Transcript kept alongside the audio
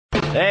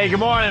Hey, good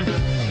morning.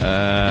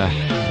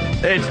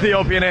 It's the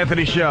Opie and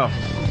Anthony Show.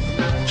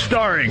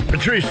 Starring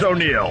Patrice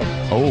O'Neal.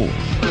 Oh,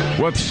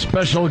 with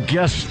special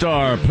guest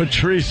star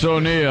Patrice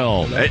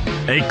O'Neal.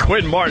 A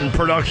Quinn Martin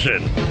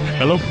production.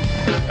 Hello.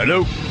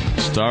 Hello.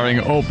 Starring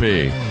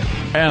Opie,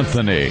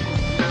 Anthony,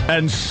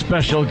 and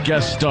special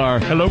guest star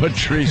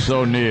Patrice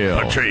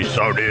O'Neal. Patrice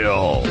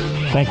O'Neal.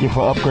 Thank you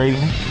for upgrading.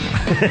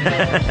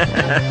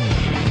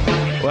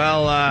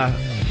 Well,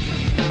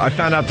 I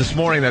found out this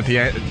morning that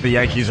the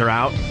Yankees are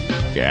out.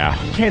 Yeah.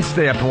 Can't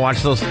stay up and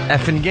watch those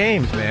effing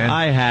games, man.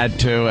 I had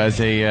to,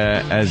 as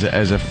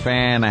a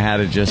fan, I had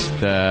to just,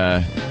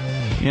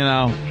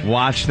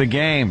 watch the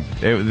game.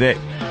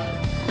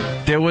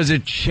 There was a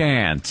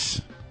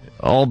chance,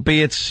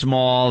 albeit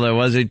small, there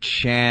was a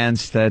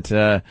chance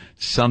that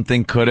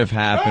something could have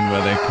happened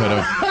where they could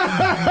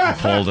have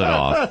pulled it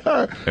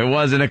off. It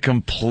wasn't a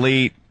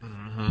complete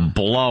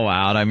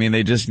blowout. I mean,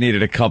 they just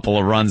needed a couple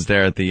of runs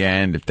there at the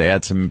end. If they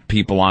had some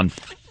people on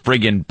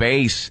friggin'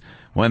 base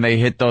when they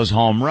hit those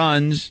home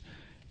runs,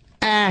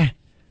 But,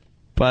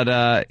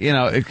 so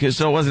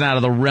it wasn't out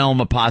of the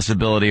realm of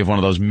possibility of one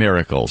of those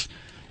miracles.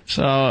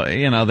 So,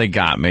 they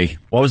got me.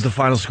 What was the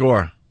final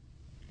score?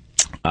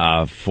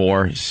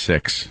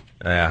 4-6.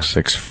 Yeah.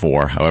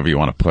 6-4, however you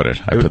want to put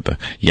it. I put the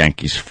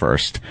Yankees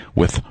first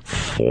with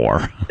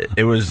 4.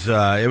 It was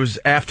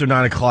after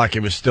 9 o'clock.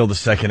 It was still the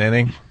second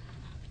inning.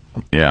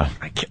 Yeah.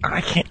 I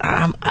can't.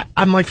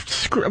 I'm like,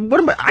 what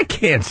am I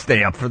can't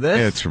stay up for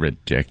this. It's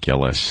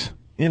ridiculous.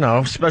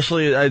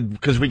 Especially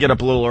because we get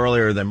up a little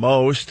earlier than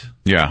most.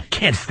 Yeah.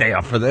 Can't stay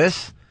up for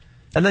this.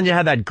 And then you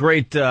had that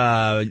great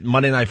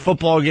Monday Night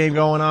Football game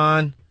going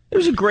on. It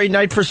was a great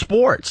night for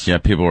sports. Yeah,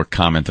 people were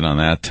commenting on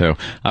that, too.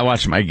 I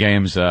watched my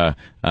games on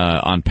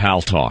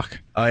Pal Talk.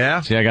 Oh,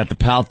 yeah? See, I got the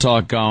Pal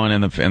Talk going in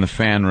the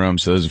fan room,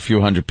 so there's a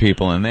few hundred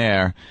people in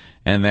there.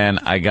 And then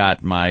I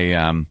got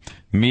my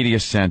media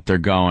center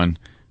going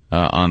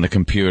on the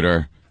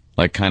computer,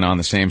 like kind of on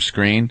the same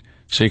screen.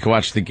 So you can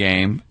watch the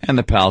game and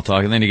the Pal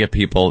Talk, and then you get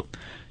people,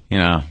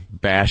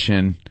 bashing,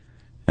 and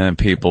then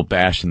people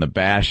bashing the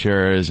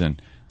bashers, and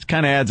it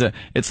kind of adds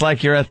it's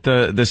like you're at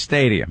the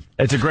stadium.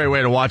 It's a great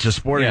way to watch a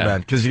sporting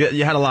event, because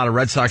you had a lot of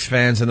Red Sox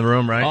fans in the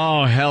room, right?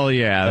 Oh, hell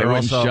yeah. They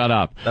wouldn't shut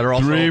up. That are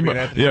also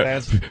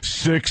fans.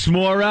 6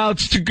 more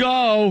outs to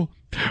go.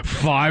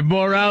 5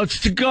 more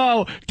outs to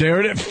go.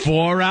 They're at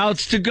 4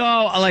 outs to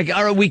go. Like,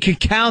 all right, we could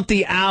count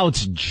the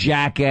outs,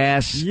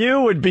 jackass.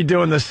 You would be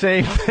doing the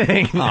same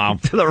thing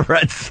to the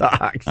Red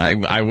Sox.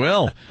 I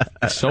will.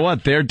 So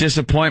what? Their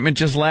disappointment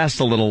just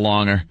lasts a little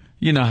longer.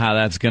 You know how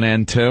that's going to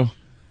end, too.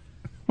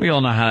 We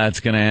all know how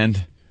that's going to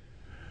end.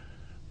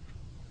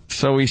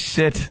 So we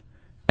sit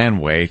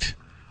and wait.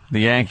 The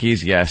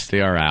Yankees, yes,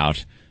 they are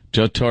out.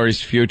 Joe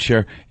Torre's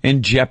future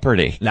in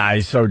jeopardy. Nah,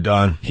 he's so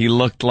done. He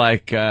looked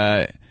like...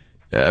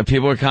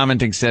 people were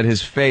commenting, said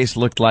his face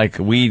looked like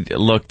we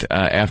looked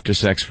after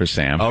Sex for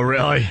Sam. Oh,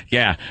 really?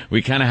 Yeah.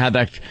 We kind of had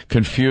that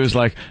confused,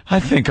 like,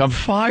 I think I'm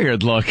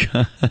fired look.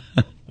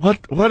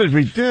 What did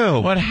we do?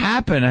 What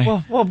happened?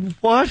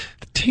 What?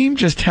 The team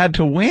just had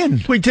to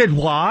win. We did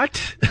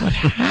what? What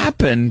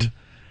happened?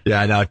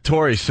 Yeah, no,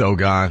 Torre's so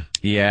gone.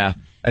 Yeah.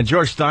 And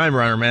George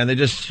Steinbrenner, man, they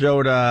just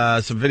showed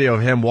some video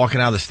of him walking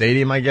out of the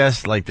stadium, I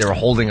guess, like they were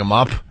holding him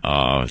up.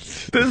 Oh,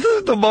 this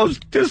is the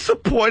most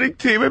disappointing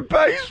team in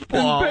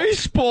baseball. In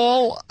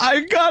baseball, I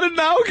gotta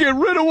now get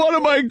rid of one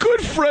of my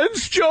good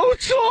friends, Joe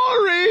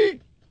Torre.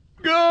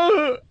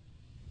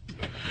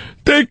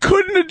 They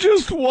couldn't have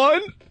just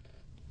won.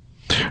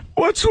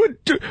 What's with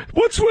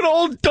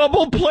old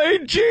double play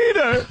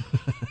Jeter?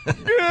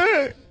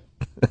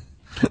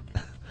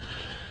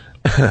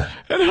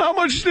 And how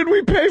much did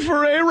we pay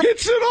for A-Rod?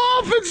 Gets it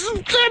off in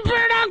September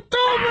and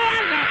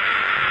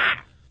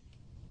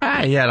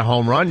October. He had a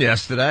home run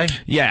yesterday.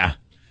 Yeah.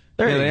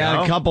 They go.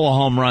 had a couple of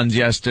home runs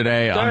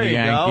yesterday on the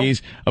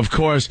Yankees. Of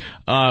course,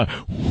 those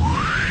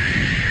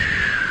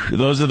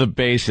are the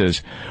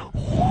bases.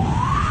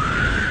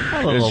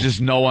 There's just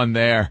no one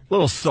there.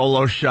 Little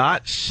solo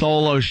shot.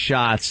 Solo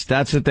shots.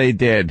 That's what they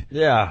did.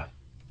 Yeah.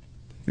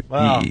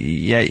 Wow.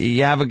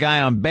 You have a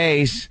guy on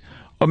base,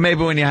 or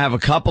maybe when you have a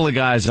couple of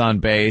guys on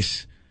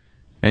base,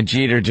 and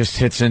Jeter just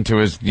hits into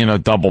his,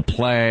 double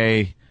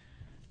play.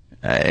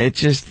 It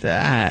just,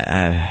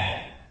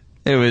 it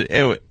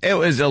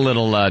was a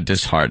little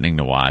disheartening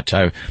to watch.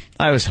 I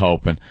was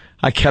hoping.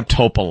 I kept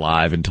hope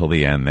alive until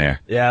the end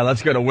there. Yeah,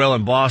 let's go to Will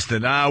in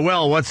Boston.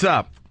 Will, what's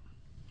up?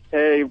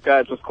 Hey,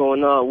 guys, what's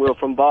going on? Will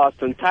from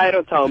Boston.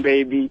 Titletown,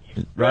 baby.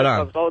 Right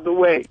on. All the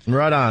way.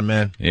 Right on,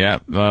 man. Yeah,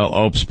 well,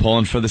 Ope's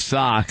pulling for the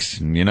Sox.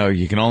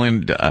 You can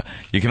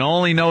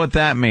only know what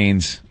that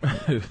means.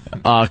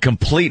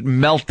 Complete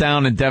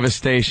meltdown and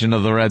devastation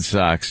of the Red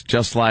Sox.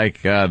 Just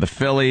like the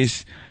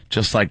Phillies,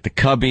 just like the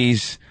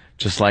Cubbies,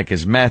 just like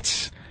his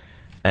Mets.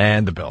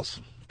 And the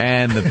Bills.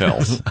 And the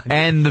Bills.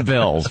 And the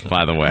Bills,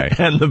 by the way.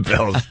 And the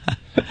Bills.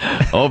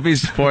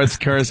 Opie's sports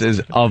curse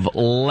is of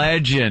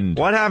legend.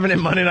 What happened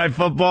in Monday Night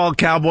Football?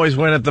 Cowboys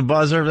win at the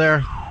buzzer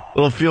there.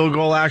 Little field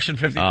goal action,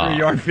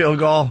 53-yard field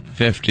goal.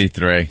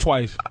 53.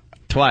 Twice.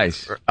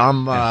 Twice.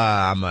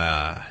 I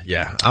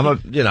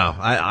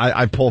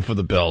pull for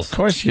the Bills. Of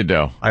course you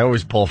do. I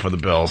always pull for the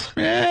Bills.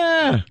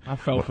 Yeah. I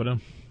felt for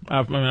them. I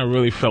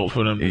really felt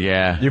for them.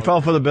 Yeah. You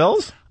fell for the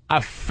Bills?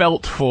 I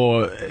felt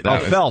for.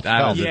 Felt.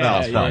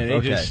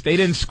 They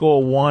didn't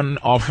score one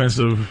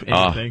offensive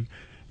anything.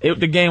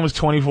 The game was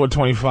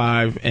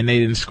 24-25, and they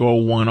didn't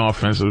score one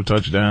offensive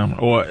touchdown.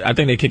 Or I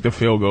think they kicked a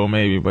field goal,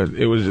 maybe, but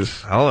it was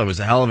just. Oh, it was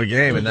a hell of a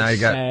game, and now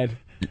sad.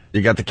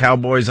 You got the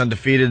Cowboys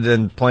undefeated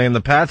and playing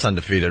the Pats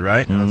undefeated,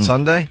 right? On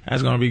Sunday?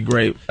 That's going to be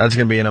great. That's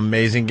going to be an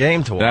amazing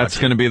game to watch. That's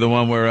going to be the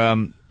one where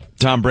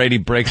Tom Brady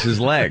breaks his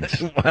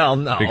legs. Well,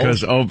 no.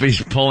 Because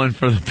Opie's pulling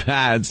for the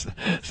Pats.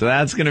 So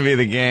that's going to be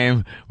the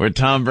game where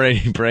Tom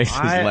Brady breaks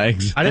his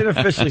legs. I didn't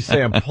officially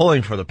say I'm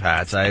pulling for the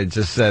Pats. I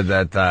just said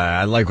that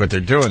I like what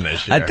they're doing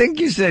this year. I think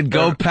you said,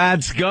 go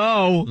Pats,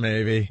 go.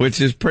 Maybe. Which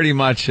is pretty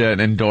much an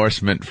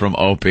endorsement from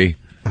Opie.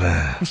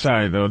 I'm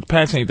sorry, though. The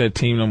Pats ain't that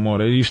team no more.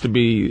 They used to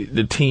be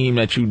the team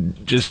that you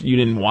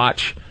didn't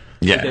watch.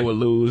 Yeah. They would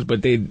lose,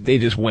 but they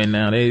just win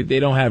now. They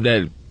don't have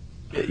that.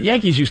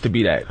 Yankees used to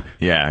be that.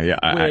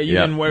 Yeah. Where you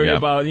didn't worry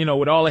about,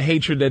 with all the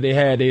hatred that they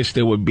had, they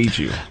still would beat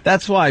you.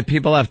 That's why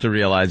people have to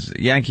realize,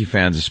 Yankee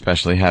fans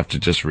especially have to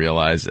just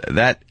realize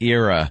that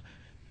era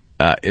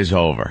is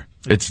over.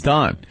 It's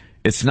done.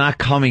 It's not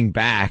coming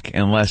back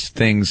unless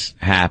things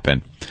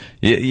happen.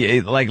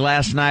 Like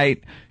last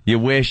night, you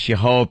wish, you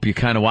hope, you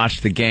kind of watch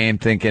the game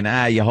thinking,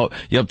 you hope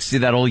to see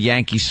that old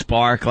Yankee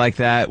spark like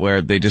that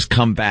where they just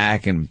come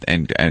back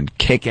and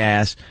kick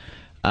ass.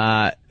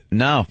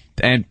 No.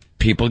 And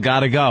people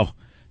gotta go.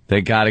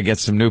 They gotta get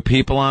some new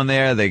people on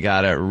there. They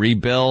gotta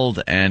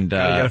rebuild and,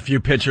 got a few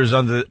pitchers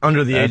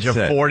under the age of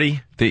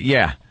 40.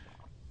 Yeah.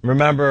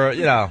 Remember,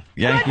 Goodness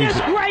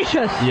Yankees.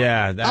 gracious!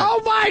 Yeah.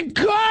 Oh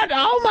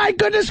my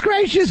goodness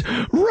gracious!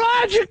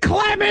 Roger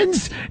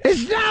Clemens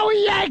is now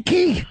a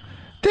Yankee.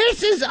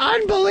 This is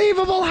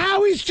unbelievable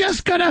how he's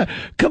just gonna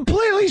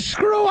completely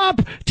screw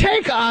up,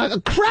 take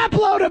a crap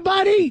load of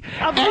money,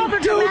 and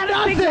do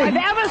nothing. I've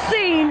ever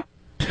seen.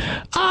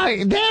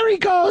 There he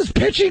goes,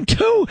 pitching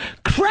 2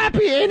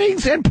 crappy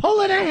innings and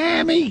pulling a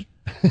hammy.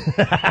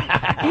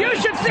 You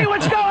should see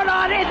what's going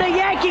on in the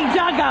Yankee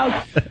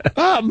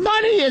dugout.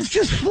 Money is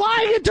just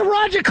flying into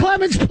Roger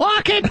Clemens'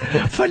 pocket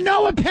for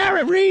no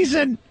apparent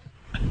reason.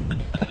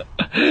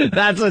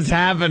 That's what's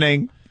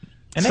happening.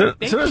 As soon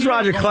as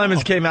Roger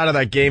Clemens came out of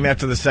that game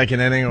after the second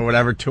inning or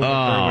whatever, 2 or 3,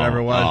 whatever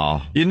it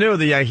was, you knew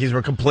the Yankees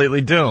were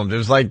completely doomed. It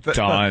was like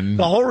done.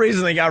 The whole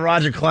reason they got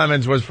Roger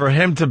Clemens was for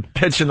him to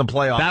pitch in the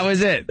playoffs. That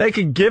was it. They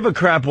could give a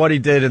crap what he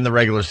did in the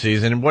regular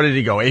season. And what did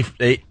he go?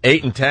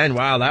 8-10.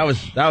 Wow, that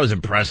was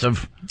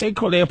impressive. They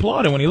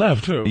applauded when he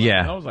left too.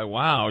 Yeah, I was like,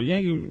 wow,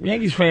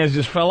 Yankees fans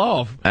just fell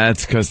off.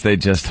 That's because they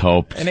just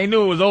hoped, and they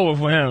knew it was over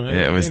for him.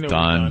 It was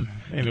done.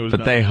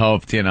 But they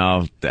hoped,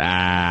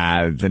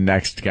 the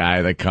next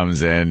guy that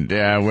comes in,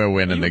 we're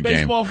winning the game.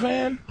 Baseball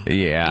fan?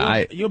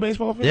 Yeah, you a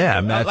baseball fan?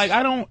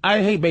 Yeah,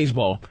 I hate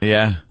baseball.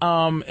 Yeah.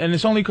 And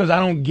it's only because I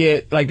don't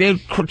get they're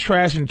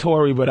trashing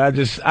Torrey, but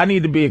I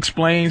need to be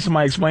explained.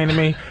 Somebody explain to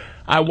me.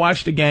 I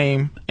watch the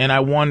game and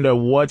I wonder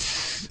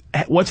what's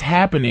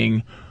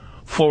happening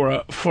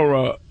for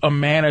a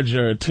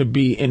manager to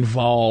be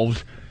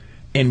involved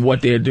in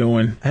what they're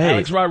doing. Hey.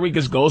 Alex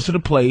Rodriguez goes to the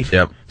plate.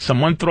 Yep.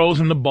 Someone throws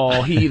him the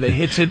ball. He either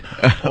hits it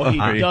or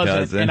he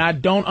doesn't. And I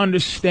don't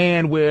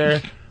understand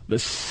where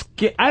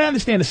I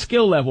understand the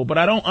skill level, but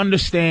I don't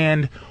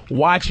understand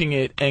watching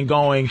it and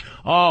going,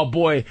 oh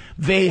boy,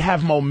 they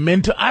have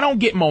momentum. I don't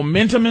get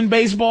momentum in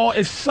baseball.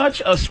 It's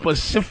such a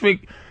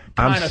specific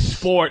kind of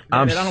sport.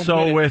 I'm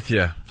so with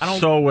you. I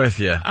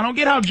don't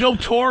get how Joe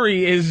Torre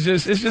is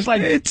just. It's just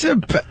like it's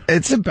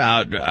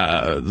about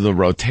the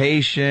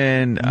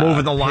rotation,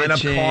 moving the lineup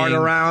pitching. card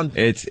around.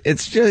 It's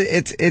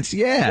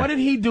yeah. What did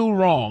he do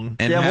wrong?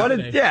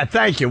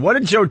 Thank you. What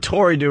did Joe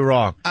Torre do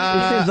wrong?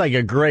 He seems like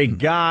a great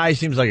guy.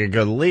 Seems like a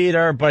good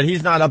leader, but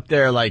he's not up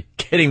there like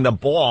hitting the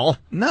ball.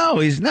 No,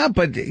 he's not.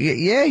 But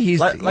yeah, he's.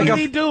 What did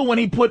he do when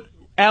he put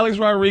Alex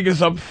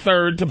Rodriguez up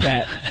third to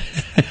bat?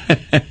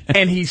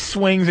 And he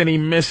swings and he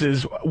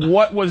misses.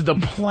 What was the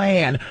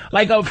plan?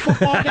 Like a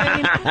football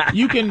game,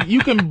 you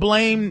can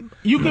blame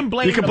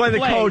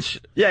the coach.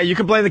 Yeah, you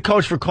can blame the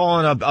coach for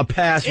calling a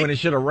pass when he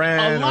should have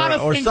ran. A lot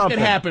of things something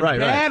can happen. Right.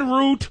 Bad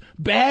route,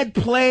 bad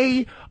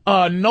play,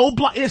 no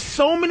block. There's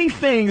so many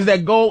things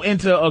that go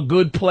into a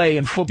good play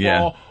in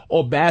football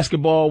or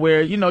basketball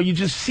where you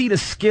just see the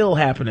skill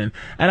happening.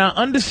 And I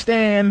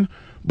understand.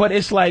 But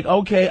it's like,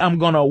 okay, I'm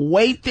going to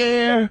wait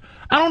there.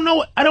 I don't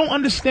know. I don't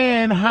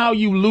understand how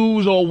you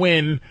lose or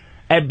win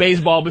at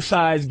baseball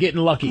besides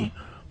getting lucky.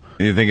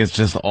 You think it's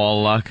just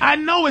all luck? I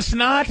know it's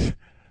not.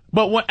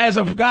 But as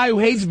a guy who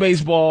hates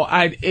baseball,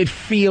 it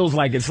feels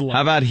like it's luck.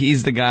 How about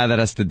he's the guy that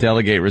has to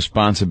delegate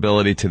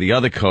responsibility to the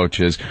other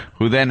coaches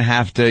who then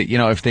have to,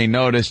 if they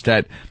notice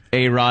that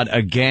A-Rod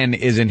again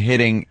isn't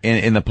hitting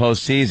in the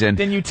postseason.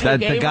 Then you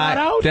take A-Rod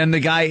out? Then the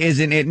guy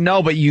isn't it.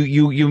 No, but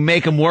you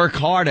make him work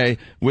harder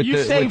with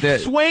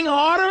swing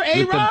harder, A-Rod?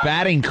 With the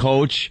batting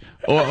coach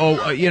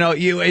or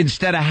you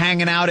instead of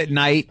hanging out at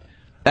night.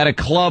 at a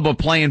club or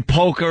playing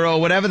poker or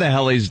whatever the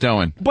hell he's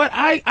doing. But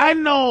I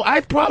know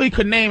I probably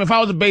could name, if I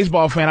was a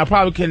baseball fan, I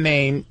probably could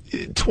name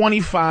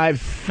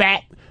 25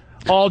 fat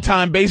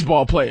all-time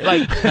baseball players.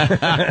 Like,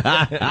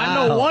 I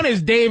know one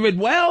is David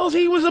Wells.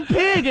 He was a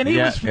pig, and he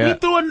threw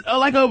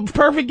a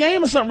perfect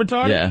game or something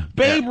retarded. Yeah.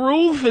 Babe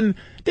Ruth, and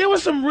there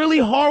was some really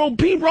horrible.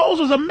 Pete Rose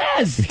was a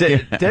mess.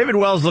 David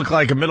Wells looked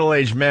like a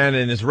middle-aged man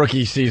in his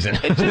rookie season.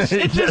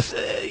 It just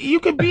you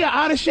could be an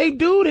out-of-shape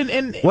dude.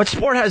 And what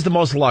sport has the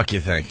most luck, you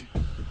think?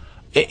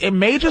 In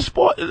major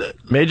sport?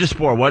 Major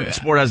sport. What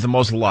sport has the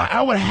most luck?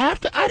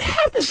 I'd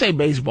have to say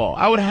baseball.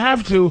 I would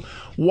have to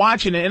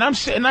watching it, and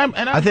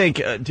I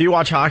think. Do you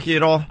watch hockey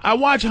at all? I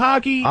watch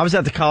hockey. I was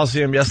at the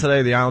Coliseum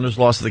yesterday. The Islanders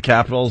lost to the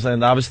Capitals,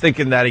 and I was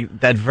thinking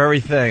that very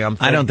thing.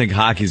 I don't think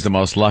hockey's the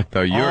most luck,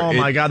 though.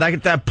 My God,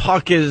 that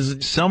puck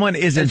is. Someone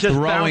isn't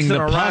throwing the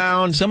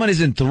puck. Someone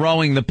isn't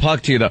throwing the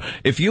puck to you, though.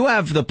 If you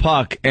have the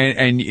puck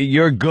and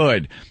you're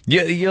good,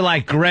 you're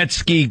like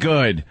Gretzky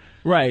good.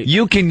 Right.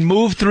 You can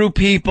move through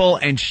people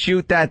and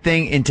shoot that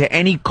thing into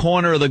any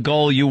corner of the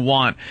goal you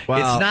want. Wow.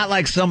 It's not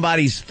like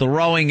somebody's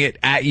throwing it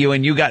at you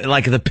and you got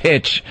like the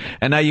pitch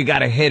and now you got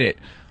to hit it.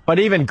 But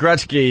even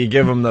Gretzky, you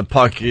give him the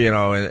puck,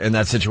 in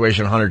that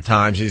situation 100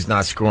 times, he's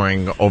not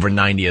scoring over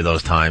 90 of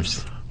those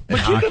times.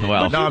 But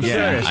I'm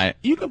serious.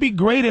 You could be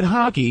great at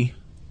hockey.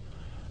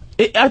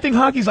 I think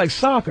hockey's like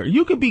soccer.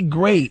 You could be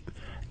great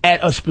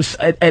at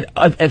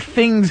at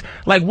things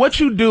like what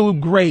you do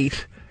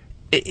great.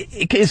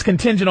 It's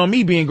contingent on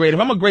me being great. If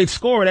I'm a great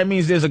scorer, that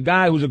means there's a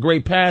guy who's a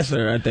great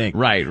passer, I think.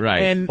 Right.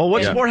 And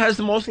what sport has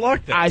the most luck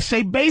then? I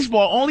say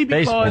baseball only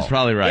because That's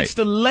probably right. It's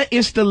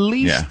the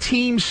least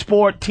team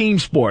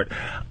sport.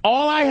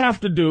 All I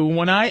have to do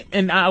when I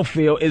in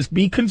outfield is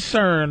be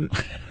concerned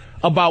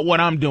about what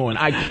I'm doing.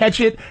 I catch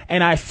it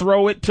and I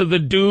throw it to the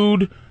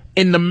dude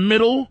in the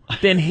middle,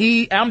 then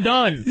I'm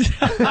done.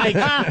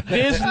 Like,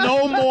 there's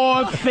no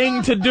more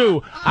thing to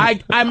do.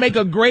 I make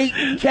a great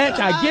catch,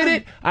 I get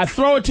it, I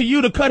throw it to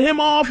you to cut him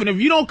off, and if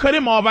you don't cut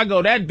him off, I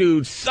go, that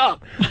dude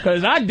sucked,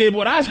 because I did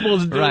what I was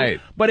supposed to do. Right.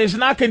 But it's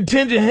not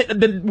contingent.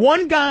 The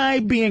one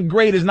guy being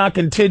great is not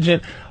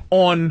contingent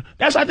on,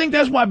 I think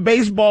that's why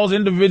baseball's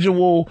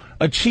individual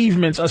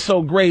achievements are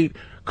so great.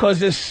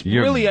 Because it's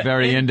really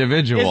very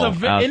individual.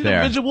 It's an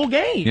individual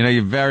game.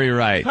 You're very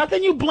right. How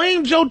can you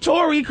blame Joe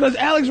Torre because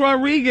Alex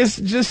Rodriguez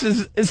just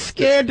is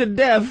scared to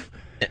death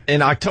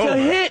in October? To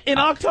hit in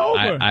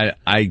October.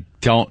 I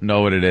don't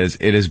know what it is.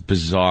 It is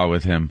bizarre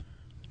with him.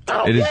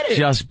 It is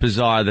just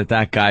bizarre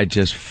that guy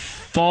just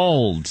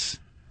folds.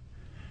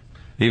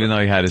 Even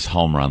though he had his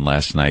home run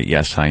last night.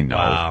 Yes, I know.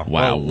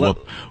 Wow.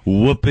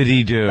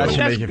 Whoopity-doo.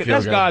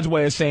 That's God's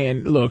way of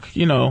saying, look, I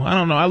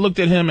don't know. I looked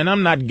at him, and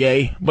I'm not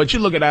gay, but you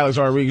look at Alex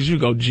Rodriguez, you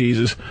go,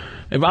 Jesus.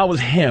 If I was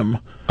him,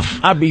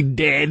 I'd be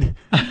dead.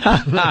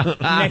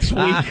 Next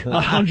week,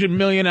 100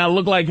 million, I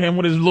look like him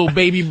with his little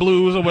baby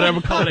blues or whatever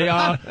color they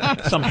are.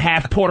 Some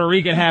half Puerto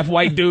Rican, half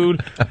white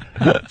dude.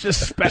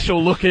 Just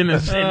special looking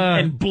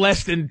and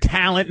blessed in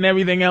talent and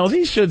everything else.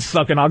 He should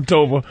suck in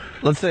October.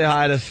 Let's say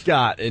hi to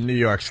Scott in New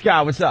York.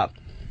 Scott, what's up?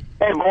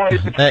 Hey,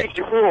 boys, it's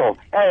your rule.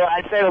 Hey,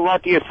 I'd say the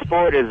luckiest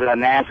sport is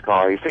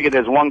NASCAR. You figure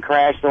there's one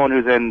crash, someone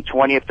who's in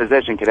 20th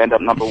position could end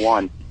up number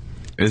one.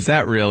 Is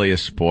that really a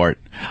sport?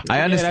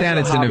 I understand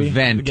it's an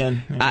event.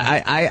 Again,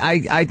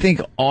 I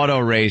think auto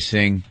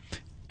racing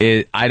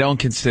I don't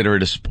consider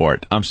it a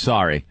sport. I'm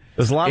sorry.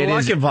 There's a lot of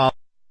luck involved.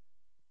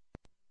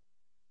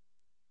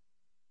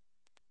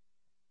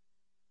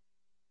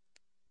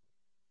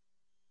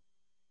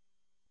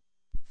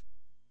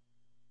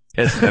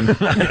 That's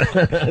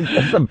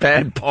the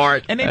bad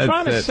part. And they're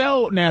trying to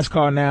sell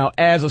NASCAR now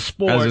as a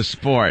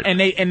sport.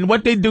 And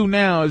what they do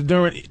now is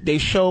they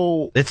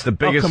show it's the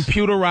biggest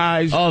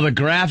computerized. Oh, the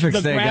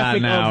graphics they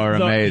got now are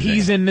amazing.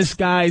 He's in this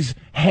guy's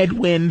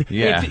headwind.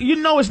 Yeah.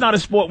 It's not a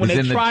sport when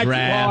they try too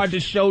hard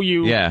to show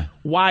you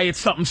why it's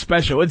something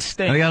special. It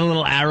stinks. And they got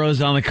little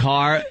arrows on the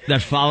car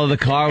that follow the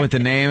car with the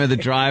name of the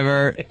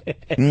driver.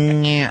 I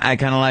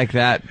kind of like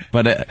that,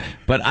 but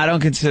I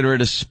don't consider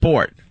it a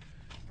sport.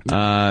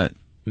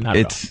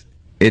 It's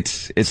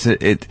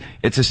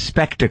a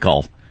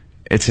spectacle.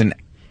 It's an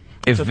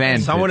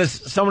event. Someone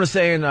is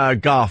saying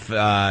golf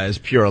is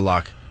pure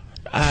luck.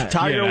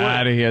 Tiger Woods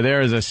out of here.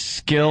 There is a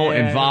skill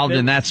involved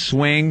in that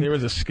swing. There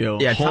is a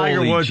skill. Yeah,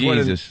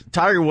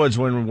 Tiger Woods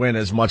wouldn't win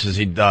as much as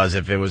he does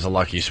if it was a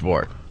lucky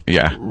sport.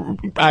 Yeah,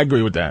 I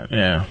agree with that.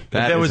 Yeah,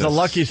 if it was a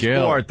lucky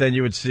sport, then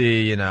you would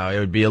see, it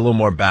would be a little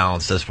more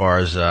balanced as far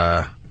as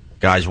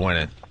guys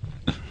winning.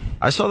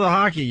 I saw the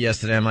hockey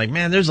yesterday. I'm like,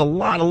 man, there's a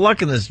lot of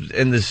luck in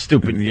this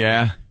stupid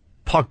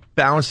puck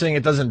bouncing.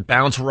 It doesn't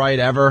bounce right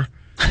ever.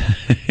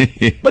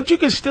 But you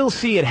can still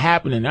see it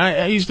happening.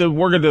 I used to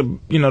work at the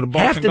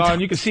Boston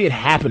Garden. You can see it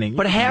happening.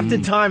 But half the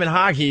time in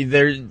hockey,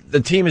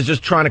 the team is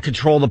just trying to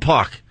control the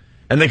puck.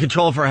 And they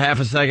control it for half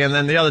a second, and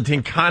then the other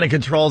team kind of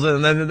controls it,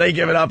 and then they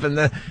give it up, and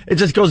then it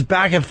just goes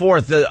back and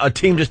forth. A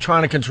team just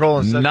trying to control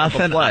and set up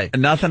a play.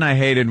 Nothing I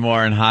hated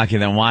more in hockey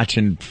than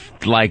watching,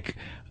 like,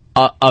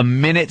 a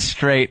minute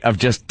straight of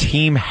just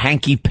team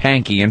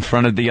hanky-panky in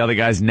front of the other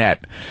guy's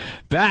net.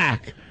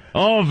 Back,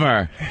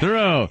 over,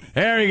 through.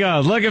 There he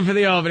goes, looking for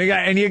the opening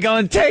guy, and you're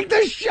going, take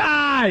the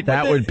shot!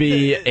 That would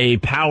be a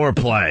power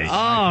play.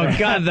 Oh,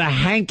 God, the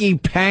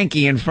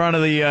hanky-panky in front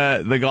of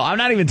the goal. I'm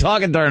not even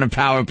talking during a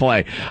power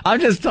play. I'm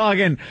just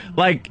talking,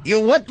 like,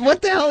 what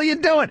the hell are you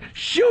doing?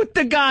 Shoot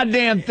the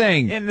goddamn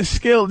thing. And the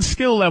skill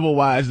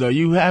level-wise, though,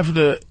 you have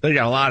to... They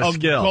got a lot of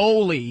skill.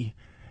 Goalie...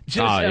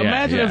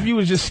 Imagine if you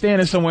was just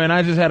standing somewhere and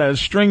I just had a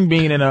string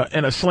bean and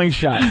a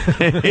slingshot.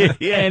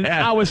 And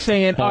I was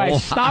saying, all right,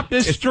 stop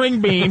this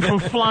string bean from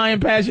flying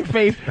past your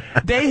face.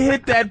 They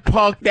hit that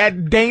puck,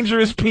 that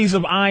dangerous piece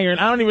of iron.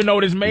 I don't even know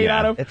what it's made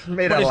out of. It's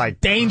made out of like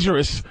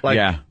dangerous.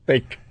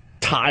 Fake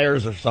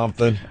tires or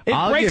something.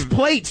 It breaks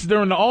plates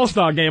during the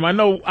All-Star game. I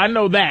know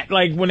that.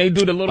 Like when they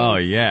do the little. Oh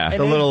yeah.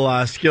 The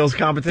little skills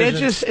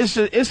competition. It's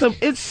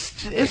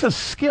a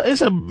skill.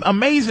 It's an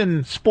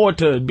amazing sport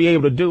to be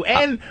able to do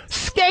and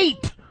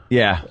skate.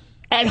 Yeah.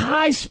 At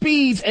high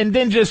speeds and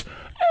then just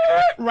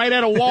right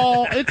at a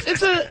wall.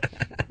 It's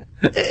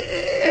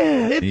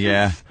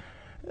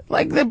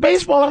like the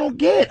baseball. I don't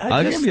get.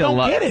 I just don't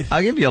get it.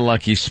 I'll give you a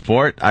lucky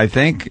sport. I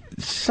think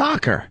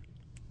soccer.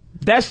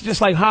 That's just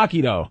like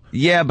hockey, though.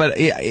 Yeah, but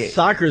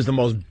soccer is the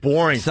most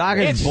boring.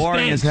 Soccer is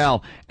boring as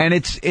hell, and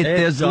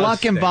there's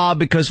luck involved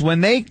because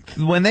when they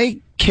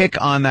kick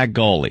on that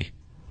goalie,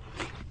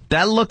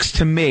 that looks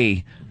to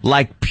me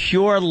like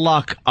pure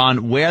luck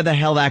on where the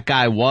hell that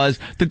guy was.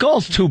 The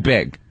goal's too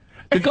big.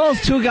 The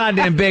goal's too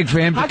goddamn big for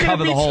him to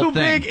cover the whole thing.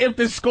 How can it be too big if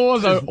the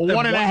scores are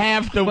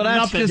 1.5 to well,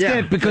 that's nothing? just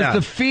it, because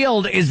the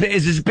field is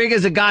as big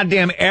as a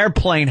goddamn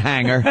airplane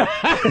hangar.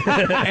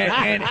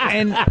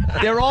 and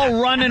they're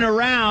all running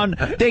around.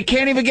 They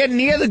can't even get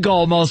near the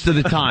goal most of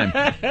the time.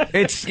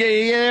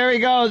 There he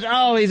goes.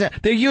 Oh,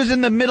 they're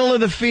using the middle of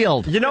the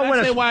field. You know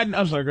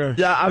I'm sorry, go ahead.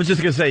 Yeah, I was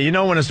just going to say,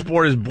 when a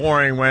sport is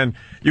boring when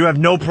you have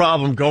no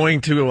problem going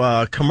to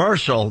a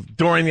commercial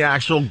during the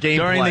actual gameplay.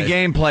 During the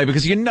gameplay,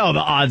 because the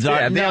odds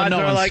are. The odds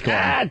are like,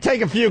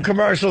 take a few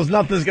commercials,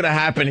 nothing's going to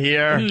happen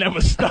here.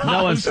 Never stops.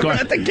 No one's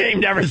scoring. The game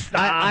never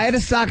stops. I had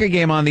a soccer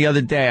game on the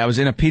other day. I was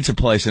in a pizza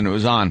place and it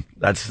was on.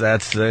 That's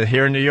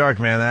here in New York,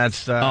 man.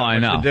 That's I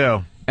know. what you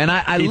do. And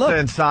I pizza looked.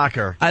 and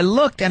soccer. I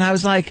looked and I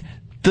was like,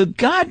 the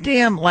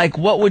goddamn,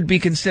 what would be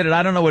considered,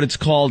 I don't know what it's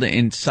called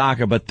in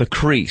soccer, but the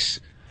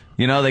crease.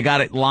 They got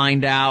it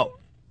lined out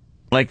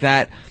like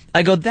that.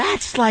 I go,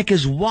 that's like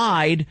as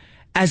wide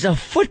as a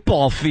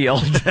football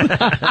field.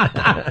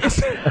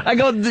 I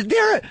go,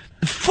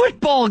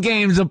 football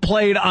games are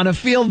played on a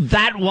field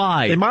that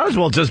wide. They might as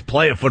well just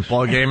play a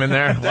football game in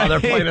there while they're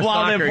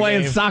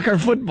playing soccer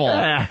football.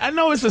 Yeah. I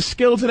know it's a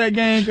skill to that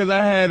game because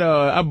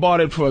I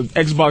bought it for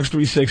Xbox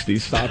 360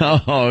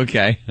 soccer. Oh,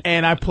 okay.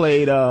 And I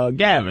played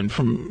Gavin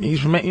he's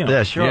from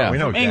Yeah, sure. Yeah, we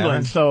know from Gavin.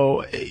 England.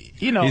 So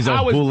he's a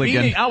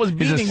hooligan. I was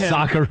beating him. He's a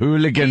soccer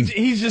hooligan.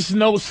 He's just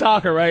no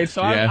soccer, right?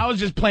 So I was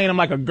just playing him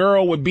like a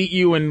girl would beat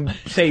you and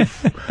say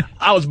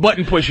I was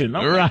button pushing.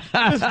 Right.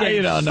 This game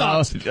you don't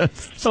know.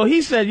 So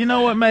he said, you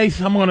know what, Mace,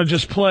 I'm going to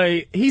just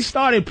play. He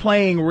started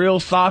playing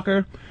real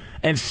soccer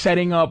and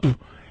setting up,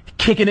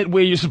 kicking it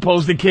where you're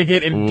supposed to kick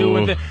it and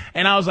doing it.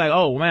 And I was like,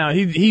 oh, man,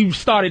 he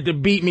started to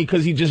beat me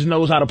because he just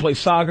knows how to play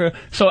soccer.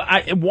 So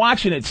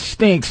watching it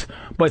stinks,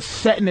 but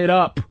setting it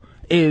up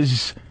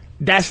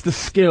that's the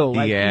skill.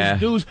 Like, these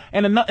dudes,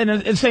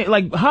 and say,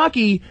 like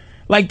hockey,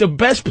 like the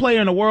best player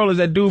in the world is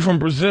that dude from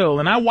Brazil.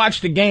 And I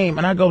watched the game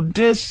and I go,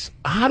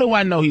 how do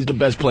I know he's the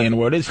best player in the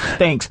world? This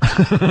stinks.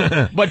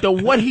 But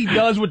what he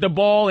does with the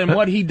ball and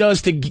what he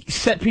does to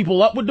set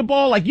people up with the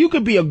ball, like you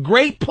could be a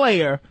great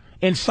player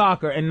in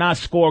soccer and not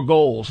score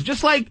goals.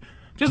 Just like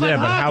hockey. But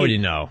how would you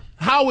know?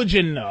 How would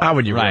you know? How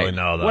would you really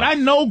know, though? Would I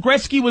know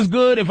Gretzky was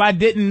good if I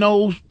didn't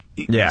know?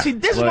 Yeah. See,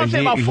 this is what I'm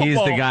saying about football. He's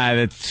the guy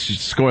that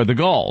scored the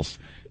goals.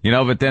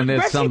 But then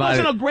there's Gretzky somebody.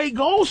 wasn't a great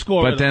goal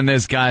scorer. But then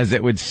there's guys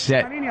that would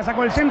set.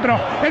 Sacó el centro,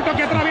 el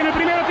toque atrás, viene el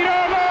primero, tiró,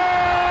 gol!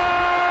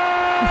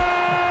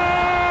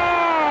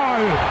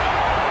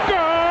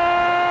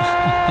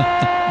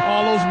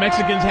 All those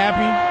Mexicans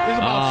happy? There's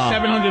about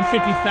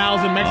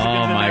 750,000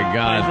 Mexicans in that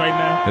place right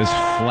now. There's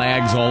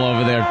flags all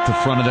over the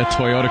front of their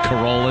Toyota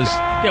Corollas.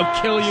 They'll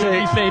kill you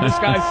if you say this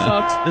guy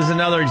sucks. This is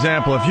another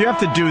example. If you have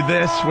to do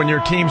this when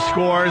your team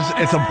scores,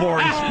 it's a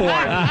boring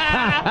sport.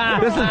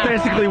 This is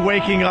basically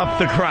waking up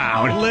the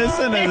crowd.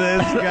 Listen to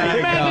this guy.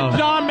 Imagine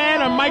John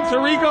Mann or Mike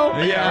Tirico.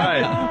 Yeah,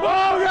 right.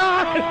 Oh,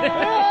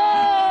 God.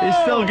 He's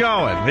still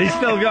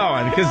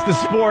going. Because the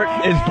sport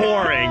is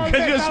boring.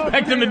 Because you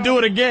expect him to do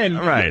it again.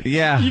 Right.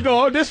 Yeah. You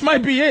go, this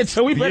might be it,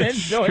 so we better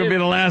enjoy it. Could be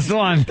the last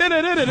one. First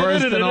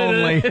and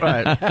only.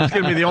 Right. It's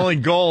going to be the only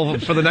goal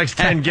for the next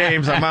 10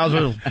 games. I might as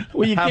well.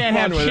 Well, you can't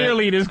have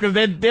cheerleaders because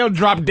they'll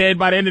drop dead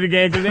by the end of the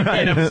game because they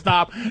can't ever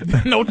stop.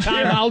 No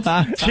timeouts.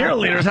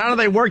 Cheerleaders, how do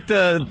they work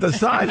the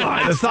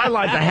sideline? The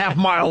sideline's a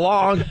half-mile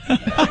long.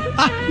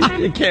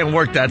 You can't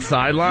work that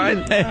sideline.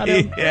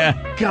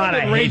 Yeah. God,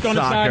 I hate Rake on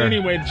the side soccer.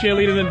 anyway.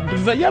 Cheerleaders.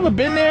 You ever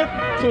been there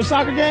to a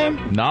soccer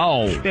game?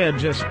 No. They're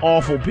just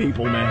awful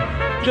people,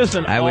 man. Just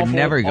an I would awful,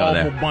 never go awful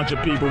there. bunch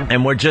of people.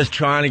 And we're just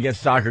trying to get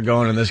soccer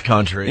going in this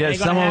country. Yeah,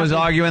 someone was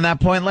arguing that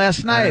point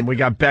last night. And we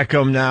got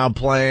Beckham now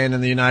playing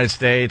in the United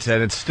States,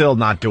 and it's still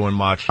not doing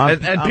much.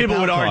 And people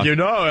would argue,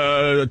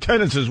 no,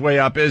 attendance is way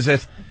up. Is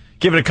it?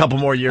 Give it a couple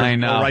more years. I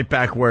know. We're right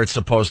back where it's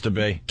supposed to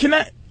be. Can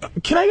I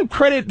give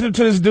credit to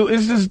this dude?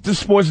 Is this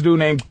sports dude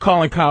named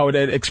Colin Coward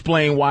that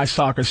explained why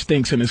soccer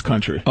stinks in this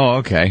country? Oh,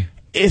 okay.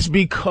 It's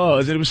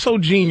because, it was so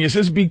genius,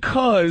 it's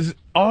because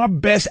our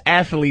best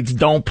athletes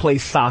don't play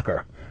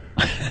soccer.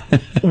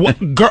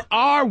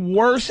 Our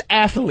worst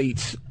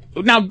athletes,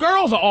 now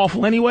girls are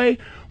awful anyway,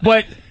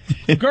 but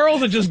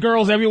girls are just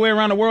girls everywhere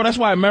around the world. That's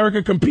why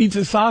America competes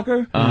in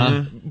soccer.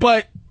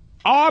 But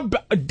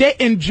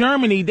in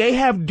Germany, they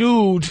have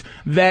dudes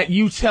that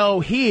you tell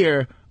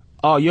here,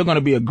 oh, you're going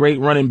to be a great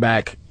running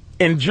back.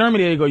 In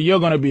Germany, they go, you're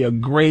going to be a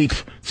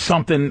great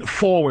something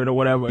forward or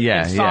whatever.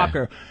 Yeah, in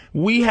soccer,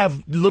 we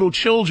have little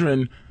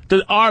children.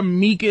 Our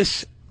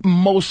meekest,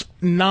 most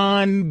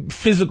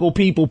non-physical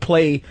people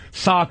play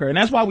soccer, and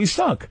that's why we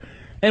suck.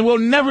 And we'll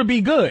never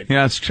be good.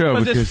 Yeah, that's true.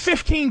 Because there's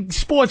 15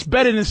 sports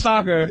better than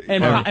soccer.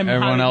 And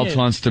everyone else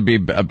wants to be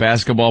a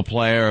basketball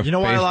player, a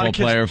baseball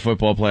player,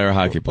 football player,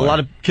 hockey player. A lot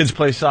of kids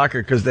play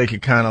soccer because they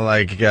could kind of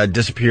like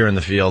disappear in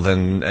the field,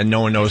 and no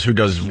one knows who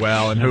does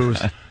well and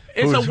who's.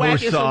 It's a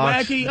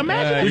wacky.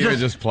 Imagine you're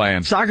just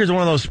playing. Soccer's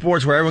one of those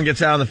sports where everyone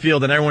gets out on the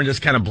field and everyone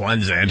just kind of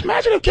blends in.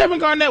 Imagine if Kevin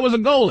Garnett was a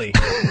goalie.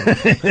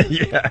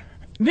 Yeah.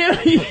 You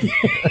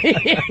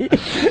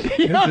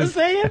know what I'm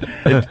saying?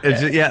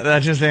 That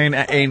just ain't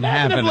Imagine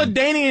happening. if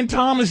LaDainian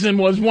Tomlinson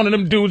was one of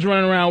them dudes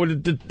running around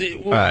with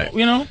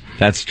you know?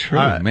 That's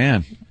true,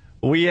 man.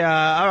 We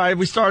all right.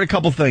 We started a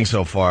couple things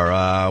so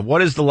far.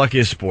 What is the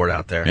luckiest sport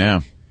out there?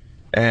 Yeah.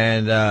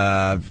 And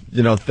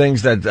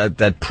things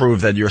that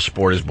prove that your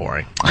sport is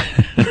boring.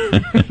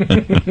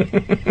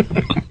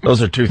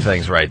 Those are two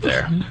things right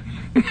there.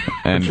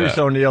 And Patrice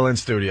O'Neill in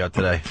studio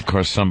today. Of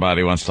course,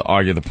 somebody wants to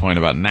argue the point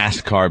about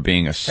NASCAR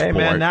being a sport. Hey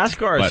man,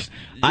 NASCAR is.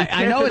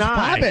 I know it's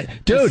popular,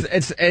 dude.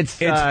 It's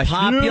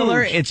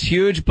popular. Huge. It's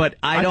huge, but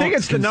I don't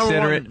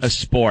consider it a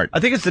sport. I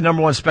think it's the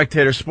number one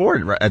spectator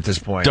sport at this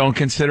point. Don't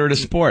consider it a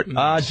sport.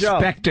 Joe.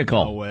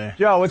 Spectacle. No way.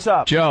 Joe, what's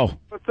up? Joe.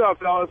 What's up,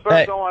 fellas?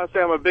 First, I want to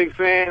say I'm a big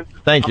fan.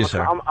 Thank you,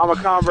 sir. I'm a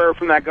convert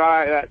from that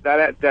guy,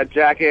 that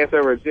jackass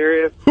over at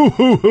Sirius.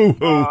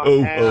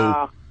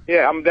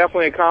 Yeah, I'm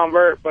definitely a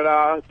convert,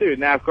 but dude,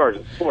 NASCAR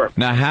is a sport.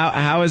 Now,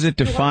 how is it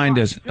defined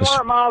as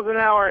 200 miles an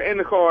hour in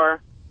the car?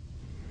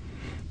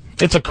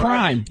 It's a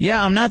crime.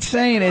 Yeah, I'm not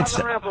saying it's.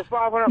 Around for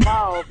 500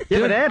 miles.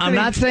 Dude, I'm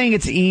not saying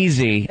it's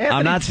easy.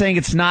 I'm not saying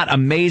it's not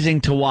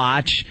amazing to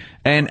watch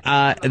and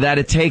that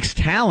it takes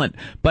talent,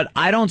 but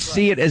I don't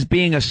see it as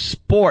being a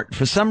sport.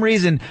 For some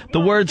reason, the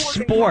word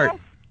sport.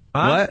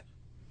 What?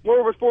 More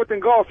of a sport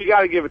than golf, you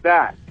got to give it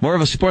that. More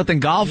of a sport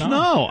than golf?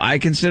 No, I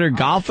consider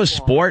golf a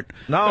sport.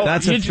 No,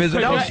 that's a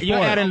physical sport. You're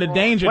adding the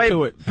danger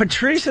to it.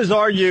 Patrice has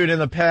argued in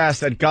the past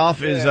that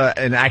golf is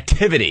an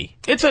activity.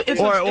 It's a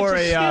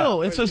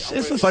skill. It's a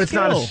skill. But it's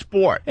not a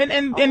sport.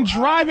 And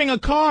driving a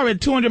car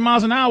at 200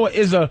 miles an hour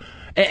is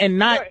and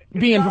not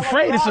being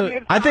afraid.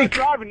 I think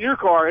driving your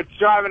car. It's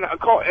driving a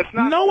car. It's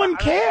not. No one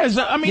cares.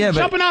 I mean,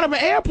 jumping out of an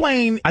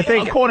airplane. I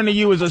think, according to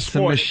you, is a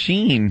sport. It's a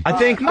machine.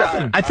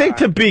 I think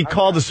to be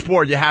called a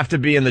sport, you have to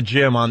be in the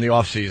gym on the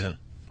off season.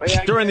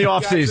 During the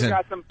off season,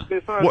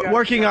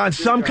 working on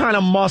some kind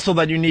of muscle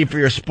that you need for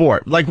your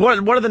sport. Like what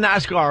are the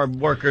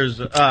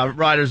NASCAR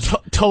riders?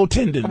 Toe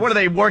tendon. What are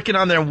they working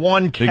on their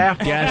one calf?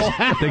 The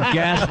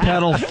gas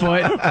pedal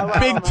foot.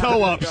 Big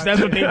toe ups. That's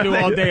what they do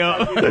all day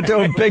up. They're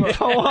doing big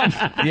toe ups.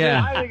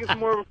 Yeah. I think it's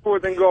more of a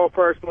sport than golf.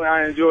 Personally,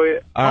 I enjoy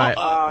it. All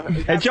right.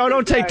 Hey Joe,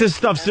 don't take this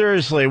stuff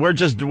seriously. We're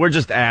just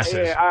asses.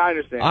 Yeah, I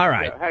understand. All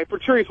right. Hey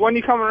Patrice, when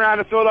you coming around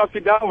to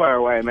Philadelphia,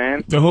 Delaware way,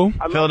 man? To who?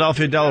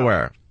 Philadelphia,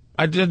 Delaware.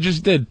 I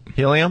just did.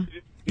 Helium?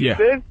 Yeah.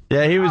 Did?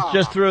 Yeah, he was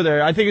just through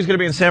there. I think he's going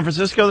to be in San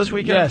Francisco this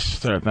weekend. Yes,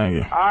 sir. Thank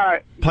you. All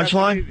right.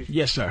 Punchline?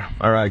 Yes, sir.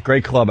 All right.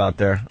 Great club out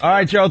there. All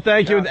right, Joe.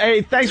 Thank you.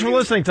 Hey, thanks for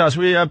listening to us.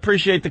 We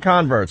appreciate the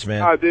converts,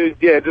 man. Oh, dude.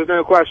 Yeah, there's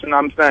no question.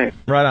 I'm saying.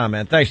 Right on,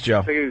 man. Thanks,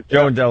 Joe.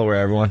 Joe in Delaware,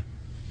 everyone.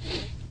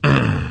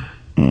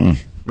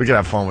 We can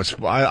have fun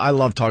with I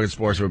love talking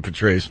sports with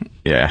Patrice.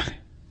 Yeah.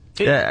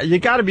 Yeah, you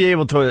got to be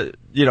able to,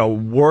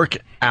 work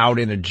out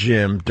in a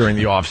gym during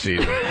the off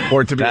season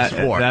for it to be a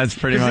sport. That's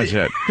pretty much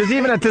it. Because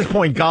even at this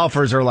point,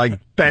 golfers are like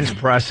bench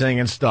pressing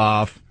and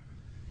stuff,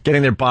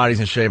 getting their bodies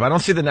in shape. I don't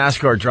see the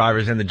NASCAR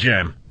drivers in the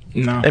gym.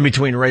 No. In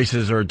between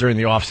races or during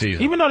the off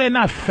season. Even though they're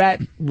not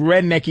fat,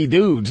 rednecky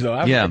dudes,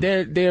 though. Yeah.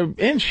 They're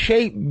in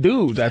shape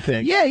dudes, I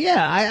think.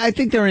 Yeah. I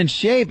think they're in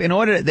shape.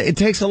 It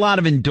takes a lot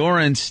of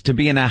endurance to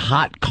be in a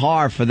hot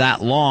car for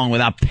that long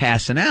without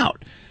passing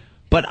out.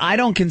 But I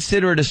don't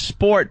consider it a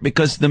sport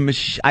because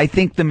I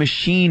think the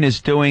machine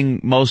is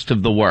doing most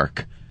of the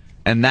work,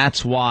 and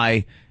that's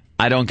why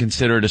I don't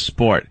consider it a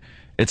sport.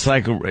 It's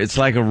like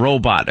a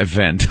robot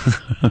event,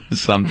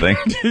 something.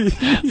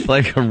 It's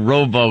like a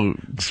robo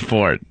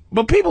sport.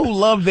 But people who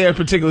love their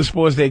particular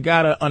sports, they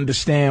gotta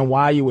understand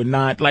why you would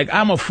not. Like,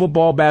 I'm a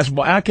football,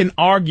 basketball. I can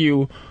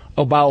argue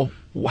about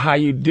how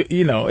you do.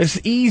 It's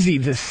easy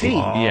to see.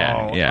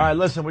 Yeah. All right,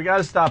 listen, we got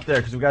to stop there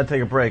because we got to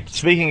take a break.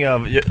 Speaking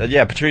of,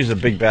 Patrice is a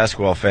big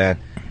basketball fan,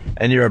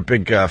 and you're a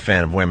big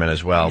fan of women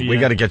as well. We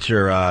got to get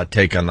your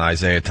take on the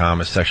Isaiah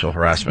Thomas sexual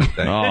harassment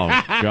thing. Oh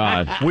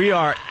God, we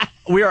are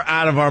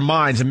out of our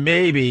minds, and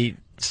maybe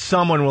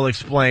someone will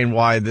explain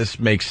why this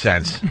makes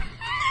sense.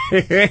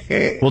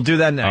 We'll do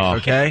that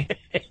next, okay?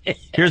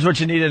 Here's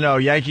what you need to know.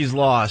 Yankees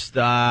lost.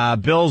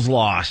 Bills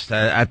lost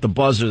at the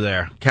buzzer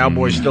there.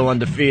 Cowboys still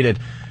undefeated.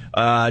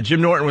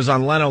 Jim Norton was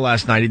on Leno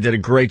last night. He did a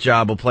great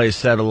job. We'll play his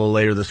set a little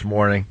later this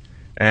morning.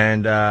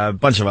 And a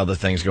bunch of other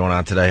things going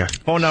on today.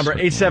 Phone number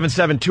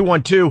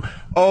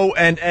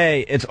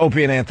 877-212-ONA. It's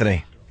Opie and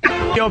Anthony.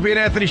 The Opie and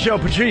Anthony Show.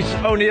 Patrice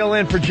O'Neill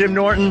in for Jim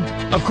Norton.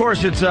 Of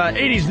course, it's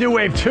 80s New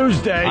Wave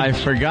Tuesday. I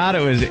forgot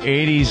it was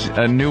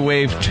 80s New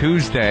Wave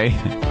Tuesday.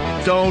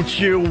 Don't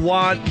you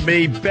want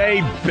me,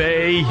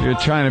 baby? You're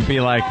trying to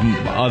be like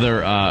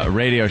other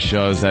radio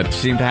shows that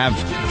seem to have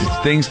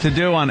things to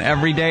do on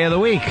every day of the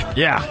week.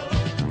 Yeah.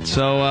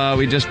 So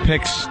we just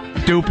pick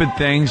stupid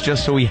things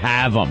just so we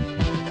have them.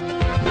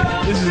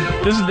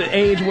 This is the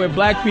age where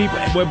black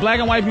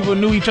and white people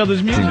knew each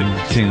other's music.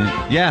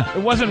 Yeah.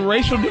 It wasn't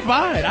racial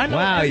divide. I know.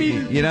 Wow,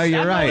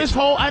 you're right. This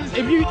whole,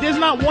 there's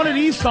not one of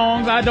these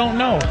songs I don't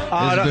know.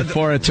 This is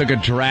before it took a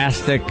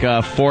drastic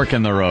fork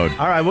in the road.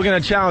 All right, we're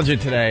going to challenge you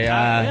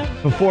today.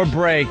 Before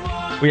break,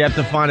 we have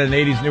to find an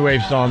 80s New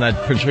Wave song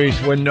that Patrice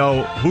would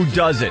know who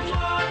does it.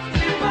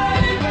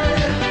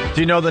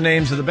 Do you know the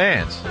names of the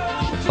bands?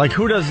 Like,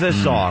 who does this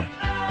song?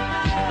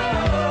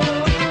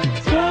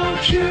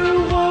 Don't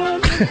you want...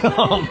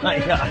 Oh, my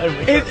God.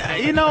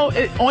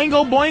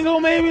 Oingo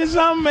Boingo maybe or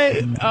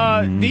something?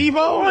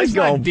 Devo? It's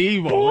not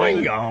Devo.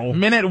 Boingo.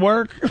 Men at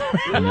Work?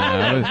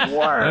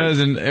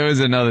 It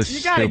was another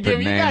stupid name.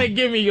 You got to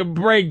give me a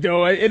break,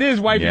 though. It is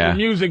white people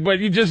music, but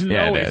you just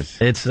know it is.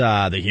 It's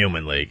the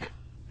Human League.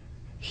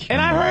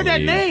 And I heard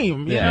that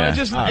name. You know,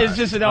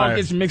 it all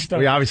gets mixed up.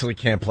 We obviously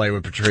can't play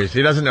with Patrice.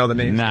 He doesn't know the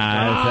name.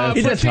 Nah,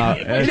 he just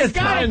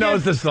kind of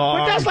knows the song.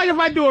 But that's like if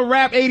I do a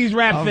 80s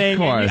rap thing,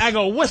 course. and I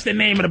go, what's the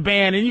name of the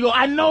band? And you go,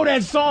 I know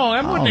that song.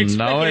 I wouldn't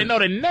expect you to know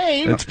the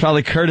name. It's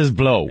probably Curtis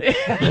Blow. The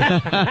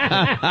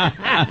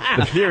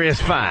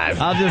Furious Five.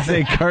 I'll just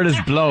say Curtis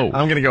Blow.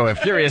 I'm going to go with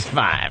Furious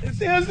Five.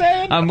 See what I'm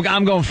saying?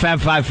 I'm going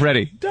Fab Five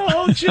Freddy.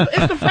 Don't you?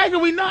 It's the fact that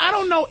I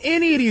don't know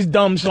any of these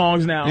dumb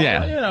songs now.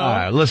 Yeah. You know. All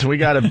right, listen, we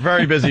got a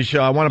very busy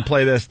show. I want to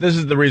play this. This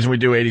is the reason we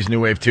do 80s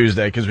New Wave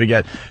Tuesday, because we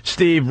get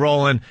Steve,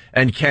 Roland,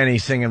 and Kenny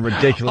singing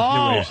ridiculous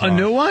New Wave songs. A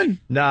new one?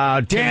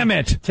 No, damn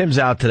it. Tim's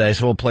out today,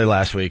 so we'll play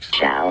last week's.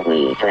 Shall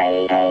we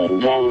play a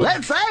game?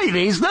 Let's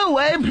 80s New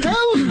Wave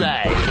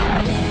Tuesday.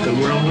 The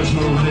world was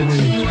moving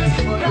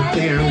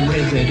there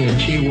with it,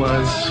 and she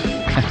was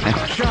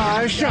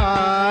shy,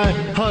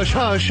 hush,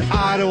 hush,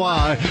 eye to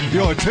eye.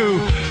 You're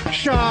too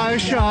shy,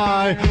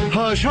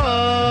 hush,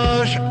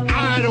 hush,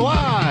 eye to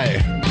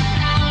eye.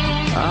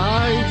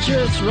 I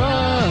just run,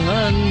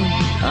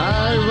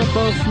 I run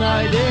both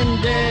night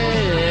and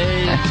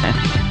day.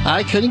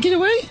 I couldn't get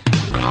away.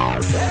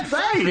 That's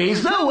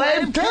 80s New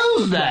Wave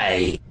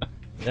Tuesday.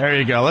 There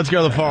you go. Let's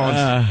go to the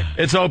phones.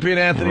 It's Opie and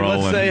Anthony.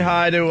 Rolling. Let's say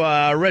hi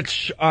to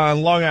Rich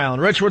on Long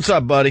Island. Rich, what's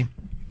up, buddy?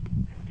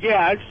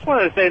 Yeah, I just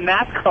wanted to say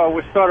NASCAR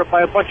was started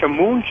by a bunch of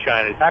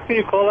moonshiners. How can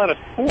you call that a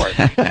sport?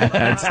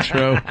 That's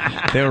true.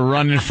 They were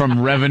running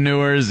from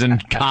revenuers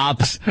and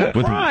cops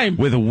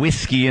with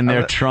whiskey in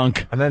their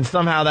trunk. And then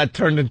somehow that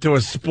turned into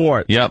a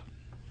sport. Yep.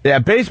 Yeah,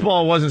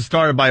 baseball wasn't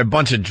started by a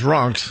bunch of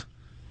drunks.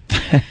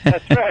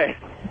 That's right.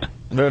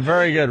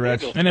 Very good,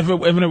 Rich. And if it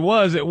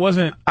was, it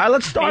wasn't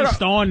let's start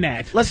based on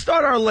that. Let's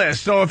start our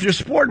list. So if your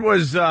sport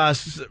was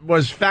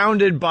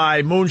founded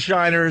by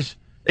moonshiners,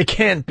 it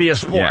can't be a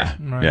sport. Yeah.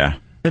 Right. Yeah.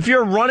 If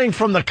you're running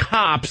from the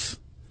cops,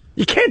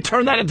 you can't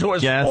turn that into a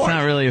sport. Yeah, it's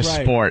not really a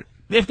sport.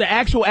 If the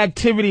actual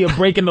activity of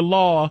breaking the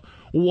law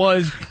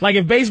was, like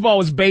if baseball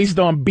was based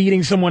on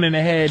beating someone in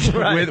the head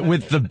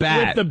with the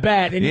bat. With the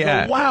bat. And you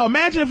go, wow,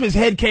 imagine if his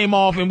head came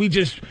off and we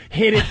just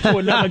hit it to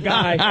another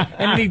guy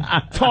and he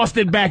tossed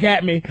it back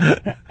at me.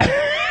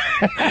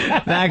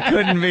 That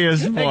couldn't be a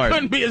sport. It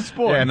couldn't be a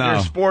sport. Yeah, if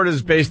your sport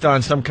is based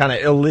on some kind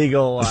of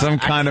illegal some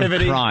kind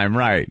activity, of crime,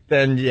 right?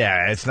 Then,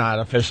 yeah, it's not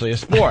officially a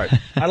sport.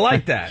 I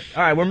like that.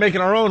 All right, we're making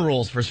our own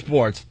rules for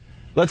sports.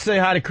 Let's say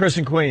hi to Chris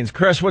in Queens.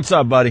 Chris, what's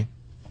up, buddy?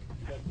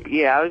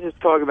 Yeah, I was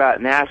just talking about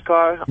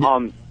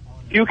NASCAR.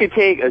 You could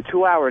take a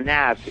 2-hour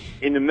nap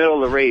in the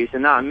middle of the race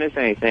and not miss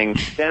anything,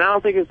 then I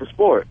don't think it's a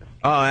sport.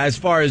 As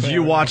far as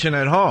you watching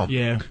at home.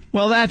 Yeah.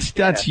 Well,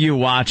 that's you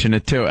watching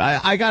it, too.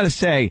 I got to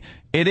say,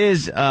 it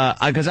is,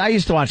 because I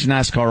used to watch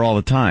NASCAR all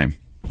the time,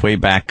 way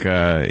back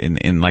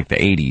in like the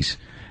 80s.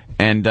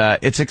 And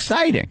it's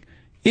exciting.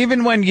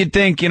 Even when you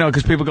think,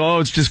 because people go,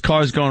 it's just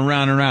cars going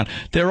round and round.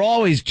 They're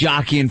always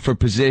jockeying for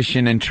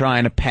position and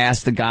trying to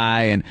pass the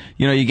guy. And,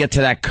 you get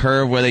to that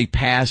curve where they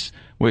pass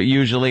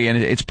usually, and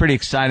it's pretty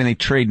exciting. They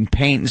trade in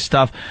paint and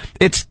stuff.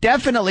 It's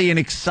definitely an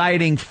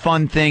exciting,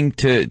 fun thing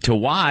to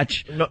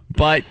watch,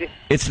 but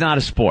it's not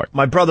a sport.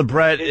 My brother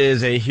Brett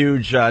is a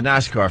huge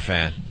NASCAR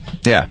fan.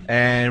 Yeah.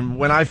 And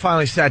when I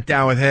finally sat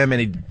down with him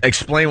and he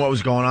explained what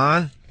was going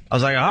on, I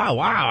was like, oh,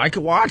 wow, I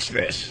could watch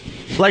this.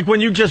 Like when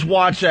you just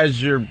watch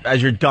as your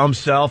dumb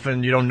self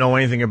and you don't know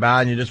anything about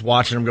it and you're just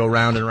watching them go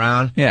round and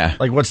round. Yeah.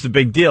 Like, what's the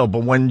big deal?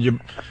 But when you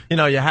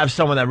have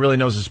someone that really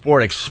knows the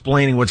sport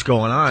explaining what's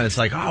going on, it's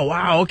like, oh,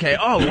 wow, okay.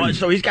 Oh, well,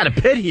 so he's got to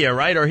pit here,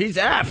 right? Or he's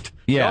aft.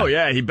 Yeah. Oh,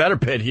 yeah, he better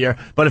pit here.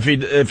 But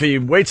if he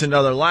waits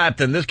another lap,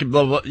 then this could,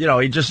 blah, blah,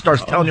 he just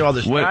starts telling you all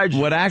this strategy.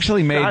 What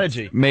actually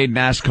made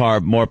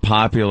NASCAR more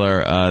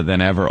popular than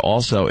ever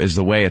also is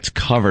the way it's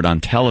covered on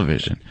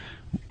television.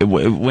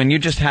 When you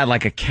just had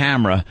like a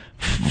camera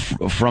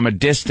from a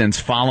distance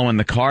following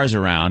the cars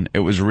around, it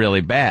was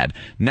really bad.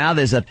 Now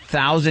there's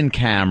 1,000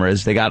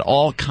 cameras. They got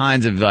all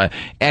kinds of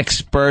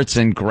experts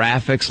and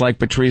graphics, like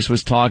Patrice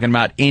was talking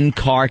about,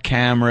 in-car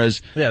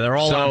cameras. Yeah, they're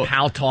all on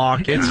How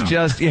Talk. It's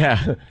just,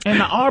 yeah. And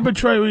the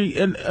arbitrary,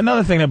 and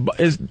another thing that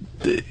is,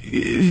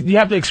 you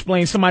have to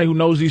explain, somebody who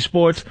knows these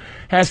sports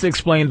has to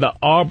explain the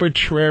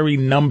arbitrary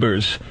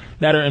numbers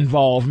that are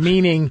involved,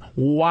 meaning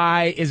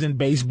why isn't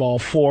baseball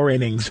 4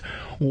 innings?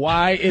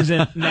 Why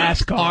isn't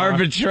NASCAR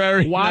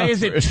arbitrary? Why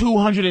numbers. is it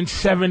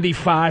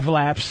 275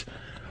 laps?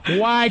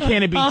 Why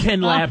can't it be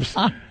 10 laps?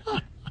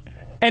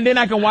 And then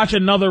I can watch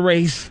another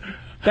race.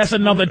 That's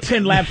another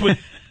 10 laps with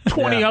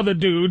 20 other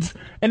dudes.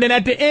 And then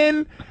at the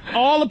end,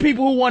 all the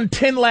people who won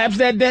 10 laps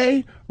that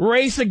day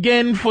race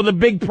again for the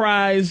big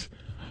prize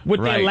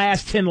with their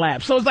last 10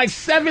 laps. So it's like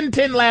 7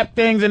 10-lap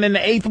things, and then the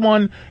 8th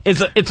one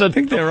is I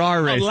think there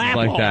are races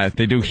like that.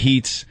 They do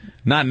heats,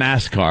 not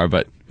NASCAR,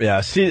 but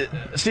yeah,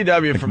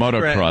 CW from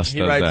motocross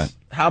he writes, that.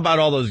 How about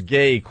all those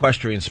gay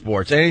equestrian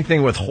sports?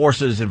 Anything with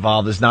horses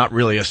involved is not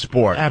really a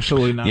sport.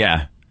 Absolutely not.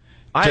 Yeah.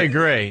 I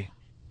agree.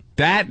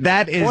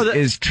 That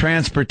is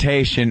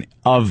transportation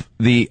of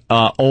the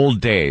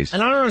old days.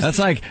 And I don't understand. That's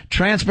like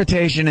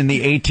transportation in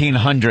the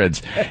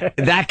 1800s.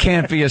 That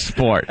can't be a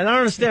sport. And I don't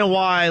understand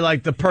why,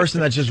 like, the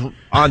person that's just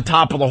on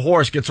top of the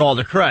horse gets all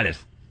the credit.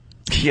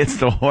 It's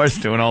the horse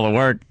doing all the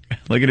work.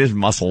 Look at his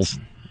muscles.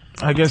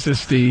 I guess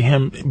it's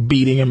him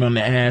beating him on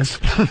the ass.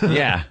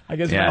 Yeah. I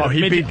guess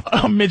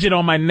a midget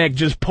on my neck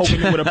just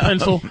poking me with a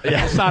pencil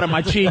outside of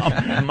my cheek.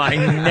 My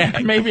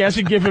neck. Maybe I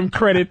should give him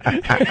credit.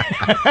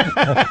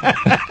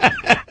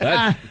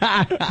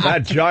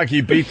 That jockey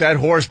beat that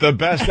horse the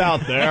best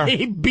out there.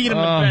 He beat him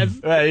the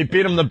best. Yeah, he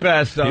beat him the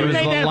best. So he was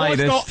made the that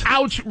lightest. Horse go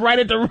ouch right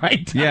at the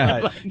right time.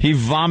 Yeah. He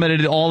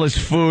vomited all his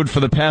food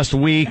for the past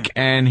week,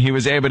 and he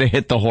was able to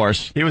hit the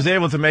horse. He was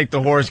able to make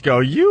the horse go,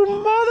 you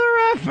mother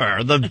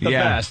effer, the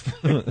best.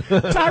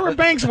 Tyra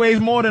Banks weighs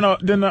more than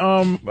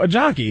a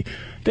jockey.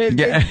 They're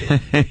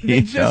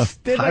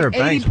Tyra like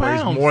Banks 80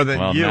 pounds. weighs more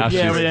than you. Now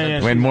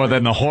she's weighing more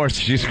than the horse.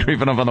 She's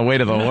creeping up on the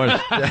weight of the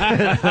horse.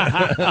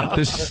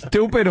 The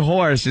stupid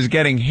horse is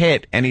getting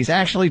hit, and he's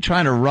actually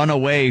trying to run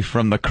away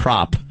from the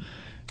crop,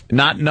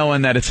 not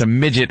knowing that it's a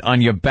midget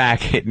on your back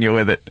hitting you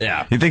with it.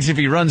 Yeah. He thinks if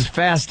he runs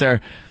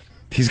faster,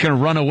 he's going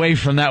to run away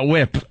from that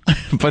whip,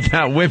 but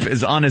that whip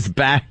is on his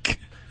back.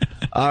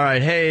 All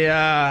right,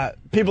 hey,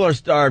 people are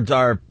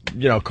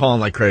calling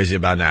like crazy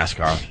about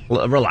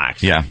NASCAR.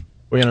 Relax. Yeah.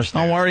 We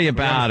understand. Don't worry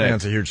about it.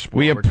 It's a huge sport.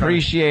 We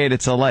appreciate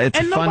it's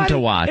fun to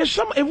watch.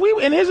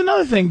 And here's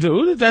another thing,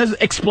 dude,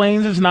 that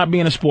explains it's not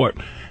being a sport.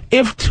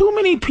 If too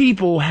many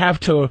people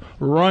have to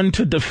run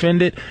to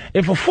defend it,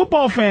 if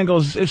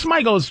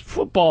somebody goes,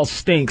 football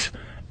stinks,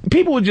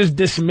 people would just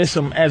dismiss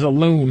him as a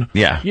loon.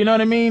 Yeah. You know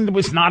what I mean?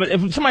 If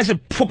somebody said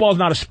football's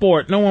not a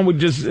sport, no one would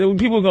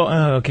people would go,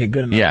 oh, okay,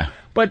 good enough. Yeah.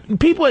 But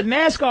people at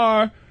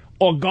NASCAR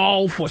or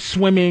golf or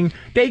swimming,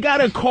 they got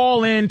to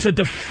call in to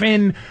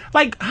defend.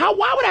 Like,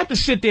 why would I have to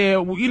sit there,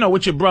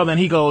 with your brother and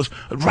he goes,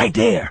 right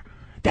there.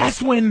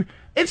 That's when,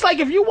 it's like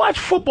if you watch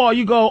football,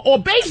 you go, or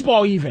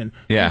baseball even,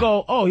 you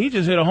go, oh, he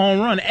just hit a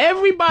home run.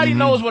 Everybody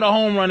knows what a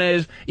home run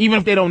is, even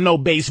if they don't know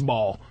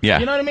baseball. Yeah.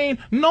 You know what I mean?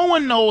 No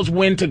one knows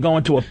when to go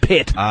into a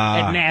pit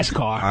at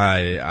NASCAR.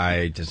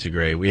 I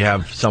disagree. We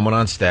have someone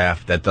on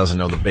staff that doesn't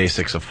know the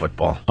basics of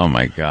football. Oh,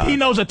 my God. He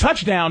knows a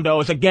touchdown,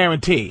 though. It's a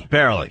guarantee.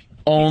 Barely.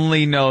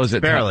 Only knows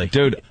it. Barely.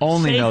 Dude,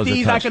 only knows it.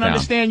 Safeties, I can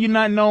understand you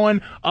not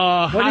knowing.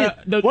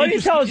 What did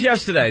you tell us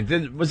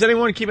yesterday? Was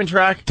anyone keeping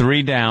track?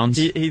 3 downs.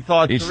 He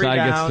thought each side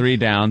gets 3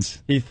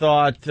 downs. He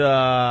thought,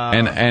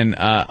 and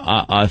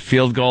a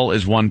field goal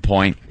is 1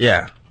 point.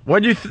 Yeah.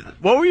 What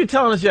were you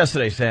telling us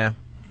yesterday, Sam?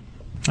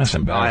 That's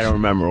embarrassing. I don't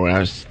remember what I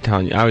was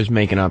telling you. I was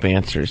making up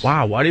answers.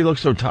 Wow, why do you look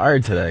so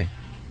tired today?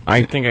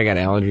 I think I got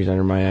allergies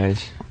under my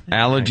eyes.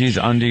 Allergies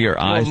under your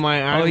eyes. Well,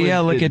 my eye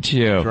look at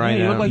you. Right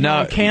you look like you're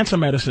on cancer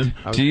medicine.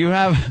 Do you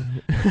have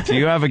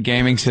a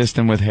gaming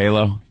system with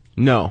Halo?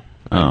 No.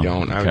 Oh, I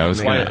don't. Okay. I was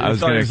going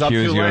to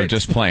accuse you of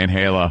just playing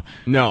Halo.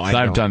 No,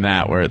 I've done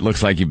that where it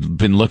looks like you've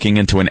been looking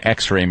into an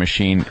X-ray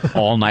machine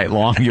all night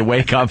long. You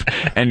wake up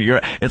and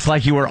it's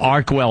like you were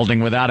arc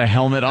welding without a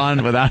helmet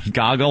on, without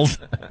goggles.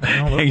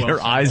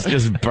 Your eyes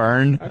just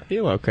burn. I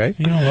feel okay.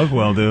 You don't look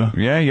well, dude.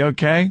 Yeah, you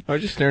okay? I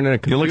was just staring at a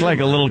computer. You look like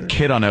a little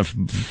kid on a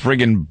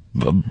friggin'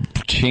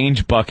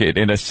 change bucket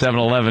in a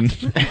 7-Eleven.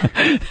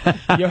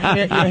 Your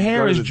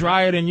hair is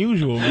drier than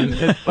usual, man.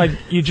 It's like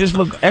you just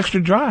look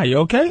extra dry. You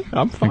okay?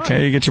 I'm fine.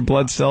 Okay, you get your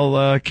blood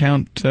cell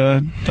count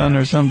done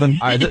or something?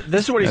 All right,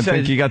 this is what he said. I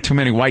think you got too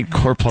many white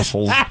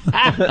corpuscles.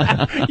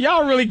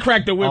 Y'all really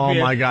cracked the whip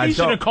here. Oh, my God. He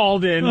should have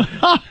called in.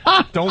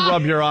 Don't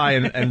rub your eye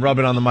and rub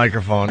it on the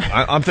microphone.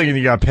 I'm thinking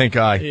you got pink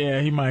eye.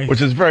 Yeah, he might.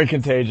 Which is very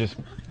contagious.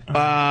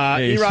 Yeah,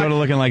 he's sort of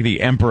looking like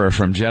the Emperor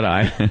from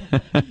Jedi.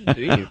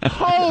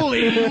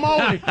 Holy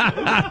moly!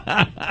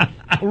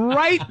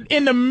 Right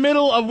in the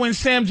middle of when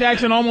Sam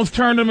Jackson almost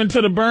turned him into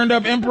the burned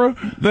up Emperor.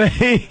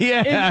 He's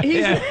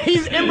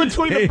in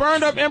between the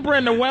burned up Emperor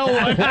and the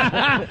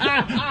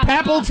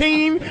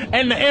Palpatine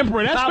and the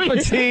Emperor. That's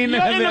Palpatine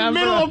you're and in the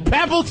middle of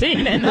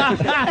Palpatine and the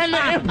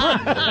Emperor.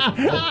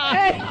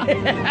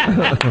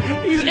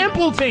 He's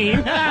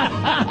Impultine.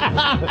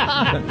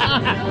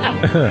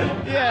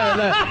 Yeah,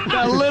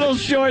 that little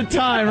short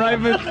time,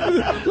 right? But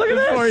look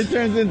at before he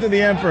turns into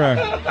the Emperor.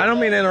 I don't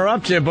mean to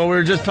interrupt you, but we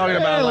were just talking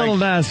about a little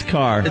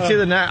NASCAR. It's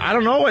either I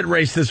don't know what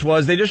race this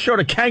was. They just showed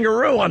a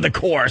kangaroo on the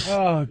course.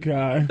 Oh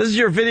God! This is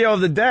your video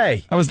of the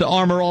day. That was the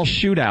Armor All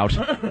shootout.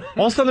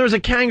 All of a sudden, there was a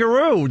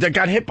kangaroo that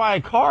got hit by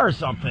a car or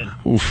something.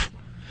 Oof.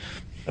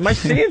 Am I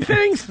seeing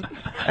things?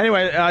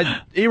 Anyway,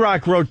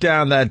 E-Rock wrote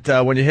down that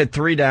when you hit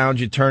 3 downs,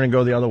 you turn and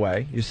go the other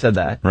way. You said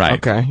that. Right.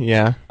 Okay,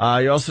 yeah.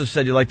 You also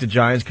said you like the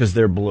Giants because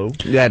they're blue.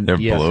 Yeah, they're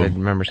blue. I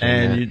remember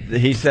saying that. And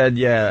he said,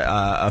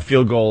 a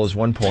field goal is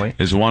 1 point.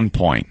 Is 1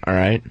 point. All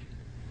right.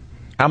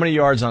 How many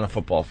yards on a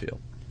football field?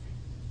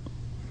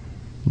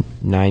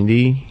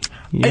 90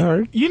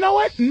 yards. You know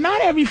what?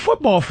 Not every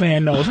football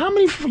fan knows. How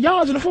many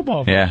yards in a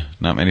football field? Yeah,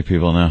 not many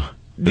people know.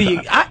 I'm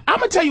going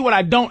to tell you what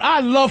I don't.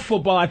 I love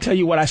football. I tell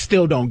you what I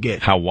still don't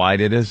get. How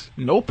wide it is?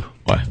 Nope.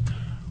 What?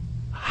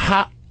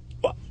 How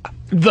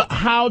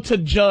to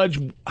judge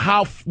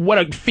what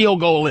a field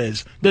goal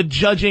is. The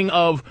judging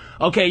of,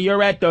 okay,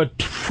 you're at the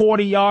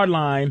 40-yard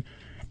line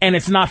and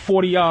it's not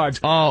 40 yards.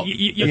 Oh,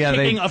 you're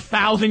kicking a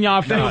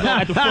 1,000-yard field goal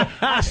at the 40.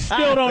 I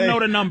still don't know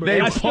the number. They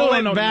I still pull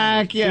don't know it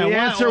back. The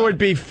answer would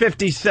be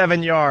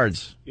 57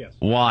 yards. Yes.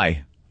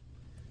 Why?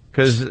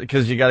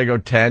 Because you got to go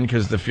 10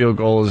 because the field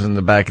goal is in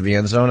the back of the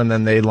end zone, and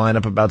then they line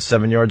up about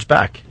 7 yards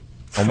back.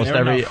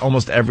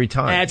 Almost every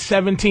time. Add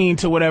 17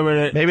 to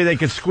whatever. Maybe they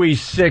could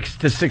squeeze 6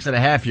 to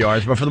 6.5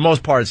 yards, but for the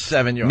most part, it's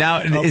 7 yards.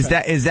 Now, is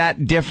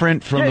that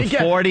different from the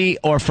 40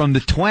 or from the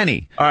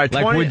 20? All right,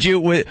 20.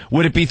 Like,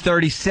 would it be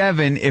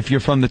 37 if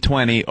you're from the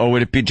 20, or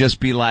would it just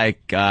be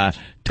like 29?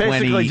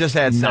 Basically, just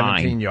add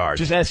 17 yards.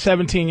 Just add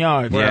 17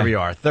 yards. Wherever you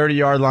are.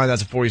 30-yard line,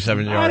 that's a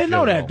 47-yard I didn't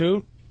know that,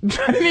 dude.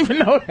 I didn't even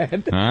know that.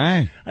 All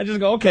right. I just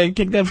go, okay,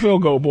 kick that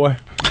field goal, boy.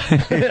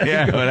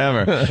 Yeah,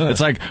 whatever. It's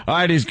like, all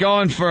right, he's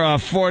going for a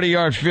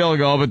 40-yard field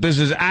goal, but this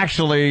is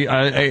actually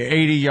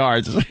 80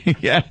 yards.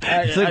 Yeah.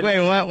 It's like, wait,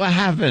 what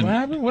happened? What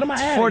happened? What am I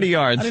adding? 40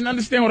 yards. I didn't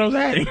understand what I was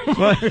adding.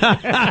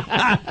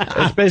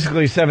 It's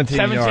basically 17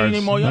 yards.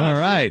 17 more yards.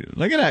 All right.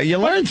 Look at that. You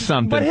learned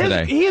something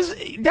today.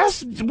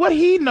 That's what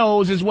he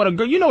knows is what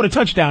you know what a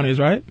touchdown is,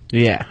 right?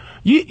 Yeah.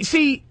 You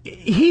see,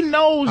 he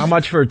knows. How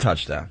much for a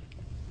touchdown?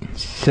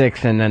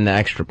 6 and then the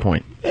extra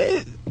point.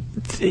 It's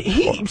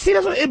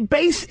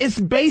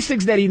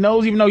basics that he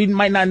knows, even though he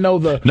might not know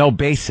the. No,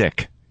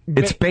 basic.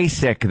 It's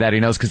basic that he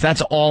knows because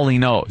that's all he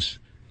knows.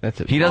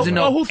 That's it. He doesn't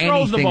know who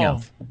throws anything the ball?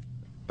 else.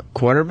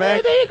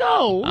 Quarterback? There you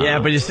go. Yeah,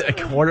 but a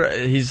quarter.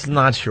 He's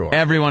not sure.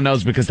 Everyone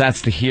knows because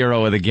that's the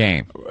hero of the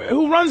game.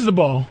 Who runs the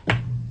ball?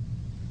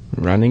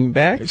 Running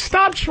back?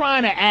 Stop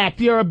trying to act.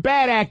 You're a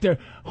bad actor.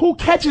 Who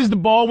catches the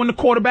ball when the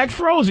quarterback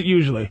throws it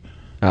usually?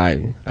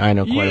 I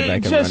know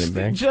quarterback and running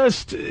back.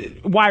 Just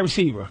wide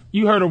receiver.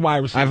 You heard of wide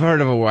receiver. I've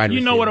heard of a wide receiver.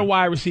 You know what a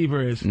wide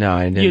receiver is. No,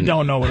 I didn't. You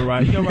don't know what a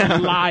wide receiver is. You're a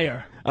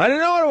liar. I don't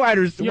know what a wide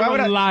receiver is.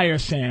 You're a liar,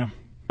 Sam.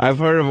 I've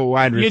heard of a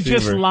wide receiver. You're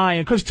just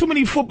lying. Because too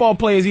many football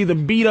players either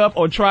beat up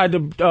or tried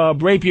to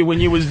rape you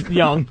when you was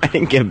young. I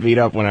didn't get beat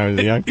up when I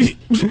was young.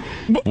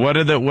 What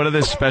are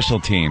the special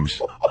teams?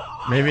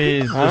 Maybe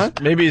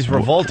he's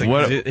revolting.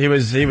 He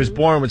was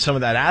born with some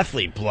of that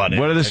athlete blood.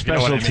 What do the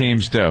special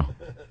teams do?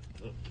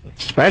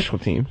 Special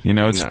teams? You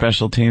know what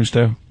special teams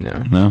do?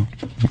 No. No?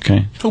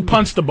 Okay. Who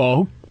punts the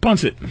ball? Who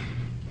punts it?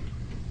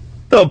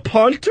 The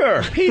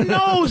punter. He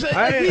knows.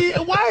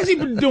 Why is he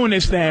doing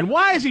this, then?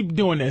 Why is he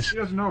doing this? He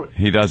doesn't know it.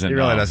 He doesn't He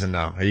really doesn't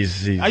know.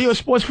 He's Are you a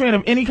sports fan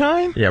of any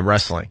kind? Yeah,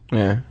 wrestling.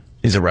 Yeah.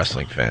 He's a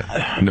wrestling fan.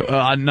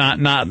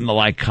 Not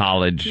like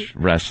college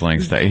wrestling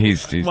stuff.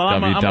 He's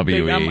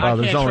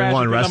WWE. There's only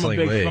one wrestling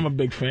league. I'm a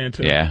big fan,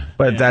 too. Yeah.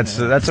 But that's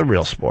a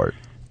real sport.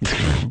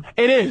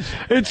 It is.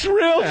 It's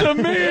real to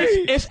me.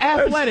 It's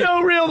athletic. It's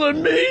so real to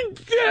me.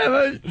 Damn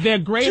it. They're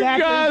great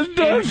actors. You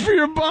guys done for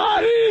your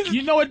bodies.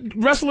 You know what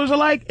wrestlers are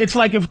like? It's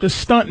like if the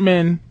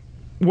stuntmen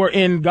were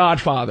in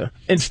Godfather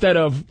instead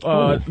of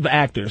the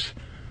actors.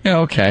 Yeah,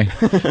 okay.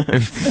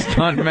 If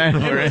stuntmen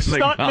were in the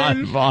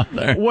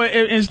Godfather.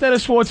 Instead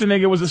of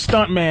Schwarzenegger, it was a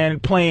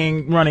stuntman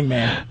playing Running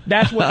Man.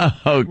 That's what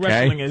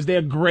wrestling is.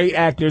 They're great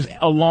actors,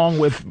 along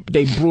with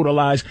they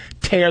brutalize,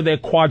 tear their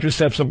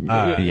quadriceps.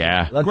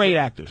 Great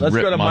actors. Let's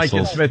go to Mike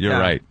and Smith. You're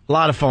right. A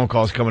lot of phone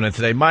calls coming in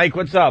today. Mike,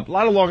 what's up? A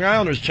lot of Long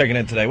Islanders checking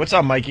in today. What's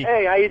up, Mikey?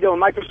 Hey, how you doing?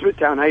 Mike from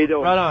Smithtown. How you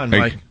doing? Right on,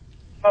 Mike.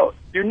 Oh,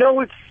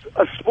 it's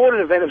a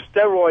sporting event if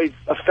steroids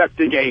affect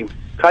the game.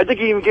 I think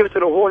you even give it to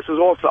the horses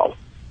also.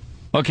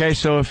 Okay,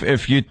 so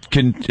if you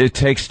can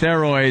take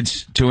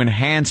steroids to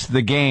enhance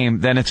the game,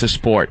 then it's a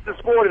sport. It's a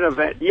sporting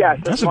event, yes.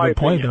 That's a good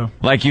point, though.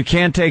 Like, you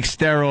can't take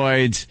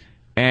steroids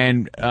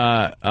and be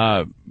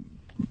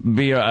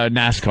a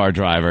NASCAR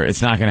driver.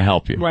 It's not going to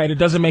help you. Right, it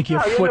doesn't make your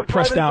foot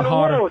press down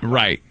harder.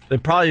 Right.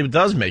 It probably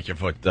does make your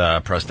foot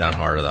press down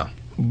harder, though.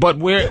 But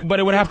it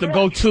would have to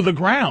go to the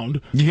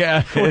ground.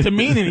 Yeah. For it to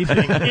mean anything.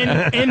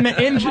 In the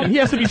engine. He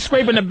has to be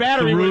scraping the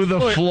battery through the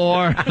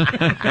floor.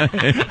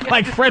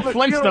 Like Fred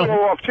Flintstone.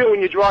 Go off, too,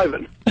 when you're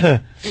driving.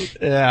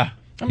 Yeah.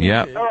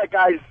 Yeah. All right,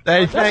 guys.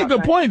 That's a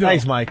good point, though.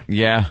 Thanks, Mike.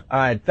 Yeah. All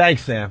right,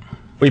 thanks, Sam.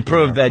 We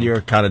proved that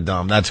you're kind of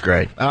dumb. That's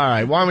great. All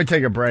right, why don't we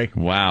take a break?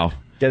 Wow.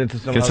 Get into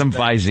some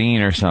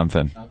Visine or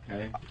something.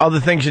 Okay. Other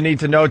things you need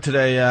to know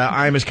today.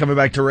 I'm is coming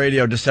back to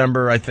radio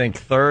December, I think,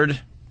 3rd.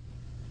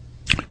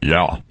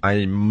 Yeah.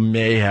 I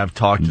may have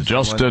talked to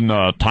just someone.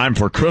 in time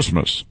for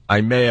Christmas.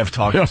 I may have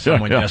talked to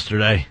someone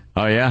yesterday.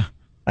 Oh, yeah?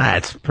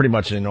 It's pretty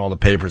much in all the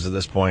papers at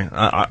this point.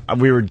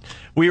 We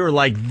were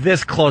like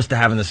this close to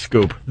having the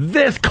scoop.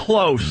 This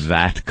close.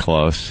 That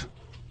close.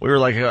 We were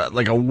like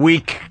a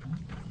week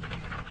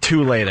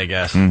too late, I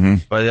guess.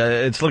 Mm-hmm. But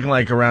it's looking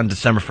like around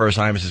December 1st,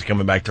 Imus is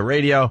coming back to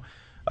radio.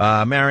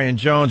 Marion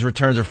Jones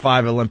returns her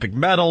 5 Olympic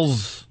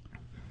medals.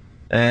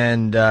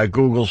 And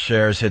Google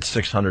shares hit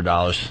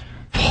 $600.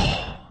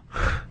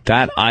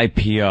 That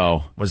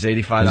IPO was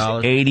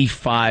 $85.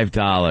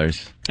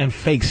 $85. And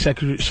fake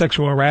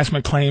sexual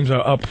harassment claims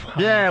are up.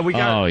 Yeah, we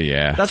got. Oh,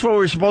 yeah. That's what we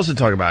were supposed to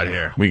talk about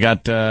here. We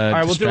got. All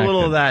right, we'll do a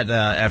little of that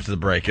after the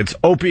break. It's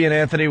Opie and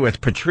Anthony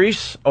with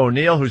Patrice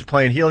O'Neill, who's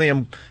playing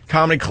Helium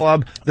Comedy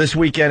Club this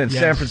weekend in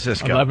San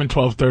Francisco. 11th,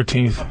 12th,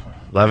 13th.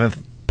 11th.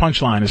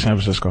 Punchline in San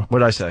Francisco. What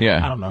did I say?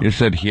 Yeah. I don't know. You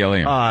said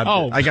Helium.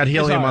 I got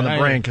Helium on the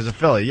brain because of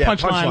Philly. Yeah,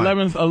 Punchline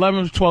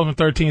 11th, 12th, and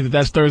 13th.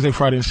 That's Thursday,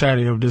 Friday, and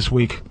Saturday of this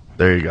week.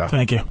 There you go.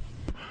 Thank you.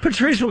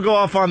 Patrice will go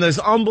off on this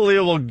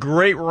unbelievable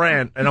great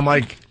rant, and I'm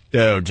like,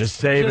 dude, just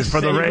save it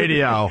for the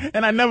radio.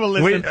 And I never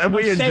listen. I'm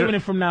saving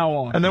it from now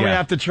on. And then we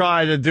have to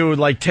try to do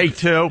like take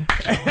 2.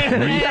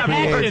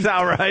 It's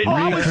all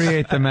right.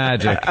 Recreate the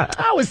magic.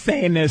 I was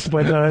saying this,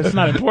 but it's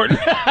not important.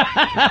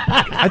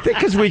 I think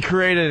because we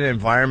created an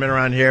environment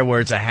around here where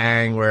it's a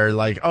hang, where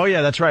like, oh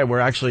yeah, that's right, we're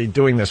actually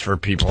doing this for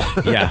people.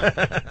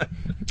 Yeah.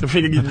 I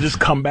figured you'd just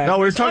come back. No,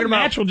 we were talking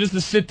about natural just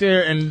to sit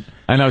there and.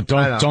 I know.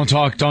 Don't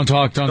talk. Don't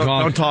talk. Okay,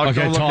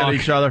 don't look at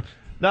each other.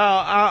 No,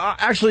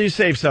 actually, you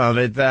saved some of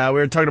it. We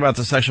were talking about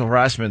the sexual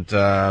harassment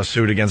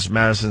suit against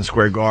Madison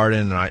Square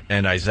Garden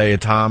and Isaiah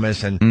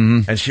Thomas,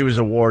 and she was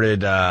awarded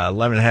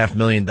 $11.5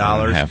 million.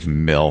 $11.5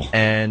 million.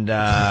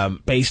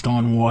 And based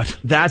on what?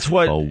 That's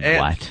what.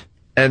 What?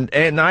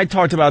 And I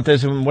talked about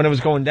this when it was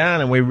going down,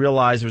 and we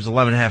realized it was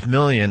 $11.5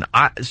 million.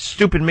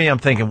 Stupid me, I'm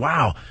thinking,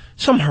 wow,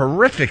 some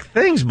horrific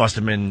things must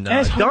have been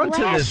done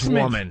to this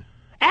woman.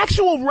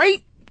 Actual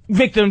rape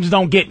victims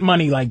don't get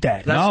money like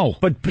that. No,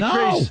 but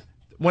Patrice,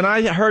 when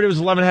I heard it was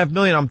 $11.5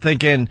 million, I'm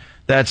thinking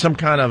that some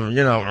kind of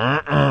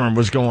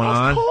was going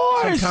on. Of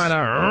course, some kind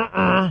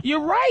of You're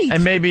right.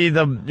 And maybe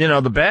the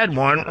bad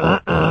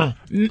one.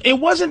 It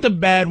wasn't the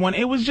bad one.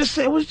 It was just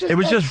setup. It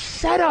was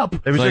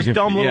just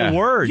dumb little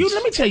words.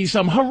 Let me tell you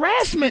something.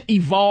 Harassment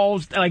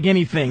evolves like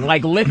anything,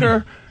 like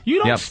liquor.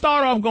 You don't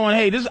start off going,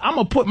 "Hey, I'm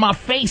gonna put my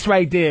face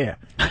right there."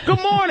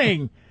 Good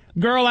morning,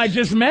 girl I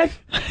just met.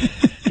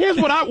 Here's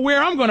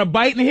where I'm gonna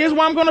bite, and here's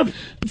where I'm gonna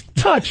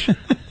touch.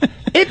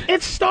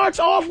 It starts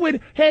off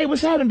with, "Hey,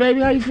 what's happening,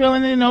 baby? How you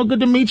feeling? Good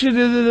to meet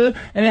you."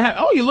 And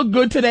you look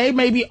good today.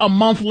 Maybe a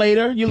month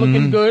later, you're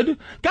looking good.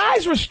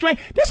 Guys restrain.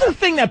 This is the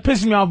thing that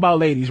pisses me off about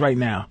ladies right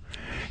now.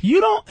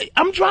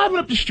 I'm driving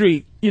up the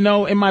street, in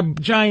my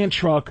giant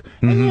truck,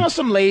 and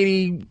some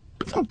lady,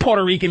 some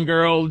Puerto Rican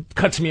girl,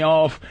 cuts me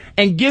off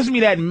and gives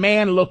me that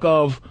man look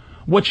of,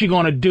 what you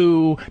gonna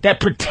do, that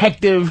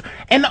protective,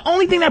 and the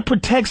only thing that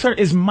protects her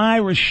is my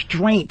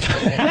restraint.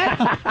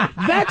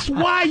 That's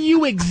why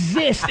you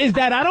exist, is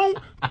that I don't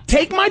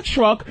take my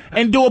truck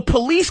and do a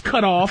police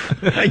cutoff,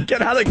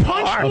 get out of the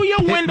punch car, through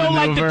your window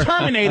like the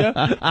Terminator,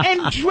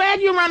 and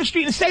drag you around the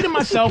street and say to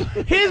myself,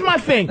 here's my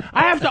thing,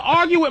 I have to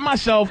argue with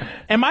myself,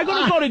 am I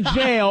gonna go to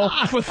jail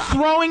for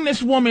throwing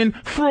this woman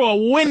through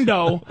a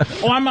window,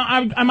 or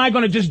am I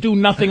gonna just do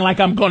nothing like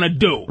I'm gonna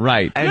do?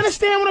 Right. You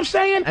understand what I'm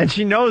saying? And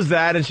she knows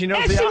that, and she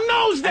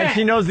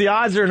knows the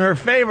odds are in her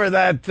favor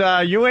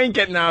that you ain't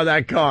getting out of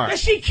that car. And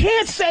she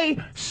can't say,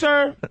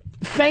 "Sir,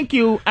 thank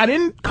you. I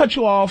didn't cut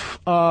you off.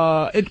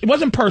 It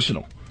wasn't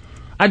personal.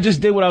 I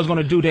just did what I was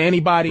going to do to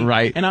anybody.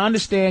 Right. And I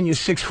understand you're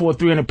 6'4",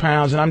 300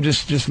 pounds, and I'm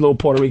just a little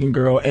Puerto Rican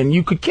girl, and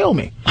you could kill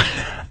me."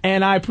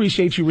 And I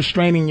appreciate you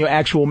restraining your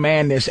actual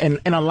manness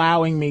and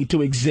allowing me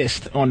to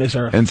exist on this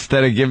earth.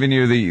 Instead of giving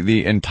you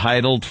the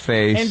entitled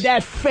face. And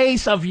that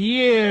face of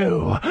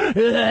you.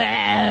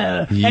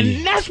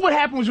 And that's what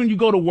happens when you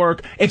go to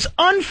work. It's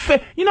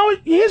unfair. You know,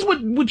 here's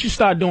what you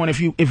start doing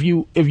if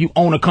you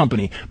own a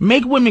company.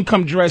 Make women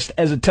come dressed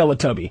as a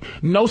Teletubby.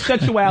 No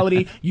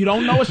sexuality. You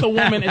don't know it's a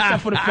woman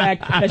except for the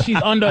fact that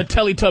she's under a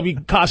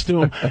Teletubby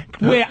costume.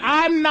 Where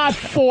I'm not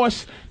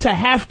forced to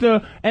have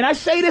to, and I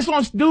say this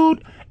on,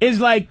 dude, is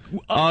like...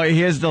 oh,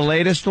 here's the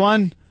latest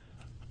one?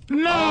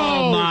 No!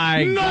 Oh,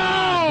 my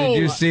God. Did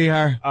you see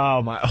her?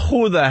 Oh, my.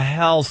 Who the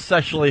hell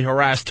sexually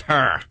harassed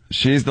her?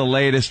 She's the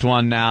latest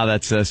one now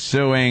that's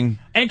suing.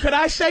 And could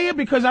I say it?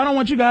 Because I don't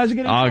want you guys to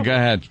get in trouble. Go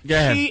ahead.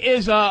 She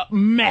is a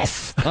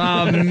mess.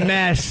 A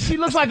mess. She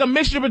looks like a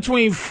mixture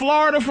between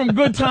Florida from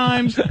Good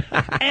Times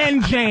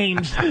and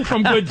James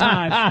from Good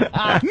Times.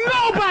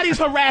 Nobody's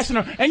harassing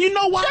her. And you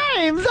know why?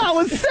 James, I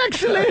was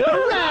sexually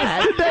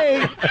harassed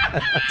today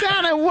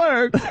down at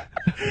work.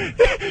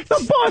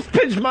 The boss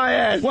pinched my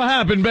ass. What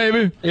happened,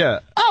 baby?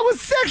 Yeah. I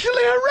was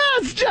sexually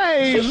harassed,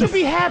 James. She should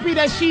be happy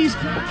that she's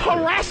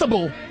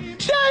harassable.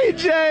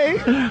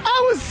 JJ,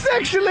 I was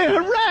sexually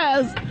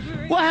harassed.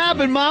 What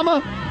happened,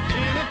 Mama?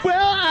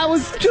 Well, I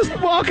was just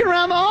walking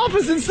around the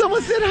office and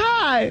someone said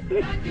hi.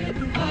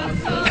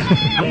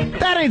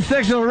 That ain't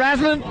sexual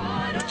harassment.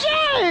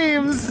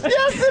 James!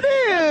 Yes, it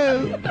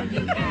is.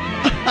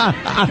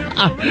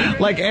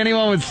 Like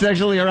anyone would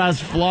sexually harass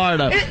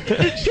Florida.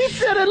 She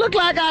said it looked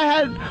like I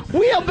had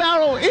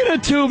wheelbarrow inner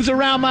tubes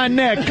around my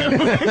neck.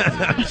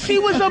 She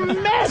was a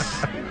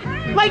mess.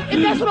 Like,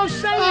 and that's what I'm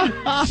saying.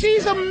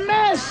 She's a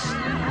mess.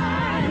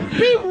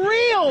 Be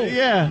real.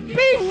 Yeah.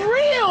 Be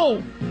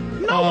real.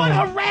 No one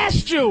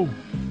harassed you.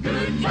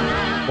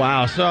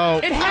 Wow, so...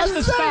 It has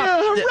to stop.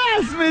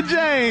 Harassment,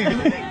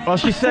 James. Well,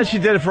 she said she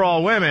did it for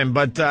all women,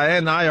 but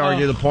and I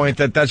argue the point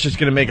that that's just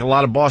going to make a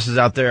lot of bosses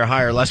out there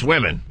hire less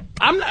women.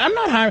 I'm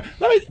not hiring.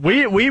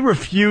 We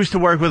refuse to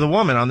work with a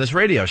woman on this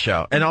radio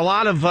show, and a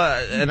lot of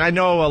and I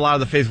know a lot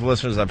of the faithful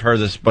listeners have heard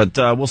this, but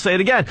we'll say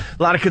it again.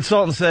 A lot of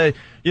consultants say,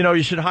 you know,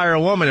 you should hire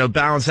a woman. It'll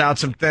balance out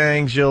some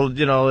things.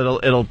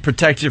 It'll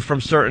protect you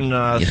from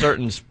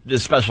certain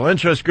special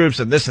interest groups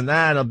and this and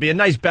that. It'll be a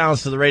nice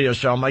balance to the radio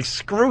show. I'm like,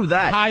 screw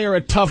that. Hire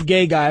a tough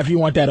gay guy if you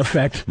want that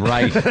effect.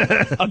 Right.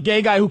 A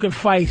gay guy who can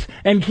fight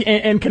and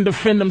can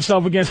defend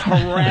himself against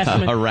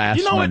harassment.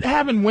 You know what?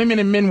 Having women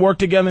and men work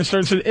together in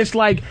certain, it's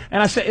like,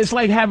 and I say it's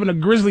like having a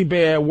grizzly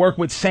bear work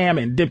with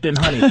salmon dipped in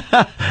honey.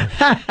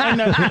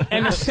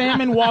 and the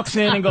salmon walks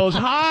in and goes,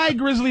 "Hi,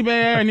 grizzly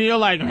bear," and you're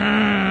like,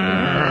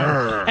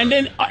 and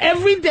then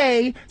every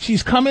day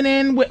she's coming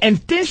in and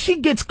then she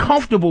gets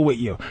comfortable with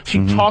you.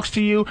 She talks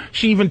to you.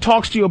 She even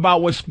talks to you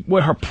about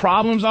what her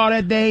problems are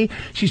that day.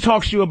 She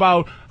talks to you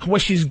about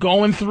what she's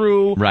going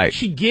through. Right.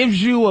 She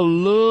gives you a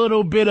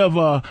little bit of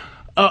a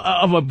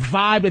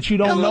vibe that you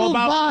don't know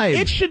about. Vibe.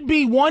 It should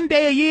be one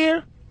day a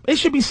year. It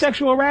should be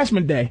sexual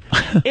harassment day.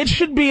 It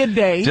should be a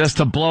day. Just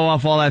to blow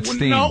off all that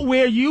steam. No,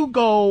 where you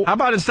go. How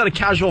about instead of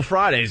casual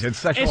Fridays, it's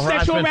sexual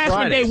harassment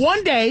Fridays. Day.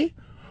 One day.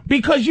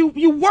 Because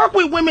you work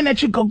with women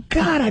that you go,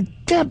 God,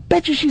 I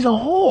bet you she's a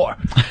whore.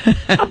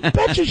 I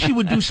bet you she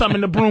would do something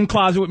in the broom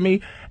closet with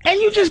me. And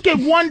you just get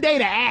one day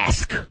to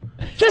ask.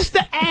 Just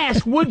to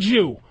ask, would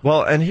you?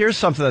 Well, and here's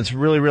something that's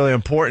really, really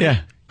important. Yeah.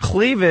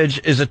 Cleavage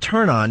is a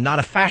turn-on, not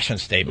a fashion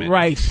statement.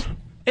 Right.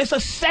 It's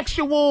a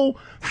sexual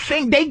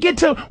thing. They get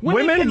to...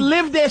 Women can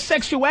live their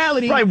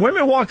sexuality. Right.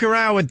 Women walk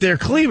around with their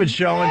cleavage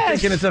showing,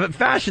 thinking it's a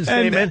fashion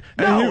statement.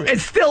 No,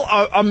 it's still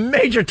a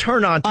major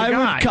turn-on to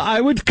guys. I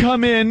would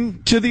come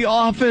in to the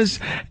office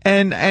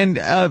and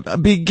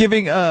be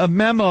giving a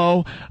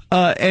memo,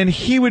 and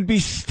he would be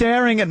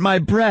staring at my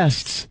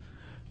breasts.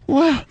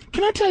 Well,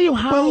 can I tell you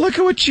how... Well, look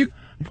at what you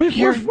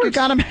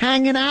got him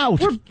hanging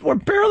out. We're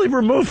barely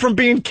removed from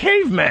being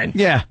cavemen.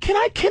 Yeah. Can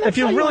I if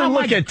you really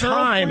look at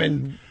time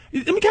and...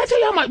 Can I tell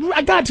you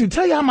I got to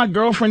tell you how my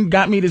girlfriend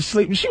got me to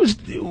sleep.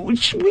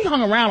 We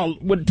hung around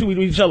with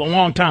each other a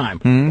long time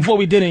before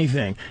we did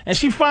anything. And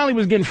she finally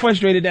was getting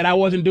frustrated that I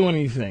wasn't doing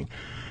anything.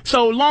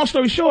 So long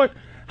story short,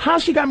 how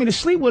she got me to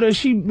sleep with her,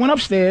 she went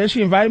upstairs,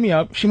 she invited me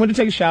up, she went to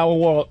take a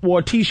shower, wore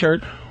a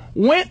t-shirt,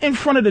 went in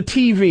front of the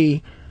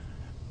TV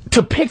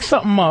to pick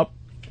something up,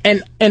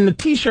 and the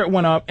t-shirt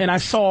went up, and I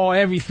saw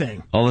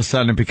everything. All of a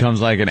sudden, it becomes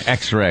like an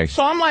X-ray.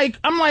 So I'm like,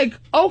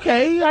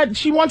 okay,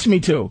 she wants me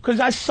to, because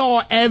I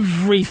saw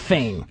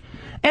everything.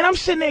 And I'm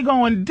sitting there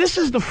going, this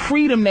is the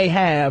freedom they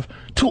have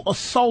to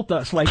assault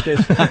us like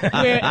this.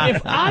 Where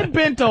if I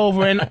bent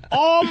over and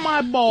all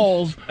my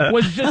balls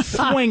was just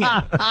swinging,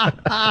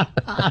 and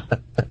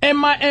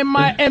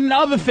the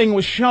other thing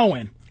was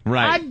showing.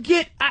 Right.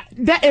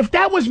 If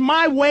that was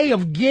my way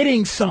of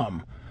getting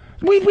some,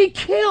 we'd be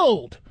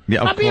killed.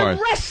 Yeah, I'd be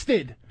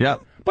arrested.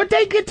 Yep. But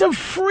they get to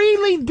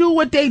freely do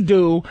what they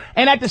do,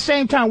 and at the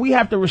same time, we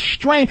have to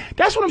restrain.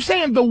 That's what I'm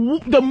saying.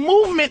 The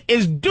movement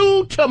is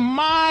due to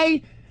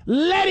my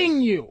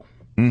letting you.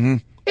 Mm-hmm.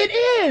 It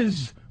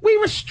is. We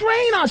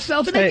restrain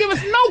ourselves, and they give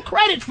us no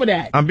credit for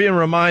that. I'm being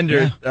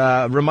reminded.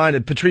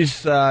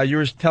 Patrice, you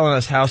were telling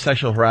us how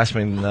sexual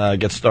harassment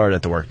gets started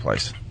at the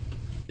workplace.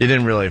 You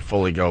didn't really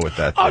fully go with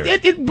that.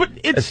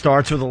 It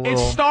starts with a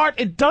little.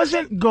 It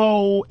doesn't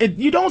go.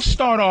 You don't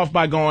start off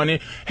by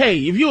going, hey,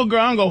 if you're a girl,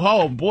 I'm going,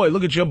 oh boy,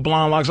 look at your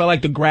blonde locks. I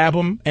like to grab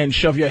them and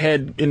shove your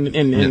head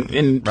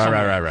in.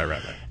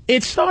 Right.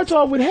 It starts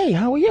off with, hey,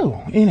 how are you?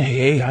 And,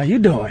 hey, how you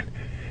doing?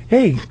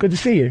 Hey, good to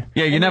see you.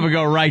 Yeah, you never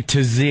go right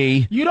to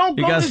Z. You don't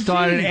go You got to to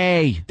start Z. at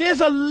A. There's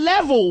a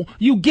level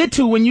you get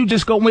to when you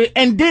just go with,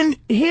 and then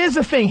here's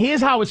the thing.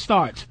 Here's how it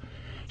starts.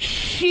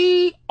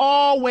 She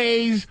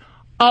always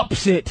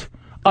ups it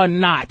a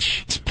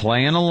notch. It's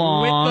playing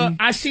along.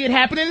 I see it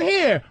happening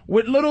here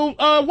with little,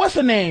 what's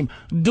her name?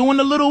 Doing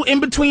the little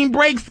in-between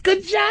breaks.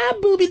 Good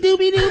job, booby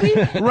dooby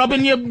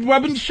dooby.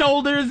 rubbing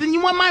shoulders. And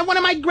you want one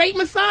of my great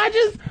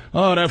massages?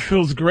 Oh, that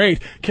feels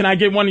great. Can I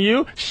get one of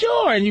you?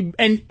 Sure.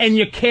 And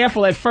you're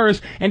careful at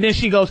first. And then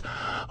she goes,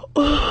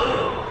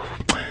 ooh.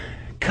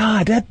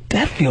 God,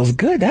 that feels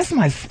good. That's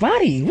my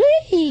spotty.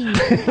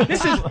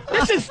 This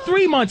is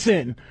 3 months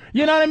in.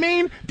 You know what I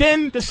mean?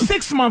 Then the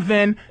 6th month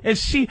in is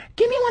she,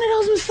 give me one of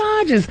those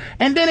massages.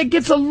 And then it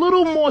gets a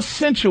little more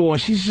sensual.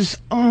 She's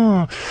just,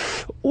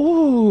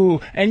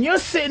 ooh. And you're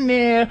sitting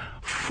there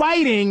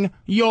fighting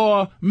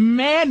your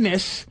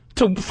madness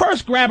to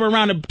first grab her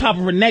around the top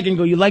of her neck and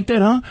go, you like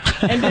that, huh?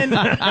 And then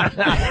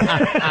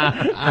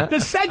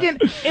the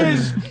second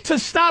is to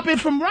stop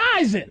it from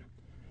rising.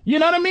 You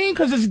know what I mean?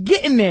 Because it's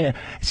getting there.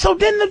 So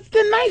then the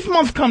 9th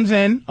month comes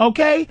in,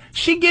 okay?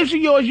 She gives you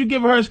yours, you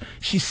give her hers.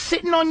 She's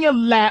sitting on your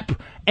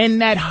lap, and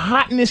that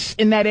hotness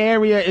in that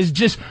area is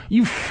just,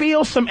 you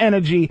feel some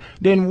energy.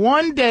 Then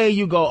one day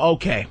you go,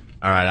 okay.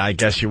 All right, I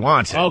guess she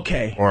wants it.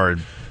 Okay. Or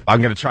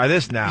I'm going to try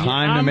this now.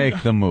 Time to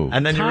make the move.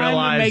 And then you realize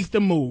Time to make the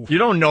move. You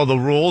don't know the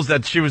rules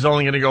that she was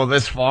only going to go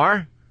this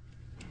far.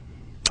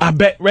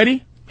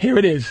 Ready? Here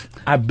it is.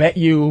 I bet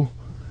you,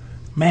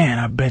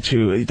 are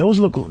those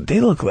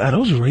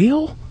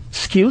real?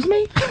 Excuse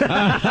me?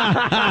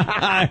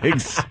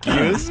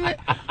 Excuse me?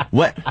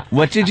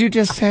 What did you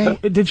just say?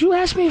 Did you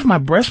ask me if my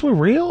breasts were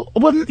real?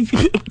 And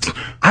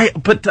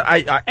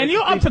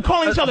you're up to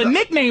calling each other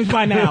nicknames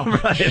by now.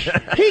 Right.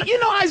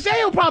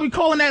 Isaiah will probably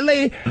calling that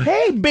lady,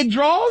 hey, big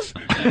draws.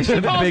 And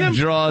she calls him,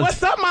 draws.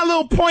 What's up, my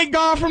little point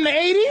guard from the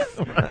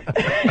 80s?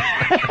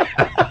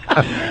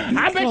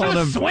 I bet you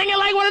was swinging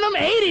like one of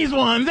them 80s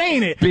ones,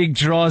 ain't it? Big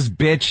draws,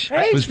 bitch.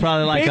 Hey, was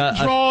probably like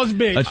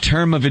bitch. a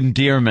term of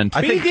endearment.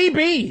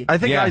 BDB. I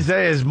think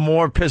Isaiah is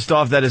more pissed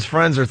off that his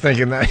friends are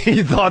thinking that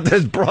he thought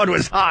this broad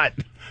was hot.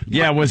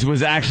 Yeah,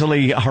 was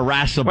actually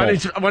harassable.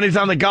 When he's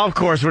on the golf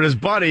course with his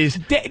buddies,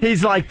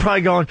 he's like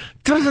probably going,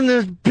 doesn't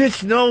this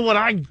bitch know what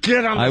I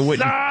get on the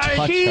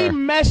side? She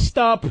messed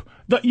up.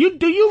 Do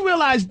you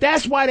realize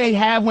that's why they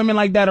have women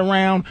like that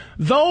around?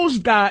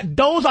 Those are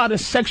the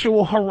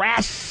sexual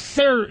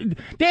harasser.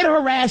 They're the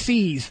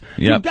harassees. Yep.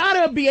 You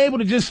gotta be able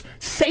to just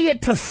say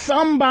it to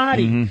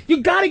somebody. Mm-hmm.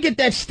 You gotta get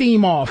that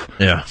steam off.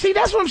 Yeah. See,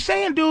 that's what I'm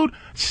saying, dude.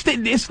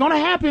 It's gonna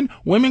happen.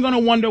 Women gonna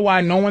wonder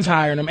why no one's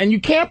hiring them, and you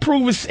can't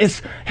prove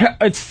it's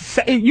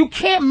you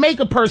can't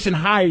make a person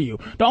hire you.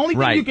 The only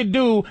thing you can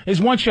do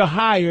is once you're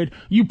hired,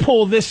 you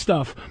pull this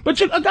stuff. But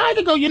a guy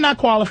could go, you're not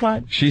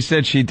qualified. She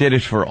said she did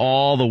it for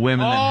all the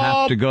women that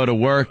have to go to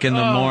work in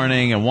the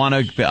morning and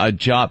want a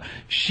job.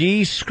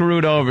 She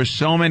screwed over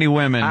so many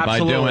women by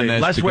doing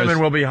this. Less women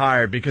will be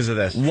hired because of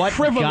this. What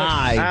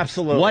guy?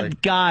 Absolutely.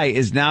 What guy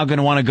is now going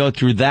to want to go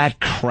through that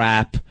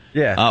crap?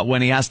 Yeah.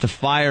 When he has to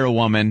fire a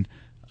woman.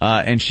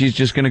 And she's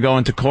just going to go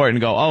into court and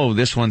go, oh,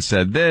 this one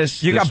said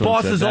this. You got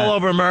bosses all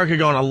over America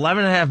going,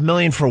 $11.5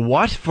 million for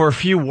what? For a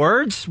few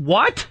words?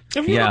 What?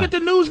 If you look at the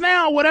news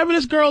now, whatever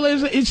this girl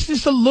is, it's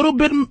just a little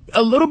bit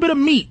of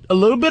meat, a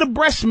little bit of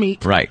breast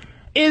meat. Right.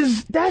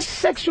 That's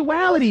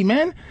sexuality,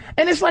 man.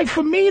 And it's like,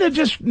 for me to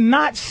just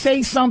not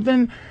say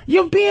something,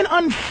 you're being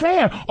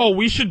unfair. Oh,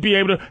 we should be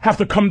able to have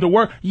to come to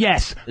work.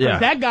 Yes. Yeah.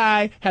 That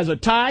guy has a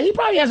tie. He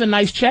probably has a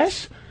nice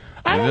chest.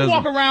 I don't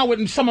walk around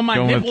with some of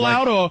my nipple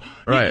out or...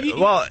 Right.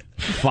 Well,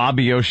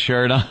 Fabio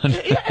shirt on.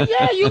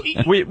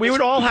 We would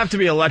all have to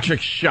be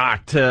electric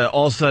shocked to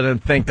all of a sudden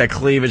think that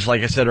cleavage,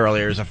 like I said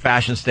earlier, is a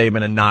fashion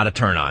statement and not a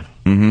turn on.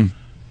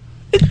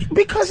 Mm-hmm.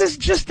 Because it's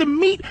just the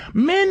meat.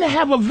 Men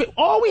have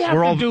all we have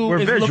to do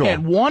is look at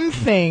one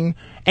thing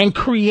and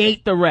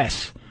create the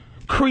rest.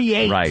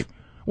 Create. Right.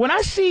 When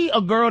I see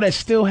a girl that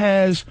still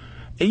has...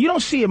 You don't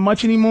see it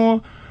much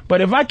anymore, but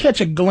if I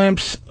catch a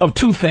glimpse of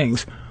two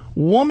things...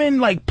 Woman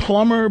like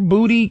plumber,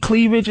 booty,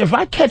 cleavage. If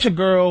I catch a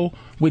girl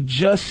with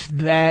just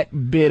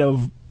that bit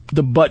of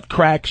the butt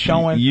crack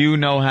showing, you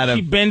know how to.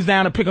 She bends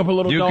down to pick up a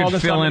little dog. You can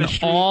fill in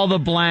all the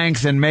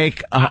blanks and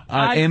make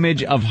an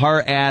image of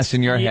her ass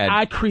in your head.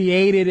 I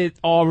created it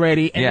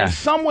already. And there's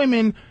some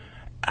women,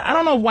 I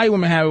don't know if white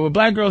women have it, but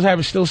black girls have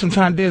it still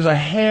sometimes. There's a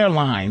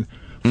hairline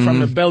from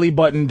the belly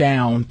button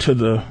down to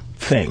the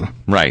thing.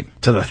 Right.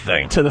 To the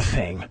thing. To the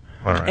thing.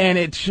 All right. And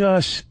it's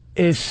just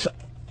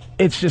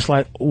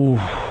like,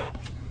 ooh.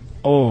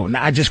 Oh,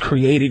 now I just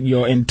created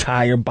your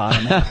entire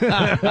bottom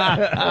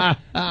half.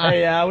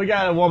 Hey, we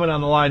got a woman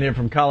on the line here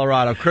from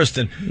Colorado,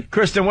 Kristen.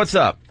 Kristen, what's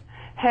up?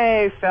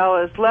 Hey,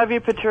 fellas. Love you,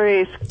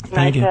 Patrice.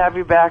 Nice to have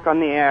you back on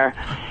the air.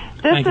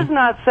 This is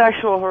not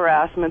sexual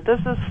harassment. This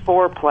is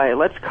foreplay.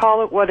 Let's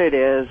call it what it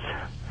is.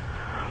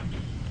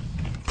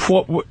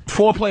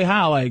 Foreplay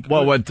how? Like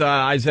what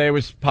Isaiah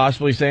was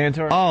possibly saying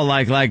to her? Oh,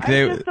 like I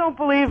just don't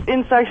believe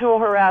in sexual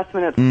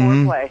harassment. It's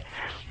foreplay.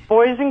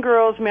 Boys and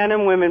girls, men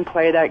and women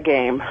play that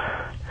game.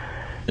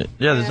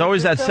 Yeah, there's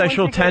always that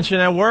sexual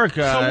tension at work.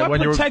 So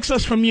what protects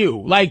us from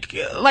you? Like,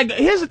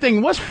 here's the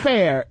thing. What's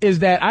fair is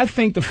that I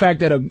think the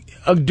fact that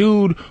a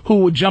dude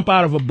who would jump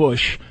out of a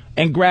bush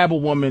and grab a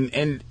woman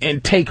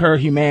and take her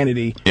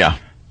humanity. Yeah.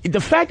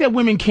 The fact that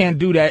women can't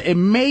do that, it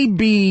may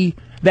be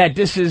that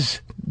this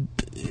is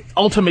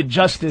ultimate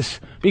justice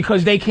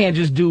because they can't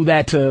just do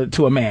that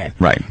to a man.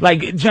 Right.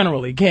 Like,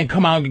 generally, can't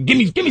come out and give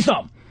me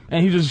something.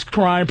 And he's just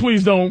crying,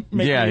 please don't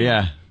make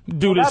me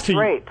do this to you.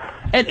 Rape.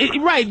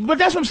 Right, but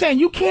that's what I'm saying.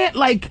 You can't,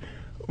 like,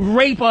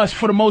 rape us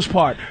for the most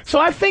part. So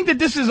I think that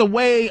this is a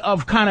way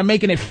of kind of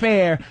making it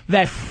fair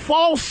that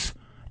false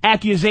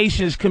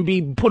accusations can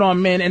be put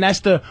on men, and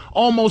that's the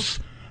almost...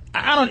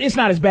 it's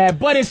not as bad,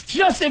 but it's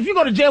just if you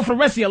go to jail for the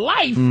rest of your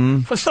life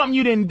for something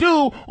you didn't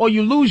do, or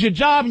you lose your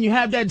job and you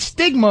have that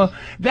stigma,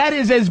 that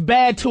is as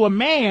bad to a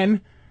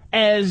man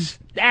as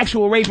the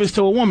actual rapist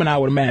to a woman, I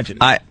would imagine.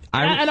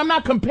 And I'm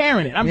not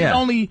comparing it. I'm just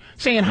only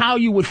saying how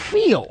you would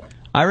feel.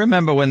 I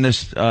remember when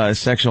this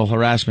sexual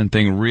harassment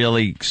thing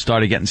really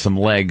started getting some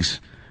legs,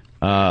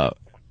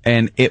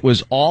 and it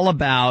was all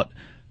about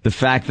the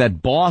fact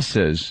that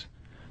bosses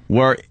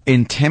were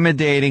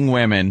intimidating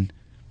women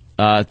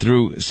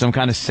through some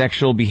kind of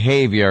sexual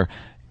behavior,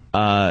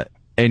 and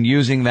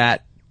using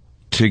that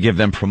to give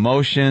them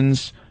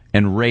promotions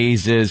and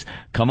raises.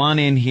 Come on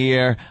in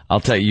here. I'll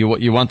tell you,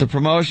 you want the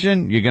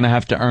promotion? You're going to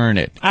have to earn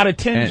it. Out of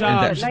 10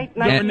 jobs.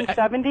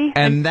 1970?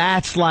 And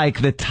that's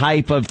like the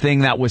type of thing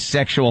that was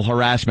sexual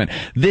harassment.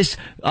 This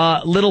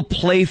little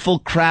playful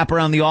crap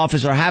around the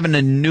office, or having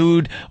a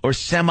nude or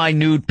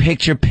semi-nude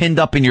picture pinned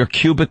up in your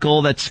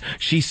cubicle that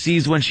she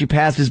sees when she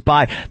passes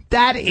by,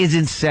 that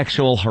isn't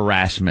sexual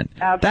harassment.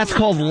 Absolutely. That's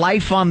called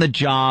life on the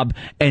job,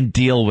 and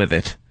deal with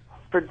it.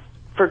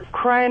 For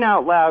crying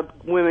out loud,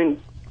 women...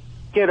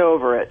 Get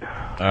over it.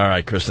 All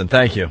right, Kristen,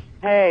 thank you.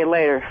 Hey,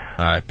 later.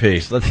 All right,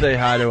 peace. Let's say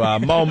hi to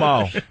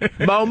Momo.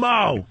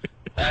 Momo!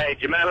 Hey,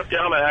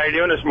 gentlemen, how you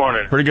doing this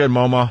morning? Pretty good,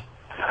 Momo.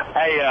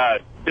 Hey,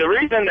 the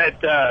reason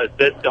that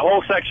the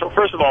whole sexual...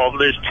 First of all,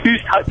 there's two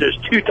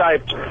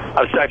types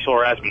of sexual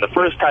harassment. The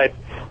first type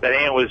that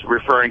Ann was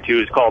referring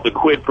to is called the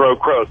quid pro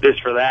quo. This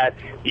for that.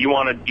 You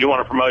want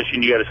a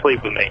promotion, you got to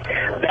sleep with me.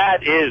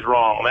 That is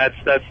wrong. That's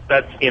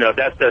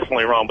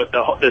definitely wrong. But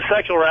the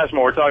sexual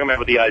harassment we're talking about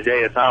with the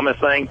Isaiah Thomas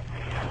thing,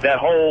 that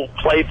whole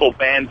playful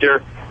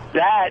banter,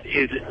 that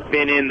has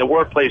been in the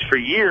workplace for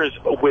years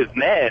with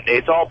men.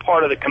 It's all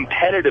part of the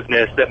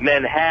competitiveness that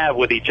men have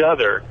with each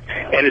other.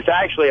 And it's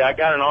actually, I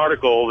got an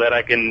article that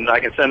I can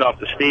send off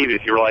to Steve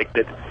if you like,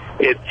 that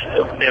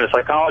it's in a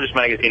psychologist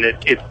magazine.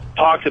 It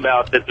talks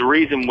about that the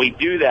reason we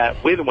do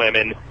that with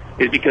women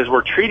is because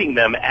we're treating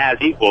them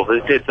as equals.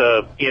 It's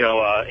a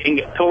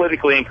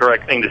politically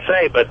incorrect thing to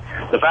say, but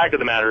the fact of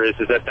the matter is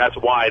that that's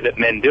why that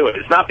men do it.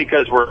 It's not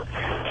because we're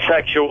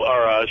sexual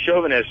or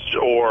chauvinists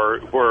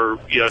or we're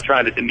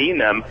trying to demean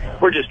them.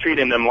 We're just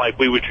treating them like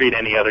we would treat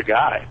any other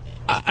guy.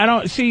 I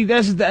don't see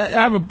it's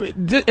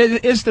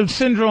the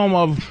syndrome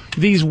of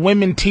these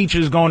women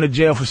teachers going to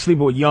jail for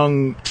sleeping with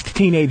young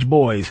teenage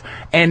boys,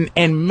 and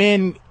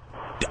men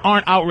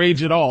aren't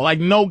outraged at all. Like,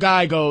 no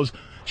guy goes,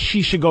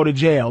 she should go to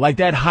jail. Like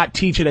that hot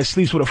teacher that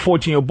sleeps with a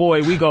 14-year-old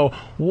boy, we go,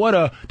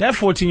 that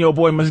 14-year-old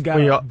boy must got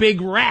a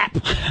big rap.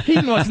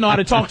 He must know how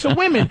to talk to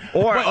women.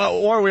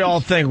 Or we all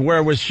think,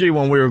 where was she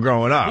when we were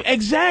growing up?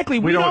 Exactly.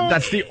 We don't.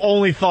 That's the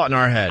only thought in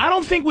our head. I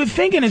don't think we're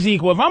thinking as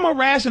equal. If I'm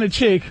harassing a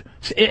chick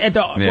at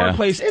the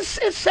workplace,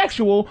 it's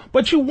sexual,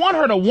 but you want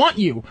her to want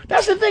you.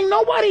 That's the thing.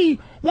 Nobody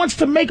wants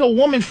to make a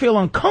woman feel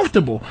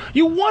uncomfortable.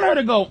 You want her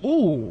to go,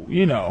 ooh,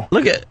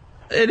 Look at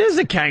it is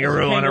a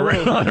kangaroo, on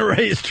a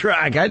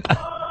racetrack. I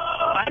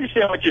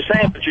understand what you're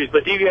saying, Patrice,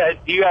 but do you guys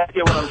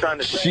get what I'm trying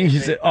to say?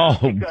 Jesus,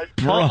 hold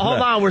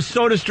on, we're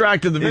so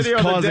distracted. The video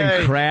is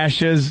causing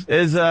crashes.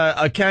 Is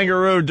a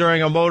kangaroo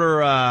during a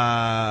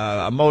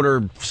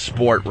motor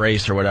sport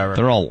race or whatever.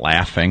 They're all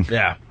laughing.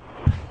 Yeah.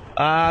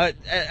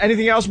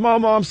 Anything else,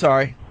 Momo? I'm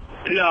sorry.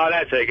 No,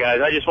 that's it,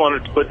 guys. I just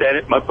wanted to put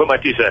my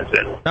 2 cents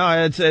in.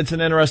 No, it's an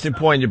interesting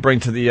point you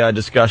bring to the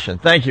discussion.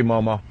 Thank you,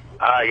 Momo.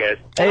 All right,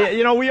 guys.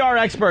 Hey, we are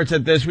experts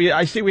at this.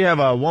 I see we have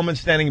a woman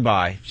standing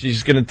by.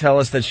 She's going to tell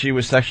us that she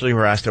was sexually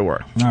harassed at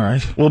work. All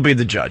right. We'll be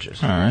the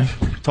judges. All right.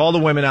 To all the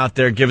women out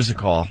there, give us a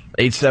call.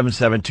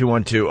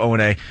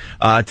 877-212-ONA.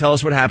 Tell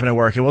us what happened at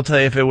work, and we'll tell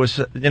you if it was,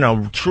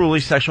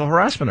 truly sexual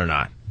harassment or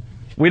not.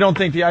 We don't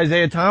think the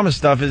Isaiah Thomas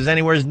stuff is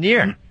anywhere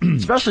near,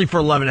 especially for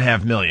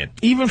 $11.5 million.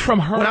 Even from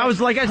her, when I was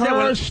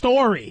her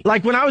story.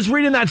 Like when I was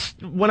reading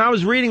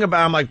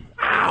about, I'm like,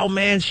 wow,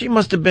 man, she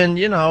must have been,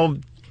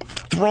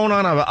 thrown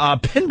on a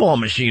pinball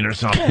machine or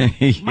something.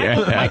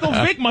 Michael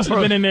Vick must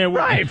have been in there.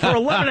 Right, for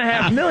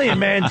 $11.5 million,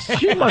 man.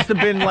 She must have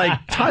been, like,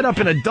 tied up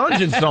in a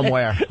dungeon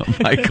somewhere.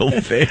 Michael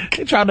Vick.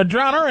 They tried to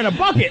drown her in a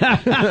bucket.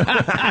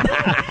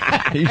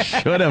 He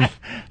should have.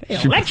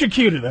 They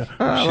electrocuted her.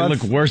 She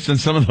looked worse than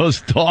some of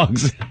those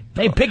dogs.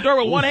 They picked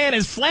her with one hand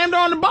and slammed her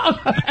on the bottom.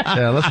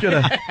 Yeah,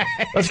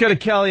 let's go to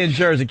Kelly in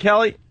Jersey.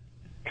 Kelly?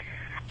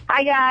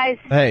 Hi, guys.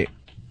 Hey.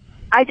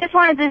 I just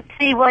wanted to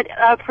see what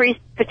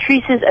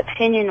Patrice's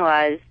opinion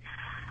was.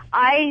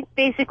 I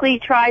basically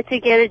tried to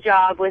get a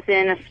job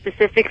within a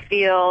specific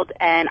field,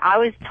 and I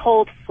was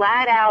told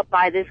flat out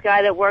by this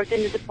guy that worked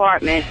in the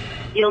department,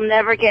 you'll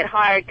never get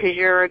hired because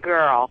you're a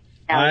girl.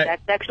 Now, is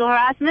that sexual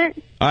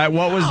harassment? All right,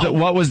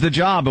 what was the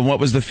job and what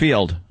was the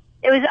field?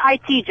 It was an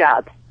IT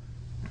job.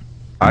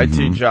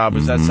 IT job.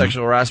 Was that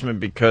sexual harassment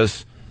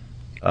because...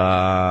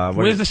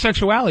 Where's the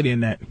sexuality in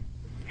that?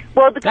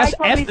 Well, the guy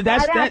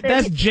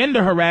that's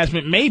gender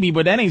harassment, maybe,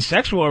 but that ain't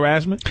sexual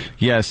harassment.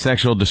 Yeah,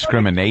 sexual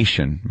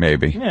discrimination,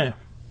 maybe. Yeah.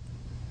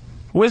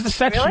 Where's the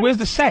sex? Really? Where's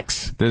the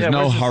sex? There's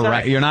no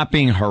You're not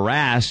being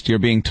harassed. You're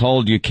being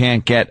told you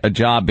can't get a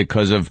job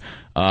because of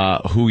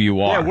who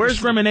you are. Yeah, where's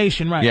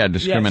discrimination? Right. Yeah,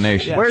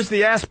 discrimination. Yes. Where's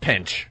the ass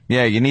pinch?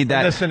 Yeah, you need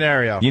that. In this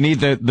scenario. You need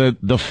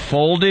the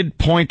folded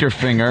pointer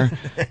finger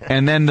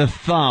and then the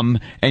thumb,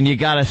 and you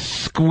got to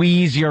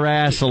squeeze your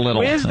ass a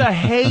little. Where's the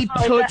hey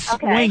toots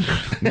wink?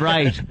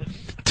 Right.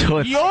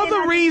 Toots. You're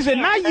the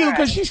reason, not you,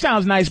 because she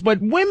sounds nice, but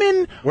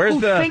women who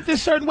think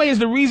this certain way is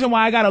the reason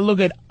why I got to look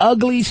at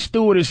ugly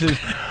stewardesses.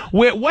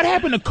 What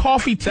happened to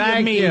coffee tea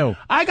and me?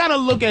 I got to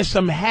look at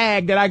some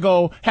hag that I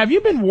go, have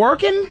you been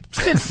working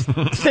since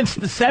the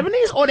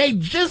 70s? Or they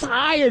just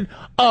hired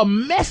a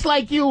mess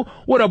like you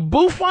with a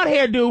bouffant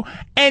hairdo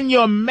and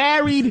your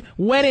married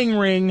wedding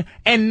ring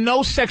and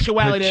no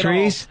sexuality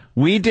Patrice, at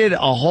all? We did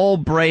a whole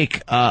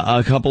break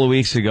a couple of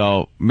weeks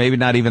ago, maybe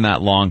not even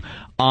that long,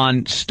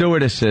 on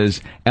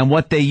stewardesses and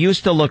what they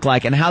used to look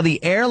like and how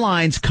the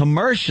airlines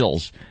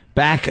commercials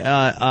back in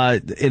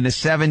the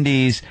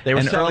 70s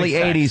and early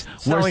 80s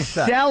were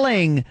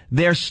selling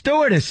their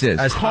stewardesses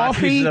as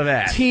coffee,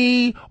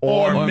 tea,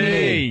 or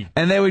me.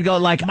 And they would go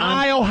like,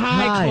 Mile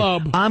High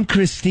Club. I'm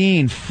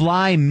Christine.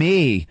 Fly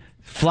me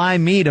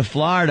to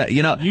Florida.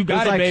 You know, you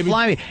got it, like, baby.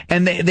 Fly me.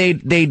 And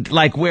they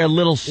like wear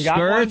little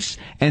skirts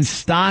and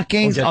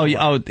stockings.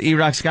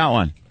 E-Rock's got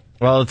one.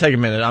 Well, it'll take a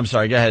minute. I'm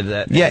sorry. Go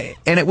ahead. Yeah,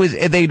 and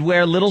they'd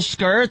wear little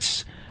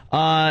skirts.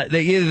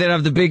 They'd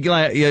have the big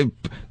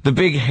the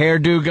big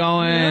hairdo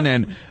going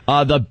and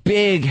the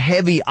big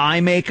heavy eye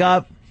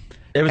makeup.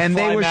 And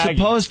they were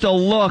supposed to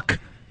look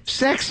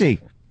sexy.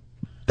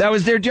 That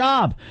was their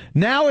job.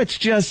 Now it's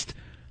just,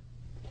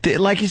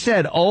 like you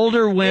said,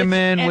 older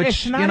women,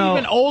 it's not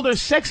even older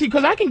sexy,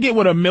 because I can get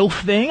with a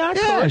MILF thing.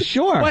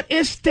 Sure. But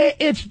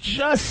it's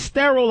just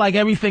sterile like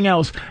everything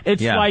else.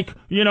 It's like,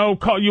 you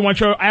want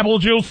your apple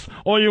juice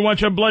or you want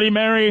your Bloody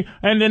Mary,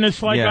 and then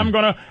it's like I'm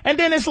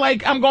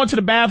going to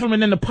the bathroom,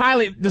 and then the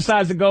pilot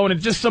decides to go, and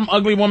it's just some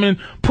ugly woman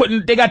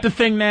they got the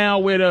thing now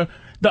where the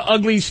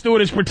ugly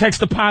stewardess protects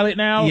the pilot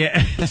now.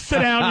 Yeah. Sit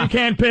down, you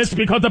can't piss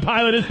because the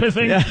pilot is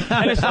pissing. Yeah.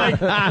 And it's like,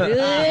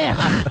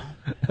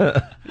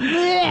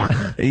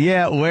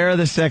 yeah, where are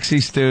the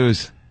sexy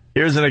stews?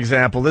 Here's an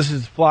example. This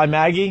is Fly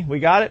Maggie. We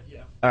got it?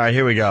 Yeah. All right,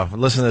 here we go.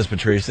 Listen to this,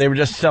 Patrice. They were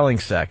just selling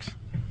sex.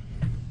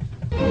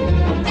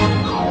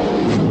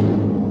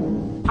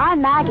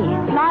 I'm Maggie.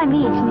 Fly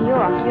me to New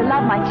York. You'll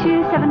love my 2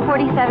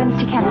 747s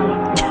to Kennedy.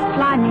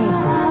 Fly me.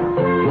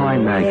 Fly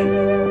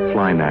Maggie.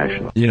 Fly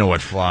National. You know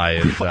what fly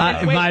is.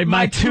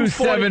 My 2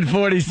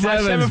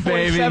 747s,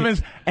 baby.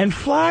 And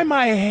fly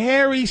my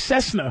hairy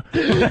Cessna.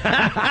 Just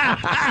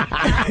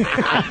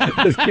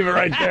keep it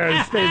right there.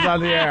 It stays on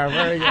the air.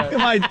 Very good.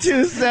 My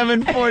 2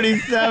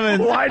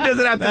 747s. Why does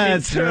it have to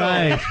That's be two?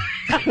 Right.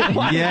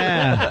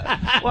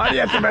 Why do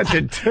you have to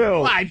mention two?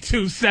 Fly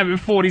 2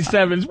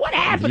 747s. What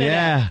happened to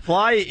that?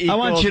 Fly equals... I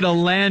want you to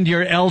land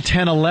your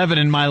L-1011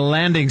 in my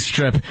landing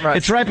strip. Right.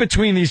 It's right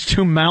between these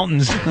two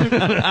mountains.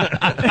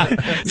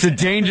 It's a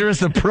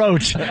dangerous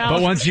approach,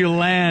 but once you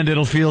land,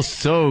 it'll feel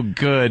so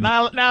good.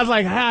 Now it's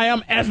like, hi,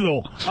 I'm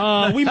Ethel.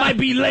 We might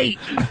be late.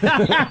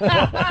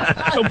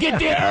 So get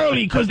there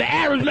early, because the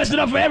air is messing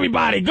up for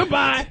everybody.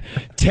 Goodbye.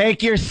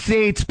 Take your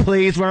seats,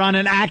 please. We're on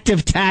an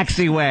active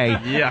taxiway.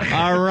 Yeah.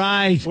 All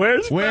right.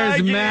 Where's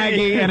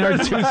Maggie and her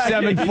 2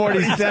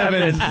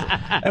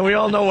 747s? And we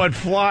all know what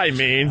fly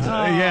means.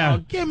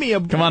 Give me a...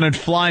 Come on and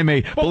fly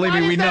me. But believe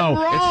me, we know.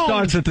 Wrong? It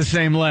starts with the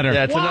same letter.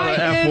 Yeah, it's another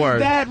F word. Why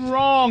is that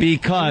wrong?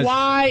 Because...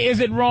 Why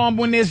is it wrong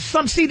when there's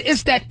some... See,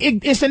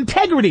 it's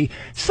integrity.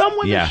 Some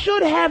women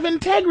should have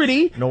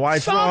integrity. Know why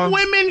it's some wrong?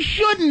 Women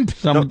shouldn't.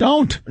 Some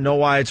don't. Know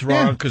why it's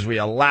wrong? Because we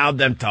allowed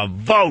them to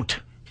vote.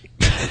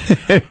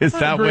 Is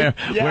that where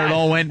it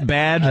all went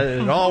bad?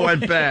 It all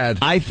went bad.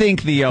 I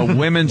think the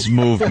women's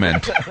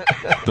movement,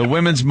 the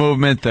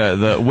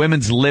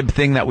women's lib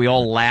thing that we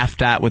all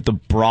laughed at with the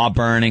bra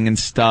burning and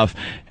stuff,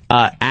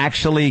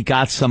 actually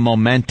got some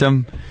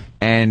momentum,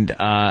 and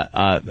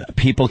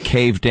people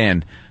caved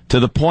in To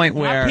the point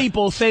where... Not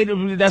people.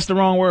 That's the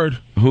wrong word.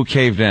 Who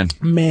caved in?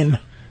 Men.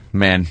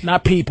 Men.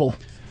 Not people.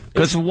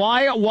 Because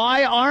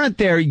why aren't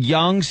there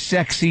young,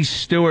 sexy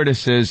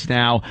stewardesses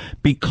now?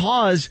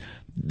 Because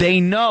they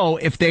know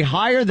if they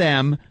hire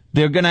them,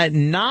 they're going to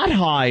not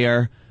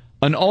hire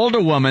an older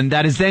woman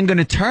that is then going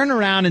to turn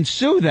around and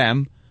sue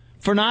them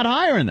for not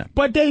hiring them.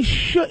 But they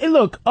should.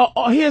 Look,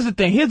 here's the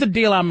thing. Here's the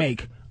deal I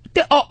make.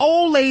 The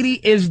old lady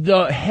is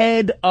the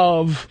head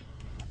of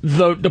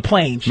the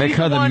plane. Make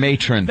her the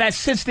matron. That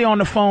sits there on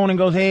the phone and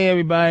goes, hey,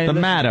 everybody. The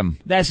madam.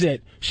 That's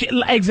it.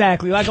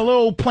 Exactly. Like a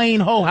little plain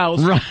hoe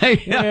house.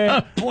 Right. Yeah.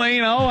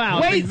 Plain hoe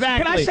house. Wait,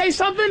 exactly. Can I say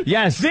something?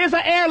 Yes. There's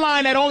an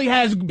airline that only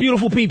has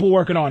beautiful people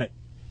working on it.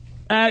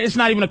 It's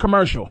not even a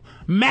commercial.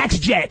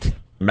 MaxJet.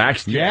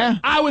 MaxJet? Yeah.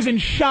 I was in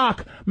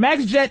shock.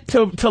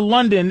 MaxJet to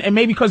London, and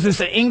maybe because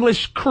it's an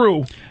English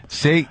crew.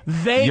 See,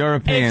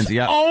 Europeans, it's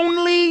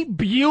only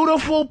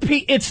beautiful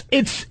people. It's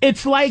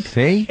like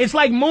it's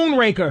like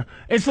Moonraker.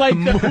 It's like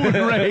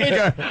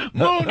Moonraker.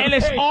 And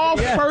it's all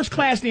first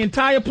class. The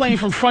entire plane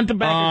from front to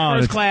back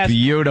is first class.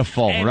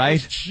 Beautiful, and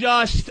right? It's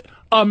just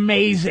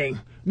amazing.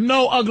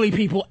 No ugly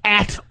people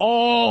at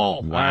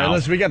all. Wow. All right,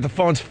 listen, we got the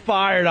phones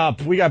fired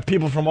up. We got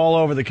people from all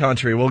over the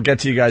country. We'll get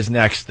to you guys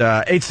next.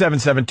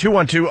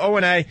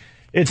 877-212-ONA.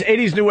 It's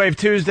 80s New Wave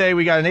Tuesday.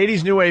 We got an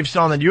 80s New Wave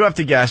song that you have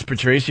to guess,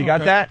 Patrice. You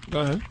got that?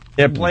 Go ahead.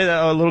 Yeah, play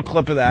a little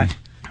clip of that.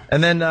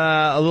 And then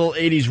a little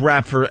 80s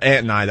rap for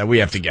Ant and I that we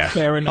have to guess.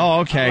 Fair enough. Oh,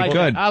 okay,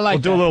 good. I like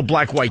We'll do a little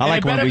black-white. I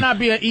like when we not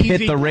be an easy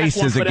hit the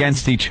races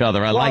against each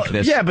other. I like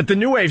this. Yeah, but the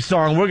New Wave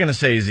song we're going to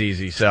say is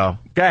easy, so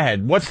go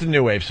ahead. What's the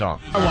New Wave song?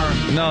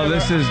 No,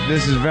 this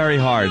is very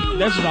hard.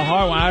 This is a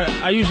hard one.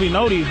 I usually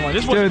know these ones.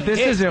 This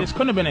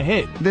couldn't have been a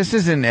hit. This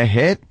isn't a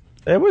hit.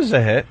 It was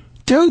a hit.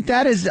 Dude,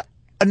 that is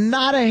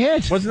not a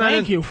hit.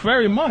 Thank you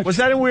very much. Was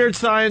that in Weird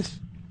Science?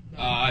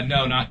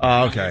 No, not.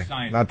 Oh, okay.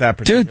 Not that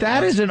particular. Dude,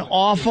 that is an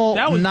awful,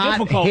 not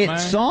difficult, hit man.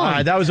 song. All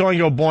right, that was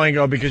Oingo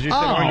Boingo because you said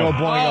Oingo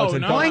Boingo.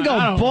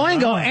 Oingo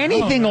Boingo.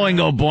 Anything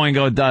Oingo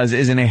Boingo does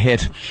isn't a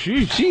hit.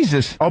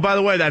 Jesus. Oh, by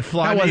the way, that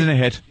Fly That Me. wasn't a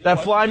hit.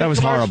 That Fly Me That was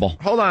commercial- horrible.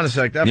 Hold on a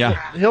sec.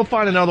 Yeah. He'll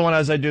find another one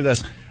as I do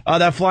this.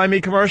 That Fly Me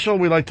commercial,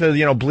 we like to,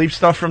 bleep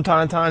stuff from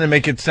time to time and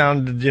make it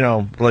sound,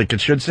 like it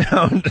should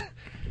sound.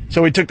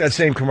 So we took that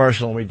same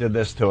commercial and we did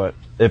this to it,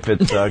 if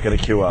it's going to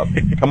queue up.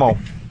 Come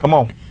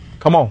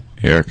on.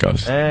 Here it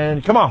goes.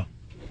 And come on.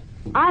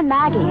 I'm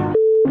Maggie.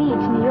 Me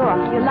to New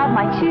York. You love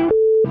my two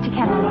to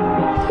Kennedy.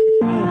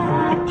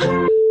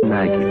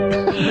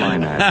 Maggie. Fly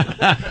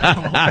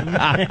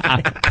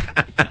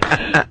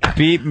Maggie.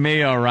 Beat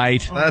me, all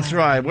right. That's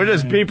right. We're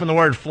just beeping the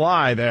word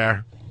fly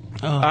there.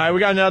 All right, we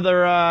got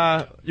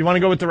another, you want to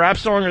go with the rap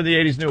song or the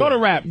 80s New Wave? Go to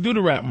rap. Do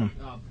the rap one.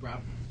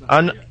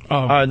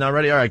 Not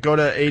ready? All right, go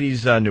to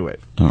 80s New Wave.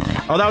 All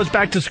right. Oh, that was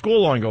Back to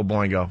School Oingo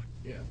Boingo.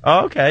 Yeah.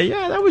 Oh, okay,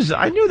 yeah,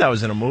 I knew that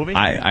was in a movie.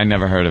 I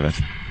never heard of it.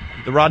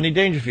 The Rodney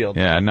Dangerfield.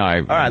 Yeah, no.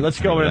 All right, let's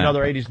go with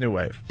another 80s New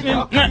Wave.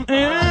 Oh,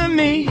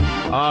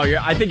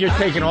 yeah, I think you're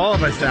taking all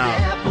of us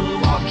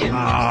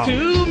out.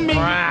 To me.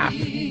 Crap.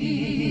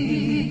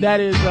 That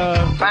is,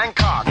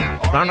 Bangkok.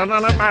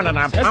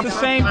 That's the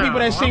same people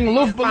that sing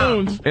Luft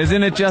Balloons.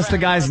 Isn't it just the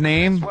guy's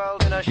name?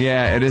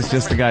 Yeah, it is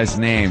just the guy's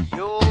name.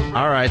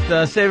 All right,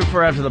 save it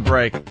for after the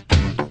break.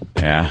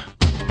 Yeah.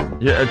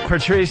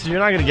 Patrice, you're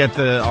not going to get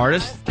the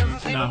artist?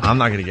 No. I'm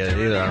not going to get it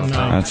either, I don't think.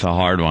 That's a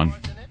hard one.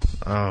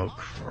 Oh,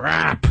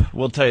 crap.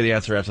 We'll tell you the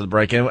answer after the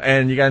break.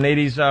 And you got an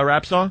 80s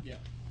rap song? Yeah.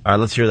 All right,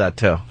 let's hear that,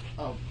 too.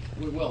 Oh,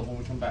 we will when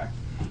we come back.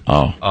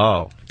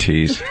 Oh.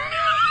 Tease.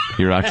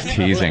 You're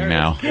teasing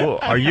now.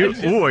 Are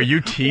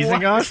you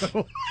teasing us?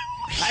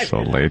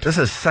 So late. This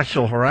is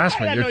sexual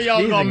harassment. I know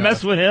y'all gonna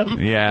mess with him.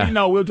 Yeah.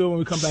 No, we'll do it when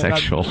we come back.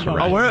 Sexual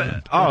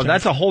harassment.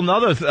 That's a whole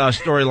nother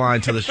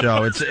storyline to the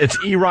show. It's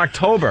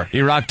E-Rocktober.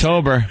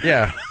 E-Rocktober.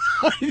 Yeah.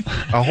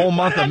 A whole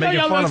month of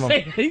making fun of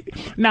him.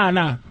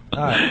 Nah.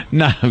 Right.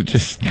 No,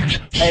 just...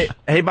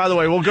 Hey, by the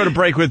way, we'll go to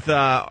break with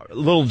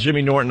little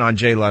Jimmy Norton on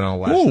Jay Leno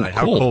last night.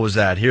 How cool was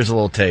that? Here's a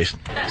little taste.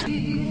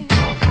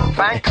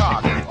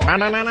 Bangkok. You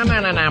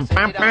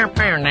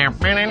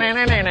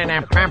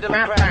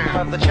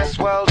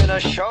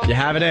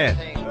have it in.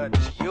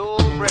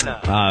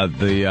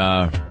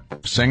 The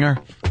singer?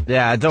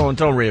 Yeah,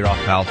 don't read it off,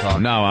 pal. Talk.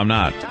 No, I'm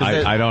not.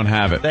 I don't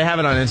have it. They have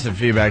it on instant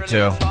feedback,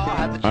 too.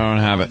 I don't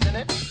have it.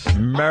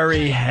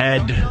 Murray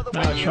Head.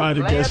 I tried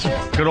to guess.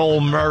 Good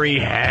old Murray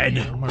Head.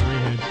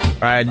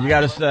 All right, you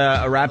got us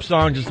a rap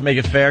song just to make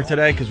it fair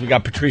today because we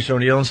got Patrice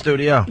O'Neal in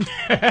studio. Do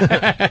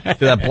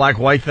that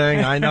black-white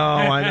thing? I know.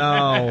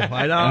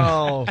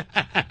 All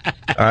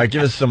right,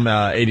 give us some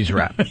 80s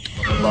rap.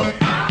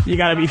 You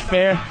gotta be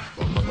fair.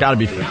 Gotta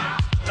be fair.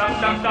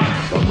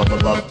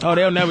 Oh,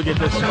 they'll never get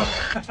this.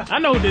 I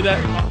know who did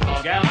that.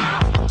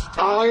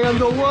 I am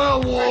the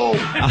werewolf.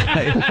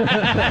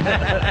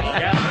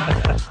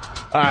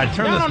 All right,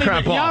 turn this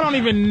crap off. Y'all don't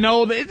even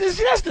know that.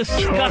 That's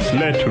disgusting.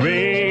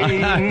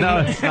 No,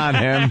 it's not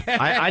him.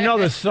 I know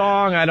the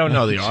song. I don't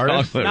know the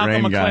artist. Chocolate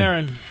Malcolm Rain guy.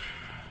 McLaren.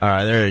 All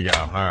right, there you go.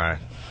 All right.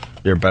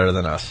 You're better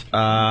than us. But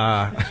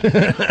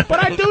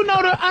I do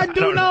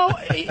know.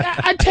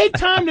 I take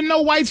time to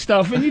know white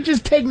stuff, and you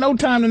just take no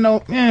time to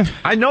know.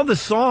 I know the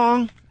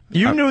song.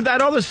 You knew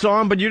that other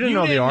song, but you didn't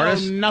know the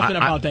artist. Know nothing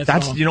about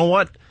that song. You know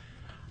what?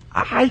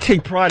 I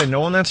take pride in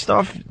knowing that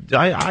stuff.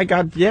 I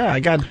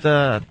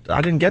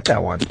didn't get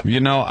that one.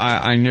 You know,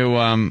 I knew.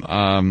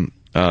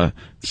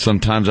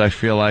 Sometimes I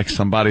feel like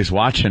somebody's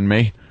watching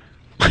me.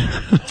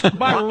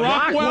 By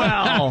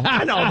Rockwell.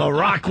 I know the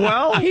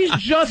Rockwell. He's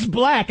just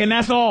black, and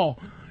that's all.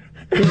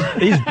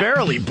 He's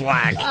barely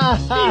black.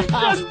 He's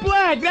just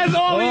black. That's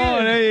all he is.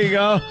 Oh, there you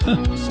go.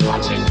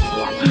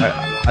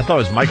 I thought it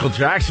was Michael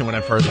Jackson when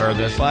I first heard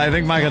this. Well, I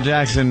think Michael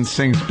Jackson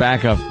sings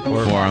backup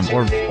for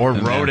him. Or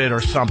wrote it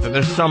or something.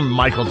 There's some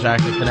Michael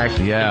Jackson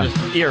connection. Yeah.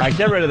 All right,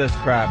 get rid of this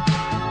crap.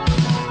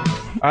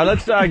 All right,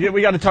 let's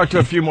we got to talk to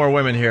a few more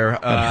women here.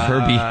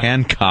 Herbie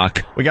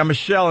Hancock. We got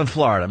Michelle in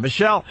Florida.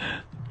 Michelle.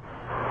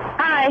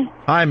 Hi.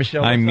 Hi,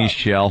 Michelle. I'm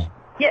Michelle.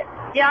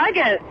 Yeah, I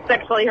get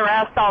sexually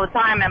harassed all the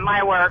time at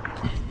my work.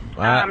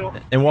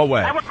 In what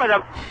way? I work with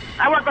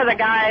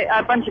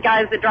a bunch of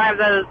guys that drive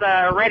those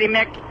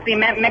ready-mix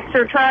cement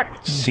mixer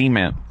trucks.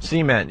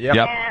 Cement,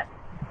 yep.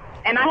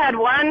 And I had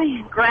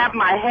one grab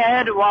my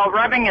head while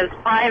rubbing his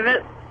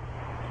privates,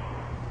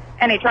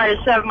 and he tried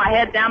to shove my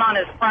head down on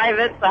his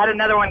privates. I had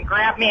another one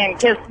grab me and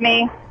kiss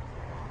me.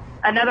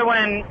 Another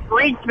one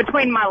reached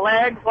between my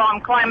legs while I'm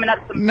climbing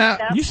up some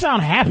steps. You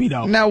sound happy,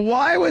 though. Now,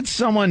 why would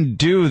someone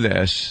do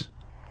this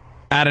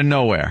out of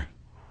nowhere?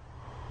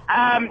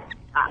 I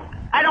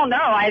don't know.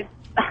 I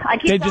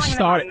keep telling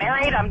them I'm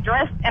married. I'm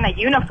dressed in a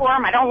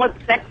uniform. I don't look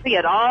sexy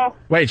at all.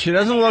 Wait, she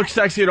doesn't look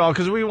sexy at all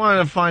because we wanted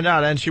to find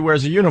out, and she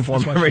wears a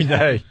uniform every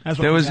day.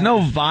 There was no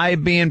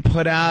vibe being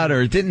put out,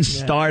 or it didn't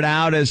start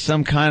out as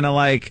some kind of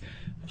like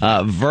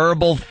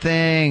verbal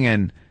thing.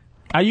 And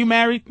are you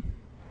married?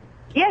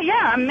 Yeah,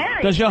 I'm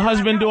married. Does your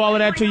husband do all of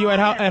that to you at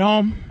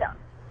home?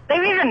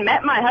 They've even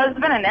met my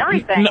husband and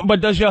everything. No,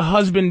 but does your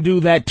husband do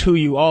that to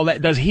you? All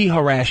that? Does he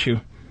harass you?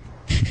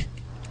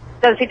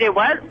 Does he do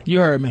what? You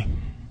heard me.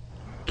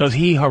 Does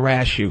he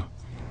harass you?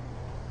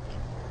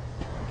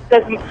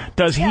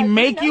 Does he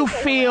make you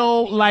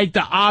feel like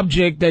the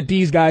object that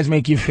these guys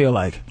make you feel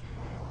like?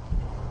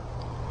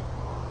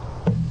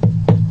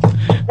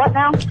 What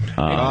now?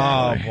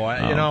 Oh,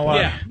 boy. You know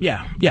what?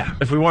 Yeah.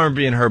 If we weren't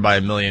being heard by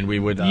a million, we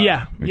would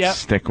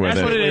stick with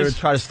That's what it is. We would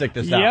try to stick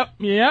this out.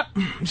 Yep.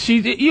 She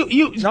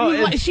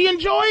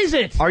enjoys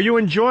it. Are you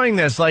enjoying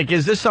this? Like,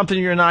 is this something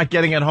you're not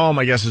getting at home,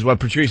 I guess is what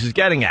Patrice is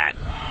getting at.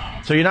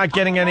 So you're not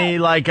getting any,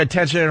 like,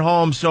 attention at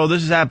home, so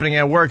this is happening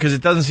at work, because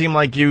it doesn't seem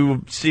like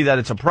you see that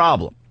it's a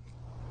problem.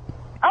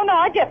 Oh, no,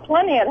 I get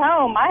plenty at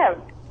home. I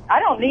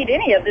don't need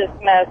any of this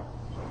mess.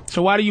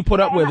 So why do you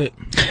put up with it?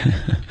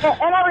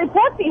 And I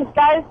report these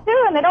guys,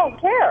 too, and they don't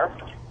care.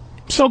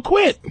 So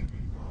quit.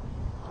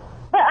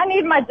 But I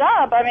need my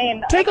job. I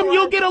mean... Take them,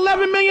 you'll get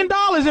 $11 million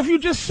if you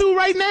just sue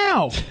right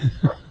now.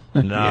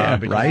 No,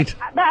 right?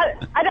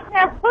 I don't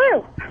have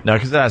proof. No,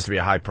 because it has to be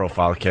a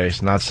high-profile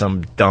case, not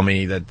some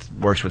dummy that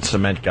works with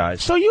cement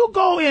guys. So you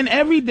go in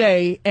every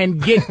day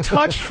and get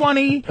touched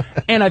funny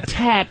and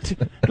attacked.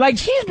 Like,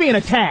 she's being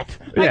attacked.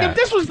 Like, if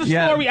this was the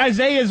story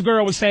Isaiah's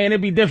girl was saying,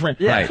 it'd be different.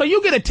 Yeah. So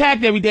you get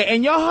attacked every day,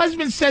 and your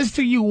husband says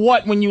to you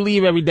what when you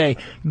leave every day?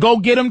 Go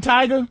get him,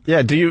 Tiger?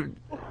 Yeah, do you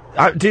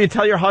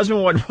tell your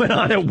husband what went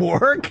on at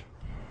work?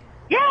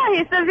 Yeah,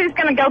 he says he's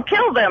going to go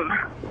kill them.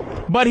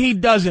 But he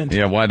doesn't.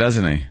 Yeah, why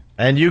doesn't he?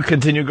 And you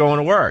continue going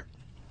to work.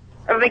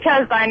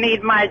 Because I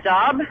need my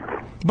job.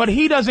 But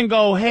he doesn't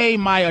go, hey,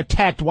 my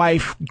attacked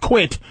wife,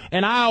 quit,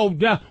 and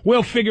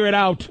we'll figure it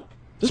out.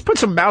 Just put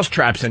some mouse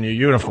traps in your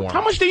uniform.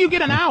 How much do you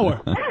get an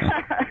hour?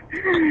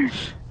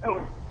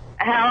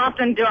 How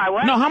often do I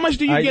work? No, how much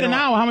do you get an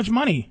hour? How much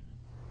money?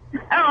 Oh,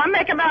 I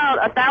make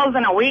about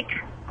 $1,000 a week.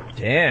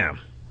 Damn.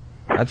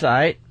 That's all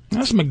right.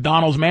 That's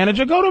McDonald's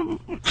manager. Go to...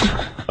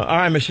 All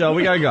right, Michelle,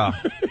 we got to go.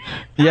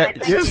 Yeah,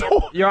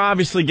 you're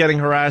obviously getting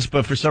harassed,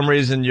 but for some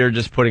reason you're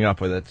just putting up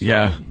with it. So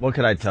yeah. What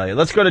could I tell you?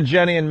 Let's go to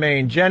Jenny in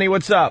Maine. Jenny,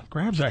 what's up?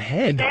 Grabs her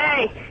head.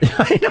 Hey.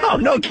 I know,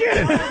 no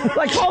kidding.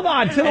 Like, hold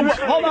on.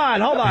 Hold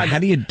on. How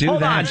do you do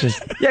that?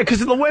 Yeah, because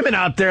the women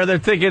out there, they're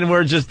thinking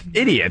we're just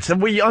idiots,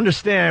 and we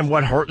understand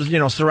what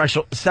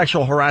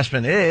sexual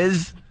harassment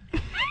is.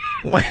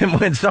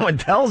 When someone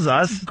tells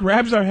us,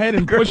 grabs our head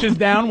and pushes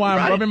down while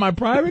I'm rubbing my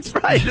privates.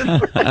 Right.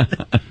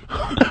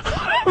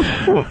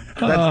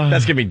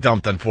 That's gonna be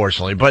dumped,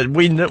 unfortunately. But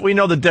we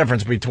know the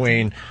difference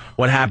between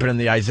what happened in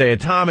the Isaiah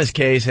Thomas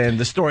case and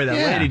the story that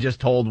lady just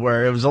told,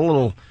 where it was a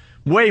little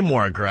way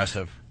more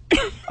aggressive.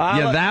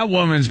 That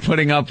woman's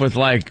putting up with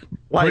like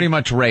pretty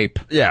much rape.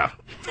 Yeah.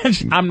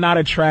 I'm not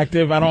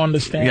attractive. I don't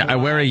understand. Yeah, I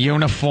wear a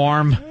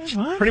uniform.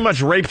 What? Pretty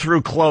much rape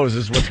through clothes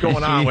is what's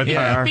going on with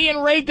her.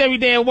 Being raped every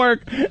day at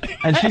work.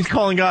 And she's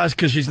calling us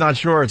because she's not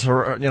sure it's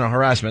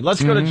harassment.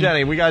 Let's go to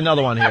Jenny. We got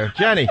another one here.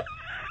 Jenny.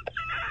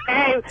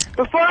 Hey,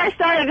 before I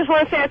start, I just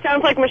want to say it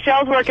sounds like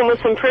Michelle's working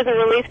with some prison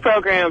release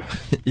program.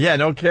 Yeah,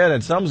 no kidding.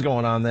 Something's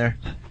going on there.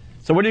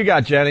 So what do you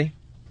got, Jenny?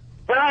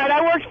 All right,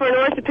 I worked for an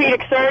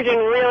orthopedic surgeon,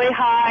 really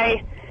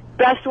high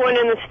best one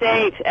in the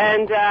state.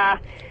 And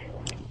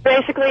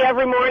basically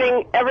every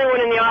morning,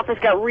 everyone in the office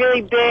got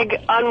really big,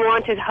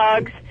 unwanted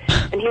hugs.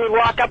 And he would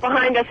walk up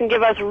behind us and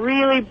give us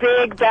really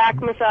big back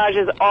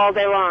massages all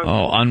day long.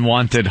 Oh,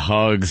 unwanted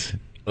hugs.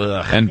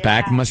 Ugh. And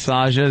back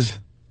massages?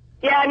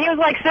 Yeah, and he was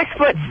like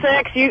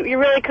 6'6". You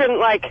really couldn't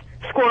like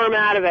squirm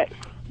out of it.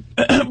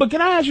 But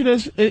can I ask you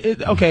this?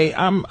 Okay,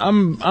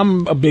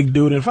 I'm a big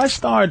dude. If I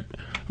start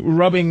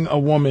rubbing a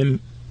woman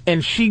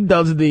and she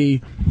does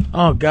the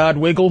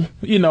wiggle,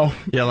 you know,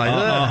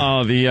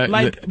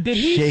 did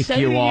he shake say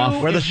you to off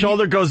you where the if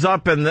shoulder goes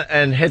up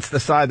and hits the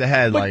side of the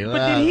head? But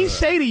did he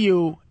say to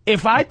you,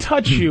 if I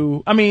touch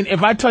you,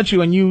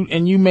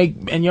 and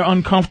you're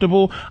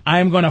uncomfortable, I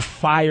am going to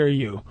fire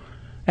you?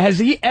 Has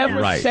he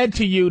ever said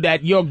to you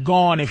that you're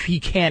gone if he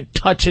can't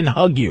touch and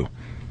hug you?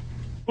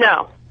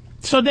 No.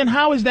 So then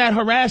how is that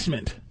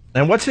harassment?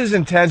 And what's his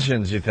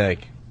intentions, you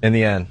think, in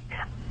the end?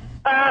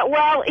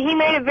 Well, he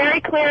made it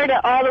very clear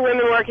to all the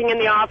women working in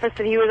the office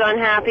that he was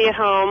unhappy at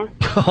home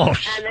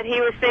and that he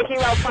was thinking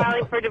about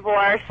filing for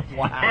divorce.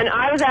 Wow. And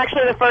I was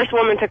actually the first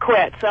woman to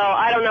quit, so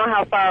I don't know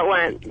how far it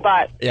went.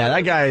 But yeah,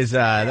 that guy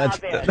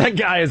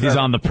is he's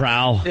on the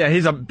prowl. Yeah,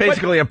 he's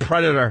basically a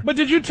predator. But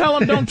did you tell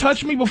him don't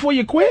touch me before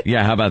you quit?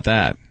 Yeah, how about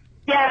that?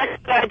 Yeah,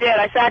 I did.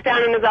 I sat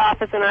down in his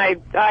office and I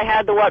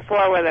had the what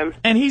for with him.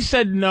 And he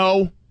said,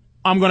 no,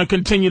 I'm going to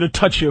continue to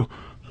touch you.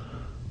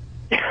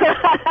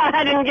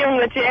 I didn't give him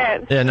the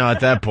chance. Yeah, no, at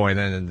that point,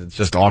 then it's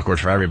just awkward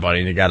for everybody,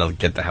 and you got to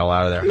get the hell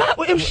out of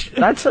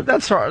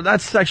there.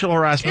 That's sexual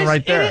harassment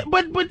right there.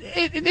 But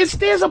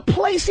there's a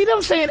place. See what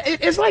I'm saying?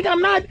 It's like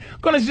I'm not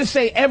going to just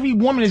say every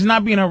woman is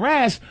not being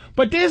harassed,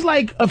 but there's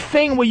like a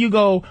thing where you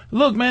go,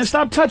 look, man,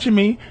 stop touching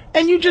me,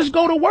 and you just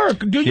go to work.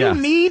 Do you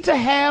need to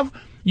have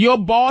your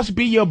boss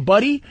be your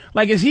buddy?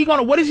 Like,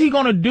 what is he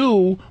gonna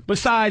do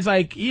besides,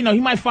 like, you know, he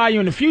might fire you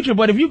in the future,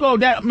 but if you go,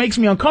 that makes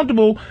me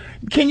uncomfortable,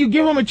 can you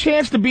give him a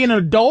chance to be an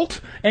adult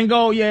and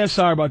go, yeah,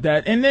 sorry about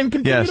that, and then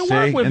continue to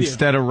work with you?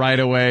 Instead of right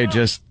away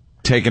just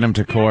taking him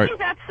to court.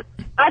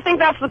 I think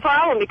that's the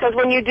problem, because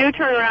when you do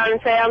turn around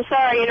and say, I'm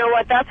sorry, you know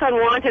what, that's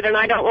unwanted and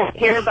I don't want to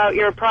hear about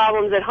your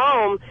problems at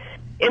home,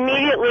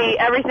 immediately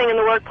everything in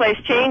the workplace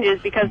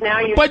changes, because now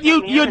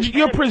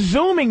you're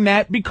presuming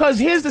that, because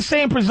here's the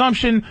same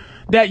presumption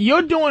that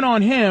you're doing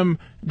on him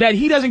that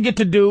he doesn't get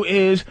to do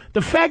is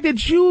the fact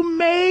that you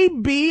may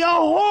be a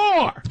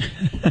whore.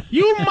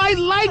 You might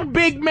like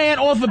big man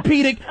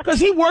orthopedic because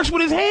he works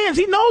with his hands.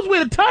 He knows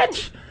where to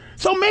touch.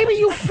 So maybe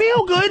you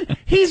feel good.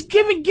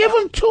 Give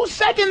him 2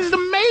 seconds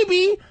to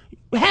maybe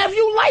have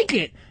you like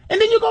it.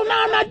 And then you go,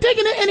 nah, I'm not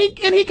digging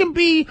it. And he can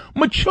be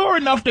mature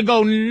enough to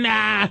go,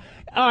 nah,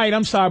 all right,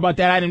 I'm sorry about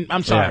that.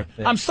 I'm sorry.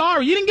 Yeah. I'm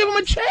sorry. You didn't give him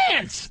a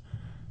chance.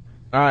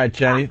 All right,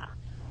 Jenny.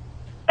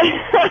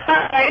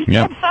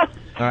 Yep.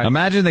 Right.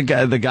 Imagine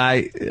the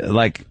guy,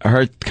 like,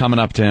 her coming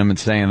up to him and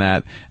saying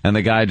that, and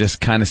the guy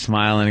just kind of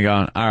smiling and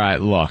going, all right,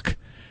 look,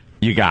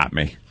 you got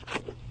me.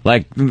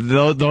 Like,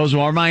 those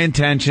were my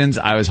intentions.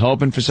 I was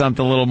hoping for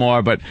something a little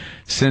more, but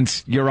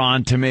since you're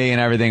on to me and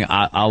everything,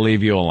 I'll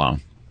leave you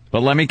alone.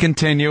 But let me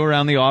continue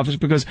around the office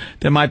because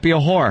there might be a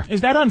whore.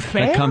 Is that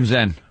unfair? That comes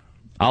in.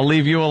 I'll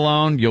leave you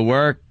alone. You'll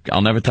work.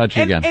 I'll never touch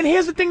you again. And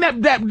here's the thing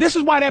that this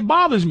is why that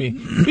bothers me.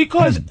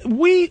 Because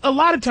a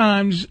lot of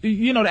times,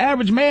 you know, the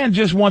average man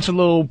just wants a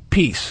little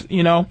peace,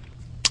 you know?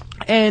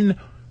 And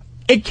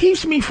it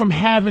keeps me from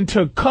having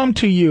to come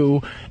to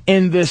you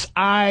in this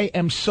I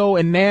am so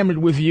enamored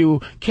with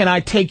you, can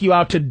I take you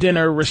out to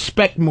dinner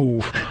respect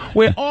move,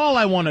 where all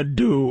I want to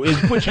do is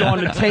put you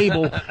on the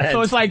table.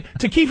 So it's like,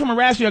 to keep from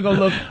harassing you, I go,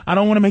 look, I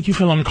don't want to make you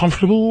feel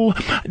uncomfortable.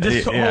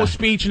 This whole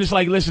speech, and it's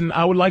like, listen,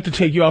 I would like to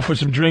take you out for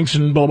some drinks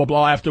and blah, blah,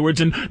 blah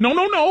afterwards. And no,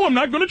 I'm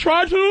not going to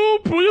try to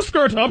pull your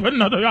skirt up.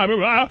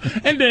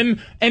 And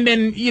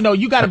then, you know,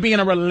 you got to be in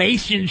a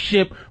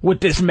relationship with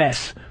this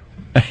mess.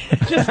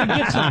 Just to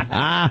get some.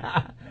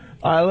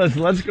 All right,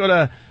 let's go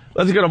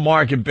to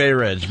Mark in Bay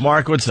Ridge.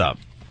 Mark, what's up?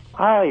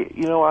 Hi.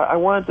 You know, I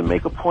wanted to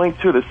make a point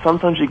too that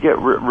sometimes you get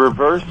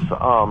reverse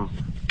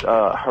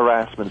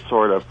harassment,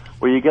 sort of,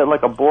 where you get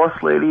like a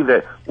boss lady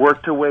that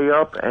worked her way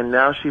up, and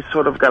now she's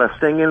sort of got a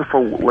thing in for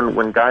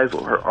when guys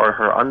are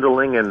her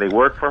underling and they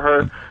work for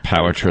her.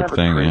 Power trip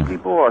thing, yeah. Crazy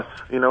boss,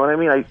 you know what I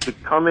mean? I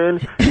could come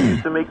in, she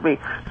used to make me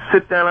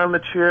sit down on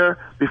the chair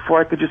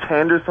before I could just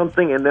hand her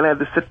something, and then I had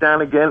to sit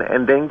down again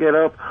and then get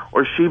up,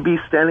 or she'd be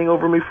standing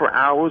over me for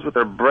hours with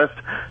her breast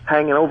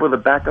hanging over the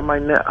back of my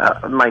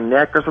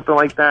neck or something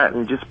like that,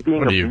 and just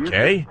being abusive. Are you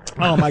gay?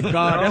 Oh my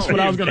God, that's what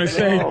I was gonna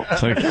say.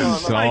 It's like,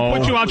 so...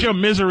 put you out your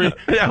misery.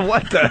 Yeah,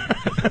 what the?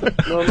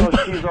 No,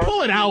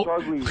 pull it out.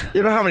 Ugly.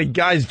 You know how many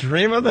guys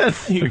dream of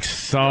this? Like,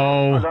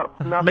 so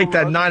make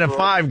that 9 to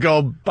 5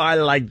 go by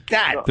like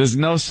that. There's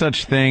no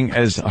such thing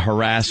as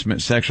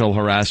harassment, sexual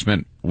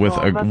harassment with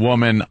a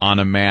woman on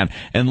a man,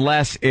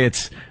 unless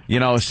it's, you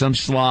know, some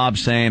slob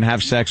saying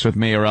have sex with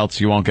me or else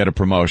you won't get a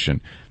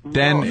promotion.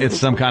 Then it's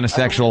some kind of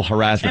sexual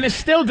harassment. And it's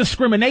still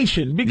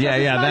discrimination. Because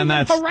then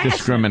that's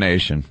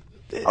discrimination.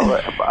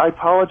 I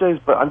apologize,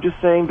 but I'm just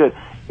saying that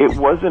it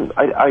wasn't.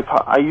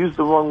 I used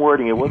the wrong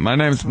wording. It wasn't. My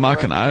name's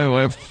Mark, and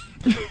I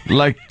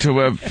like to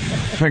wear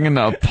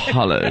fingernail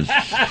polish.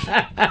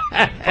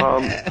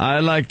 I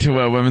like to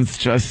wear women's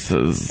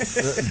dresses.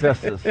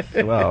 Dresses.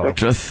 Wow.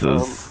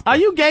 Dresses. Are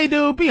you gay,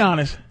 dude? Be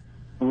honest.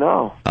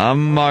 No.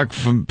 I'm Mark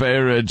from Bay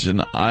Ridge,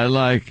 and I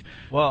like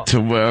to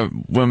wear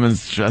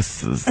women's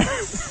dresses.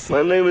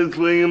 My name is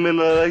William,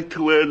 and I like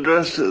to wear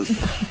dresses.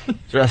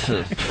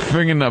 Dresses.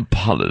 Fingernail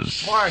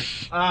polish.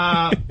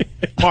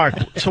 Mark,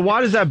 so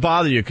why does that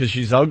bother you? Because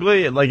she's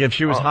ugly? Like, if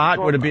she was hot,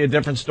 would it be a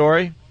different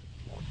story?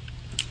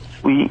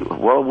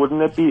 Well,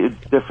 wouldn't it be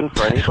different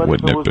for anybody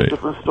if it was a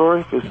different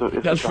story? If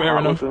it's a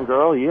hot-looking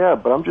girl, yeah.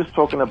 But I'm just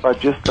talking about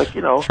just like,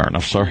 you know. Fair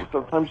enough, sir.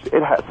 Sometimes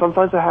it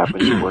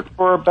happens. You work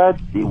for a bad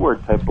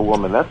D-word type of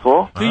woman. That's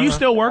all. Do you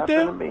still work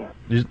there?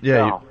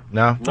 No.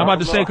 I'm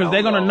about to say, because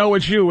they're going to know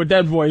it's you with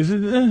that voice.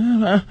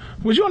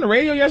 Was you on the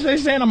radio yesterday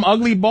saying I'm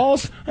ugly,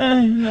 boss?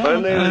 My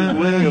name is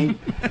William,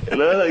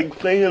 and I like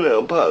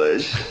fingernail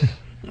polish.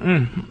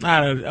 All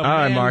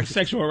right, Mark.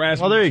 Sexual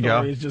harassment. Well, there you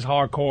go. It's just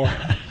hardcore.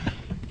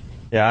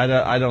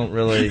 Yeah, I don't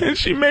really.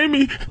 She made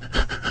me.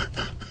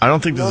 I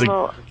don't think there's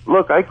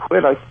Look, I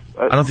quit. I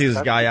don't think there's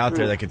a guy out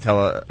there that could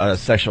tell a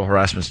sexual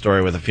harassment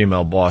story with a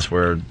female boss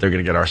where they're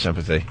going to get our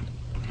sympathy.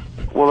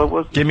 Well, it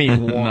was. Give me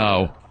one.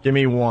 No. Give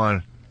me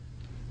one.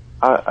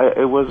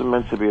 It wasn't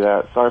meant to be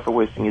that. Sorry for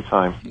wasting your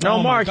time.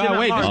 No, Mark. God,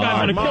 wait, this guy's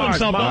going to kill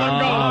himself. Don't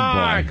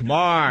let him go.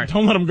 Mark.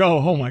 Don't let him go.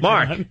 Oh, my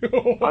God.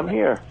 I'm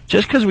here.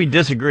 Just because we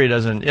disagree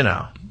doesn't, you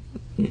know.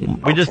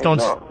 We just don't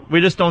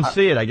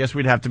see it. I guess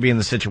we'd have to be in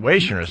the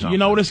situation or something. You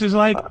know what this is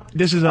like?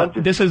 This is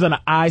an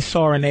I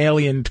saw an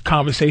alien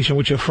conversation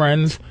with your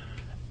friends,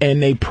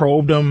 and they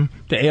probed them.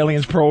 The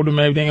aliens probed them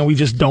and everything, and we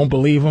just don't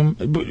believe them.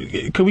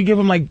 Could we give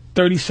them like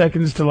 30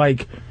 seconds to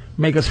like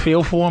make us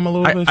feel for them a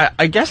little bit?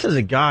 I guess as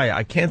a guy,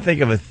 I can't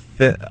think of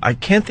I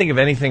can't think of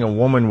anything a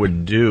woman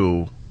would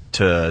do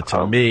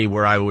to me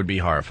where I would be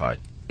horrified.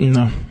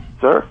 No.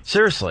 Sir?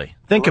 Seriously,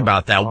 think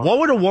about that. What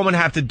would a woman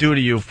have to do to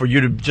you for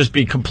you to just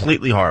be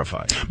completely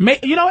horrified?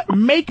 You know what?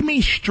 Make me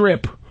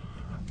strip.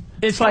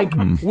 It's like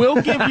we'll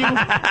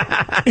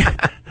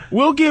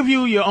give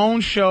you your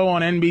own show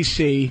on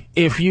NBC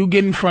if you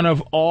get in front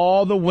of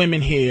all the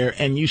women here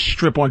and you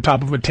strip on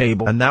top of a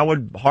table. And that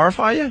would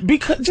horrify you?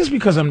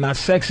 Because I'm not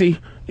sexy,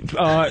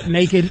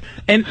 naked,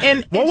 and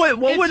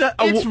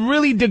it's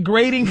really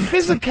degrading.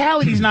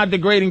 Physicality's not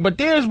degrading, but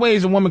there's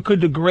ways a woman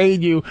could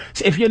degrade you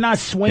if you're not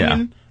swinging.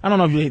 Yeah. I don't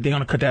know if they're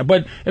gonna cut that,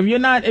 but if you're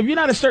not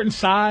a certain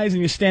size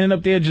and you're standing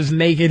up there just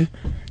naked,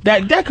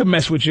 that could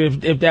mess with you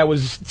if that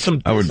was some.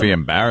 That would be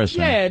embarrassing.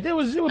 Yeah, it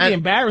would be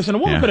embarrassing. A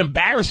woman could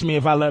embarrass me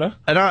if I let her.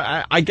 And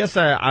I guess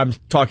I'm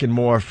talking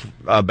more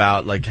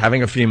about like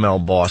having a female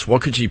boss.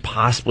 What could she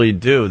possibly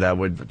do that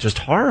would just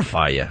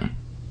horrify you?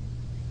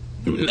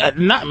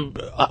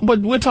 But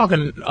we're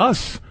talking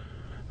us.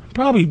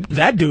 Probably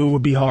that dude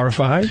would be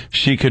horrified.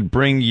 She could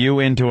bring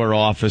you into her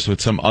office with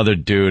some other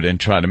dude and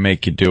try to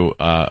make you do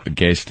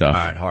gay stuff.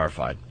 All right,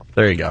 horrified.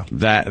 There you go.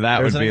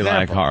 That would be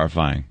like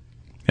horrifying.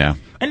 Yeah.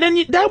 And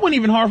then that wouldn't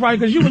even horrify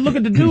because you would look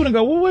at the dude and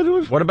go,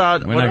 "Well, what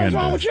about what's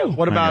wrong with you?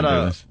 What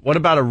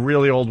about a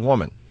really old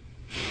woman?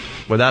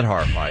 Would that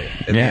horrify you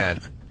in the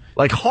end?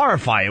 Like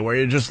horrify you, where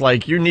you're just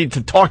like you need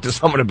to talk to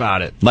someone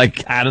about it,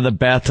 like out of the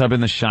bathtub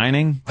in The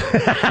Shining,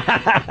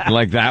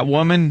 like that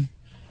woman.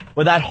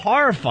 Would that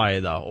horrify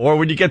you, though? Or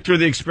would you get through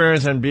the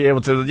experience and be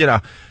able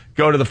to,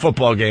 go to the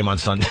football game on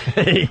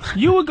Sunday?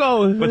 You would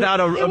go it would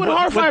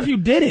horrify if you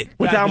did it.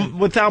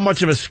 Without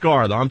much of a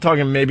scar, though. I'm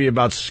talking maybe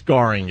about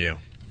scarring you.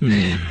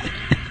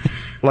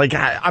 Like,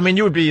 I mean,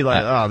 you would be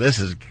like, oh, this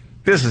is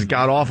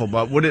god-awful,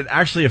 but would it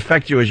actually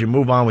affect you as you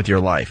move on with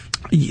your life?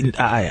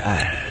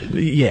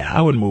 Yeah,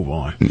 I would move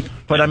on.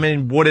 But, I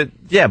mean, would it...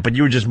 Yeah, but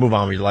you would just move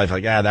on with your life.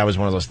 Like, that was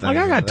one of those things. Like,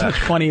 I got touched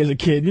funny as a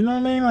kid, you know what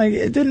I mean? Like,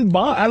 it didn't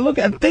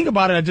bother... I think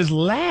about it, I just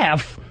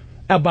laugh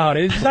about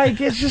it. It's like,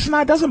 it's just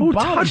not... doesn't bother me.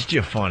 Who touched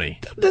you funny?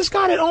 This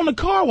guy that owned the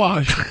car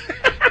wash.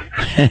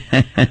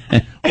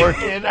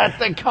 Working at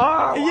the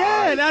car wash.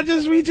 Yeah, and I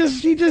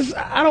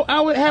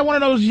had one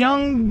of those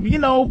young,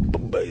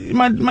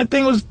 my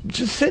thing was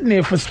just sitting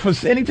there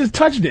and he just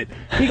touched it.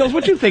 He goes,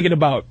 "What you thinking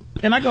about?"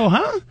 And I go,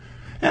 "Huh?"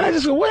 And I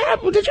just go, "What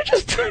happened? Did you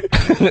just..."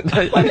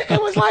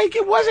 It was like,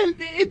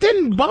 it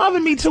didn't bother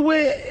me to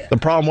where... The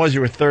problem was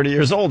you were 30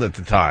 years old at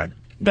the time.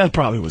 That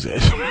probably was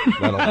it.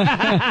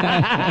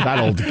 That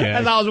old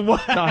again. No,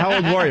 how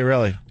old were you,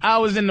 really? I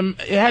was it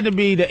had to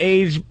be the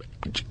age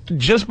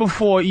just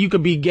before you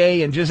could be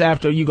gay and just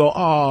after you go,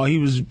 oh, he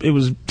was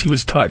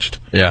touched.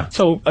 Yeah.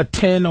 So a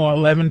 10 or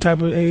 11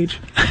 type of age.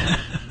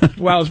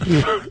 Well, I was...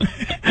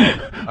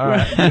 All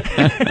right.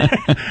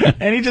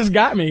 And he just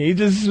got me. He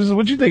just was,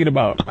 "What you thinking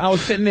about?" I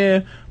was sitting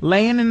there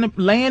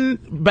laying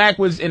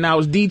backwards, and I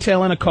was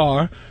detailing a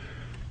car,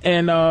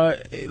 and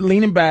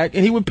leaning back,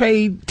 and he would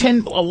pay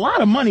a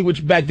lot of money,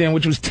 which was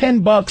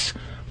 $10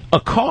 a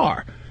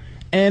car.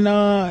 And,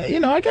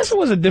 I guess it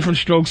was a Different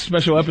Strokes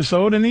special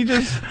episode, and he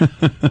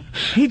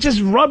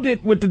just rubbed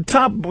it with the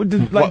top, with the,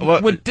 like,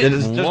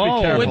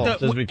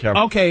 just be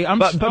careful. Okay,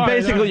 but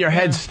basically your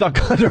head's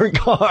stuck under a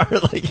car,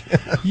 like.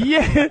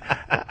 Yeah.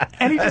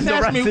 And he just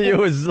asked me.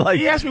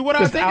 He asked me what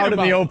I was thinking out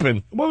about. in the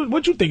open.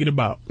 What you thinking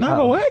about? And I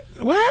go, what?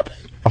 What happened?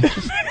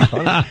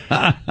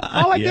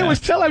 All I did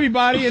was tell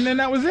everybody, and then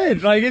that was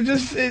it. Like, it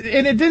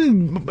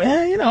didn't,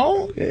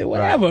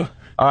 whatever. Right.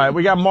 All right,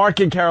 we got Mark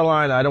in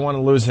Carolina. I don't want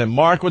to lose him.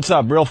 Mark, what's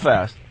up? Real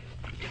fast.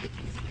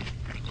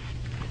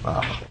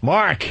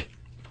 Mark.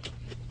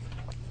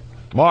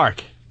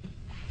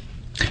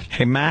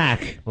 Hey,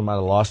 Mac. We might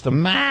have lost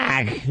him.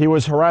 Mac. He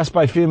was harassed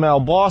by female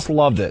boss.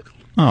 Loved it.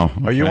 Oh,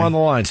 okay. Are you on the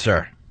line,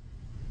 sir?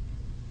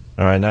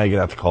 All right, now you're going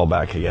to have to call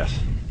back, I guess.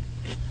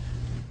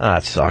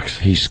 That sucks.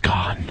 He's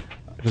gone.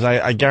 Because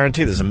I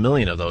guarantee there's a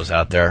million of those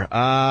out there.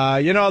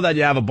 You know that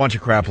you have a bunch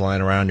of crap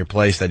lying around your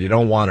place that you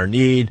don't want or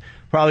need.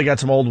 Probably got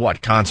some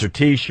old, concert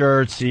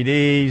T-shirts,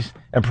 CDs,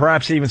 and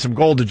perhaps even some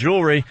gold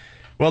jewelry.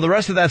 Well, the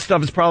rest of that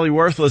stuff is probably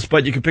worthless,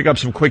 but you can pick up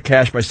some quick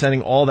cash by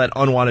sending all that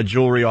unwanted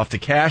jewelry off to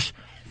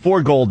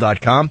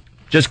cash4gold.com.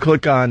 Just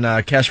click on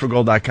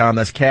cash4gold.com.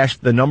 That's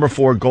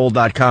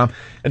cash4gold.com.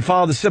 And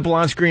follow the simple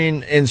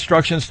on-screen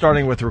instructions,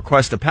 starting with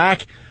request a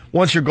pack.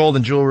 Once your gold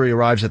and jewelry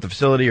arrives at the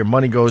facility, your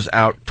money goes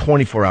out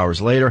 24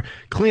 hours later.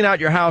 Clean out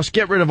your house,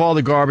 get rid of all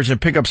the garbage, and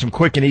pick up some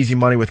quick and easy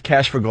money with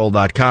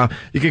cash4gold.com.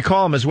 You can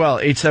call them as well,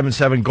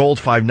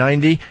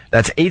 877-GOLD-590.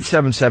 That's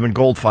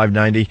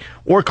 877-GOLD-590.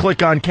 Or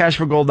click on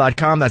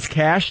cash4gold.com. That's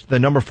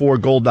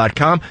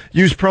cash4gold.com.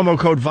 Use promo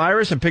code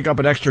VIRUS and pick up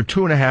an extra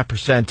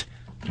 2.5%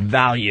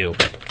 value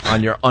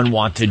on your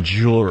unwanted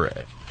jewelry.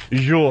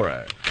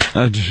 Jewelry.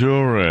 A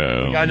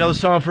jewelry. You got another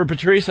song for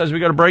Patrice as we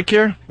got a break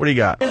here? What do you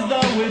got? Is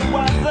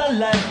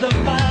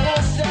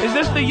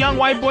this the young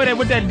white boy that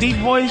with that deep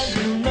voice?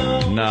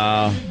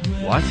 No.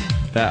 What?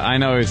 That I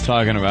know who he's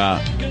talking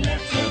about.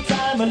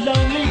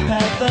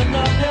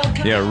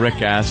 Yeah,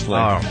 Rick Astley.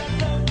 Oh.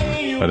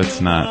 But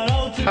it's not.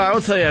 I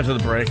will tell you after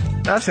the break.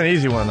 That's an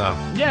easy one, though.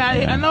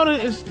 Yeah, I know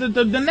that it's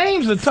the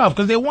names are tough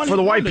because they want for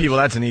the white people.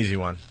 That's an easy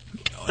one.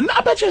 No,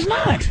 I bet you it's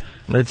not.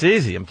 It's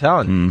easy. I'm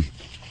telling you.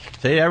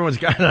 See, everyone's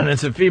got it on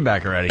instant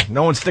feedback already.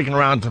 No one's sticking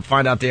around to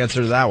find out the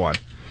answer to that one.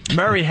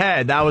 Murray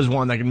Head, that was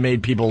one that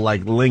made people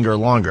linger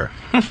longer.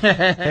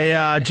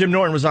 Hey, Jim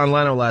Norton was on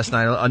Leno last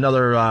night.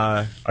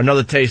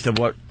 Another taste of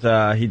what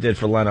he did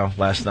for Leno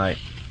last night.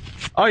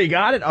 Oh, you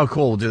got it? Oh,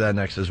 cool. We'll do that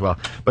next as well.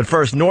 But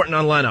first, Norton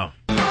on Leno.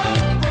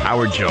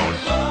 Howard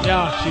Jones.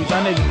 Yeah, jeez,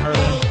 I didn't heard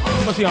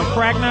him. Was he on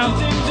crack now?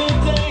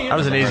 That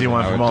was an easy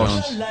one for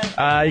most. You got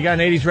an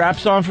 80s rap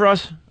song for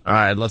us? All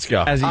right, let's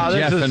go. As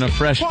Jeff and a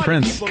Fresh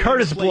Prince.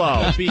 Curtis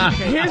Blow.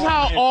 Here's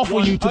how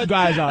awful you two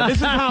guys are. This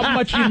is how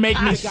much you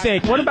make me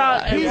sick. What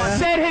about, he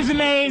said his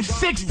name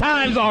 6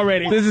 times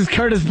already. This is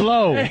Curtis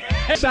Blow.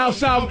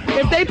 South.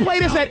 If they play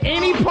this at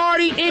any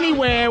party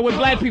anywhere where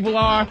black people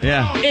are,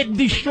 it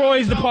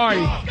destroys the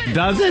party.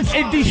 Does it?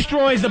 It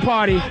destroys the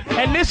party.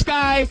 And this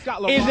guy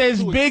is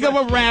as big of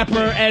a rapper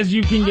as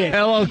you can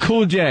get. LL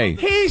Cool J.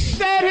 He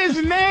said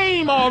his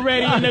name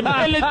already in the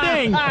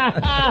thing.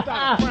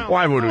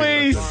 Why would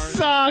we?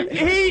 Suck.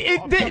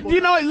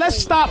 Let's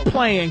stop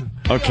playing.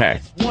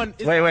 Okay.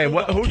 Wait.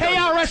 What?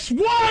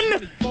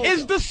 KRS-One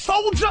is the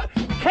soldier.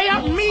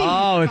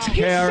 Oh, it's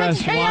KRS-One?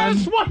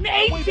 KRS-One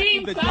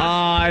 18 times. Oh,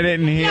 I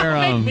didn't hear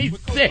him. Make me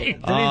sick. Did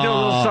he do a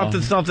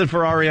little something for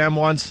REM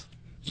once?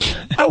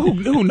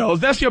 Who knows?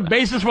 That's your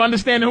basis for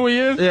understanding who he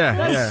is?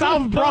 That's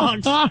South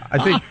Bronx. I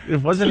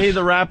think, wasn't he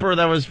the rapper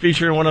that was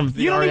featured in one of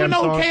the You don't REM even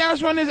know songs? who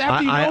KRS-One is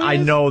after you know I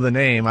know the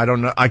name. I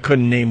don't know. I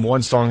couldn't name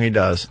one song he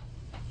does.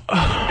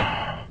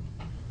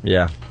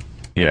 Yeah.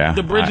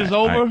 The bridge is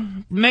over.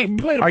 Play the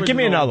bridge. All right, give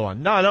me another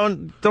one.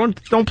 No,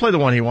 don't play the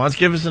one he wants.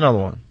 Give us another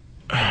one.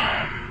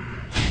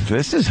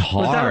 This is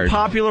hard. Was that a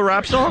popular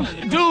rap song?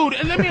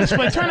 Dude, let me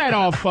explain. Turn that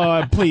off,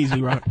 please,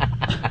 E-Rock.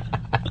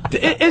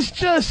 It's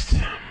just...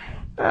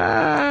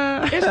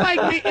 it's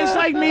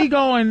like me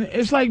going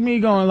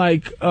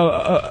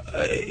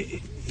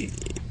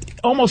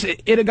almost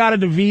Itagata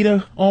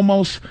DeVita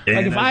almost.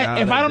 Like if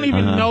I don't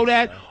even know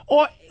that,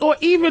 or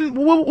even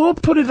we'll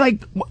put it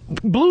like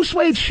blue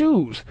suede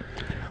shoes.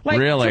 Like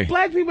really? To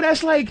black people,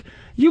 that's like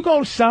you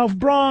go South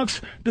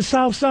Bronx, the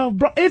South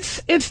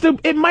Bronx.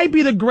 It might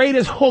be the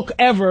greatest hook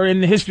ever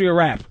in the history of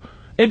rap.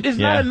 It's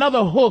not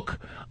another hook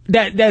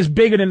that's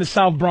bigger than the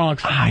South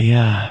Bronx.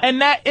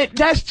 And that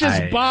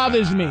just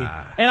bothers me.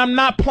 And I'm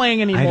not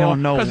playing anymore. I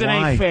don't know because it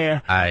ain't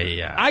fair.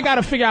 I got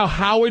to figure out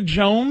Howard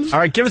Jones. All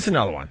right, give us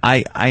another one.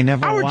 I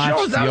never Howard watched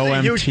Jones, the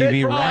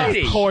OMTV rap.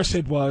 Of course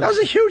it was. That was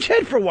a huge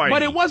hit for Whitey.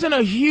 But it wasn't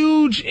a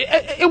huge. And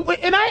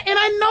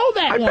I know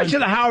that. I bet you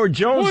the Howard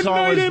Jones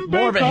song was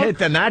more of a hit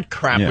than that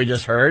crap we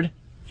just heard.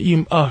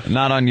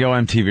 Not on Yo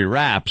MTV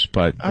Raps,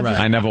 but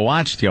I never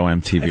watched Yo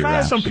MTV Raps. If I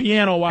had some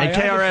piano, and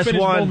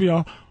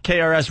KRS-One.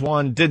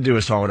 KRS-One did do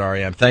a song with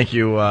R.E.M. Thank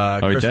you,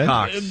 Chris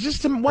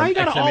Cox. Why you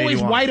gotta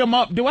always white them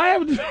up? Do I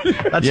have?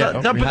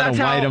 That's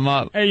white them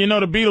up. Hey, you know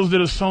the Beatles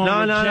did a song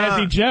with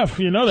Jazzy Jeff.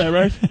 You know that,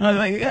 right?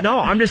 No,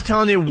 I'm just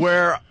telling you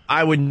where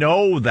I would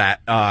know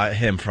that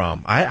him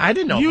from. I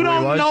didn't know. You who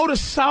don't he was. know the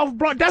South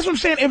Bronx. That's what I'm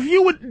saying. If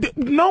you would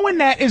knowing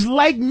that is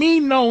like me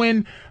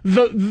knowing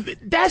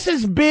that's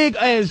as big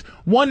as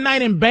One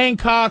Night in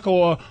Bangkok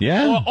or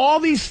all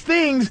these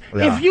things.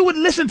 Yeah. If you would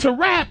listen to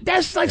rap,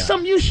 that's like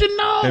something you should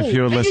know. If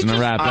you would listen to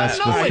rap, that's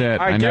just it. All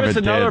right, I give never us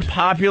another did.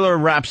 popular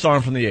rap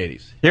song from the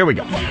 80s. Here we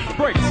go.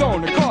 Brakes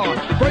on the car,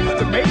 brakes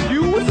to make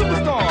you a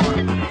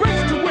superstar,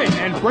 brakes to win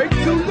and brakes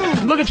to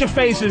lose. Look at your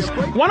faces.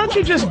 Why don't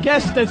you just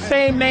guess the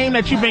same name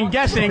that you've been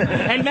guessing,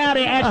 and now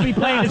they're actually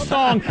playing the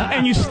song,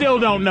 and you still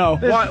don't know?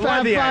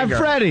 Why the anger?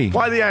 Freddy.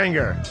 Why the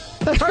anger?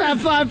 That's Fab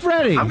Five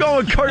Freddy. I'm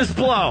going with Curtis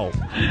Blow.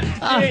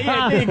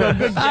 There you go.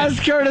 Good That's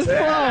Curtis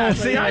Blow.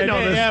 See, I know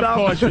this Of stuff.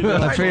 course you do.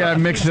 I figure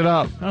I'd mix it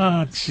up.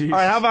 Oh, jeez. All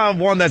right, how about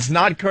one that's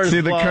not Curtis See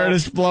Blow? the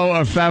Curtis Blow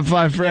or Fab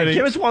Five Freddy.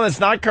 Give us one that's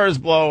not Curtis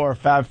Blow or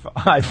Fab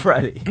Five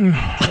Freddy.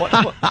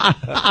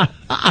 I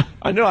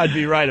knew I'd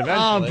be right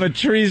eventually. Oh,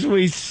 Patrice,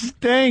 we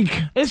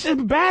stink. It's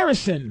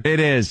embarrassing. It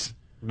is.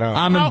 No.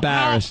 I'm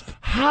embarrassed.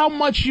 How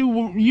much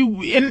you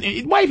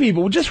and white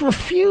people just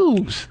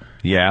refuse.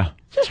 Yeah.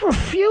 Just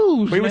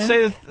refuse. We would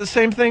say the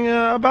same thing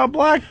about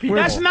black people.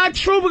 That's not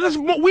true because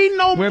we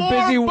know more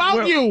about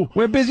you.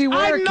 We're busy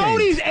working. I know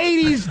these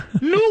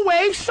 80s new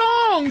wave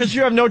songs. Because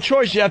you have no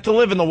choice. You have to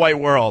live in the white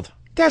world.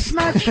 That's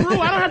not true.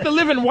 I don't have to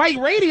live in white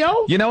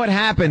radio. You know what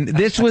happened?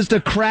 This was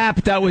the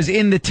crap that was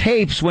in the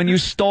tapes when you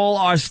stole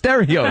our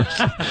stereos.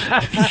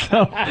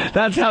 So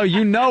that's how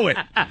you know it.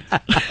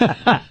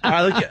 All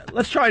right,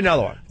 let's try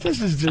another one.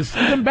 This is just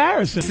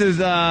embarrassing. This is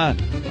the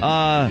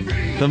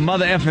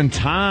mother effing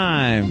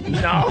time.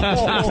 No.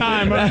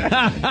 Time.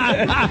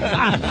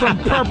 From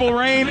Purple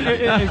Rain.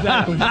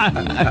 Exactly.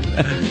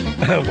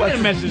 What a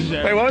message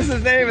there. Wait, what was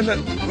his name?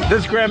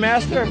 This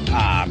Grandmaster?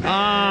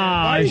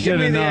 I should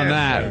have known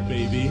that.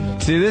 Baby.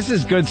 See, this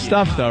is good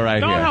stuff, though, right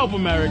don't here. Don't help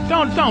him, Eric.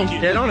 Don't.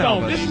 Yeah, don't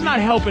help This us. is not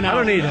helping out. I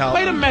don't need help.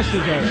 Play the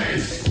message,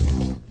 Eric.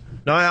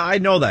 No, I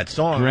know that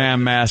song.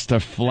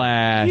 Grandmaster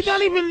Flash. You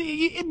don't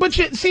even. But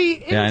you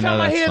see, every I know time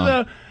I that hear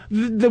song.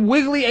 the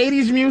wiggly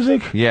 80s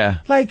music. Yeah.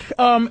 Like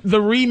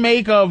the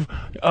remake of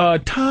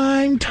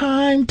Time,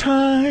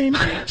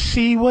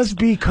 see what's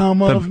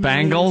become of The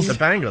Bangles? The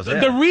Bangles,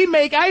 yeah. The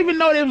remake, I even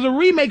know there was a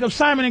remake of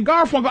Simon and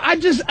Garfunkel.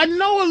 I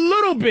know a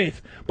little bit.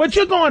 But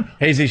you're going...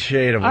 Hazy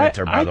Shade of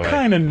Winter, by the way. I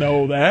kind of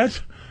know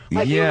that.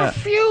 Like, you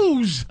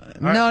refuse.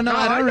 No, I don't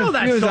know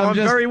that refuse. song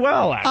very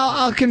well, actually.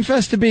 I'll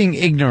confess to being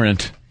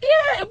ignorant.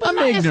 Yeah, but I'm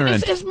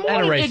ignorant. It's more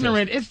And than racist.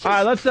 ignorant. It's just... All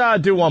right,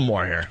 let's do one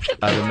more here.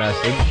 The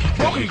message.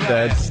 You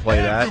said, play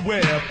that.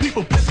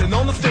 People pissing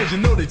on the stage, you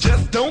know they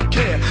just don't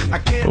care. I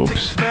can't take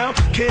smell,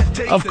 can't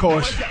take Of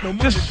course.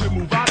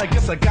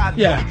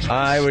 Yeah.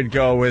 I would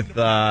go with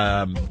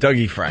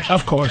Dougie Fresh.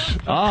 Of course.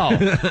 Oh,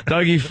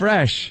 Dougie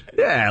Fresh.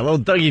 Yeah, a little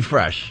Dougie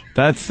Fresh.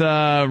 That's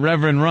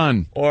Reverend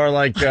Run. Or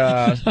like...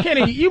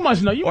 Kenny, you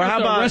must know. You must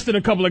have arrested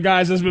a couple of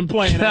guys that's been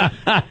playing that.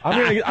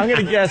 I'm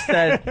gonna guess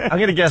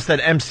that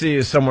MC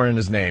is somewhere in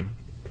his name.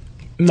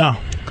 No.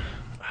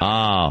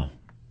 Oh.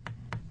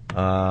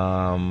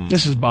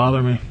 This is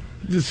bothering me.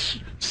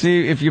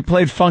 See, if you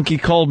played Funky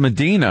Cold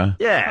Medina.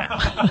 Yeah.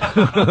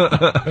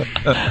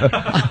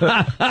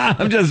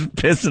 I'm just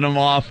pissing him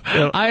off.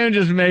 I am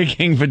just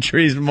making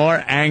Patrice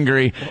more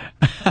angry.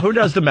 Who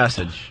does the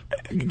message?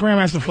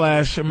 Grandmaster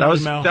Flash. That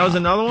was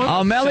another one?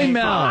 Oh, Melly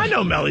Mel. I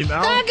know Melly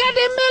Mel. I got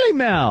that Melly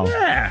Mel.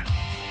 Yeah.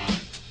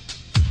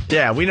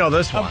 Yeah, we know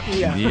this one.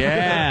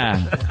 Yeah.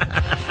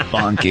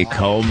 Funky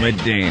Cold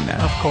Medina.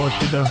 Of course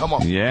you do. Come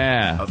on.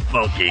 Yeah. A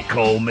Funky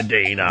Cold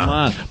Medina. Come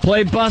on.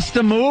 Play Bust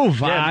a Move.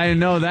 Yeah. I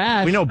know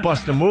that. We know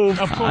Bust a Move.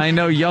 Of course. I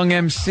know Young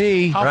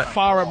MC. How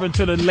far up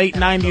into the late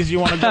 90s you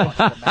want to go?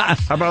 How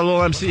about a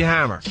little MC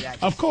Hammer?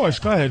 Of course.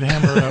 Go ahead.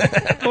 Hammer it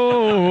up.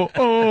 Oh.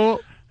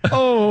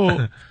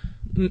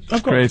 Of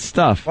course. Great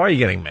stuff. Why are you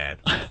getting mad?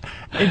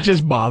 It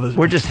just bothers me.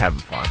 We're just having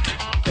fun.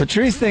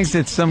 Patrice thinks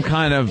it's some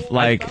kind of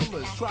I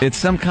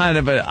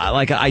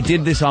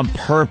did this on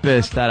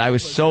purpose, that I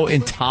was so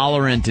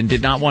intolerant and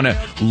did not want to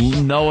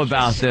know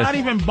about this. Not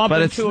even bumping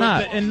but it's to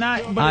not. it. And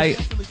not, but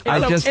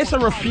it's a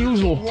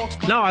refusal.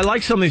 No, I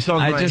like some of these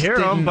songs when I hear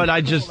them, but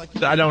I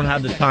don't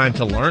have the time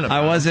to learn them.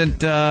 I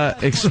wasn't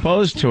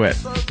exposed to it.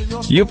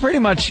 You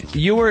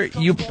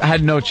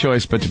had no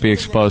choice but to be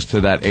exposed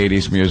to that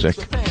 80s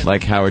music,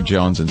 like Howard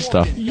Jones and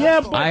stuff.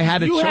 Yeah, but I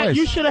had a choice.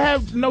 You should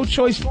have had no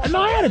choice.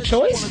 No, I had a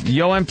choice.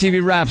 Yo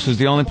MTV Raps was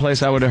the only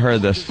place I would have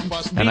heard this,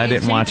 and I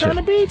didn't watch turn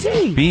it. to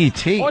BT.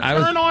 BT. Or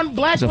turn on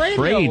black radio.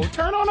 Afraid.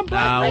 Turn on a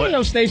black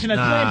radio station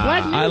that's playing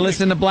black music. I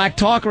listen to Black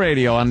Talk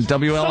Radio on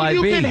WLIB.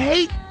 So you can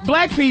hate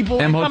black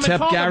people and come and Imhotep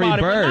talk Gary about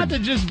it, Bird. but not to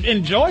just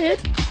enjoy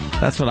it.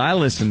 That's what I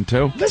listen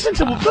to. Listen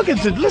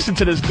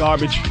to this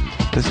garbage.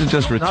 This is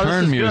just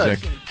return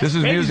music. Good. This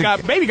is music.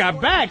 Baby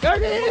got back.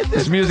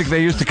 This music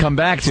they used to come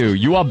back to.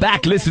 You are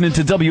back listening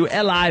to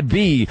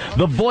WLIB,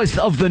 the voice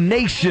of the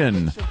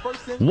nation.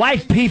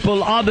 White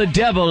people are the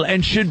devil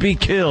and should be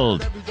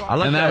killed.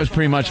 And that was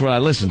pretty much what I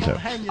listened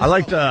to. I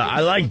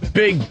like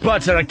big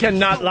butts and I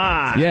cannot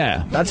lie.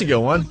 Yeah. That's a good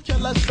one.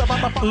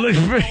 Look,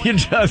 you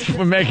just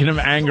for making him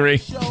angry.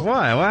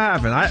 Why? What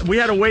happened? We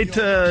had to wait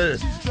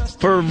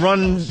for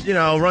Run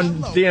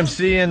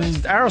DMC and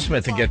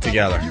Aerosmith to get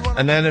together.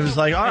 And then it was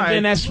like, all right.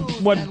 And then that's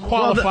what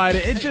qualified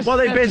it.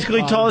 They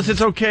basically told us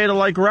it's okay to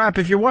like rap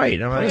if you're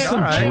white. I'm like, Play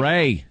some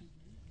Dre.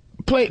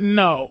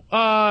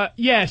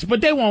 Yes,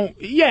 but they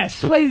won't. Yes,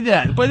 play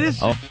that. But it's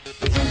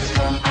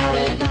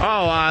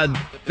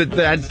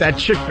that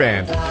chick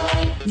band.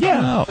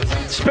 Yeah,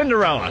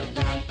 Spinderella.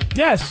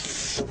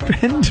 Yes,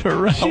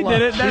 Spinderella. She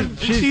did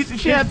it.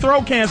 She had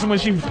throat cancer when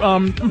she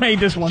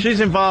made this one. She's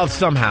involved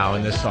somehow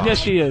in this song. Yes,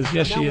 she is.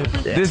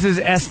 This is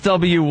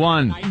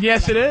SW1.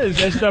 Yes, it is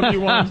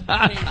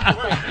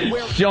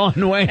SW1.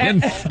 John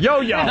Wayne.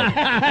 Yo-Yo.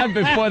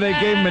 Before they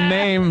gave him a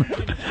name.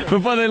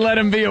 Before they let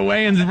him be a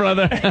Wayans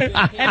brother. And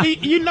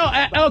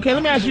okay,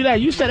 let me ask you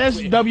that. You said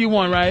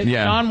SW1, right?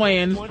 Yeah. John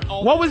Wayne.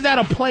 What was that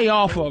a play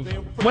off of?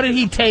 What did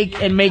he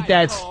take and make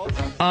that?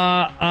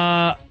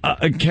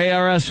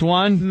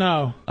 KRS-One?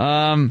 No.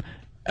 I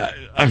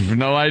have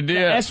no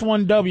idea.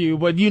 S1W,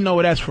 but you know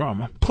where that's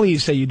from.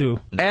 Please say you do.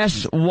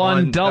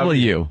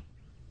 S1W.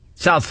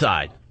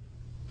 Southside.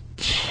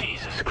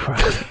 Jesus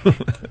Christ.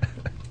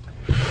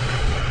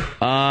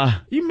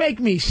 You make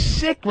me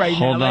sick right now.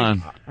 Hold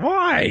on.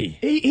 Why?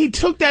 He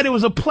took that. It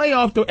was a play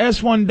off to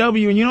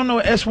S1W, and you don't know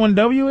what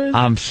S1W is?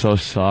 I'm so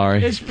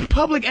sorry. It's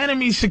Public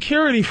Enemy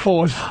Security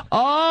Force.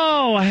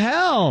 Oh,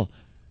 hell.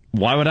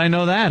 Why would I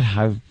know that?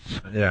 I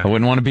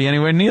wouldn't want to be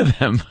anywhere near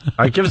them. All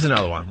right, give us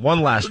another one.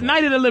 One last one.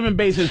 Night of the Living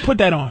Bases. Put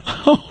that on.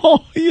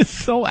 Oh, you're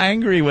so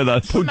angry with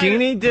us.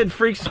 Houdini did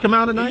Freaks come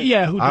out at night?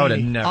 Yeah, Houdini. I would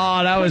have never.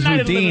 Oh, that was Night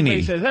of the Living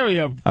Houdini. Bases. There we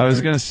go. I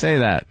was going to say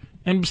that.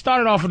 And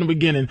start it off in the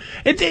beginning.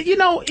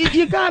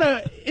 You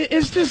gotta.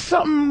 It's just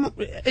something.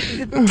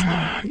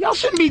 Y'all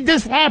shouldn't be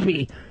this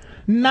happy,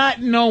 not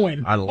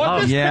knowing. I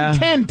love. Or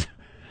discontent.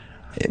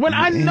 When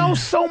I know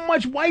so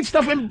much white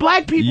stuff and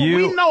black people,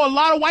 we know a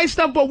lot of white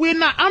stuff, but we're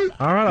not.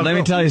 All right, let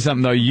me tell you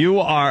something, though. You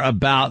are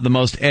about the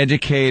most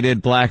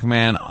educated black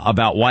man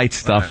about white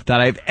stuff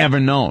that I've ever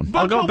known.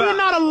 But we're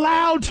not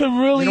allowed to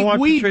really. You know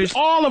what,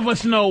 all of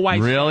us know white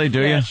stuff. Really?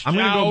 Do you?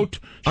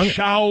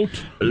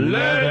 Shout,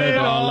 let it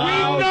all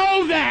out. We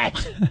know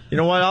that. You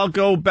know what? I'll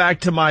go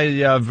back to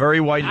my very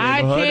white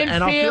neighborhood,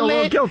 and I'll feel a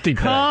little guilty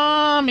today.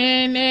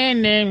 Coming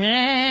in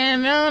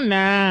the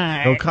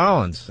night. Phil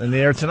Collins in the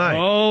air tonight.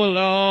 Oh,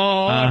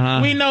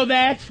 Lord. We know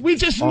that. We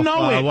just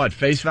know it. What,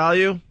 face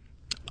value?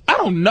 I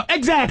don't know.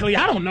 Exactly.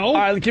 I don't know. All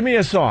right, give me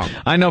a song.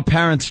 I know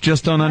parents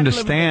just don't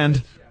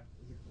understand.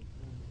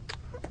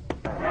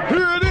 Here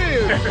it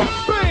is.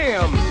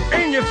 Bam!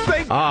 And you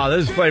think...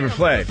 This is Flavor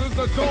Flav.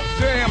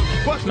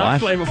 Not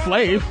Flavor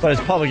Flav. But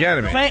it's Public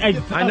Enemy. I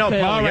know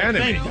Public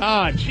Enemy. Thank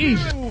God. Jeez.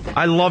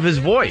 I love his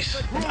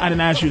voice. I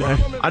didn't ask you that.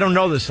 I don't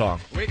know this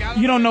song.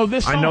 You don't know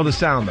this song? I know the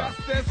sound, though.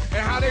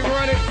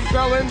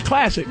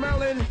 Classic.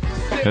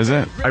 Is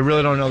it? I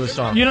really don't know the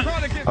song.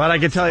 But I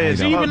can tell you...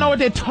 Do you even know what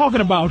they're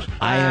talking about?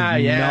 I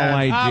have no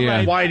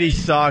idea. Whitey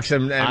sucks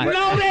and no,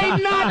 they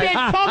not. They're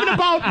talking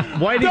about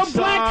Whitey the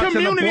black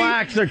community. And the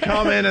blacks are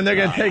coming and they're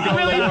going to take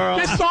over the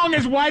world. This song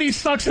is Whitey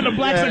sucks and the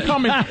blacks are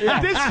coming.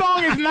 This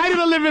song is Night of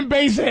the Living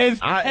Bases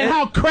and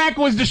how crack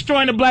was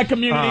destroying the black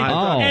community.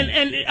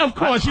 And of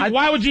course,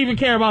 why would you even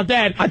care about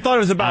that? I thought it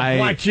was about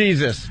Black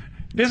Jesus.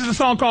 This is a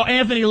song called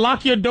Anthony,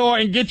 Lock Your Door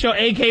and Get Your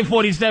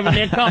AK-47.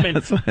 They're coming.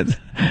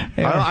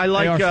 I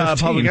like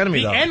Public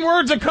Enemy, though. The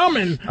N-words are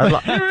coming.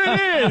 Here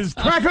it is.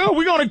 Cracker,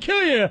 we're going to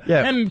kill you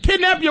and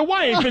kidnap your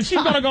wife. And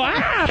she's going to go,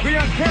 be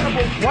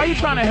uncannibal. Why are you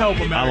trying to help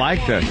her, man? I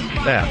like this.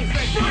 Yeah.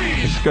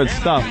 It's good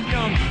stuff.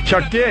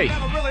 Chuck D.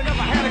 All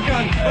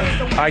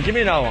right, give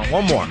me another one.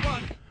 One more.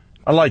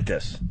 I like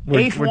this.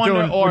 We're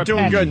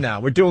doing good now.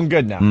 We're doing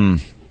good now.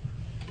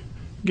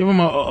 Give him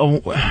a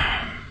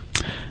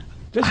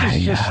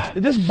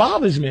this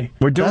bothers me.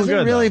 We're doing Does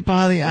good. It really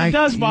bother you? It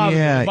does bother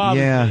me. It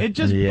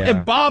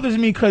bothers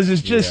me because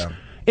it's just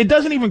it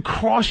doesn't even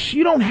cross.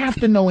 You don't have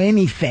to know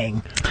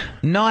anything.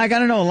 No, I got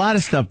to know a lot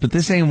of stuff, but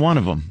this ain't one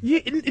of them.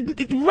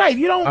 Right?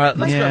 You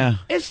don't.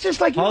 It's just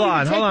like you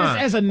don't take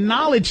this as a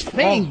knowledge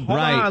thing. Hold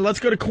on. Let's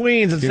go to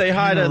Queens and say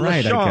hi to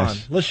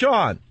LaShawn.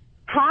 LaShawn.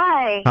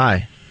 Hi.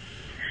 Hi.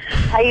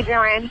 How you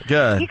doing?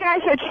 Good. You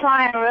guys are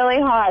trying really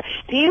hard.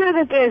 Do you know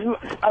that there's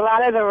a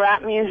lot of the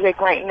rap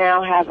music right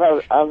now have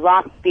a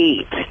rock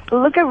beat?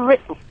 Look at Red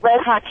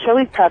Hot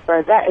Chili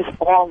Pepper. That is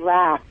all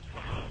rap.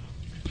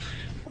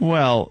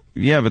 Well,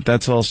 yeah, but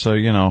that's also,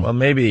 Well,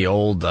 maybe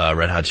old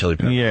Red Hot Chili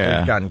Peppers. Yeah.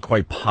 They've gotten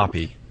quite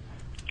poppy.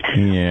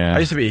 Yeah. I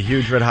used to be a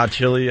huge Red Hot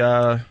Chili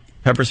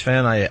Peppers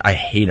fan. I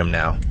hate them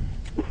now.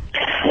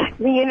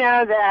 You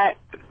know that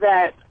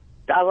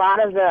a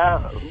lot of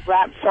the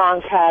rap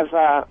songs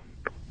have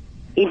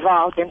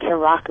evolved into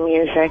rock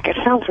music. It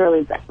sounds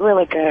really,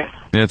 really good.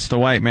 It's the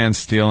white man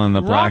stealing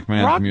the black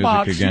man's music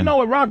Rockbox, again. you know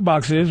what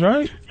Rockbox is,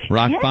 right?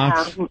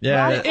 Rockbox?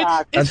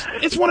 Yeah.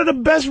 It's one of the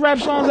best rap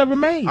songs ever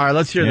made. All right,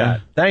 let's hear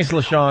that. Thanks,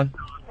 LaShawn.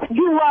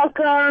 You're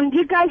welcome.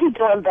 You guys are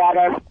doing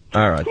better.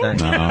 All right,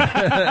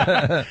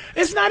 thanks.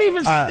 It's not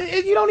even.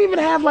 You don't even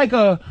have like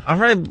a. All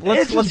right,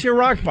 let's hear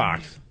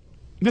Rockbox.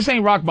 This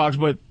ain't Rockbox,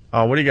 but.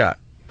 Oh, what do you got?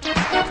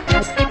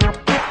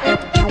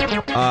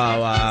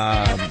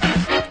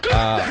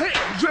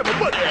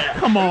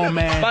 Come on,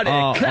 man. Buddy,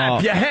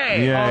 clap your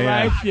hands. All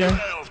right,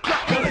 yeah.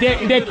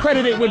 They're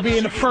credited with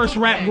being the first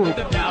rap group.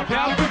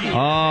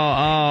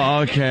 Oh,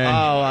 okay.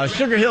 Oh,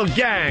 Sugar Hill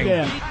Gang.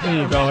 Yeah,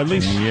 there you go. At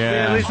least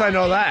I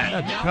know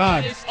that.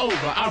 God.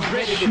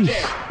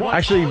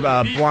 Actually,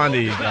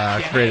 Blondie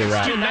created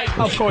rap.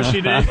 Of course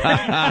she did.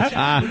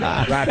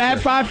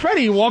 Fat Five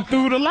Freddy walked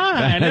through the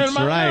line. That's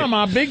right.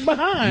 My big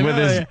behind. With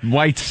his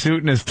white suit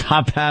and his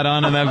top hat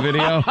on in that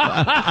video.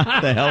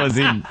 What the hell is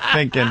he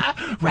thinking?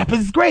 Rap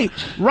is great.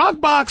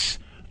 Rockbox.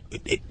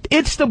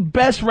 It's the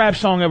best rap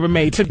song ever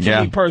made to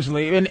me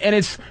personally, and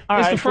it's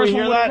the first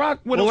one with a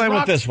rock. We'll end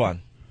with this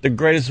one, the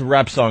greatest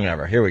rap song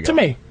ever. Here we go. To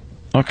me,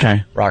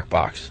 okay.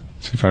 Rockbox.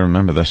 See if I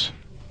remember this.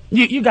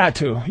 You got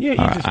to.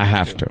 I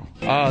have to.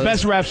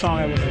 Best rap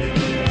song ever made.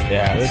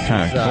 Yeah, this is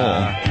kind of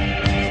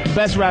cool.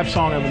 Best rap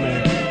song ever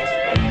made.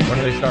 When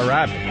do they start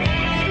rapping?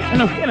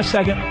 In a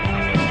second.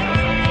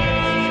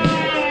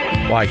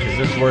 Why? Because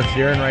this is worth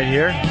hearing right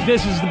here.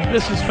 This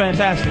is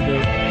fantastic,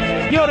 dude.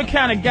 You're the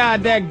kind of guy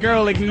that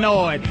girl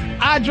ignored.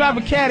 I drive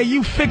a caddy,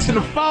 you fixing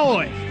a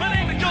Ford.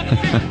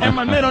 And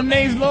my middle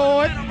name's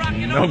Lord.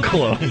 No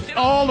clue.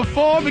 All the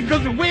four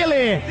because of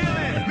Willie.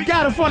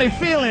 Got a funny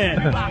feeling.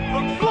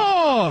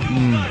 Floor.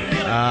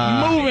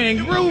 Moving,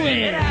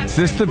 grooving. Is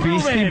this the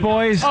Beastie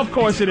Boys? Of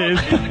course it is.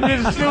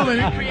 This is still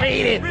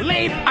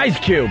late. Ice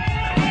Cube.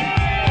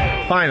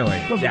 Finally.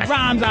 The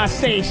rhymes I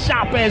say,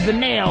 sharp as a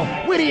nail.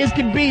 Witty as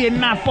can be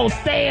and not for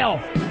sale.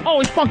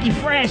 Always funky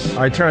fresh.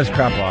 All right, turn this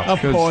crap off.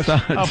 Of course.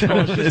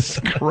 This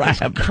crap.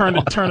 Turn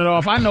it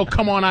off. I know,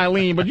 come on,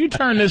 Eileen, but you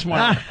turn this one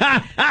off.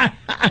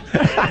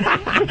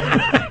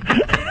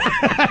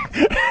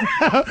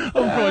 Of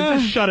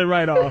course, just shut it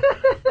right off.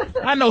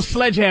 I know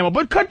Sledgehammer,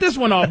 but cut this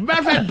one off.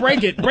 Matter of fact,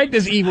 break it. Break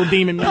this evil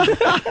demon music.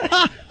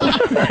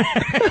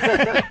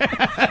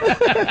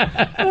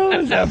 Oh,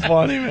 is that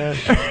funny, man?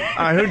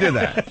 All right, who did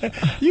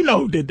that? You know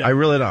who did that. I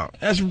really don't.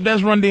 That's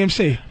Run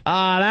DMC.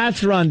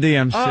 That's Run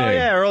DMC. Oh,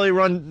 yeah, early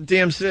Run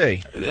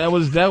DMC. That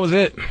was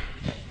it.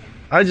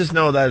 I just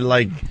know that,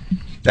 like,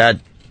 the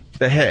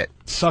hit.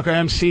 Sucker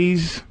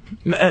MCs.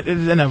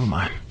 Never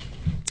mind.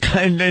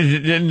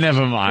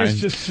 Never mind. It's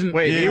just,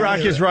 wait,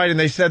 E-Rock is right, and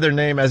they said their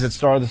name as it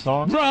started the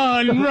song?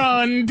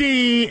 Run,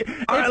 D.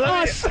 All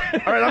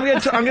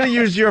right, I'm gonna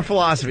use your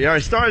philosophy. All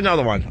right, start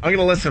another one. I'm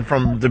gonna listen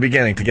from the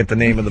beginning to get the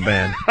name of the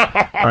band.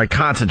 All right,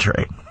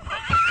 concentrate.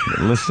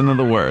 Listen to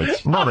the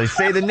words. No, they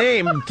say the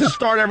name to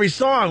start every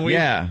song.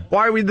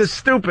 Why are we this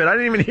stupid? I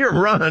didn't even hear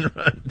Run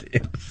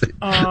DMC.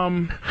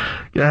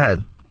 Go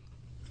ahead.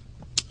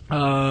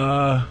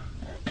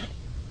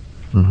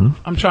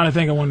 I'm trying to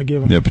think of one to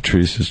give him. Yeah,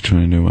 Patrice is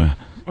trying to.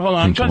 Hold on,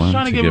 I'm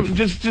trying to give him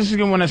just to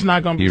give one that's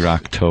not going to be.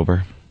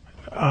 E-Rocktober.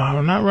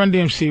 Not Run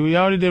DMC. We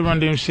already did Run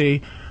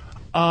DMC.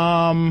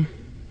 Damn,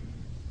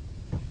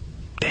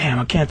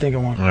 I can't think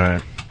of one. All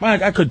right.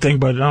 I could think,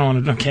 but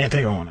I can't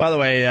think of one. By the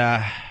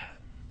way,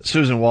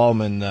 Susan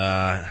Waldman,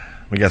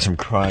 we got some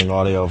crying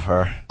audio of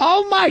her.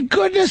 Oh, my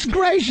goodness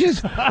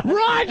gracious.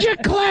 Roger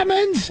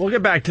Clemens. We'll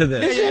get back to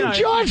this. Is in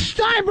George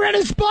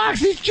Steinbrenner's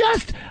box. He's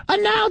just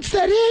announced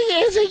that he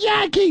is a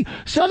Yankee.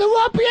 So there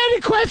won't be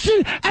any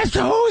question as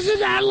to who's in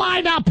that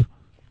lineup.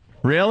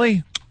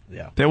 Really?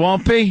 Yeah. There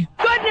won't be?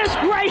 Goodness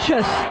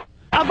gracious.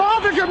 Of all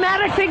the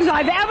dramatic things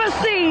I've ever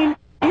seen,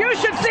 you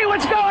should see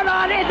what's going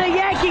on in the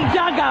Yankee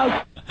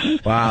dugout.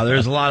 Wow,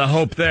 there's a lot of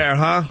hope there,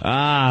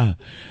 huh?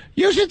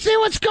 You should see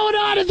what's going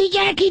on in the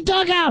Yankee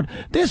dugout.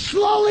 They're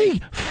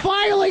slowly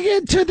filing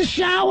into the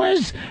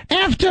showers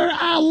after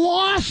a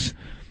loss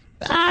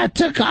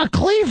to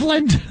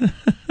Cleveland.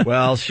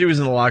 Well, she was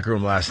in the locker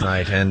room last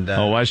night, and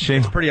was she?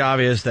 It's pretty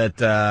obvious that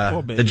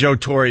the Joe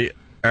Torre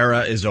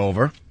era is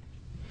over,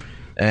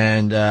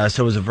 and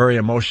so it was a very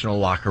emotional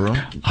locker room.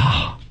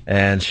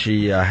 And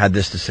she had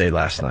this to say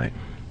last night.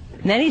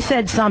 And then he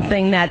said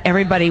something that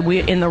everybody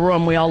in the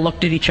room, we all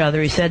looked at each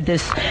other. He said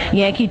this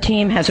Yankee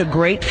team has a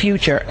great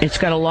future. It's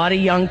got a lot of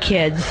young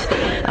kids.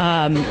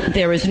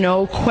 There is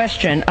no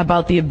question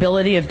about the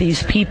ability of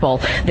these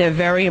people. They're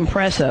very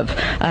impressive.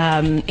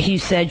 He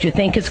said, you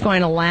think it's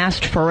going to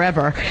last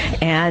forever.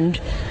 And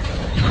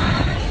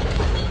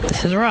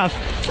this is rough.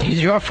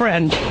 He's your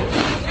friend.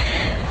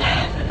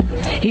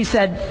 He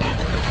said,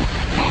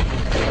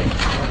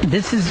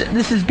 This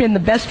has been the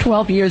best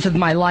 12 years of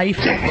my life.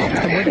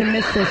 I wouldn't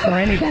miss this for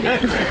anybody.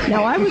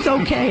 Now, I was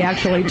okay,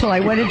 actually, until I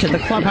went into the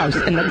clubhouse,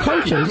 and the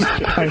coaches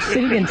are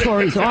sitting in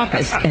Torrey's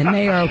office, and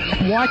they are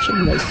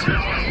watching this.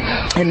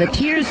 And the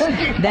tears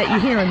that you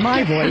hear in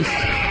my voice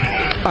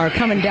are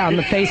coming down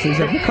the faces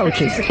of the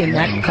coaches in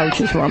that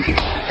coach's room.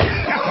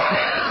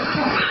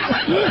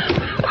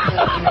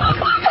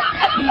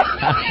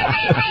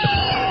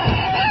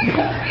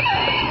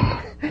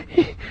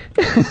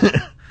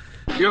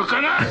 You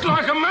can act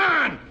like a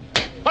man.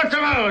 What's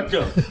the matter with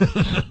you?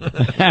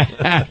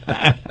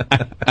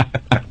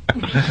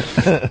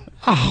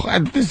 Oh,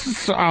 this is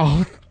so...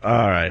 All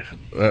right.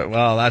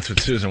 Well, that's what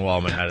Susan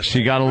Wallman had to say.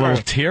 She got a little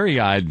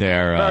teary-eyed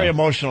there. Very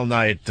emotional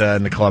night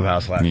in the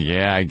clubhouse last night.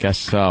 Yeah, I guess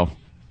so.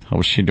 How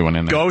was she doing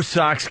in there? Go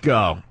Sox,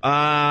 go.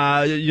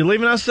 You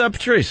leaving us,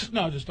 Patrice?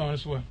 No, just throwing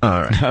us away.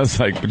 All right. I was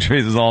like,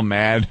 Patrice is all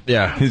mad.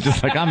 Yeah. He's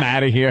just like, I'm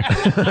out of here.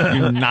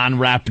 You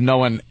non-rap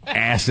knowing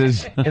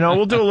asses. You know,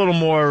 we'll do a little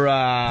more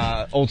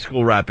old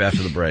school rap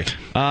after the break.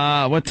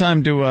 What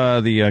time do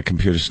the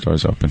computer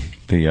stores open?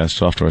 The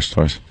software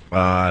stores?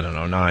 I don't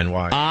know, 9.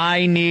 Why?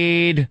 I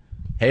need...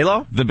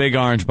 Halo? The big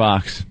orange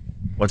box.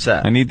 What's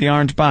that? I need the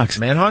orange box.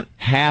 Manhunt?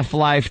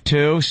 Half-Life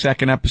 2,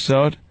 second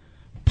episode.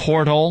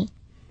 Portal.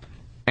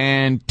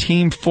 And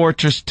Team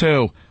Fortress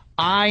 2.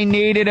 I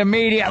need it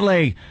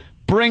immediately.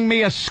 Bring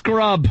me a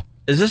scrub.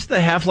 Is this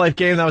the Half-Life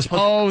game that was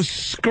supposed Oh,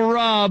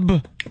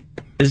 scrub.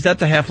 Is that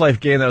the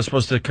Half-Life game that was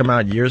supposed to come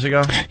out years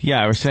ago?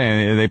 Yeah, I was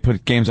saying they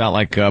put games out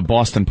like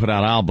Boston put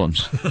out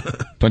albums.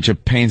 Bunch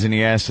of pains in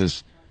the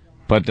asses.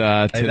 But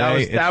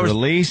today it's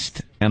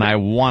released, and I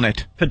want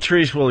it.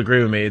 Patrice will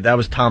agree with me. That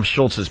was Tom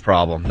Schultz's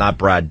problem, not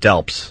Brad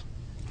Delp's.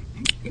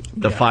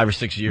 The 5 or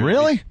 6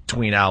 years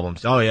between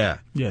albums. Oh yeah.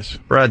 Yes.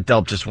 Brad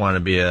Delp just wanted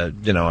to be a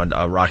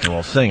rock and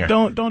roll singer.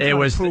 Don't try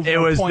to prove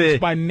your points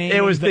by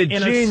naming the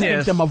inner genius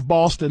sanctum of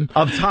Boston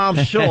of Tom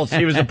Schultz.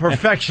 He was a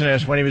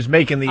perfectionist when he was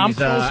making these I'm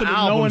closer to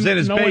albums in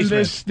his knowing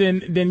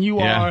basement. this than you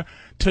are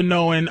to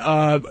knowing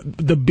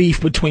the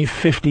beef between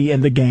 50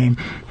 and the game.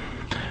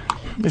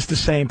 It's the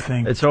same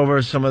thing. It's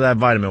over some of that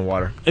vitamin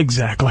water.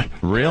 Exactly.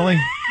 Really?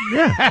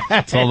 Yeah.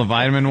 It's all the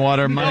vitamin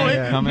water money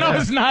coming out. No,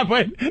 it's not,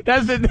 but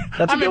that's it.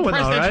 I'm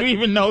impressed that you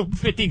even know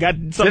 50 got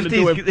something to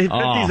do with it.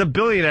 50's a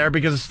billionaire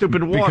because of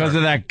stupid water. Because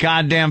of that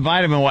goddamn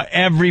vitamin water.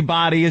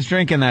 Everybody is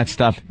drinking that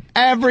stuff.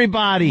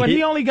 Everybody. But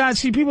he only got,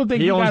 people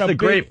think he owns got the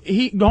grape.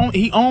 He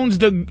owns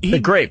the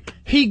grape.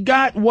 He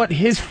got what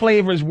his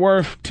flavor's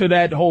worth to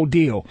that whole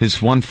deal. His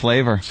one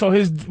flavor. So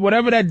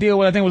whatever that deal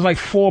was, I think it was like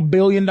 $4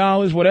 billion,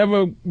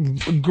 whatever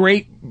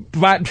grape,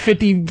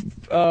 50,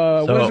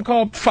 what is it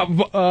called?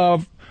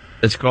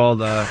 It's called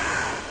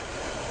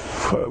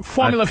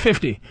Formula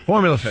 50.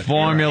 Formula 50.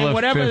 Formula and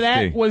whatever 50.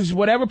 that was,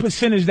 whatever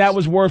percentage that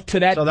was worth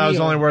to that. So that was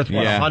deal. only worth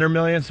what, 100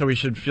 million. So we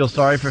should feel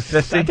sorry for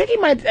 50. I think it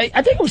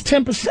was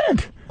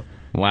 10%.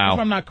 Wow. If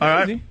I'm not crazy. All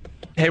right.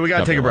 Hey, we got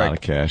to take a break. A lot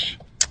of cash.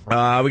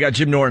 We got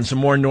Jim Norton, some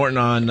more Norton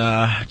on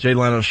Jay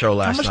Leno's show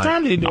last night. How much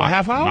time did he do? A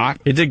half hour?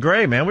 He did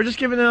great, man. We're just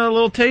giving it a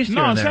little taste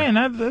No, here I'm and there. saying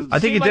that. I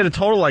think he did a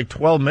total like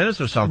 12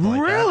 minutes or something.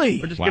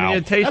 Really? Like that. We're just giving you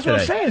a taste That's today.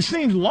 what I'm saying. It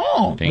seems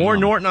long. Damn. More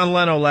Norton on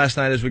Leno last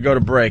night as we go to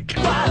break.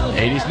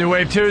 80s New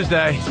Wave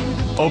Tuesday.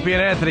 Opie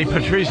and Anthony,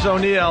 Patrice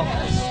O'Neill,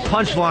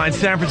 Punchline,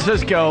 San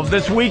Francisco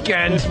this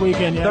weekend.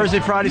 Yeah.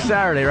 Thursday, Friday,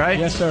 Saturday, right?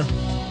 Yes, sir.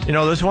 You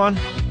know this one?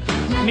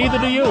 Neither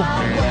do you.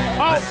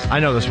 Oh, I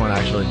know this one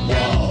actually.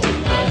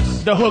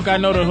 the hook. I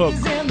know the hook.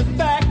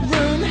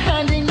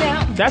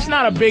 That's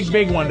not a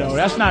big one though.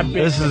 That's not big.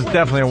 This is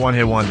definitely a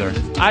one-hit wonder.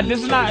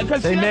 This is not.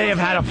 They may have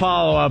had a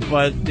follow-up,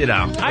 but you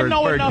know, I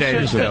know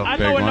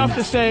enough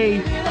to say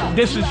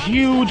this is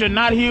huge or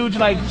not huge.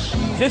 Like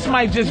this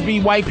might just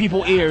be white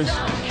people ears.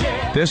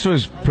 This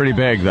was pretty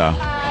big though.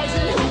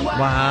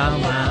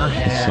 Wow,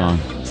 This song.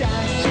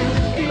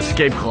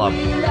 Escape Club,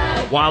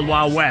 Wild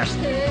Wild West.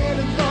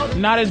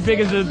 Not as big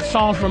as the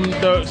song from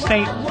the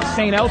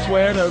Saint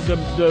Elsewhere,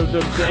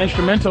 the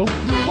instrumental.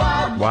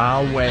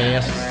 Wild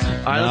West.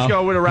 All right, let's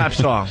go with a rap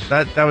song.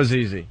 That was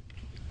easy.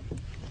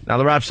 Now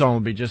the rap song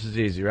will be just as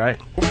easy, right?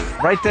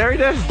 Right there he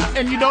did.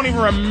 And you don't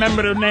even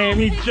remember the name.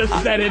 He just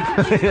said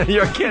it.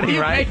 You're kidding,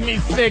 right? He make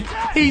me sick.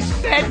 He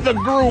said the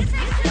group,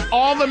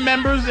 all the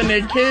members and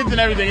their kids and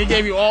everything. He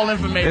gave you all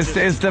information.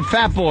 It's the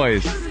Fat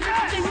Boys.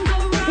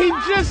 He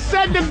just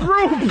said the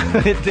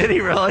group. Did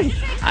he really?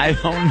 I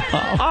don't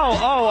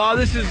know.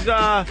 This is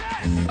I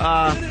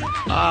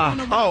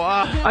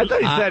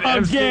thought he said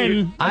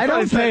again. I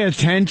don't pay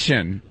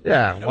attention.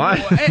 Yeah,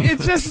 why?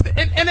 It's just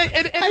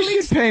I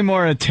should pay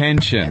more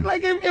attention.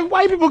 Like if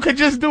white people could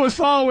just do a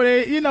song with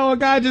it, a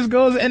guy just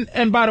goes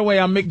and by the way,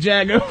 I'm Mick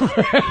Jagger. You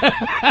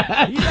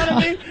know what I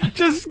mean?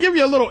 Just give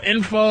you a little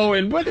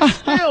info but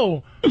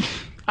still.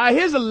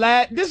 Here's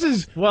This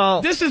is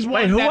one.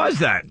 Wait, who was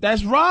that?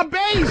 That's Rob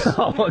Bass.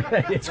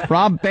 Okay. It's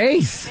Rob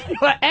Bass.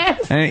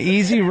 And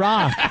Easy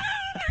Rock.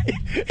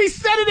 He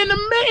said it in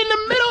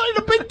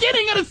the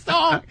beginning of the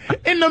song,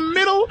 in the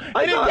middle,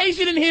 and in case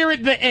you didn't hear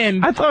it, the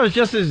end. I thought it was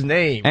just his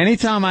name.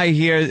 Anytime I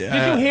hear, did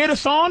you hear the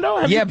song though?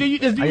 I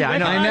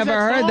never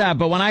heard that,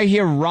 but when I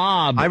hear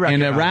Rob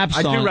in a rap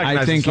song,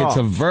 I think it's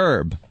a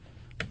verb.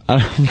 I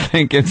don't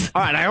think it's.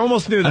 All right, I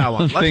almost knew that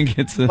one.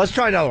 Let's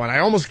try another one. I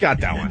almost got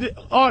that one.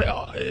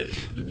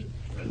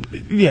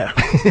 Yeah.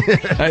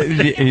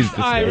 He's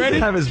disgusting. All right, ready?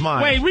 Have his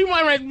mind. Wait,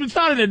 rewind right.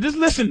 Started it. Just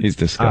listen. He's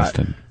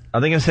disgusting. Are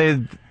they going to say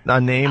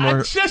a name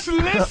or? Just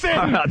listen.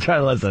 I'll try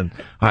to listen.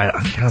 All right,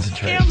 I'll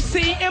concentrate.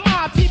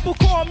 MCMI, people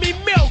call me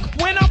Milk.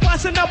 When I'm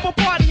busting up a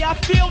party, I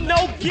feel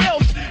no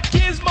guilt.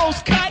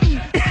 Gizmo's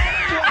cutting.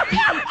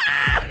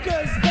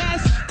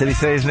 Did he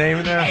say his name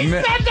in there? He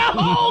said the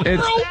whole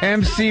It's group.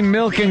 MC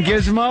Milk and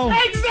Gizmo?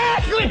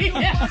 Exactly.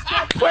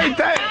 Wait,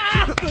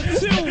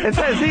 it's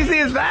as easy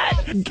as that?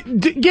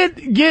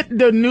 Get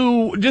the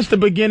new, just the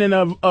beginning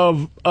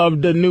of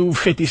the new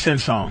 50 Cent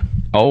song.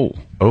 Oh.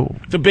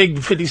 The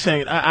big 50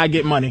 Cent, I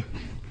Get Money.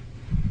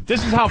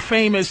 This is how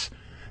famous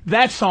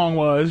that song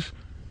was,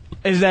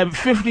 is that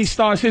 50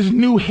 starts his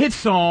new hit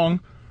song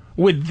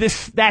with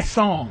that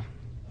song.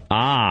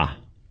 Ah.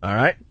 All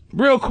right.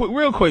 Real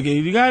quick,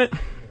 you got it?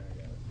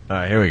 All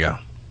right, here we go.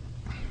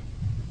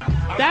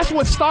 That's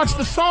what starts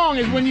the song,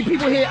 is when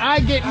people hear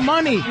I Get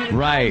Money.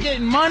 Right. I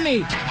Get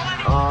Money.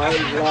 I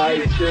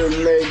like to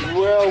make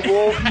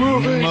werewolf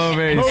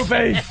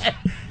movies.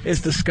 It's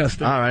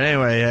disgusting. All right,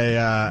 anyway,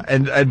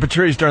 and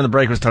Patrice during the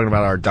break was talking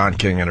about our Don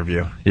King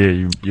interview.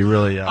 Yeah, you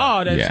really...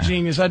 that's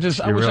genius. I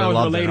wish really I was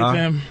loved related it, huh? to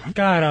him.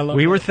 God, I love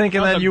We it. were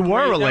thinking that you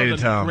were related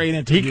to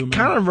him. He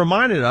kind of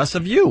reminded us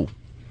of you.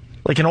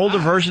 Like an older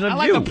version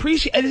of you.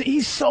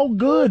 He's so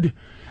good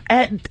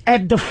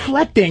at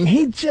deflecting.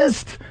 He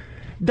just...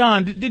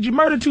 Don, did you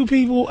murder two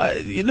people?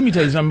 Let me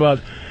tell you something about...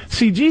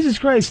 See, Jesus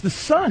Christ, the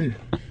sun...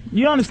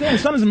 You understand, the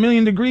sun is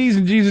 1,000,000 degrees,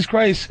 and Jesus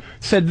Christ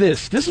said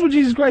this. This is what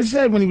Jesus Christ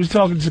said when he was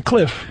talking to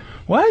Cliff.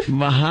 What?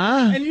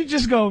 Uh-huh. And you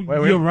just go,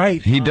 you're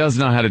right. He does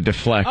know how to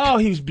deflect. Oh,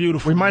 he's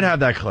beautiful. We might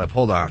have that clip.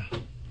 Hold on.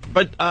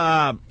 But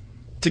to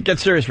get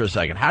serious for a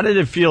second, how did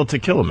it feel to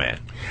kill a man?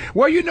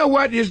 Well, you know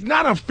what? It's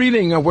not a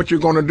feeling of what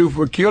you're going to do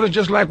for a kill. It's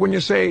just like when you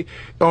say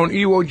on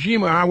Iwo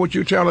Jima, how would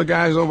you tell the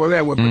guys over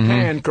there with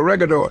Patan,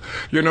 Corregidor?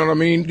 You know what I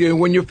mean?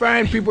 When you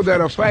find people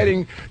that are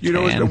fighting, you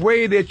know, it's the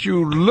way that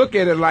you look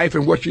at life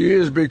and what you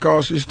is,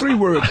 because it's three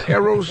words: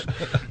 eros,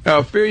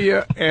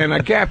 philia, and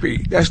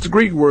agape. That's the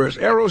Greek words.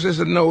 Eros is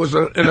an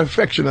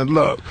affectionate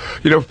love.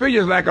 You know,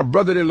 philia is like a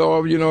brotherly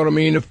love, you know what I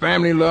mean, a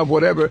family love,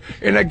 whatever.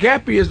 And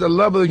agape is the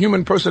love of the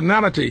human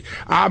personality.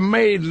 I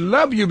may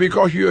love you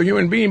because you're a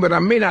human being, but I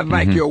may not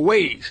like your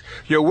ways.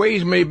 Your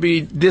ways may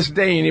be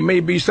disdain. It may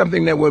be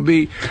something that will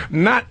be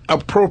not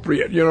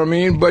appropriate, you know what I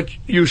mean? But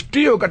you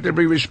still got to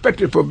be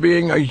respected for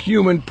being a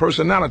human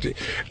personality.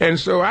 And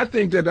so I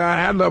think that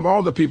I love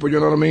all the people, you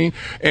know what I mean?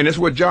 And it's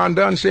what John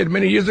Donne said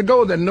many years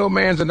ago, that no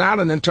man's an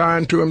island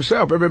entire to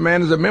himself. Every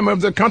man is a member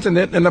of the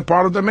continent and a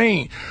part of the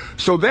main.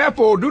 So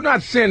therefore, do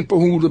not send for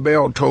whom the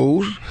bell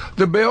tolls.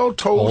 The bell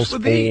tolls for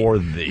thee.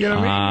 You know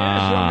what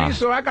I mean? Yeah,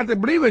 so I got to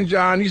believe in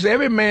John. He said,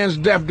 every man's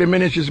death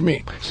diminishes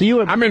me.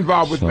 So I'm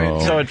involved with men.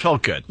 So it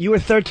felt good. You were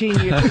 13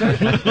 years old.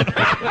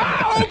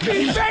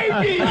 Opie,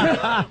 baby!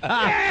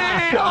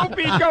 Yeah,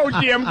 Opie, go,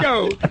 Jim,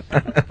 go.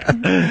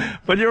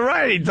 But you're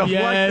right.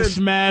 Yes,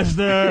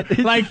 master.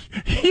 Like,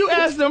 you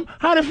asked him,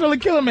 how did it feel to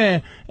kill a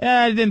man?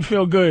 It didn't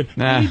feel good.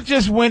 He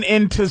just went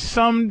into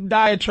some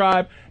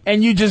diatribe,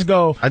 and you just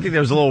go... I think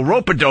there was a little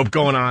rope-a-dope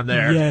going on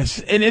there. Yes.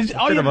 And it's,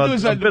 all you have to do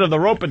is... A bit of the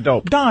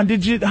rope-a-dope. Don,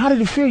 how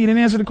did it feel? You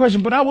didn't answer the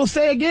question. But I will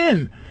say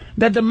again,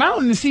 that the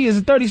mountain to see is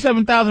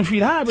 37,000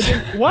 feet high, but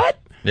then, what?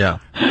 Yeah.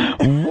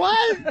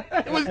 What?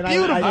 It was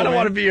beautiful. I don't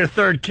want to be your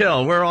third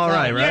kill. We're all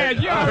right, right?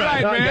 Yeah, you're all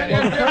right,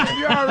 man.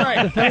 You're all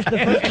right. The first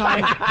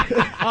time.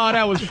 Oh,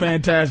 that was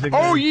fantastic.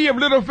 Oh, ye of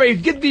little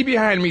faith, get thee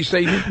behind me,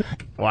 Satan.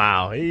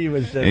 Wow, he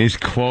was... He's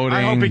quoting...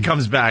 I hope he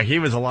comes back. He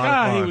was a lot of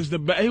fun. He was the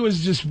best. He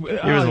was just... He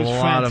was a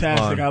lot of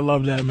fantastic. fun. I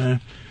love that, man.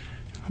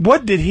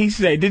 What did he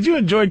say? Did you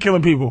enjoy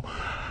killing people?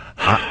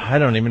 I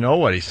don't even know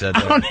what he said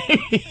there.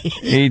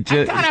 He I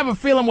kind of have a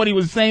feeling what he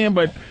was saying,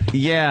 but...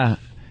 Yeah.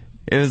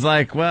 It was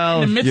like,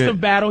 well... In the midst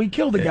of battle, he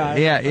killed a guy.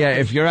 Yeah.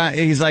 If you're out,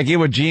 he's like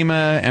Iwo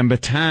Jima and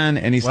Bataan,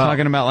 and he's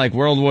talking about like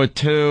World War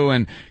II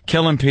and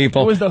killing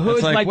people. It was the hood,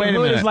 it's like wait the a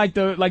hood minute. is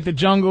like the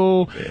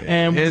jungle,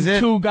 and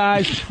two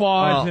guys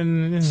fought.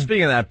 And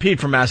speaking of that, Pete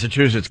from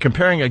Massachusetts,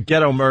 comparing a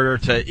ghetto murder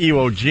to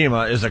Iwo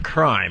Jima is a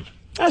crime.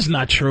 That's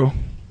not true.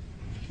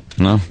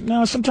 No.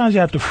 No, sometimes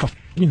you have to, survive.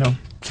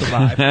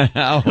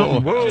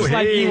 Whoa, just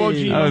like Iwo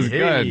Jima. That was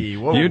good.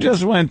 You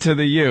just went to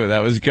the U. That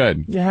was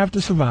good. You have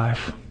to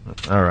survive.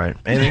 All right.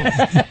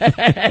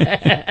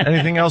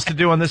 Anything else to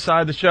do on this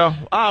side of the show?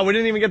 We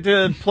didn't even get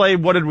to play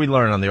What Did We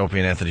Learn on the Opie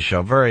and Anthony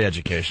show. Very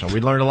educational. We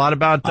learned a lot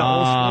about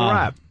old school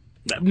rap.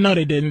 No,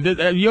 they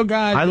didn't. Your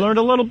guys... I learned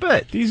a little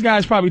bit. These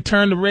guys probably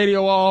turned the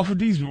radio off.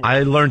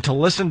 I learned to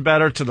listen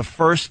better to the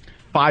first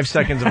 5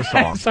 seconds of a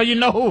song. So you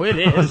know who it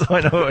is. So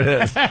I know who it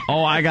is.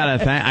 Oh, I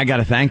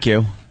gotta thank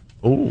you.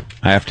 Ooh.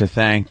 I have to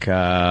thank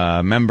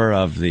a member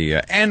of the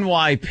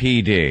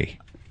NYPD.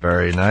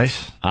 Very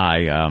nice.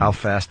 How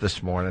fast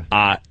this morning?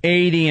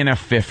 80 and a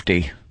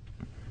 50.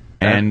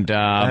 And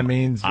that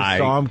means you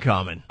saw him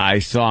coming. I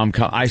saw him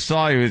come. I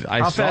saw he was.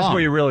 How fast were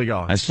you really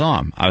going? I saw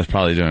him. I was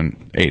probably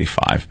doing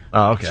 85.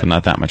 Oh, okay. So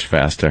not that much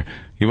faster.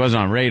 He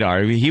wasn't on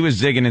radar. He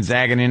was zigging and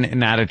zagging in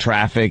and out of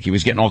traffic. He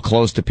was getting all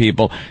close to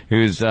people. He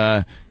was,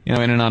 in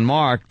and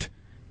unmarked.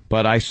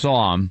 But I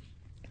saw him,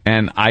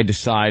 and I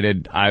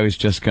decided I was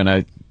just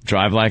gonna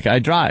drive like I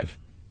drive.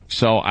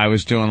 So I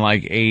was doing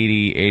like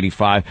 80,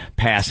 85,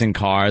 passing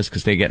cars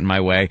because they get in my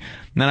way.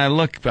 And then I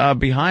look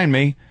behind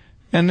me,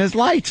 and there's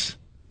lights.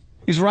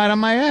 He's right on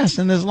my ass,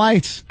 and there's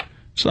lights.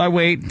 So I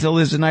wait until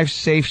there's a nice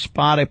safe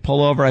spot. I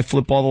pull over. I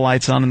flip all the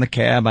lights on in the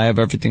cab. I have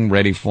everything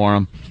ready for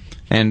him.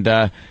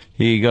 And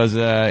he goes,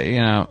 you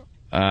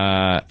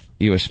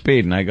were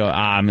speeding. I go,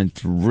 I'm in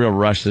a real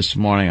rush this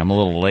morning. I'm a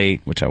little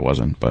late, which I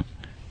wasn't, but,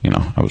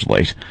 I was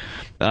late.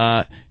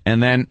 And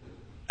then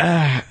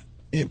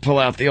you pull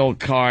out the old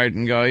card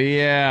and go,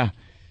 yeah,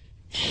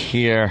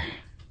 here.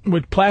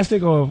 With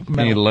plastic or metal?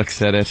 And he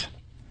looks at it.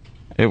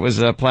 It was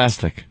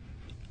plastic.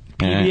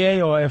 PBA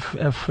or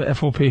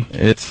FOP?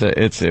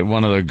 It's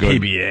one of the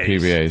good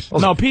PBAs.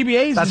 No,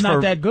 PBAs is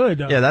not that good.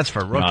 Though. Yeah, that's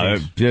for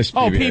rookies.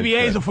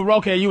 PBAs are for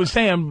okay. You were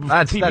saying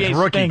that's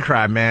PBAs rookie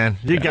crap, man.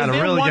 You got to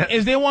really get.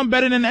 Is there one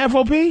better than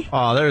FOP?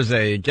 Oh, there's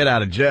a get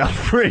out of jail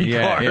free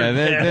card. Yeah,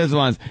 there's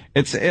ones.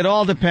 It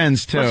all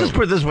depends too. Let's just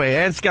put it this way: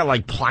 Ed's got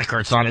like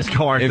placards on his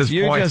car. If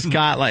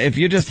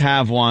you just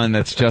have one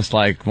that's just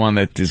like one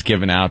that is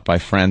given out by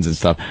friends and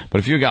stuff,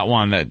 but if you got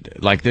one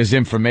that like there's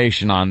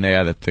information on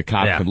there that the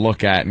cop could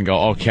look at and go,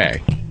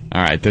 okay,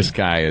 all right, this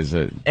guy is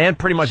and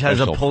pretty much has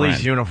a police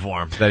friend.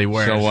 Uniform that he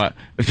wears. So what?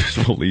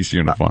 Police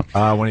uniform.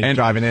 When he's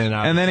driving in and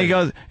out. And then he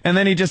goes, and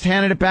then he just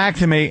handed it back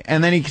to me,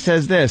 and then he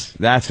says this.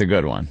 That's a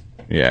good one.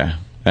 Yeah,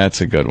 that's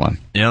a good one.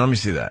 Yeah, let me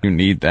see that. You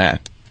need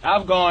that.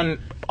 I've gone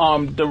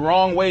the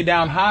wrong way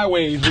down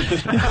highways with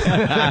this.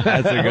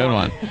 That's a good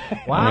one.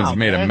 Wow, it's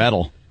made of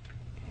metal.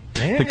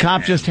 Man. The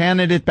cop just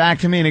handed it back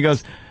to me, and he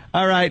goes,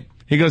 all right.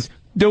 He goes,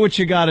 do what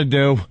you got to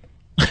do.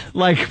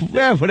 Like,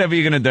 whatever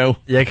you're going to do.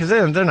 Yeah, because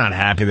they're not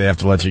happy they have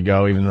to let you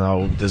go, even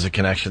though there's a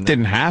connection there.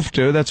 Didn't have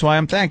to. That's why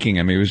I'm thanking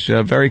him. He was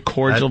very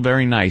cordial,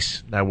 very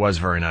nice. That was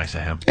very nice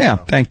of him. Yeah,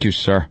 thank you,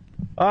 sir.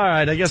 All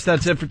right, I guess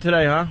that's it for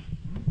today, huh?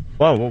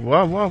 Whoa,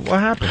 what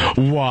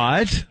happened?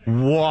 What?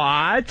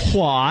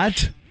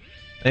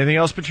 Anything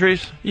else,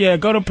 Patrice? Yeah,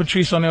 go to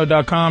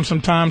patriceo'neal.com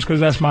sometimes because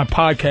that's my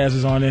podcast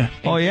is on there.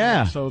 Oh,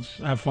 yeah. So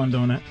I have fun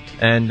doing it.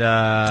 And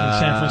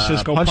San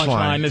Francisco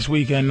Punchline this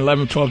weekend,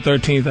 11th, 12th,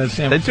 13th at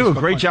San Francisco. They do a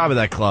great job of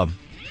that club.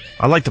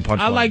 I like the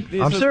Punchline.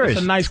 I'm serious.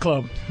 It's a nice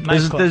club.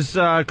 There's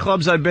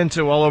clubs I've been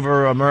to all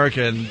over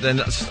America, and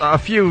then a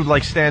few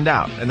stand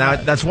out, and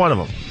that's one of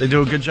them. They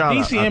do a good job.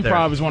 DC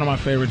Improv is one of my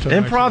favorites.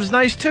 Improv's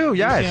nice too.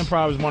 Yes, DC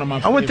Improv is one of my.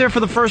 I went there for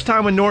the first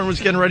time when Norton was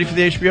getting ready for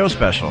the HBO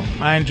special.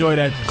 I enjoy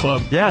that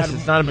club. Yes,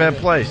 it's not a bad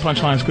place.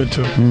 Punchline's good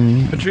too.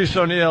 Patrice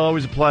O'Neal,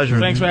 always a pleasure.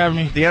 Thanks for having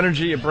me. The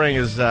energy you bring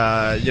is,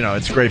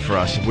 it's great for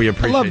us. We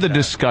appreciate. I love the that.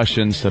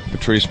 discussions that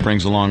Patrice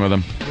brings along with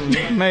him.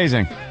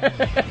 Amazing.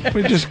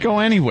 We just go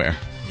anywhere.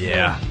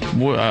 Yeah.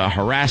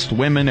 Harassed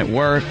women at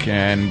work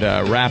and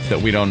rap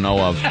that we don't know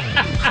of.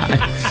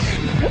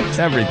 It's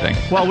everything.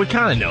 Well, we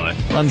kind of knew it.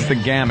 Runs the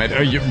gamut.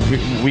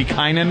 We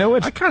kind of knew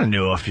it? I kind of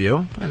knew a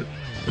few.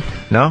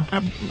 No?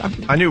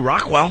 I knew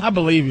Rockwell. I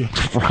believe you.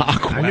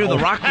 Rockwell. I knew the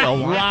Rockwell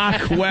one.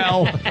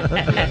 Rockwell.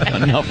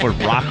 Enough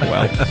with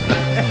Rockwell.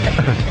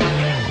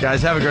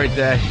 Guys, have a great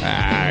day.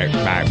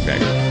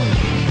 Bye.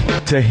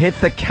 To hit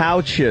the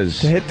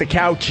couches.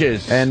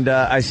 And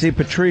I see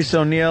Patrice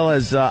O'Neal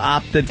has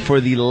opted for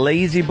the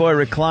Lazy Boy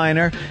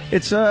recliner.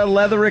 It's a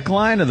leather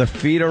recliner. The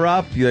feet are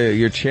up.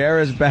 Your chair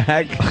is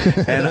back.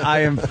 And I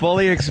am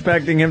fully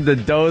expecting him to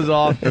doze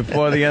off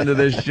before the end of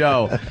this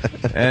show.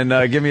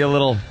 And give me a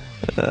little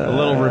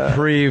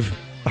reprieve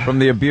from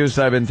the abuse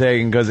I've been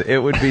taking, because it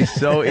would be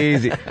so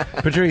easy.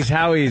 Patrice,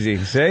 how easy?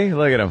 See?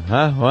 Look at him.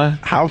 Huh? What?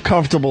 How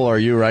comfortable are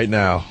you right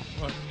now?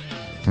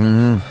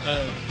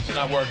 It's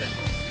not working.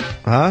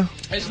 Huh?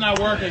 It's not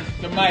working.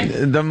 The mic.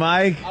 The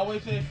mic? I'll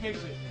wait till they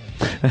fix it.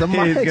 The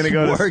mic's He's going to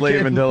go to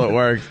sleep until it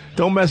works.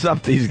 Don't mess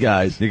up these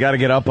guys. You got to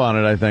get up on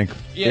it, I think.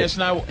 Yeah, it's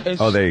not.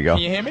 Oh, there you go.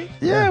 Can you hear me?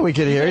 Yeah, we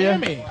can hear you.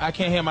 Can you hear me? I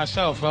can't hear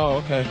myself. Oh,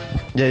 okay.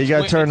 Yeah, you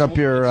got to turn up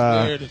your.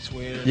 It's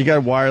weird. You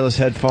got wireless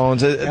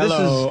headphones.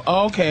 Hello.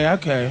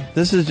 Okay.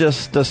 This is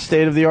just the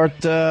state-of-the-art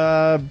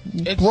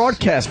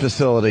broadcast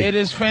facility. It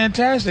is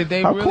fantastic.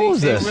 How cool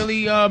is this? They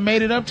really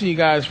made it up to you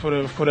guys for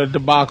the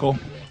debacle.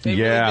 They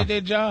really did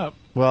their job.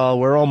 Well,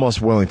 we're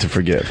almost willing to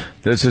forgive.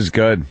 This is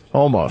good.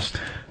 Almost.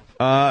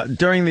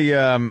 During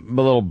the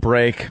little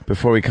break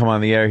before we come on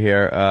the air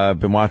here,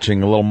 I've been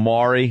watching a little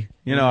Maury.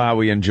 You know how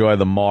we enjoy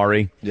the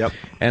Maury. Yep.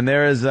 And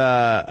there is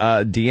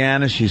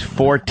Deanna. She's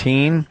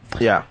 14.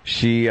 Yeah.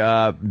 She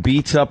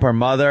beats up her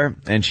mother,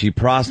 and she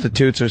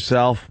prostitutes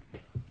herself.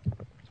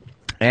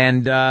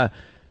 And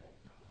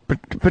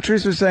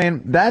Patrice was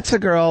saying, that's a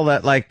girl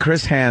that, like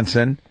Chris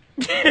Hansen,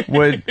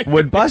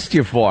 would bust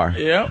you for.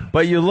 Yeah.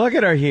 But you look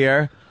at her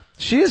here,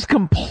 she is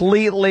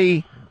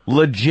completely,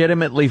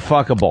 legitimately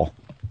fuckable.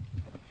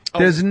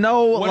 There's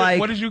no,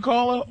 what did you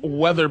call her?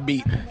 Weather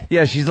beat.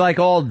 Yeah, she's like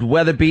all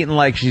weather beaten,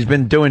 like she's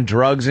been doing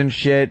drugs and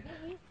shit,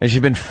 and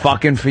she's been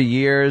fucking for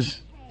years.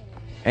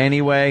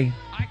 Anyway.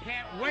 I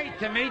can't wait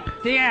to meet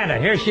Deanna.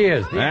 Here she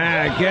is.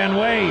 I can't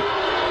wait.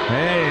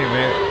 Hey,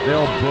 man,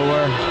 they'll boo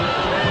her.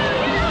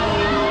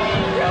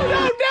 You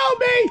don't know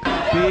me!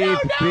 Beep,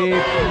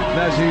 beep.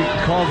 Now she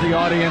calls the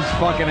audience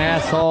fucking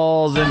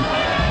assholes, and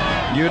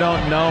You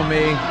don't know me.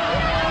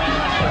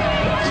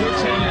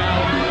 Tits hanging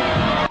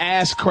out.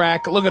 Ass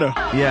crack. Look at her.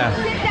 Yeah.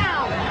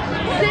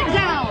 Sit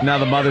down. Now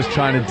the mother's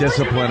trying to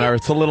discipline her.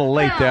 It's a little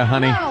late there,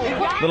 honey.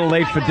 A little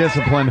late for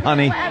discipline,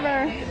 honey.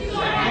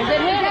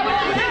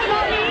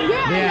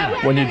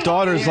 Yeah. When your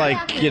daughter's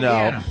like, you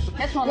know.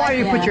 Why do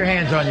you put your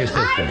hands on your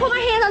sister? I put my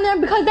hands on them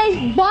because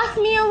they boss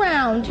me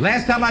around.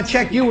 Last time I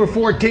checked, you were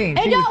 14.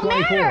 It don't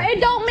matter. It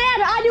don't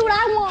matter. I do what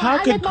I want. How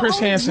could Chris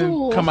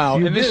Hansen come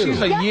out? And this,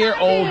 she's a year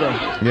older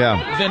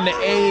than the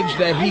age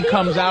that he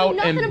comes out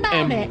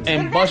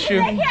and busts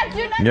you.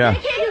 Yeah.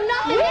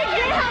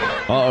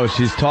 Uh-oh,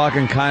 she's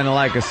talking kind of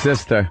like a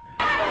sister.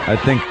 I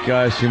think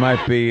she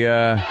might be.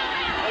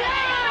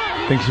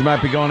 She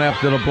might be going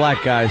after the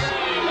black guys.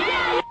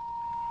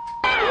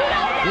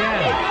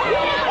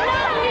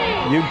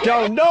 You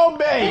don't know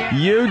me.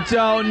 You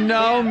don't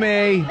know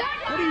me.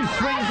 What do you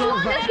swing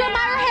girls This girl by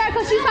her hair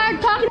because she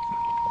started talking.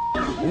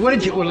 What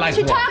did you like?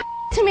 She talked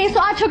to me, so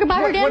I took her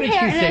by her damn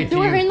hair and I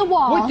threw her in the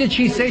wall. What did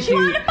she say to you? She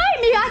wanted to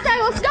fight me. I said,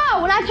 let's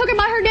go. And I took her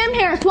by her damn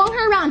hair, swung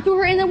her around, threw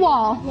her in the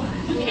wall.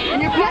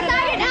 Yes,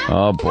 I did.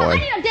 Oh, boy. I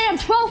need a damn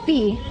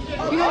trophy.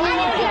 I need a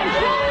damn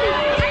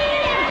trophy.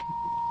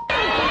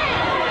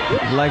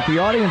 Like, the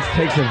audience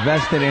takes a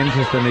vested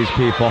interest in these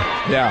people.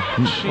 Yeah.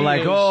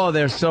 Like, oh,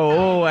 they're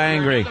so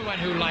angry.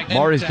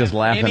 Maury's just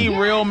laughing. Any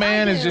real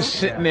man is just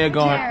sitting there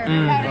going,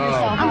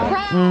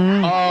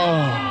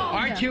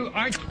 Aren't you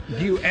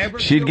ever?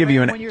 She'd give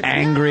you an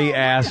angry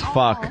ass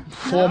fuck.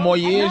 4 more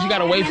years? You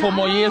gotta wait 4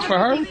 more years for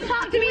her?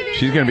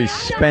 She's gonna be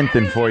spent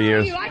in 4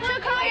 years.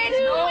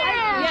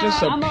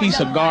 Just a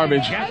piece of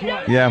garbage.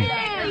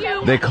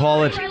 Yeah. They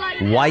call it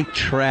white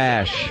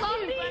trash.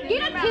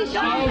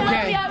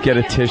 Get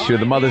a tissue.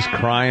 The mother's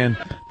crying.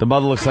 The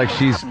mother looks like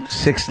she's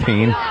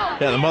 16. Yeah,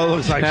 the mother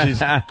looks like she's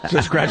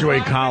just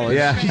graduated college.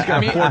 Yeah. She's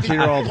got a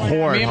 14-year-old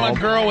whore Me at and my home.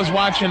 girl was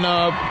watching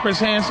Chris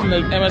Hansen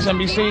at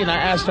MSNBC, and I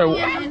asked her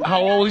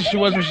how old she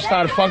was when she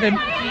started fucking.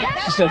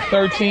 She said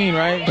 13,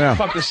 right? Yeah. She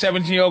fucked a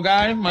 17-year-old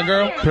guy, my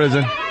girl.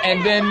 Prison.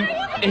 And then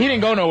he didn't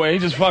go nowhere. He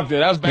just fucked it.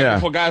 That was back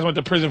before guys went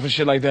to prison for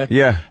shit like that.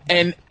 Yeah.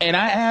 And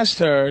I asked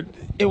her,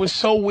 it was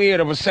so weird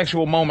of a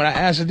sexual moment. I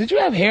asked her, did you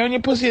have hair on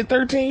your pussy at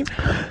 13?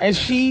 And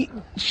she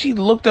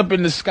looked up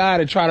in the sky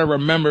to try to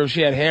remember if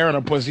she had hair on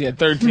her pussy at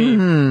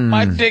 13.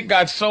 My dick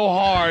got so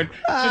hard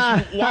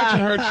just watching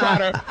her try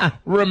to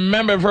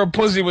remember if her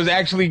pussy was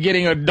actually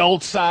getting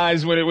adult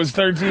size when it was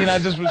 13. I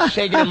just was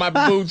shaking in my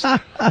boots.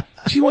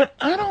 She went,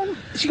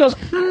 she goes,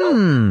 I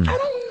don't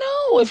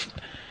know if...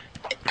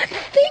 I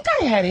think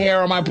I had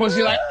hair on my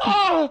pussy. Like,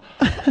 oh,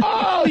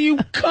 you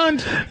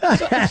cunt.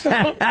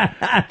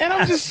 And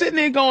I'm just sitting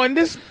there going,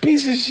 this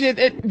piece of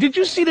shit. Did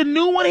you see the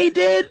new one he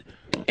did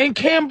in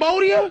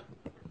Cambodia?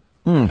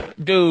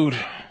 Dude.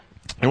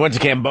 He went to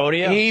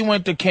Cambodia? He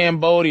went to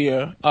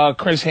Cambodia,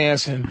 Chris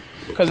Hansen.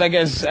 Because I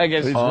guess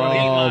he's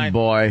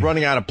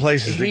running out of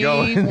places to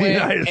go in the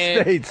United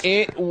States.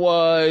 It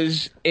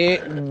was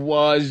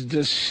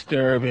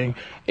disturbing.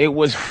 It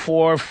was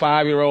 4 or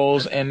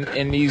 5-year-olds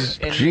and these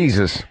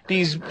Jesus.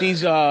 These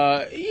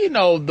the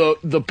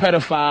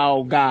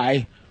pedophile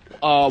guy,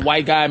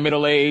 white guy,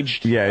 middle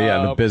aged.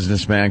 Yeah, the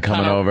businessman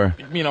coming over.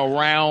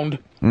 Round.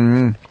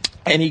 Mm-hmm.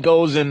 And he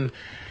goes and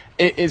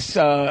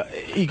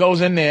he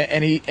goes in there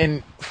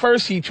and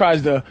first he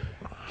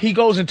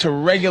goes into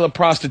regular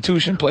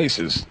prostitution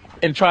places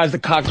and tries to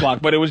cock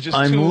block, but it was just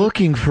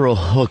looking for a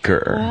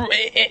hooker.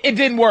 It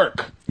didn't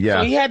work.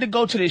 Yeah. So he had to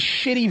go to this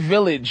shitty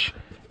village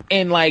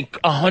in like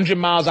 100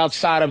 miles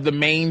outside of the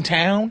main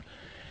town,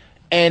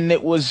 and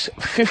it was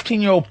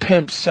 15-year-old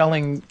pimps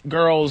selling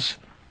girls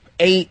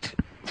 8,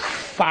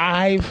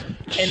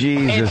 5.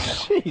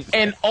 Jesus.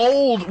 And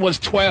old was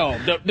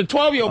 12. The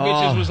 12-year-old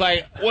bitches was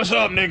like, what's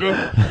up,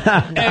 nigga?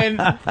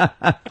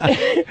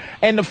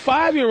 and the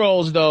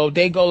 5-year-olds, though,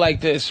 they go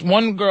like this.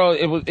 One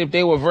girl, if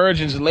they were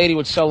virgins, the lady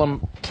would sell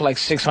them for like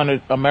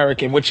 $600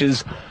 American, which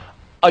is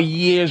a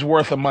year's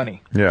worth of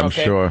money. Yeah, I'm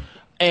sure.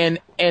 And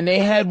they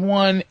had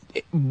one,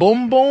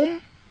 Boom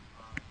Boom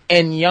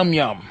and Yum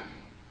Yum.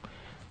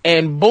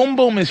 And Boom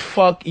Boom is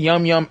fuck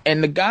Yum Yum.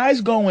 And the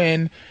guys go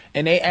in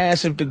and they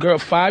ask if the girl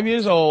 5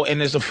 years old,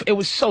 and it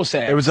was so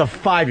sad. It was a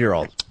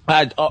 5-year-old.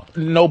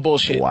 No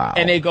bullshit. Wow.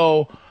 And they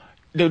go,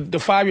 the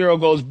 5-year-old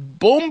goes,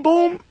 Boom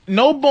Boom,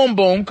 no Boom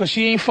Boom, because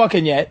she ain't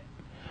fucking yet,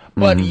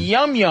 but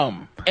Yum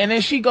Yum. And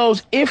then she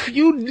goes, if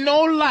you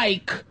no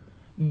like,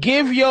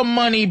 give your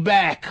money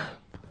back.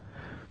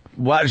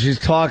 What? She's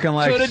talking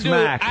like So the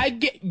smack.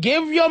 dude,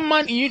 give your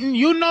money.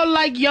 You know,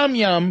 like Yum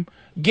Yum.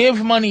 Give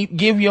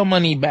your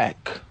money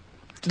back.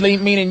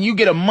 Meaning you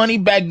get a money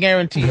back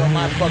guarantee on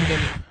my fucking.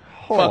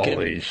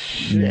 Holy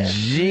shit!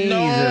 Jesus.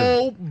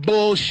 No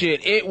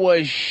bullshit. It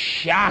was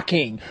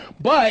shocking,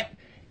 but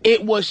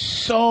it was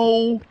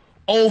so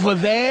over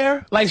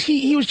there. Like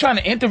he was trying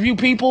to interview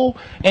people,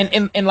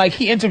 and like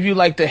he interviewed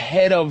like the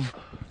head of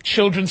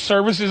children's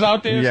services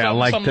out there. Yeah,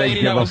 like some they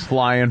lady give that a was,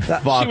 flying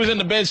fuck. She was in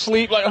the bed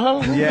sleep like,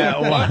 huh?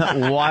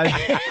 Yeah, what?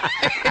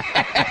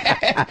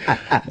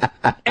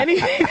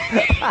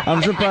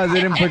 I'm surprised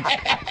they didn't put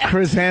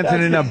Chris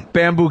Hansen in a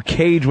bamboo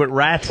cage with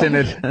rats in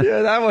it.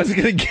 Yeah, that was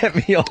going to get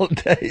me all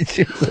day.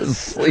 She was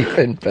asleep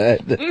in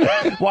bed,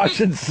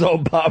 watching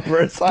soap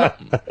operas. Hi,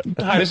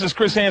 this is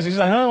Chris Hansen. He's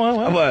like,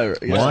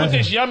 what's with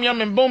this yum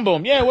yum and boom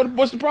boom? Yeah,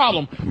 what's the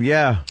problem?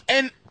 Yeah.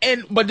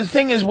 But the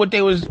thing is,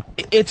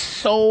 it's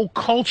so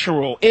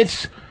cultural.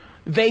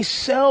 They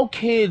sell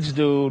kids,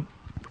 dude.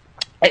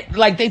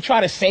 Like, they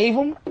try to save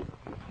them.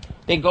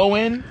 They go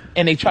in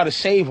and they try to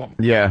save them.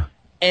 Yeah.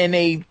 And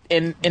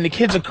the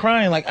kids are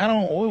crying like,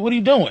 what are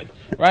you doing?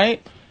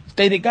 Right?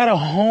 They got a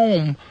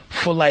home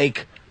for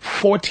like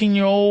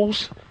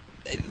 14-year-olds.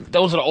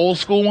 Those are the old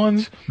school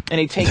ones. And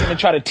they take them and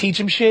try to teach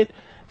them shit.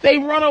 They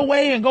run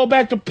away and go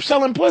back to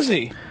selling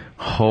pussy.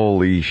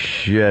 Holy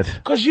shit.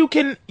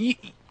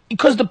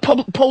 Because the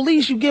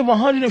police, you give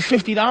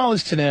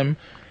 $150 to them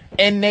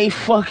and they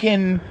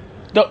fucking...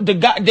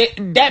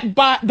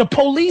 The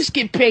police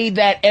get paid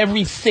that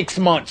every 6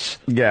 months.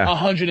 Yeah,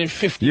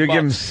 $150. You give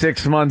them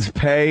 6 months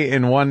pay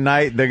in one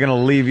night, they're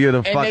gonna leave you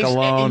the fuck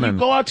alone. And you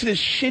go out to this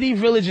shitty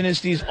village and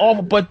it's these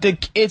awful, but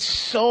it's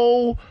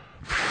so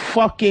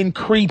fucking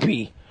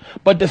creepy.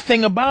 But the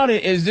thing about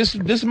it is, this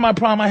is my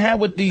problem I have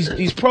with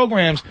these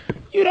programs.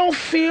 You don't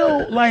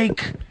feel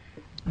like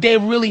they're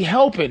really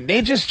helping.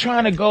 They're just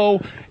trying to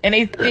go, and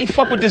they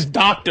fuck with this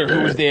doctor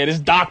who was there. This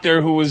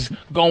doctor who was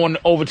going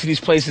over to these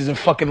places and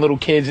fucking little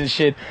kids and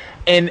shit.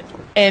 And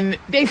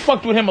they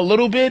fucked with him a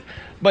little bit,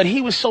 but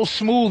he was so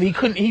smooth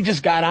he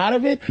just got out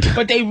of it.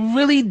 But they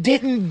really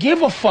didn't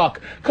give a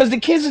fuck. Cause the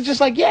kids are just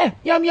like, yeah,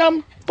 yum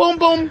yum, boom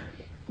boom,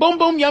 boom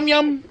boom, yum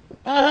yum.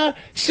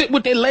 Sit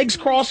with their legs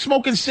crossed,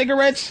 smoking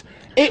cigarettes.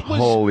 It was,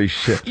 holy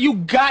shit. You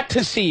got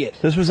to see it.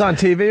 This was on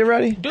TV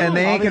already? Dude, and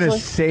they ain't going to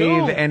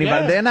save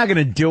anybody. Yeah. They're not going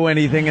to do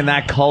anything in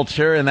that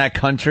culture, in that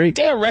country.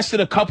 They arrested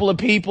a couple of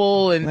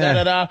people and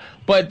da-da-da.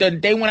 But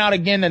they went out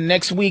again the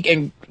next week,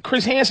 and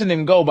Chris Hansen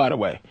didn't go, by the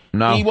way.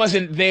 No. He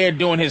wasn't there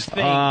doing his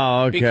thing.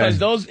 Oh, okay.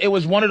 Because it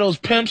was one of those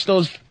pimps,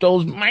 those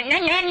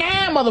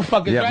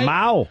motherfuckers, yeah,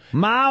 right?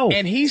 Mao.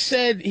 And he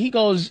said, he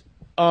goes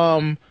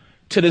to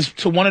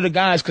one of the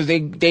guys, because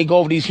they go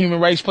over these human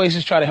rights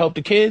places, try to help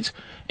the kids,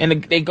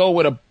 and they go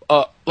with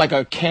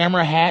a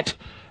camera hat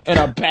and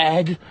a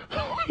bag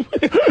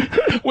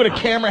with a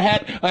camera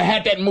hat, a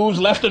hat that moves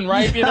left and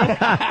right, you know?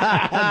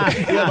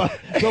 Yeah,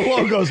 the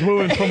logo's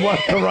moving from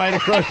left to right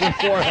across your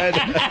forehead.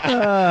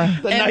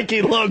 The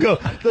Nike logo,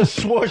 the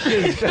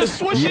swooshes. The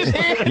swooshes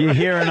here. You're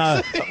hearing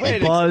a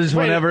buzz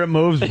whenever it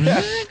moves.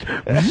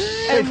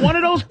 And one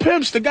of those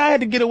pimps, the guy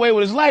had to get away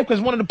with his life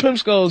because one of the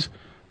pimps goes,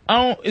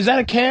 is that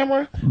a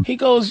camera? He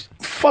goes,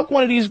 fuck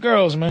one of these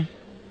girls, man.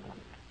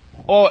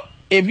 Or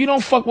if you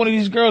don't fuck one of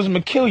these girls, I'm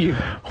gonna kill you.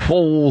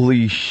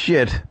 Holy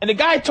shit. And the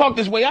guy talked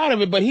his way out of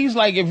it, but he's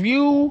like, if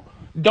you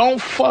don't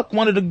fuck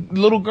one of the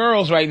little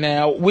girls right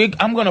now,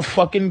 I'm gonna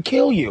fucking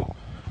kill you.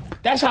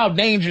 That's how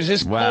dangerous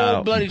this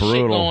cold-blooded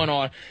shit going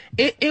on.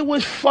 It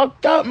was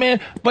fucked up,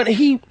 man. But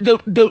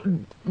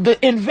the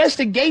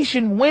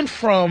investigation went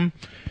from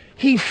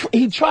he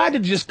tried to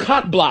just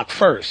cock block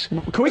first.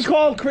 Can we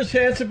call Chris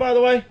Hansen, by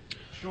the way?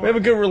 Sure. We have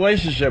a good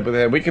relationship with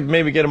him. We could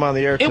maybe get him on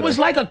the air today. It was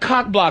like a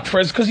cock block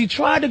first, because he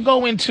tried to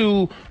go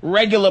into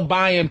regular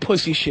buying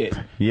pussy shit.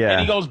 Yeah.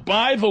 And he goes,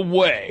 by the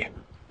way,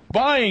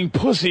 buying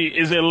pussy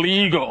is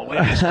illegal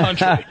in this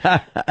country.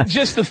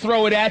 Just to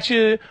throw it at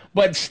you,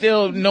 but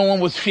still no one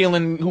was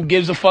feeling who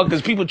gives a fuck,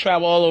 because people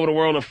travel all over the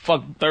world to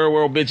fuck third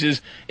world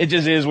bitches. It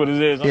just is what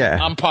it is.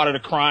 I'm part of the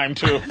crime,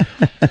 too.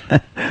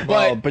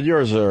 But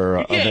yours are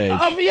of age.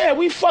 Yeah,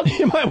 we fuck.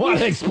 You might want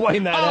to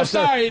explain that. Oh,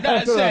 sorry.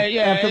 After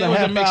the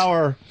half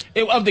hour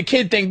of the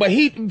kid thing. But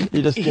he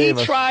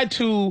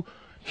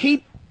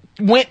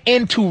went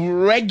into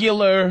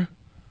regular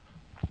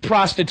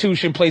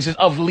prostitution places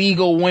of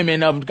legal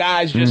women, of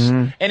guys just,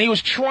 and he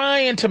was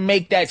trying to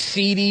make that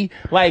seedy,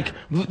 like,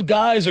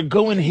 guys are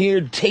going here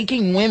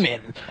taking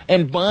women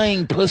and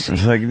buying pussy.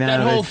 Like,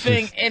 that whole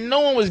thing, and no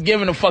one was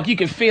giving a fuck. You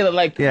could feel it,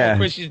 like, yeah,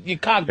 Chris, you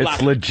cock block.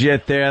 It's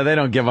legit there. They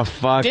don't give a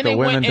fuck. Then the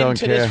women don't care. They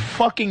went into this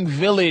fucking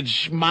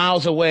village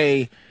miles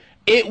away.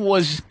 It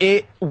was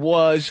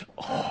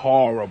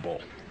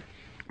horrible.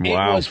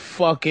 Wow. It was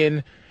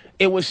fucking.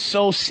 It was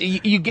so,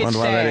 you get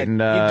sad.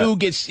 You do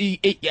get,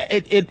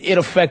 it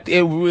affect,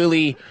 it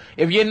really,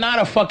 if you're not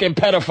a fucking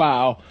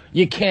pedophile,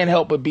 you can't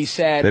help but be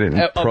sad. They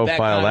didn't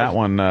profile that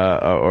one,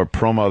 or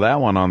promo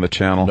that one on the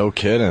channel. No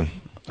kidding.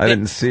 I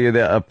didn't see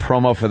a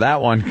promo for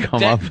that one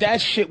come up.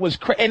 That shit was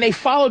crazy. And they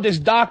followed this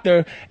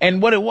doctor,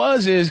 and what it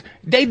was is,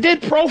 they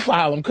did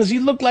profile him, because he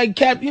looked like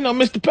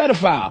Mr.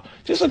 Pedophile.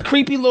 Just a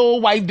creepy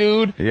little white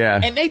dude. Yeah.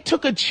 And they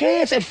took a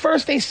chance. At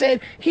first they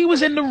said he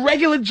was in the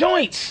regular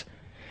joints.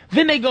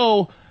 Then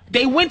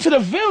they went to the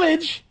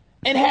village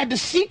and had the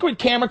secret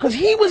camera, because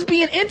he was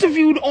being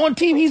interviewed on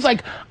TV. He's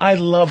like, I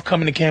love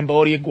coming to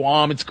Cambodia,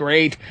 Guam, it's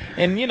great.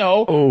 And,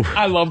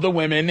 I love the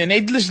women. And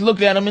they just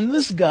looked at him, and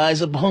this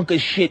guy's a hunk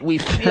of shit, we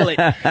feel it.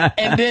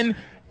 And then,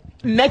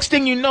 next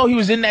thing you know, he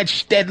was in that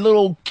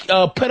little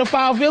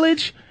pedophile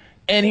village,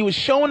 and he was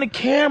showing the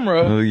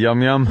camera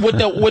yum yum with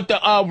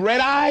the red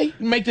eye,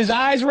 make his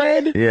eyes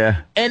red.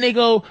 Yeah. And they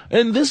go,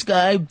 and this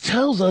guy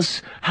tells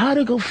us how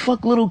to go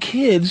fuck little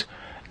kids,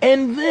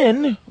 and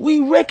then we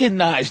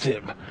recognized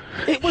him.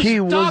 It was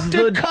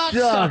Dr.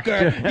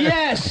 Cocksucker.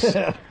 Yes.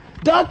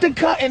 Dr.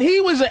 Cut, and he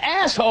was an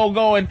asshole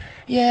going,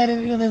 yeah,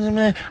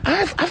 man,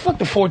 I fucked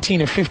the 14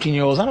 and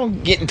 15-year-olds. I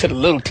don't get into the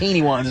little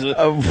teeny ones.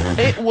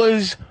 It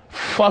was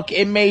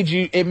it made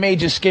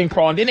your skin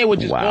crawl. And then they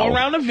would just go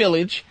around the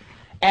village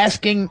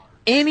asking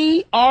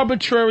any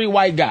arbitrary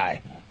white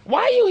guy,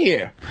 why are you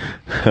here?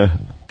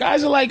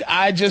 Guys are like,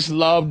 I just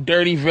love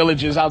dirty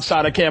villages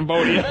outside of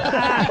Cambodia.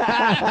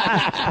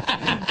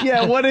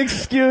 Yeah, what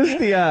excuse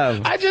do you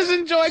have? I just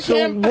enjoy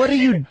Cambodia. So what are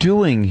you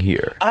doing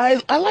here? I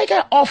like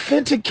an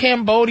authentic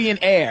Cambodian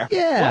air.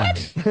 Yeah.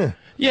 What?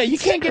 Yeah, you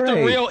can't get the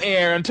real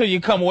air until you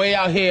come way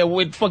out here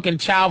with fucking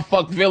Child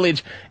Fuck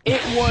Village.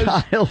 It was...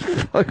 Child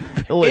Fuck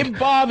Village. It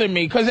bothered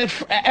me, because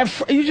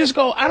you just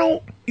go,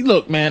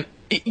 look, man,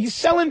 you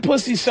selling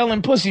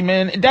pussy,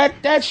 man.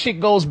 That shit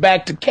goes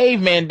back to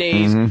caveman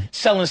days,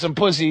 selling some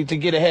pussy to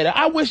get ahead.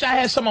 I wish I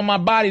had some on my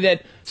body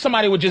that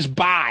somebody would just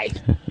buy,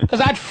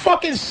 because I'd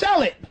fucking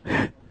sell it.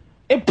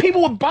 If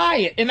people would buy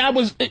it, and I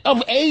was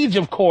of age,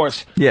 of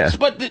course. Yes.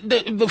 But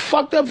the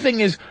fucked up thing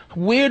is,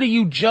 where do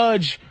you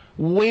judge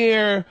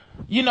where,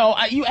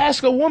 you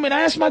ask a woman,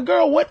 I asked my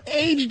girl, what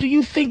age do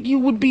you think you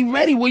would be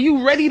ready? Were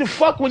you ready to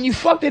fuck when you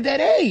fucked at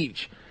that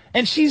age?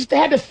 And she's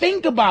had to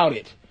think about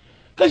it.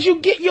 Because you're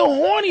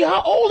horny.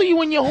 How old are you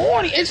when you're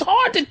horny? It's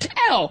hard to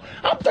tell.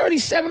 I'm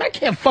 37. I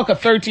can't fuck a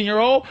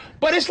 13-year-old.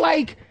 But it's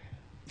like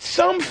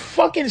some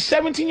fucking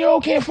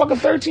 17-year-old can't fuck a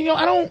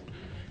 13-year-old.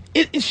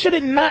 It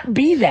should not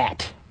be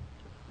that.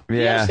 Yeah.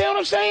 You understand what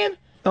I'm saying?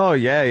 Oh,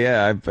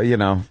 yeah.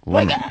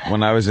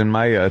 When I was in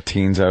my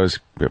teens, I was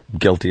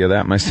guilty of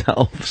that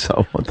myself.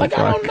 So what the fuck?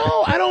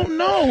 I don't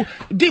know.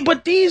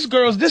 But these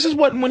girls, this is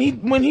what, when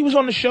he was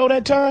on the show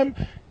that time,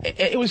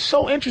 it was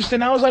so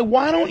interesting. I was like,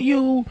 why don't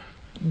you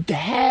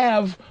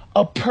have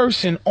a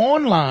person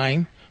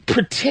online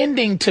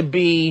pretending to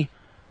be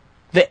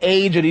the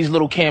age of these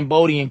little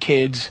Cambodian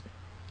kids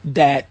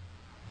that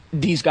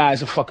these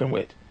guys are fucking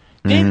with?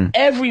 Then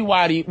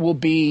everybody will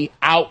be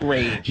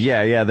outraged.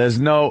 Yeah.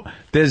 There's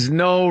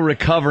no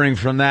recovering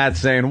from that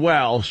saying,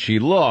 well, she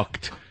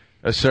looked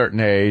a certain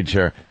age,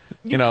 or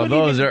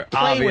those are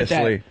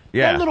obviously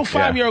that little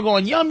 5-year-old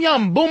going yum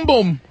yum boom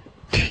boom.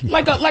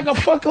 like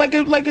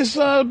it's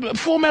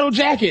Full Metal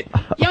Jacket.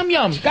 Yum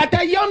yum. Got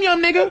that yum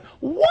yum, nigga.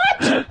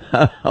 What?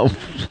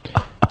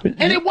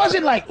 And it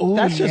wasn't like, ooh,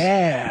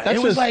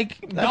 it was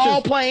like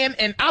doll playing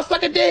and I'll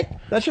suck a dick.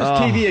 That's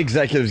just TV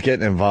executives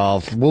getting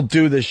involved. We'll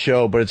do this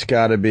show, but it's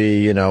got to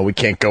be, we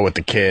can't go with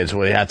the kids.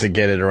 We have to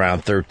get it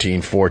around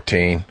 13,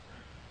 14.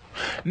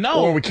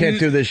 No. Or we can't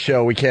do this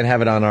show. We can't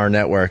have it on our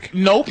network.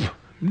 Nope.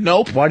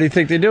 Why do you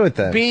think they do it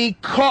then?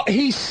 Because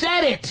he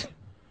said it.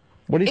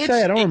 What did he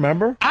say? I don't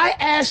remember. I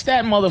asked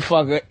that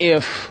motherfucker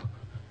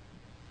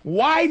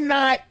why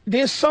not,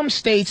 there's some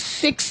states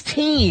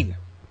 16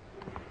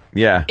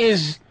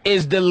 is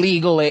the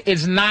legal age.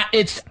 It's not,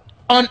 it's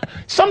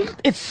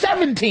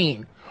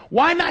 17.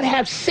 Why not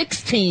have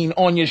 16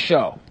 on your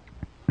show?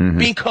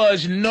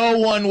 Because no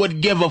one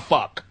would give a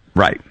fuck.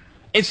 Right.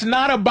 It's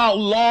not about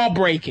law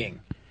breaking.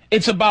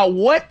 It's about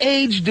what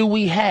age do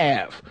we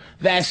have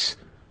that's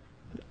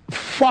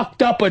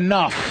fucked up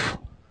enough.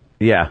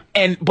 Yeah.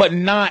 But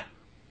not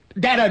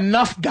that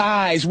enough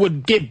guys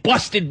would get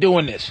busted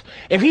doing this.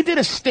 If he did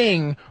a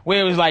sting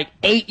where it was like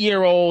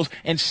 8-year-olds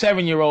and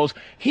 7-year-olds,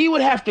 he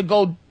would have to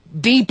go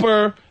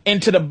deeper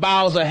into the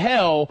bowels of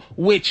hell,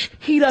 which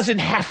he doesn't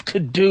have to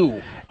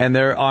do. And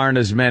there aren't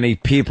as many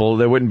people.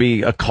 There wouldn't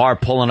be a car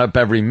pulling up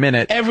every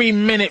minute. Every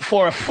minute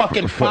for a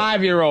fucking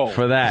 5-year-old.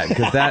 For that,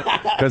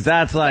 because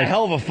that's like a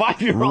hell of a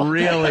 5-year-old.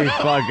 Really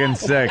fucking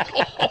sick.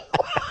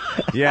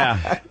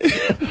 Yeah.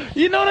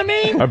 You know what I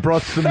mean? I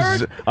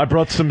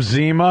brought some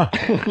Zima.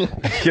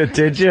 Did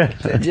you?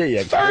 Did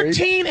you?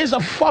 13 is a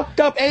fucked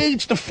up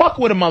age to fuck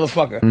with a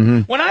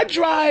motherfucker. When I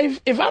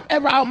drive, if I'm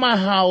ever out my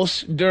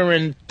house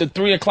during the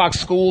 3 o'clock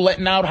school,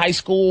 letting out high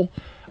school,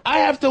 I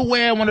have to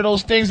wear one of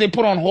those things they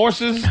put on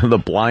horses. The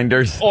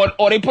blinders. Or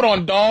they put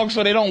on dogs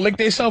so they don't lick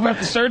themselves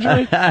after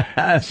surgery.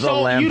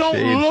 So you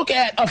don't look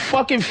at a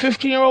fucking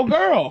 15-year-old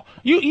girl.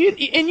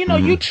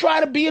 You try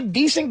to be a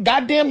decent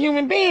goddamn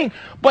human being.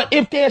 But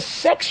if they're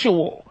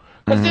sexual,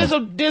 because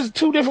there's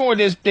two different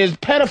words. There's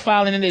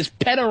pedophile and then there's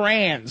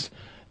pedorans.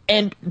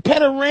 And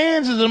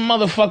pedorans is the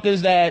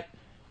motherfuckers that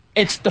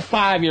it's the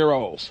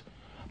 5-year-olds.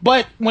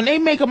 But when they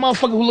make a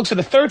motherfucker who looks at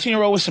a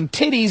 13-year-old with some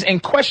titties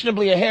and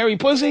questionably a hairy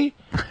pussy,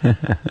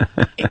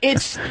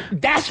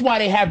 that's why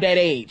they have that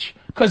age.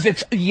 Because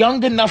it's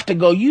young enough to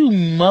go, you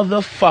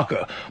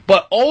motherfucker.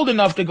 But old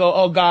enough to go,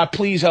 oh, God,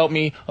 please help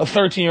me. A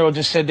 13-year-old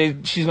just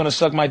said she's going to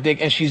suck my dick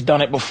and she's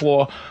done it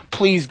before.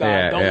 Please,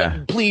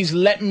 God, please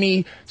let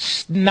me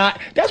not.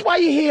 That's why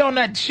you hear on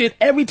that shit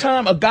every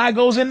time a guy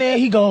goes in there,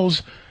 he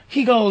goes,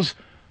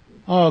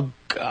 oh,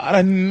 God,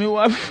 I knew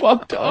I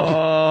fucked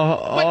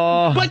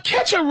up. But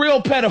catch a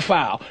real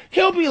pedophile.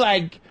 He'll be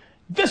like,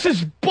 this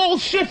is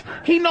bullshit.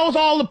 He knows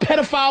all the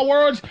pedophile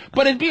words,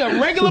 but it'd be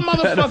a regular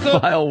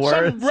motherfucker,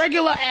 some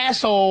regular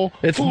asshole.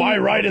 It's my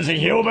right as a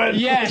human.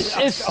 Yes,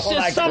 it's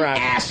just some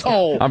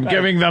asshole. I'm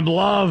giving them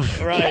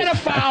love. Right.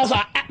 Pedophiles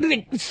are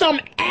some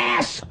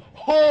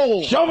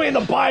asshole. Show me in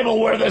the Bible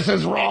where this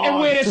is wrong. And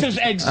where this is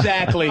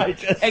exactly.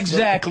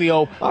 Exactly,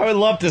 oh. I would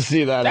love to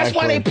see that. That's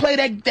why they play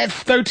that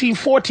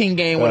 13-14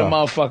 game with a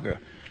motherfucker.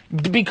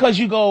 Because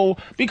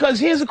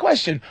here's the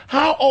question.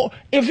 How old,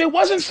 if it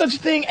wasn't such a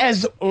thing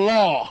as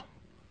law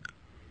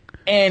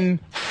and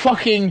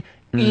fucking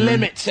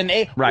limits and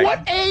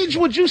what age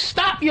would you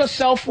stop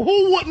yourself?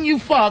 Who wouldn't you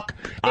fuck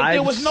if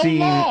there was no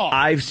law?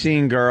 I've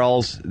seen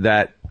girls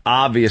that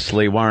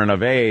obviously weren't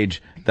of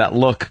age that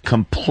look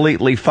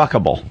completely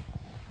fuckable.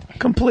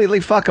 Completely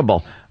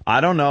fuckable. I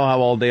don't know how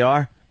old they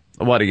are.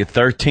 What are you,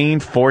 13,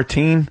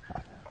 14?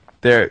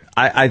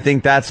 I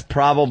think that's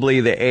probably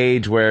the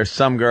age where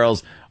some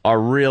girls are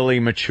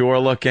really mature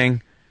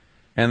looking,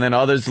 and then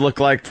others look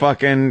like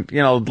fucking,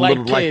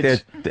 like they're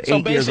 8 so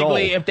years old.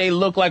 basically, if they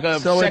look like a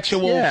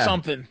sexual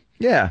something.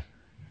 Yeah.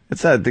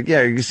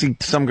 You see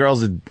some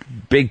girls with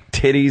big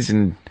titties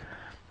and,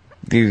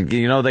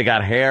 they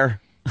got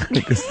hair.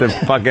 Because they're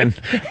fucking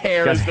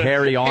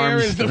hairy arms. Hair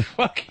is the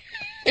fucking...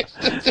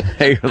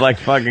 They like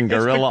fucking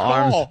gorilla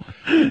arms.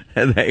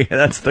 And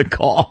that's the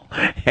call.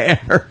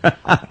 Hair.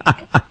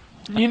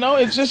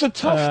 It's just a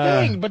tough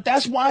thing, but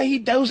that's why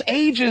those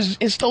ages,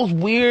 it's those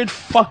weird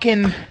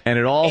fucking and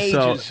it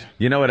also, ages.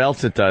 You know what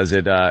else it does?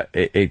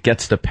 It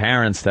gets the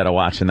parents that are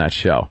watching that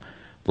show.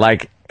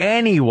 Like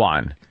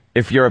anyone,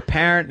 if you're a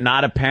parent,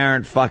 not a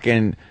parent,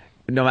 fucking,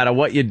 no matter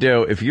what you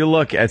do, if you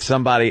look at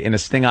somebody in a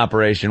sting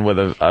operation with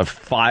a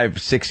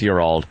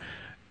 5-6-year-old,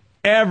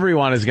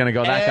 everyone is going to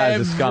go, that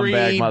guy's a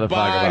scumbag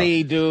motherfucker.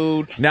 Everybody,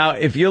 dude. Now,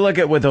 if you look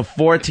at with a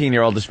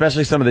 14-year-old,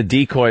 especially some of the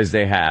decoys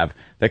they have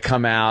that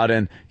come out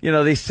and,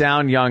 they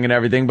sound young and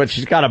everything, but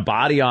she's got a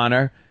body on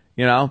her,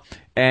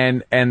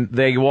 and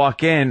they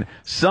walk in,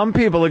 some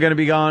people are going to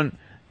be going,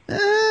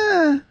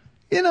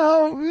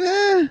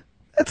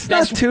 that's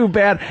not too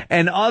bad.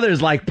 And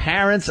others, like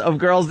parents of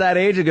girls that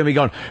age, are going to be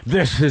going,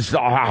 this is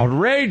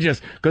outrageous,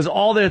 because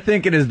all they're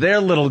thinking is their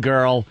little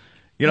girl,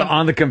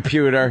 on the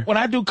computer. When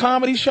I do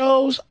comedy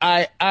shows,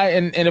 and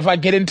if I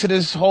get into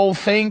this whole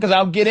thing, because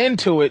I'll get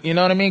into it, you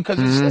know what I mean? Because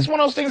it's one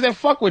of those things that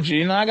fuck with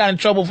you. I got in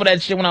trouble for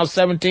that shit when I was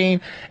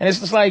 17, and it's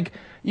just like,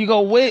 you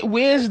go,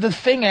 where's the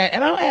thing at?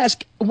 And I'll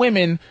ask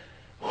women,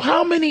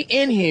 how many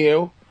in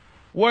here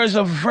was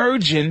a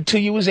virgin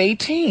till you was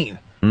 18?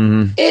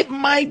 Mm-hmm. It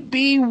might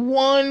be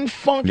one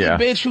funky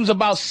bitch who's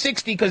about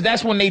 60, because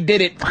that's when they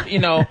did it,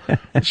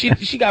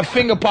 she got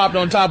finger popped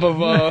on top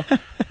of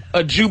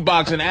a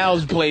jukebox in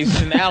Al's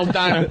place, in Al's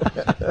diner,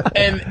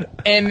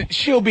 and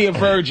she'll be a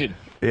virgin.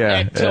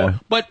 Yeah.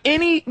 But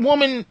any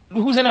woman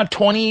who's in her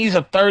 20s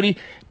or 30,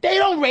 they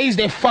don't raise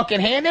their fucking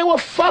hand. They were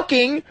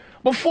fucking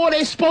before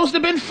they supposed to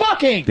have been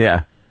fucking.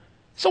 Yeah.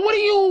 So what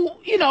do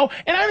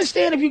and I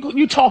understand if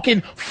you're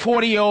talking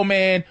 40-year-old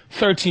man,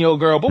 13-year-old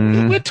girl, but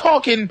we're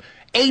talking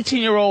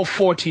 18-year-old,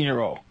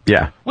 14-year-old.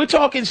 Yeah. We're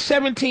talking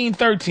 17,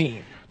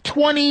 13,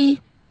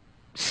 20,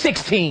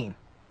 16.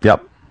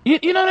 Yep.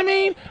 You know what I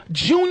mean?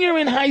 Junior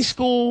in high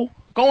school,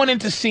 going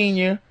into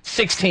senior,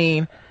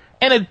 16,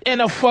 and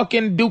a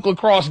fucking Duke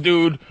lacrosse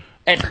dude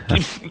at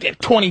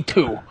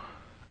 22.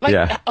 Like,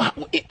 how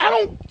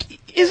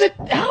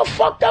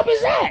fucked up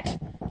is that?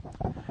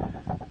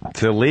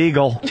 It's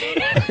illegal.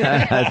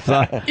 That's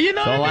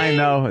all I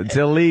know. It's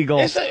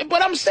illegal.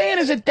 But I'm saying,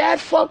 is it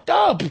that fucked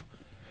up?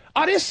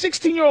 Are there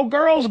 16-year-old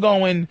girls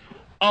going,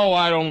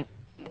 I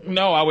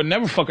would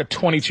never fuck a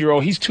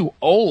 22-year-old. He's too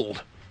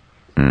old.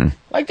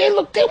 Like, they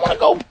want to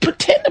go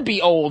pretend to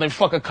be old and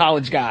fuck a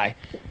college guy.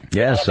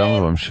 Yeah, some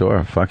of them,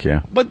 sure. Fuck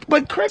yeah.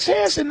 But Chris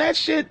Hansen,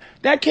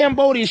 that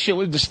Cambodia shit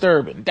was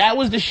disturbing. That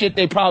was the shit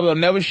they probably will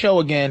never show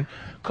again,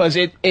 because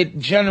it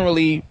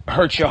generally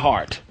hurts your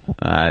heart.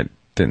 I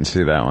didn't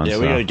see that one. Yeah,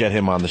 we got to get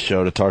him on the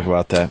show to talk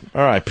about that.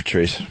 All right,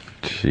 Patrice.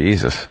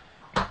 Jesus.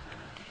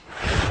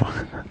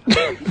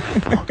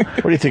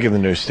 What do you think of the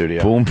new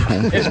studio? Boom,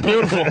 boom. It's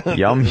beautiful.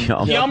 Yum,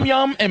 yum. Yum,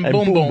 yum, and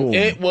boom, boom.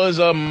 It was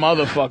a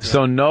motherfucker.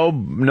 So no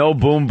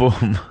boom,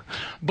 boom.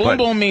 Boom,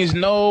 boom means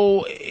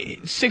no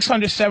 $600,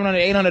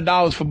 $700,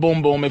 $800 for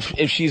boom, boom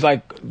if she's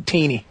like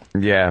teeny.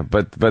 Yeah,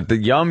 but the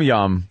yum,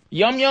 yum.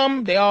 Yum,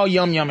 yum, they all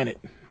yum, yum in it.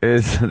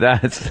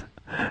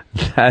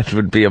 That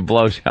would be a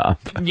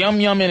blowjob.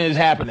 Yum, yum in it is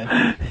happening.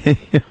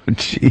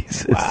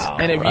 Jesus. Wow.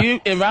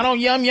 And if I don't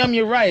yum, yum,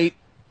 you're right.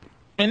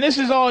 And this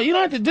is all,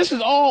 this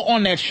is all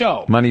on that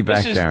show. Money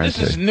back guarantee.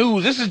 This is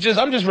news.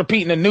 I'm just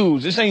repeating the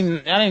news. I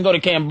didn't go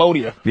to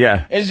Cambodia.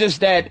 Yeah. It's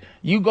just that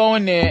you go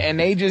in there and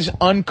they just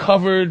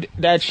uncovered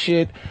that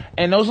shit.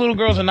 And those little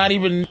girls are not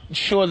even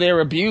sure they're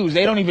abused.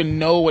 They don't even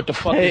know what the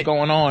fuck is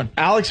going on.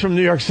 Alex from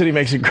New York City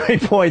makes a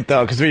great point,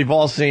 though, because we've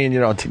all seen,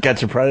 To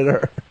Catch a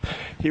Predator.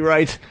 He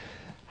writes,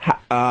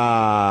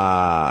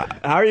 How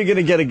are you going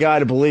to get a guy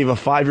to believe a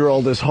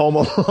 5-year-old is home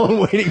alone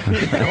waiting for you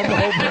to come over?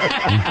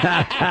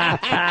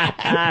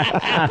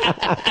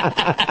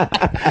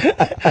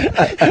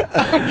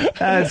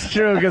 That's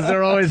true, because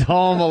they're always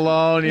home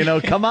alone. You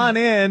know, come on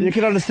in. You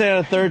can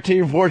understand a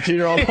 13,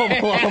 14-year-old home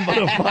alone, but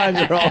a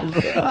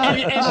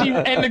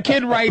 5-year-old. and the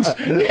kid writes,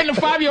 and the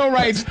 5-year-old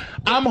writes,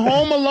 I'm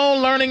home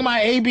alone learning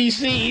my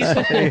ABCs.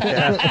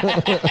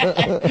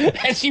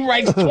 And she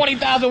writes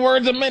 20,000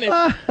 words a minute.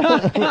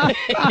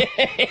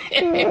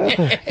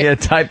 You're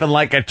typing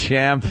like a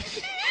champ.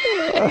 Fingers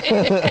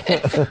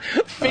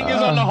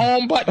on the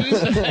home buttons.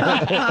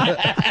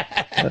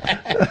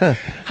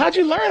 How'd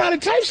you learn how to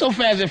type so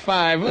fast at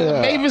 5?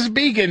 Mavis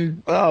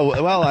Beacon.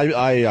 Oh, well, I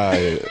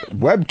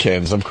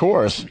Webkins, of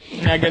course.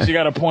 I guess you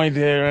got a point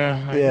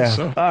there.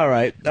 So. All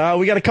right.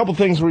 We got a couple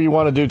things we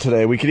want to do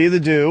today. We could either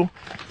do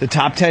the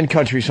top 10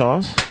 country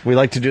songs. We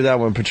like to do that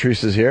when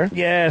Patrice is here.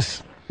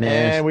 Yes.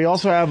 And we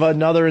also have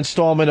another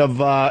installment of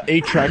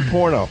 8-track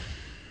porno.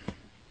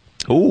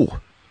 Ooh,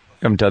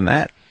 haven't done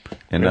that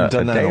in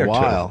a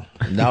while.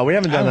 No, we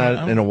haven't done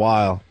that in a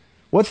while.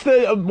 What's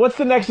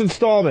the next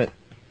installment?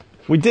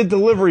 We did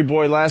Delivery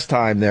Boy last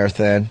time there,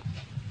 Than.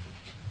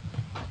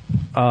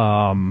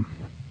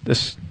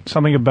 This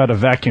something about a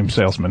vacuum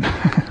salesman.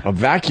 A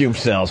vacuum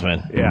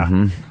salesman? Yeah.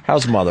 Mm-hmm.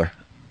 How's Mother?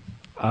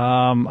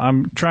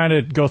 I'm trying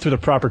to go through the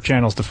proper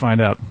channels to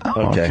find out.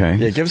 Okay.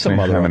 Yeah, give some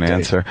Mother have an update.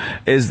 answer.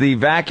 Is the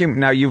vacuum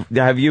now?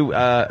 Have you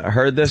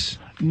heard this?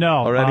 No,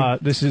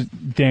 already? This is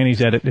Danny's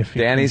edit.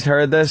 Danny's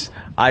heard this.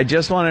 I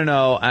just want to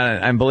know,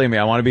 and believe me,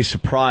 I want to be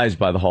surprised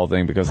by the whole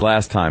thing, because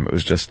last time it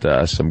was just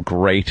some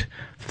great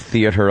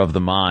theater of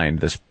the mind,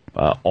 this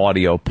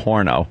audio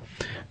porno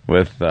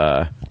with.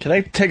 Can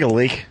I take a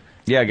leak?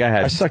 Yeah, go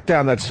ahead. I sucked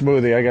down that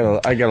smoothie.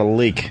 I got a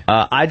leak.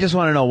 I just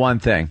want to know one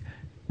thing: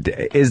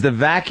 is the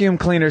vacuum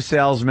cleaner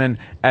salesman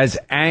as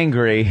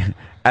angry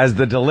as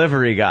the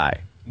delivery guy?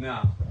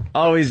 No.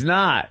 Oh, he's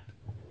not.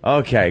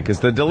 Okay,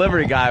 because the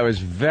delivery guy was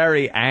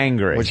very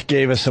angry, which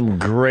gave us some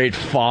great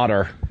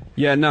fodder.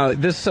 Yeah, no,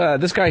 this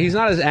guy, he's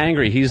not as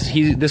angry.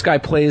 This guy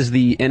plays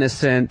the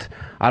innocent,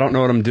 I don't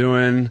know what I'm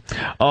doing.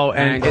 Oh,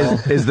 and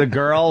is the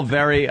girl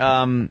very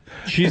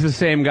she's the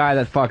same guy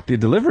that fucked the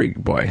delivery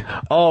boy.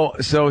 Oh,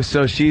 so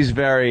she's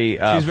very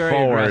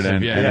forward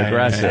and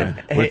aggressive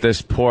with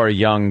this poor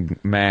young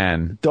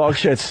man. Dog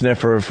shit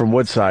sniffer from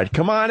Woodside.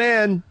 Come on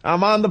in.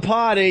 I'm on the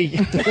potty.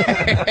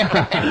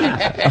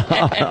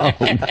 Oh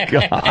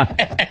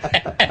God.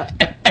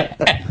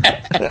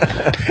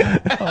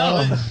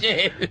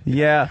 Shit.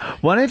 Yeah.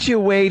 Why don't you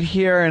wait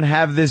here and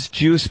have this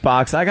juice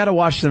box? I got to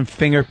wash some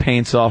finger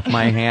paints off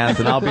my hands,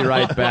 and I'll be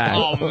right back.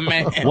 Oh,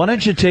 man. Why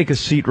don't you take a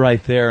seat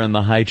right there in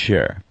the high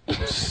chair?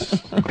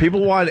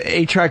 People want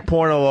 8-track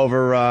porno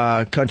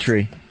over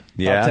country.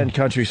 Yeah. Top 10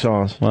 country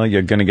songs. Well,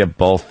 you're going to get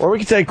both. Or we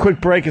can take a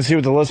quick break and see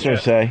what the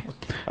listeners say.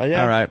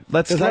 Yeah. All right.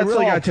 Let's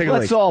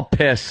all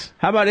piss.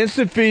 How about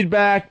instant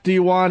feedback? Do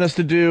you want us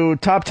to do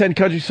top 10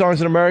 country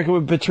songs in America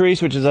with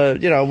Patrice, which is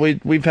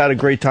we've had a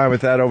great time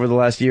with that over the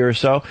last year or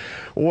so.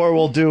 Or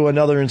we'll do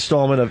another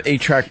installment of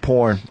 8-track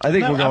porn. I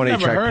think we're going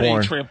 8-track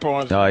porn. 8-track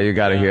porn. Oh, you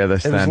got to hear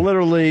this. It was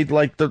literally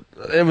like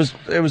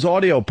it was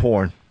audio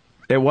porn.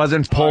 It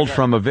wasn't pulled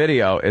from a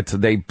video.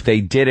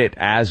 They did it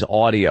as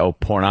audio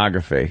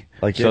pornography.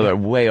 So they're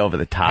way over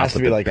the top. Has to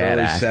be like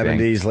early acting.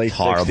 70s, late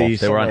horrible. 60s.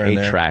 They were on 8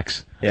 there.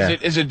 tracks. Yeah.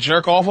 Is it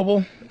jerk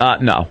offable?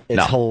 No.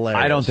 It's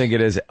hilarious. I don't think it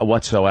is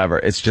whatsoever.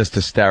 It's just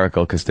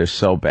hysterical because they're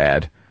so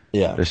bad.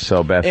 Yeah. They're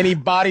so bad. Any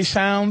body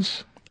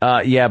sounds?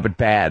 Yeah, but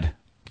bad.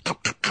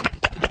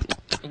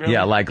 Really?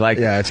 Yeah, like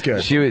yeah, it's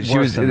good. She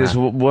was this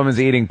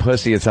woman's eating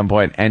pussy at some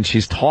point, and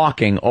she's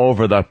talking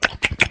over the.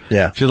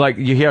 Yeah. She's like,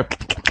 you hear.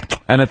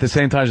 And at the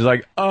same time, she's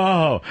like,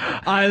 "Oh,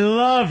 I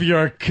love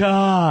your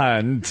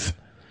cunt."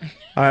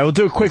 All right, we'll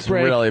do a quick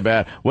break. Really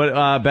bad. What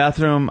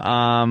bathroom?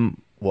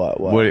 What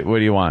do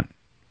you want?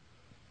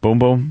 Boom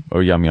boom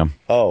or yum yum?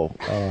 Oh,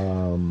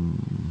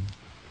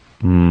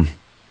 Boom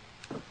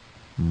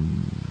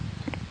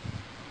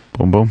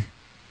boom,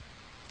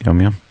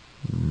 yum yum.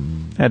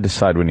 Yeah,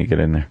 decide when you get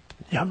in there.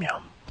 Yum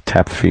yum.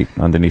 Tap feet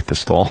underneath the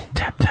stall.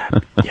 Tap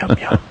tap. Yum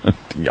yum.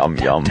 Yum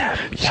yum. Tap,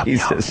 yum,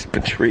 Jesus, yum.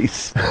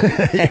 Patrice.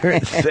 You're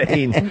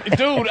insane.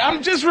 Dude,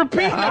 I'm just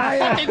repeating the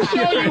fucking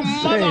show, you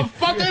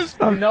motherfuckers.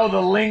 I know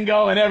the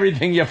lingo and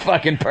everything, you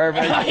fucking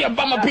pervert.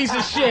 I'm a piece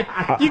of shit.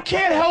 You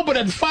can't help it,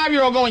 a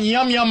 5-year-old going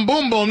yum yum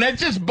boom boom. That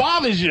just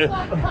bothers you.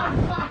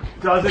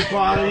 Does it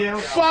bother you?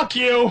 Fuck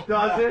you.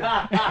 Does it?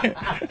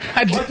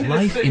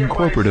 Life in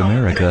corporate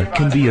America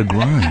can be a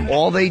grind.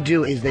 All they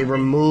do is they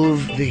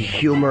remove the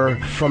humor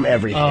from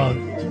everything.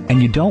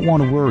 And you don't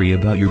want to worry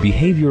about your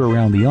behavior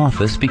around the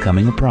office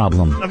becoming a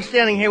problem. I'm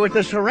standing here with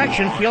this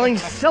erection feeling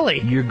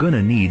silly. You're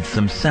gonna need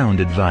some sound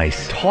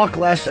advice. Talk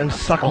less and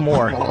suck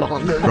more.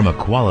 From a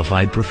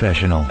qualified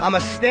professional. I'm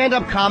a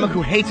stand-up comic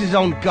who hates his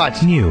own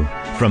guts. New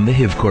from the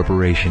HIV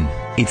Corporation.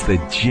 It's the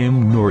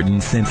Jim Norton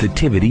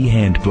Sensitivity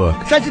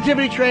Handbook.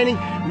 Sensitivity training.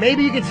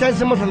 Maybe you could send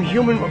someone from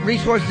Human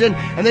Resources in,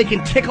 and they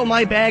can tickle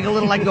my bag a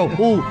little. I can go,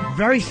 ooh,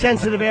 very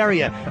sensitive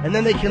area, and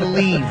then they can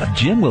leave.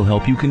 Jim will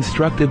help you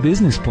construct a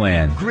business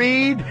plan.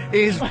 Greed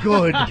is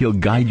good. He'll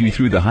guide you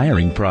through the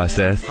hiring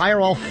process. Hire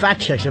all fat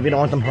chicks if you don't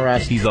want them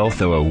harassed. He's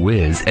also a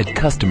whiz at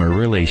customer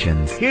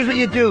relations. Here's what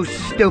you do,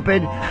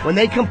 stupid. When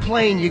they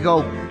complain, you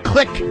go,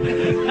 click.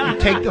 You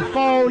take the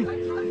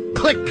phone,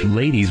 click.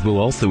 Ladies will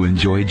also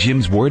enjoy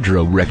Jim's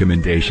wardrobe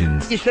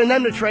recommendations. You send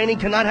them to training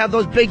to not have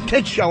those big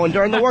tits showing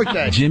during the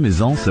workday. Jim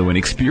is also an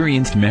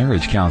experienced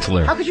marriage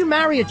counselor. How could you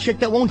marry a chick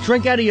that won't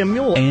drink out of your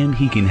mule? And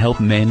he can help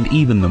mend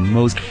even the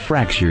most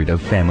fractured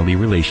of family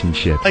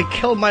relationships. I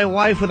killed my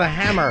wife with a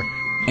hammer.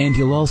 And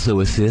he'll also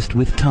assist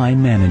with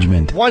time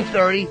management.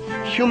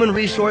 1:30, Human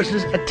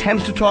Resources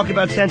attempts to talk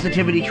about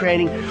sensitivity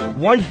training.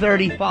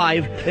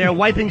 1:35, they are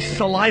wiping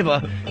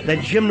saliva that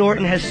Jim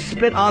Norton has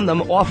spit on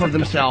them off of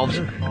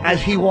themselves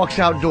as he walks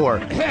outdoor.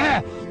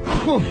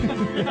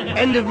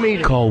 End of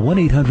meeting. Call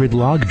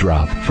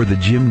 1-800-LOG-DROP for the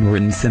Jim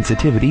Norton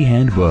Sensitivity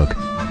Handbook.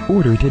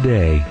 Order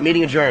today.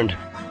 Meeting adjourned.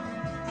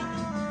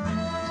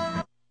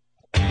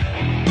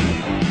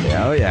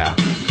 Oh, yeah.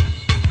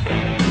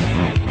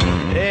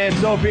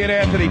 It's Opie and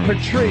Anthony,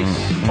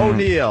 Patrice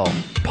O'Neill.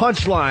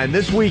 Punchline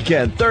this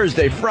weekend,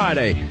 Thursday,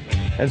 Friday,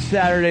 and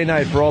Saturday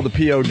night for all the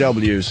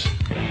POWs.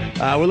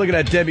 We're looking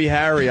at Debbie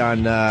Harry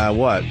on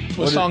what?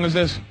 What song is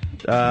this?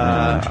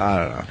 I don't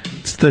know.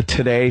 It's the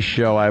Today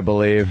Show, I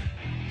believe.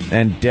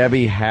 And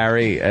Debbie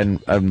Harry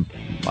and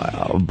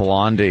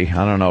Blondie.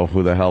 I don't know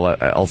who the hell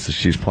else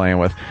she's playing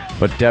with.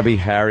 But Debbie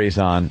Harry's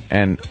on.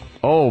 And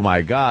oh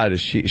my God,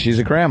 she's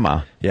a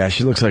grandma. Yeah,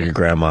 she looks like a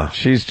grandma.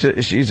 She's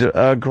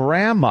a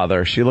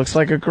grandmother. She looks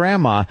like a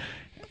grandma.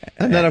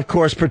 And then, of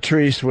course,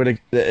 Patrice would,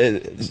 had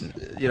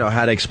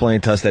to explain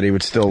to us that he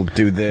would still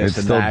do this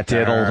and still that.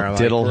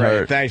 diddle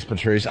her. Thanks,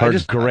 Patrice. Her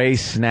gray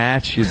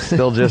snatch. You'd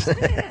still just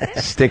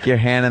stick your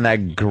hand in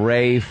that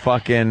gray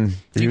fucking.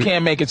 You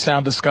can't make it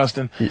sound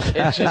disgusting.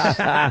 It's just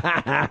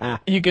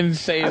you can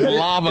say it's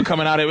lava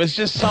coming out of it. It's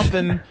just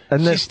something.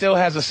 And she still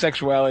has a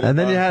sexuality. And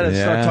then you had to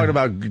start talking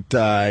about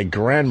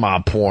grandma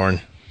porn.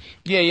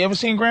 Yeah, you ever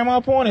seen grandma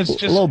porn? It's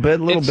just a little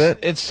bit.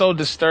 It's so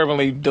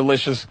disturbingly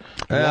delicious.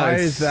 Why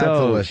is that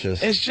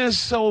delicious? It's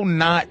just so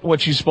not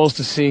what you're supposed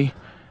to see.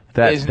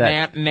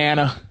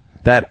 Nana.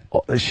 That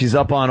she's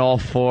up on all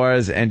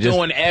fours and just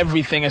doing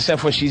everything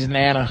except for she's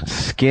Nana.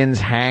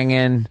 Skin's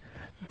hanging,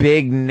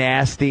 big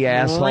nasty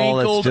asshole.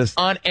 Wrinkled, it's just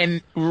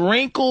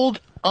wrinkled,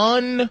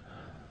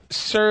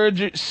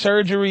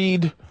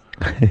 surgeried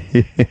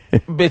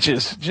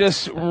bitches,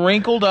 just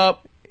wrinkled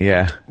up.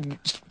 Yeah.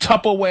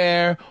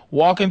 Tupperware,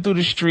 walking through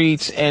the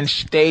streets, and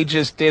I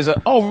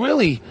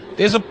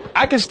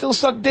can still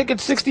suck dick at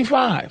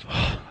 65.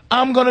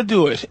 I'm gonna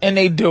do it, and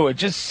they do it.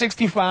 Just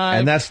 65.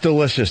 And that's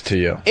delicious to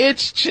you.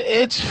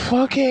 It's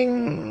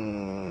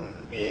fucking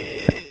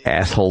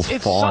assholes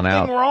falling out. It's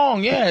something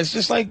wrong. Yeah, it's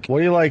just like. What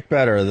do you like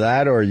better,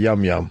 that or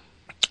Yum Yum?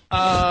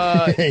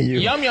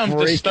 Yum Yum's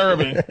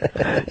disturbing.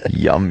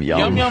 Yum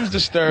Yum's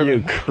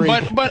disturbing.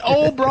 But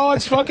old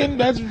broads fucking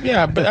but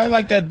I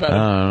like that better.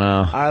 I don't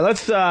know. All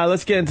right,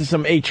 let's get into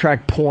some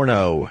 8-track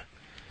porno.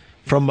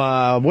 From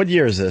what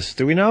year is this?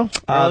 Do we know?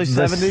 Early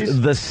 70s?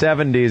 The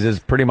 70s is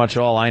pretty much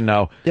all I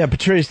know. Yeah,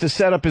 Patrice, the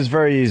setup is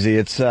very easy.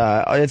 It's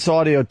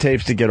audio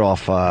tapes to get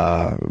off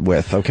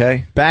with,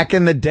 okay? Back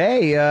in the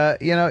day,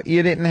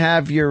 you didn't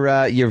have your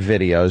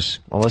videos.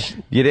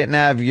 You didn't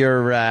have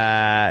your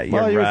you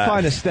would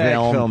find a stag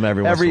film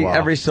every once in a while.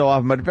 Every so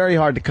often, but very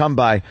hard to come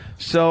by.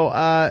 So,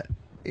 and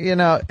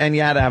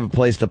you had to have a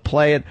place to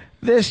play it.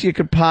 This, you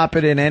could pop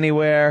it in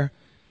anywhere.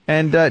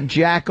 And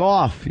jack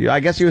off. I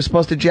guess you were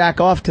supposed to jack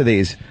off to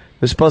these.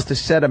 You're supposed to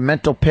set a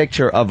mental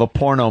picture of a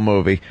porno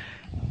movie.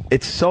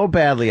 It's so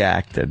badly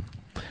acted.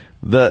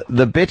 The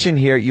bitch in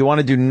here, you want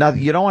to do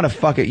nothing. You don't want to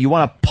fuck it. You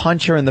want to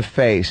punch her in the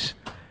face.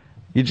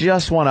 You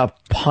just want to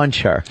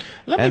punch her.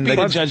 Let me be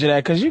the judge of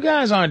that, because you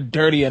guys aren't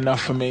dirty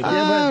enough for me.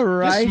 All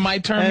right. This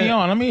might turn me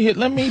on.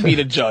 Let me be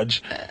the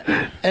judge.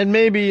 And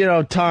maybe,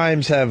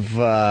 times have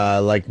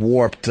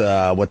warped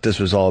what this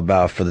was all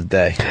about for the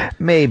day.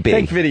 Maybe.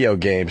 Think video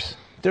games.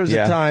 There was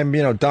a time,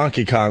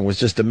 Donkey Kong was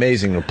just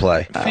amazing to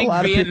play. Think a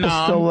lot Vietnam. of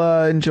people still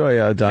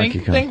enjoy Donkey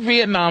Kong. Think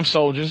Vietnam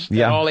soldiers.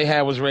 That all they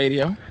had was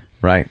radio.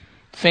 Right.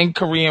 Think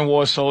Korean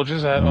War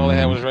soldiers. That all they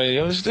had was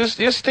radio.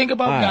 Just think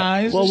about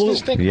guys. Well,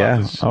 just think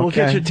about this. Okay. We'll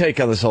get your take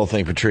on this whole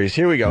thing, Patrice.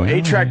 Here we go.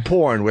 8-track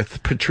porn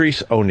with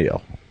Patrice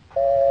O'Neill.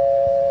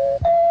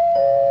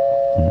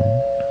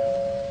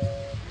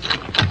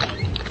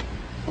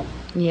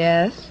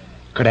 Yes?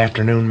 Good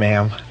afternoon,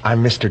 ma'am.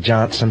 I'm Mr.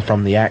 Johnson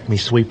from the Acme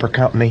Sweeper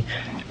Company.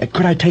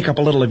 Could I take up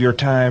a little of your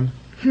time?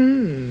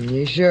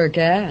 You sure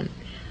can.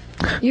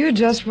 You're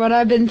just what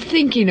I've been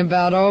thinking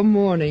about all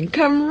morning.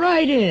 Come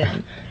right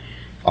in.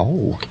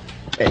 Oh,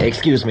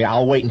 Excuse me,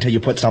 I'll wait until you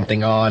put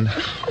something on.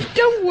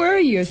 Don't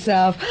worry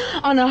yourself.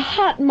 On a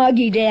hot,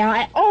 muggy day,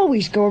 I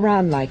always go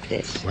around like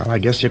this. Well, I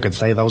guess you could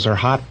say those are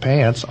hot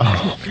pants.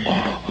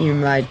 Oh. You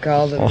might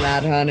call them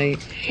that, honey.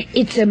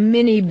 It's a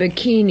mini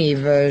bikini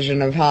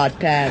version of hot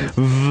pants.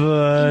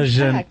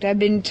 In fact, I've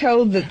been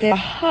told that they're the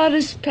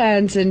hottest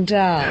pants in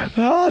town.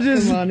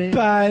 Hottest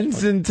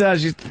pants in town.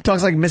 She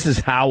talks like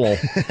Mrs. Howell.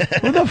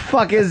 Who the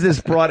fuck is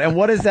this broad? And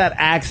what is that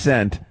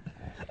accent?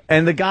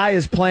 And the guy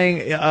is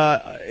playing,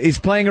 he's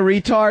playing a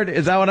retard?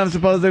 Is that what I'm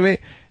supposed to be?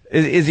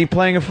 Is he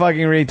playing a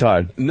fucking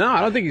retard? No,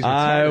 I don't think he's retarded.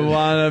 I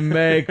want to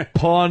make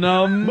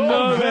porno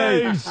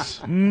movies.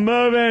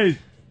 Movies.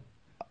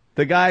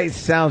 The guy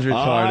sounds retarded.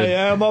 I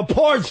am a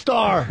porn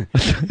star.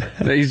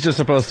 He's just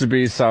supposed to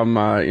be some,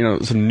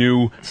 some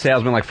new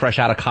salesman, like fresh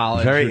out of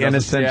college. Very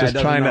innocent, just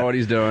trying to know what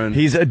he's doing.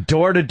 He's a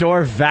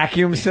door-to-door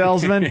vacuum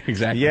salesman.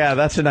 Exactly. Yeah,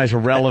 that's a nice,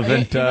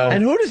 relevant.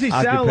 And who does he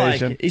sound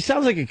like? He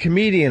sounds like a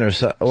comedian or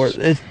so.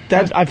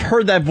 I've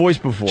heard that voice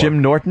before.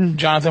 Jim Norton,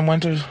 Jonathan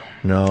Winters.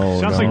 No,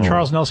 sounds like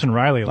Charles Nelson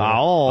Riley.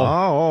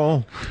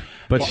 Oh.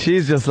 But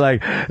she's just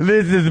like,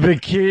 this is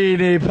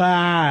bikini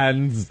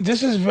pants.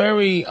 This is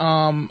very,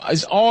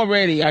 it's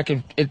already,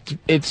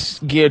 it's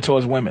geared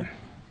towards women.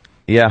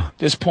 Yeah.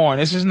 This porn.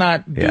 This is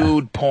not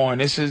dude porn.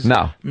 This is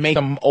make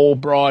them old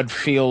broad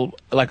feel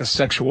like a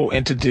sexual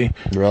entity.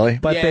 Really?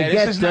 But they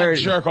get this dirty.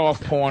 is not jerk off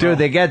porn. Dude,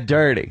 they get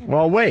dirty.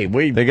 Well, wait.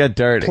 They get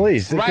dirty.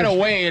 Please. Right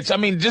away. It's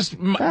just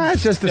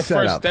the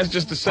setup. That's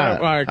just the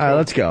setup. All right,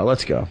 let's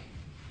go.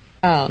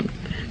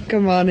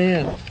 Come on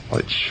in. Well,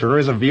 it sure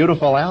is a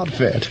beautiful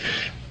outfit.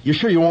 You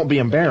sure you won't be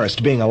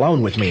embarrassed being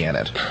alone with me in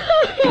it?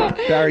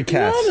 Barry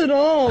Katz. Not at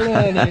all,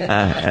 honey.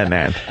 And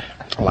then.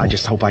 Well, I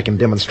just hope I can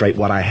demonstrate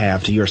what I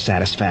have to your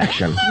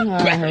satisfaction.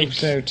 I hope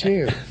so,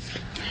 too.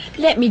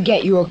 Let me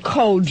get you a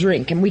cold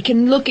drink and we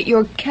can look at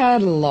your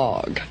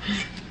catalog.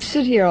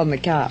 Sit here on the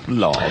couch.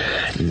 Log.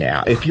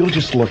 Now, if you'll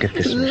just look at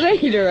this.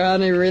 Later,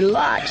 honey,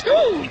 relax.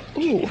 Ooh,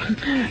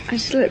 I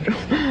slipped.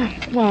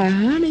 Why,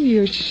 honey,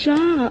 you're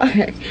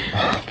shy.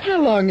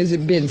 How long has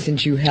it been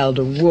since you held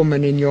a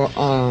woman in your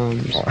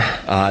arms?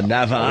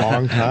 Never. A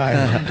long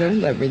time. Don't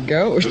let me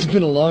go. It's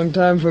been a long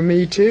time for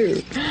me,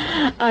 too.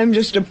 I'm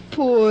just a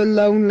poor,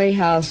 lonely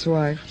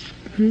housewife.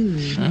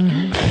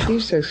 You're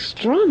so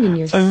strong in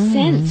your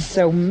sense,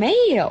 so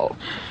male.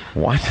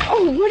 What?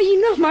 Oh, what do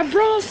you know? My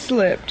bra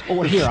slipped.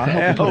 Oh, here, I'll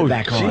help you put it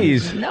back on.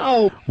 Jeez.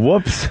 No.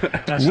 Whoops.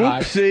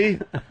 Whoopsie.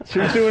 She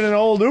was doing an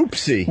old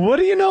oopsie. What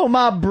do you know?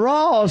 My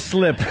bra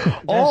slipped.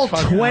 All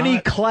 20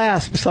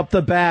 clasps up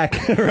the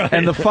back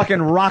and the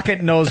fucking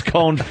rocket nose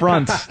cone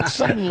fronts.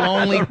 Some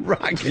lonely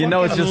You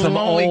know, it's just some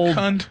old,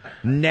 cunt.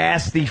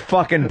 nasty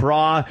fucking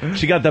bra.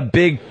 She got the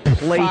big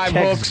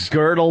Playtex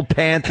girdle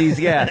panties.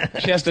 Yeah.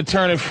 She has to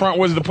turn it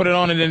frontwards to put it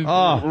on and then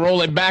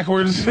roll it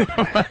backwards.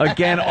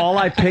 Again, all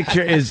I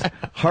picture is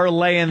her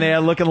laying there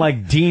looking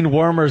like Dean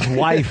Wormer's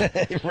wife.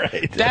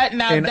 Right.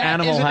 In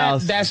Animal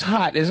House. That's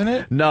hot, isn't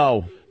it?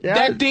 No. Yeah.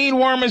 That Dean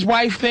Wormer's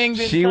wife thing.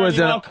 She was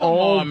an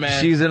old.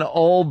 She's an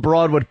old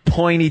broad with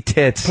pointy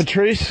tits.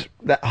 Patrice,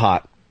 that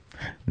hot.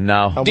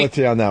 No. I'm with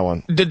you on that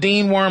one. The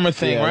Dean Wormer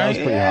thing, Yeah, right? that was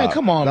pretty hot.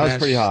 Come on, That man. was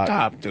pretty hot.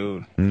 Stop,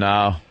 dude.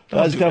 No.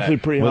 That was definitely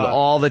pretty hot. With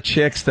all the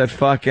chicks that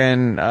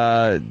fucking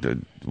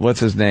what's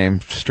his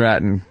name,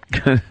 Stratton,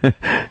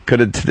 could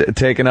have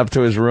taken up to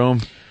his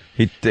room.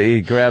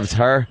 He grabs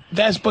her.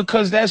 That's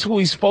because that's who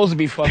he's supposed to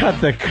be fucking.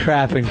 Cut the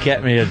crap and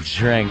get me a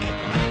drink.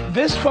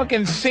 This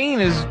fucking scene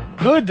is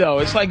good though.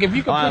 It's like if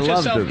you can put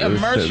yourself,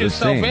 immerse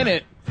yourself in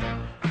it.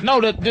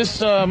 No, this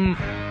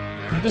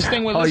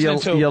thing we're listening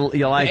to.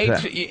 You like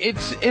that?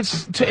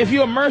 It's if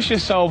you immerse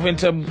yourself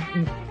into,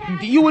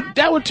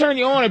 that would turn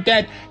you on if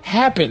that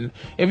happened.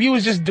 If you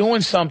was just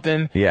doing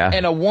something,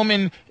 and a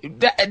woman,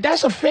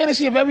 that's a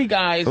fantasy of every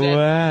guy. Is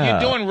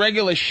that you're doing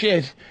regular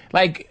shit.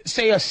 Like,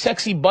 say a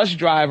sexy bus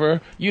driver,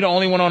 you're the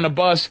only one on the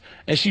bus,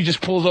 and she just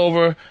pulls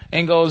over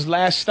and goes,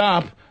 last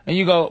stop. And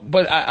you go,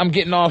 but I'm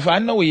getting off. I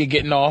know where you're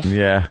getting off.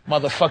 Yeah.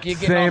 Motherfucker, you're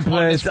getting Same off.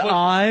 place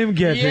I'm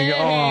getting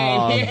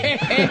off.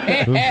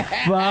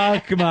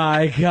 Fuck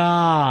my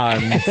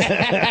God.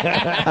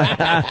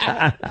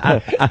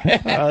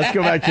 Let's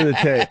go back to the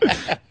tape.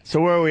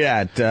 So where are we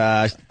at?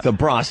 The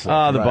bra slip.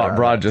 Oh, the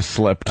bra just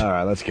slipped. All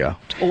right, let's go.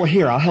 Oh,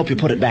 here, I'll help you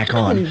put it back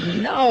on. Oh,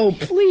 no,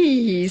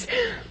 please.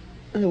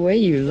 The way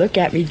you look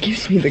at me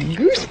gives me the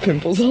goose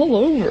pimples all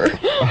over.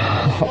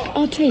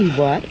 I'll tell you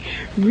what.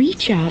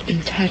 Reach out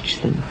and touch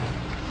them.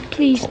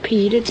 Please,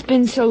 Pete, it's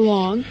been so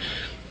long.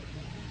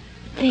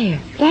 There,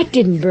 that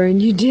didn't burn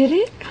you, did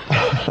it?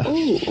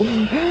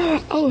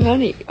 Oh,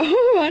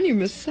 honey,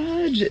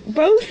 massage it.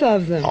 Both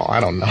of them. Oh, I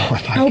don't know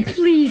if I Oh,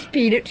 please,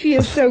 Pete, it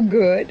feels so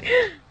good.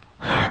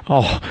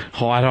 Oh,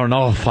 I don't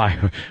know if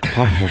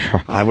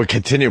I would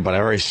continue, but I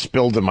already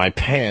spilled in my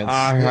pants.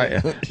 All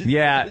right.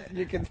 Yeah.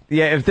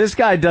 If this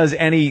guy does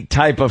any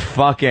type of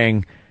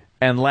fucking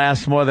and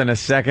lasts more than a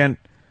second,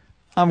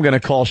 I'm going to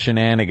call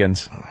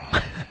shenanigans.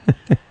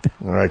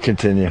 All right,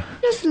 continue.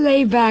 Just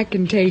lay back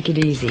and take it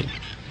easy.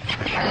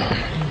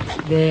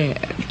 There.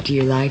 Do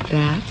you like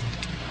that?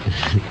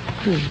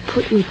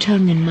 Put your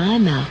tongue in my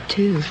mouth,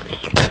 too.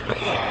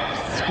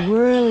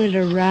 Swirl it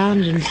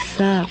around and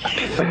suck.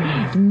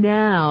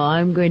 Now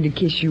I'm going to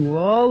kiss you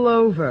all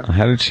over.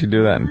 How did she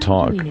do that and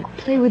talk?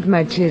 Play with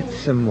my tits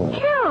some more.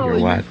 Your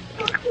what?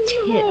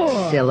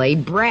 Tits, silly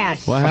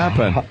brass. What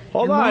happened?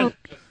 Hold on.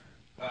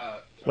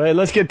 Wait,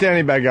 let's get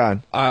Danny back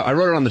on. I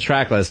wrote it on the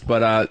track list,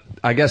 but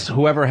I guess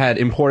whoever had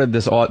imported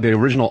the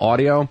original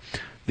audio,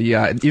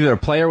 either the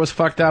player was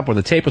fucked up or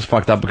the tape was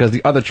fucked up because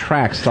the other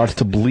track starts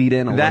to bleed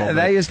in a little bit.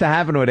 That used to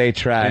happen with 8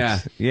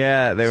 tracks.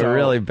 Yeah, they were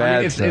really bad.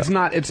 I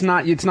mean, it's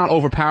not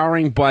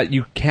overpowering, but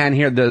you can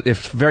hear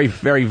very,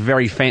 very,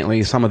 very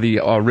faintly some of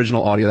the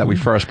original audio that we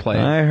first played.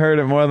 I heard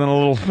it more than a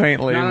little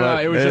faintly. No,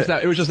 it was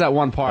just that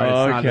one part.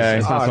 Oh, okay.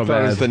 It's not so I thought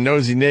bad. it was the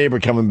nosy neighbor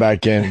coming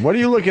back in. What are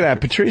you looking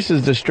at? Patrice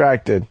is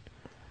distracted.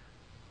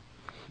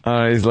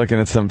 He's looking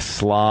at some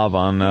slob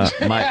on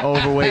my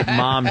overweight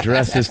mom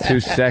dresses too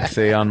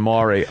sexy on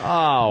Maury.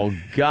 Oh,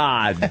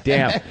 God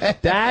damn.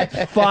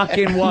 That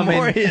fucking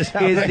woman is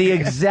the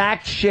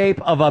exact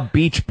shape of a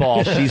beach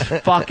ball. She's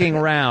fucking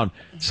round.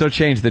 So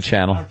change the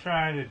channel. I'm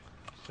trying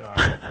to...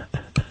 Sorry.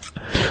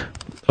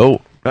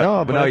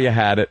 No, you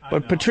had it.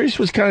 But Patrice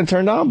was kind of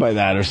turned on by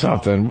that or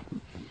something.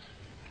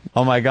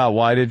 Oh, my God.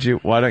 Why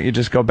don't you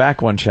just go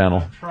back one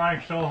channel? I'm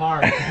trying so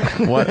hard.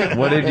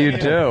 What did you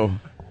do?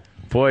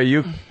 Boy,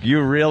 you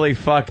really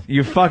fucked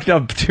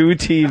up 2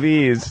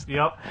 TVs.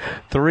 Yep.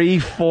 3,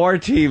 4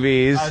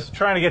 TVs. I was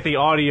trying to get the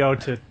audio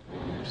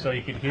so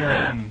you could hear it.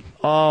 And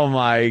oh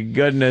my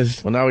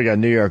goodness. Well, now we got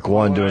New York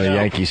 1 doing a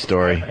Yankee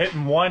story.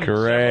 Hitting one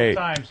Great.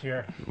 several times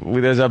here.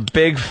 There's a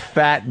big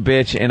fat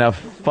bitch in a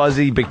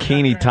fuzzy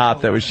bikini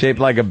top that was shaped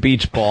like a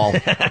beach ball.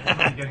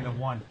 I'm getting the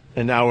one.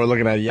 And now we're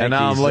looking at Yankees. And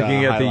now I'm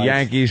looking at the highlights.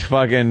 Yankees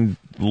fucking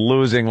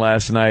losing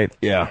last night.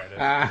 Yeah.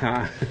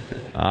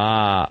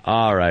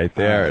 All right,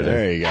 there it is.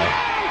 There you go.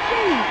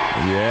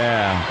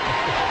 Yeah.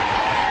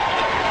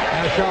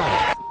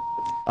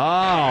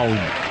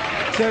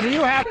 Oh. So do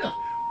you have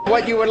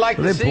what you would like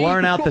Are to they see?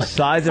 blurring out the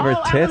sides of her I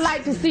would tits?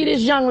 like to see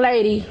this young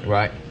lady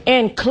Right.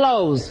 in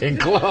clothes. In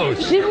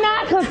clothes. She's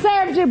not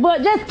conservative,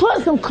 but just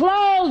put some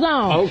clothes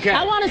on. Okay.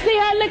 I want to see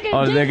her looking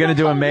Oh, they're going to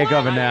do a decent for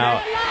makeover one now.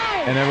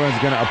 night. And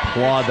everyone's going to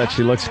applaud that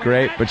she looks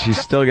great, but she's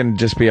still going to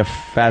just be a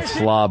fat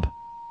slob.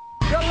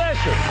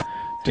 Delicious.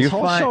 Do you This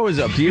whole show is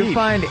a beat.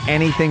 find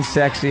anything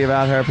sexy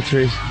about her,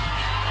 Patrice?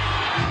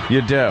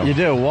 You do. You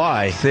do.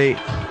 Why? See,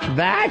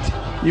 That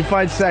you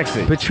find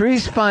sexy.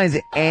 Patrice finds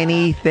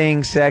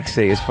anything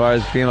sexy as far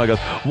as female goes.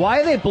 Why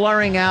are they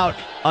blurring out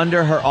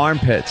under her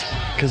armpits?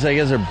 Because I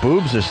guess her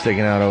boobs are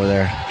sticking out over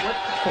there.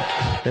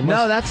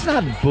 No, that's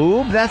not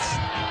boob. That's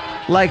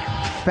like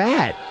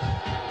fat.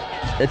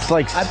 It's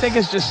like I think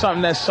it's just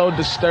something that's so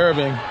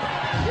disturbing.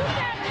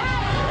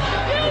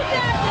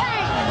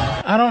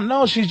 I don't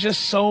know. She's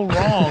just so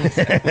wrong.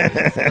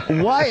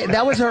 Why?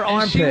 That was her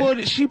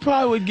armpit. She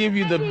probably would give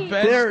you the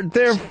best.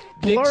 they're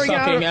dick blurring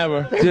sucking out.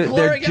 ever.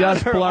 They're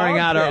just blurring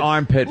out her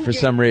armpit for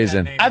some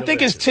reason. I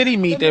think it's titty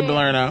meat they're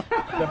blurring out.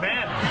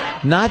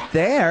 Not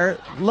there.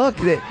 Look.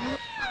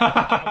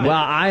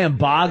 Wow, I am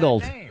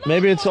boggled.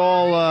 Maybe it's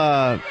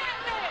all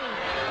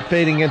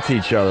fading into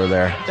each other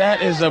there.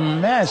 That is a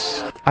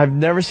mess. I've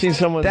never seen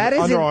someone's That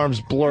isn't-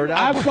 underarms blurred out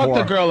I before.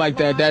 fucked a girl like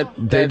that.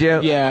 Did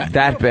you? Yeah.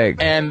 That big.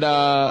 And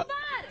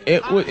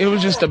it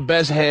was just the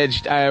best head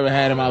I ever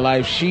had in my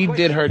life. She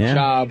did her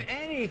job.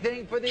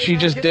 She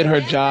just did her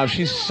job.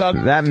 She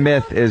sucked. That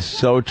myth is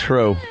so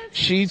true.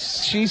 She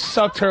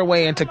sucked her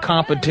way into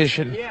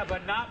competition.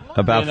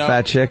 About You know,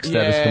 fat chicks,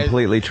 that is yeah,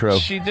 completely true.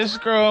 This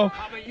girl,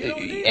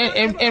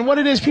 and what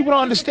it is, people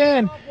don't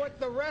understand.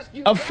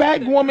 A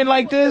fat woman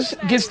like this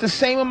gets the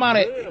same amount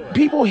of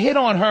people hit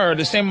on her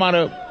the same amount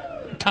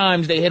of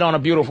times they hit on a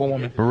beautiful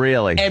woman.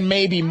 Really? And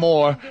maybe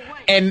more.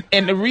 And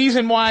the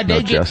reason why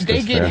they get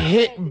there.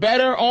 hit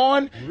better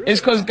on is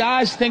because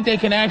guys think they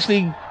can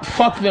actually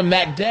fuck them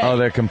that day. Oh,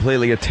 they're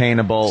completely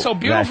attainable. So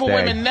beautiful that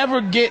day. women never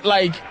get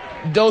like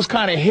those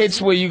kind of hits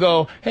where you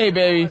go, hey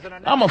baby,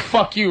 I'm gonna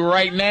fuck you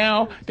right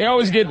now. They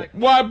always get,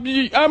 well,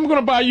 I'm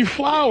gonna buy you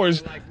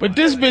flowers. But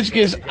this bitch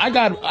gets, I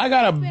got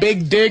a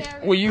big dick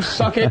where you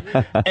suck it,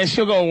 and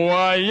she'll go,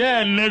 why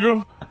yeah,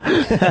 nigga.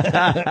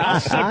 I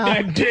suck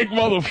that dick,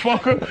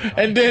 motherfucker.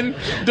 And then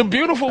the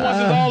beautiful ones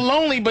is all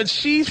lonely, but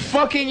she's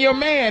fucking your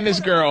man, this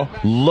girl.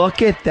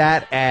 Look at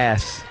that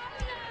ass.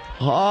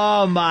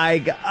 Oh my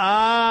god.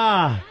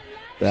 Ah.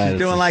 That She's is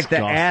doing like the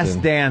ass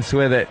disgusting. dance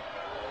with it.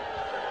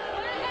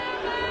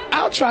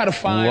 I'll try to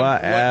find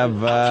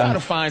Whatever. I'll try to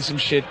find some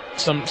shit,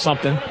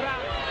 something.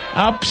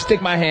 I'll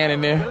stick my hand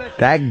in there.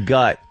 That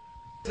gut.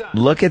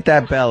 Look at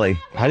that belly.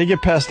 How do you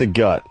get past the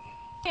gut?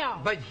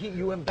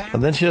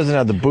 And then she doesn't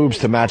have the boobs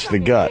to match the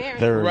gut.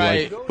 They're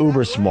Right. like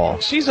uber small.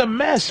 She's a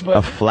mess, A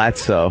but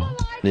flatso.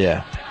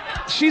 Yeah.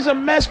 she's a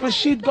mess, but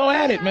she'd go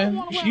at it,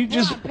 man. You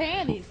just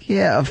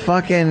Yeah, a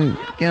fucking,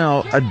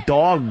 a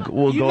dog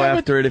will You go never-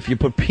 after it if you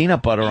put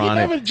peanut butter you on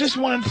never it. just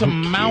wanted to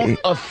mount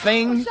a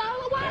thing.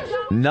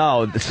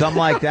 No, something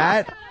like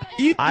that.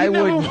 I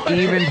wouldn't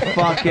even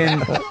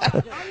fucking.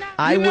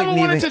 I You never wouldn't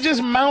wanted even. to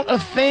just mount a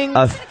thing.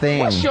 A thing.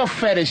 What's your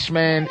fetish,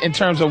 man, in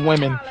terms of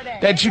women?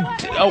 That you,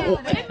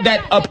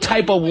 that a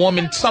type of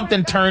woman,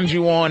 something turns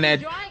you on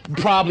that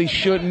probably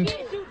shouldn't.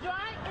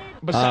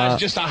 Besides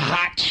just a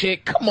hot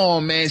chick. Come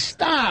on, man,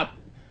 stop.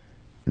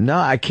 No,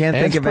 I can't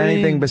think of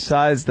anything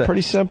besides the.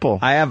 Pretty simple.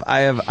 I have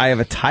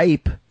a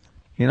type.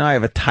 You know, I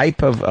have a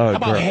type of. How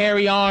about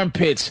hairy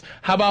armpits?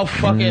 How about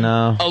fucking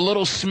a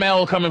little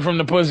smell coming from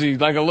the pussy,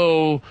 like a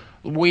little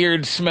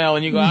weird smell,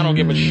 and you go, I don't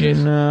give a shit.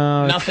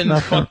 No, nothing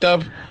fucked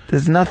up.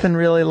 There's nothing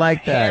really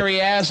like that.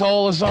 Hairy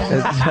asshole or something.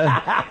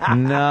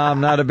 No,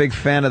 I'm not a big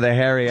fan of the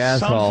hairy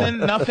asshole.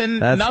 Nothing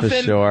That's for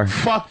sure.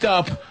 fucked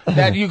up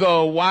that you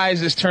go, why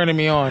is this turning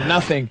me on?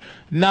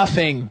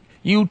 Nothing.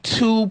 You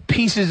two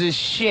pieces of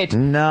shit.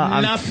 No,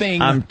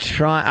 nothing.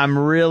 I'm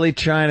really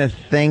trying to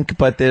think,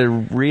 but there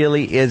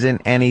really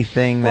isn't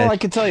anything that. Well, I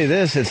can tell you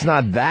this: it's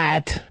not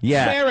that.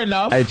 Yeah, fair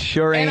enough. It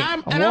sure ain't.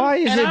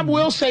 I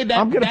will say that.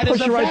 I'm going to that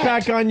push is you a right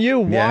fact. back on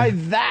you. Yeah. Why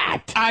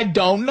that? I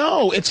don't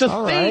know. It's a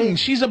All thing. right.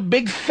 She's a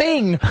big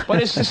thing,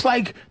 but it's just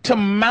like to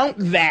mount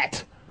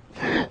that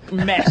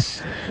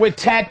mess with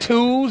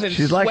tattoos and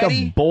She's like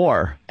sweaty, a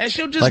boar, and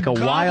she'll just like a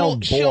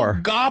wild boar.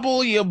 She'll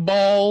gobble your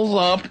balls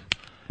up.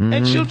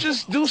 And she'll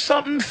just do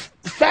something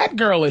fat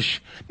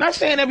girlish. Not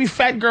saying every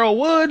fat girl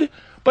would,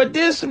 but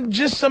there's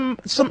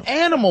some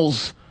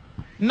animals.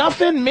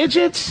 Nothing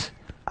midgets.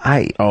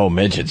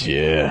 Midgets,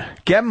 yeah.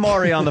 Get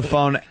Maury on the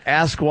phone.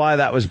 Ask why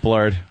that was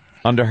blurred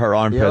under her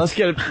armpits.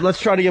 Yeah, let's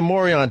try to get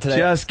Maury on today.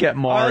 Just get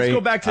Maury. All right, let's go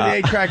back to the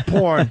 8-track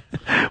porn.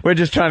 We're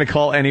just trying to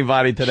call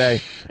anybody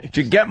today.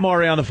 Get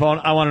Maury on the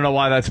phone. I want to know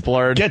why that's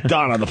blurred. Get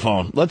Don on the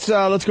phone. Let's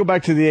go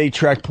back to the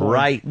 8-track porn.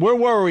 Right. Where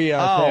were we at?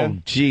 Oh,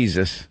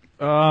 Jesus.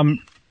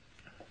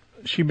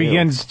 She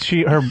begins.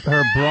 Her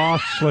bra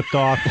slipped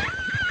off.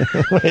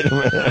 Wait a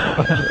minute.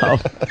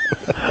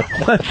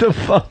 What the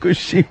fuck was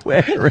she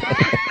wearing?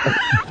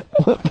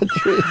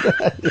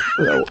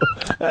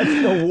 That's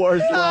the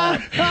worst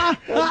laugh.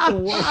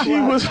 She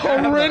was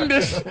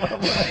horrendous.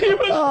 She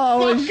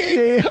was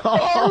fucking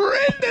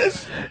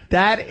horrendous.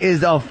 That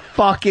is a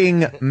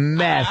fucking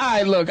mess. All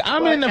right, look,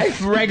 I'm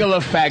into regular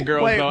fat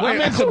girls, though.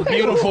 I'm into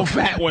beautiful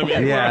fat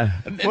women. Yeah.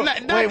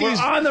 Not Wait, these.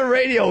 we're on the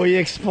radio. Will you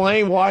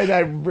explain why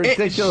that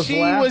ridiculous laugh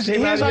came out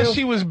Here's of how you?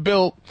 she was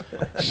built.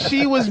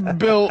 She was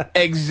built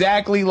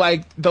exactly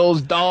like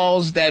those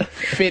dolls that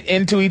fit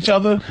into each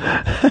other.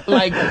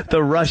 Like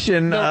the Russian...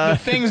 the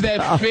things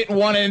that fit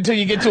one until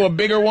you get to a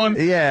bigger one.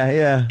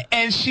 Yeah.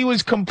 And she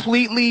was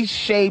completely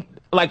shaped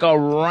like a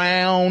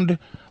round,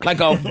 like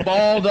a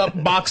balled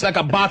up box, like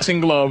a boxing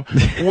glove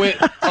with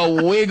a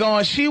wig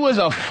on. She was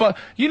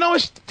you know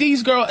what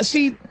these girls,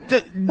 see,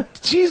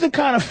 she's the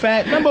kind of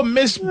fat, remember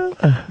Miss from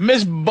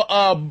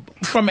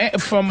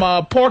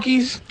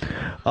Porky's?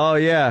 Oh,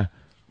 yeah.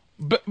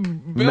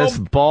 Miss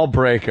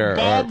Ballbreaker.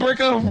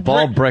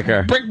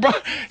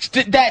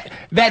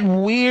 That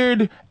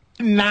weird,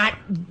 not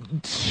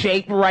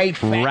shaped right,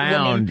 fat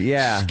round, woman,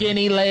 yeah,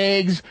 skinny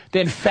legs,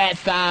 then fat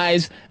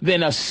thighs,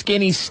 then a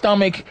skinny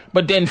stomach,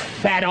 but then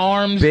fat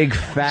arms, big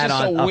fat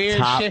just on a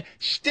weird up top.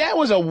 That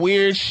was a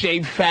weird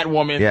shaped fat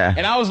woman. Yeah.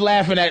 And I was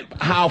laughing at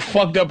how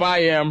fucked up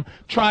I am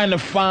trying to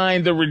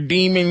find the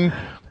redeeming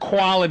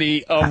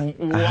quality of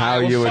why how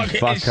you would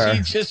fuck her.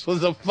 She just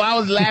was I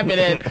was laughing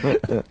at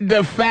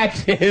the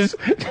fact is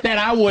that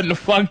I wouldn't have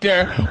fucked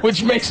her,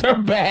 which makes her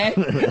bad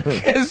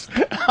because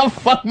I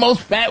fuck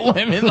most fat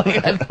women. Like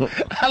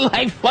I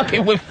like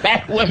fucking with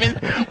fat women,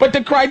 but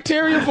the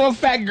criteria for a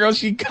fat girl,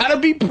 she gotta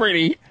be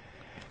pretty,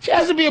 she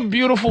has to be a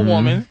beautiful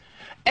woman,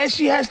 and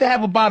she has to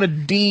have about a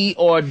D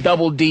or a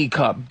double D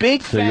cup.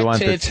 Big So fat you want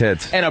the tits,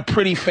 tits. and a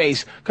pretty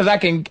face. Because I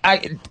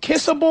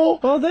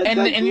kissable,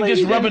 and you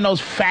just rubbing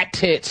those fat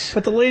tits.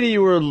 But the lady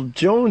you were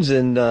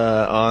jonesing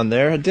on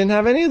there didn't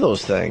have any of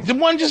those things. The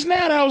one just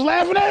now that I was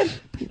laughing at?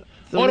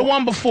 Or the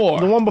one before?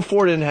 The one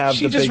before didn't have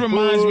She the just big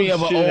reminds me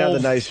boobs, of she an didn't old...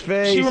 have the nice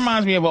face. She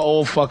reminds me of an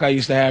old fuck I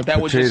used to have. That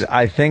was Dude, just...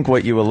 I think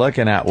what you were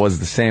looking at was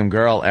the same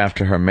girl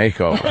after her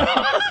makeover.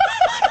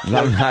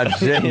 I'm not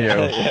shitting you.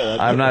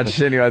 I'm not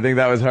shitting you. I think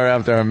that was her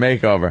after her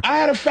makeover. I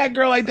had a fat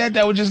girl like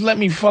that would just let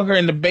me fuck her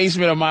in the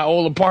basement of my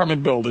old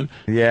apartment building.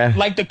 Yeah.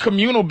 Like the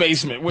communal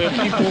basement where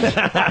people...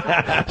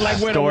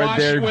 like where the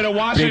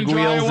washer and big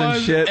dryer wheels and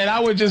was. shit. And I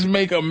would just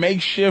make a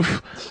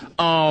makeshift...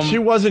 she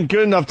wasn't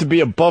good enough to be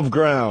above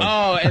ground.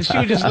 Oh, and she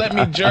would just let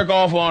me jerk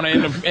off on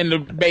her in the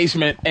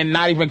basement and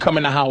not even come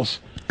in the house.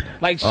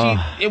 Like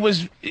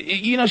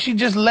she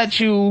just let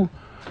you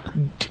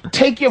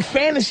take your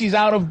fantasies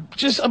out of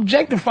just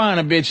objectifying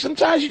a bitch.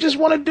 Sometimes you just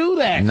want to do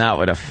that. Not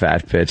with a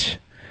fat bitch.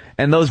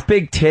 And those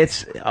big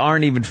tits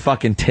aren't even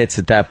fucking tits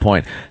at that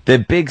point. They're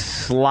big,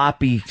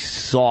 sloppy,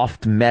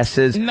 soft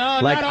messes. No,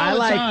 like, not all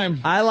the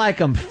time. I like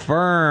them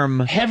firm.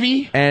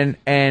 Heavy? And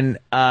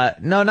no,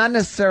 not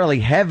necessarily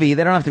heavy.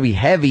 They don't have to be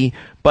heavy,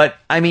 but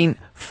I mean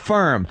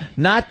firm,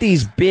 not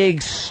these big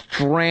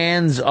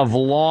strands of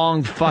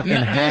long fucking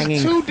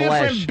hanging two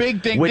flesh different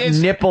big things.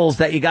 with nipples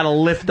that you got to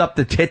lift up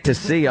the tit to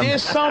see them.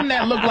 There's some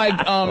that look like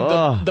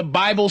the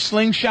Bible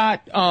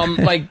slingshot,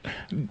 like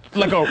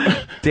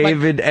a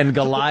David and Like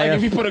Goliath.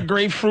 if you put a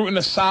grapefruit in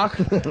a sock,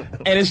 and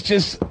it's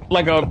just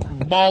like a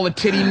ball of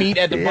titty meat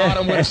at the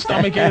bottom where the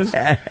stomach is.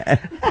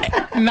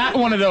 Not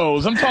one of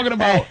those. I'm talking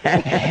about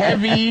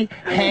heavy,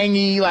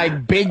 hangy,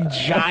 like big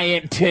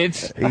giant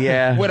tits.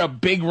 Yeah. With a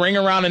big ring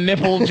around the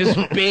nipple, just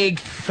big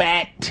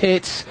fat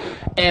tits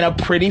and a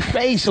pretty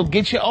face. So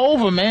get you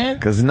over, man.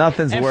 Because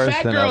nothing's And worse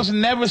fat than girls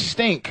never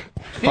stink.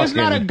 There's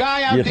not a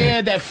guy out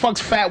there that fucks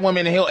fat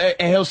women and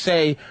he'll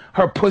say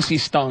her pussy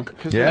stunk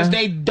because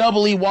they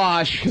doubly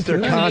wash. Because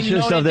they're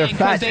conscious of their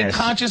fatness. They're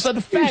conscious of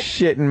the You're fat.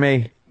 shitting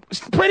me.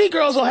 Pretty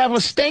girls will have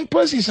a stank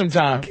pussy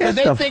sometimes because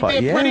they think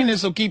their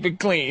prettiness will keep it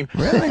clean.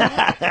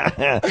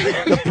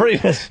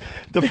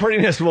 the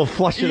prettiness will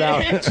flush it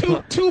out.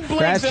 Two blinks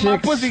Fat and my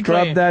chicks pussy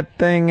scrub clean. that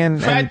thing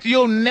and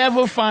You'll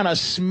never find a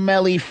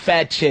smelly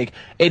fat chick.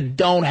 It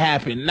don't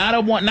happen.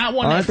 Not one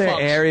aren't that there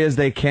fucks. areas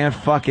they can't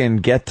fucking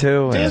get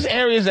to? There's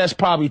areas that's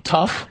probably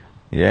tough,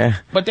 Yeah.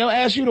 but they'll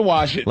ask you to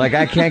wash it. Like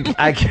I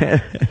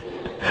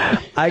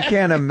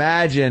can't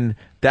imagine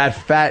that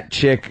fat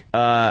chick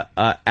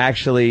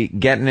actually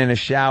getting in a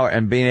shower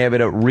and being able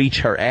to reach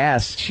her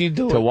ass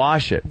to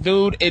wash it.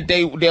 Dude,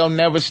 they'll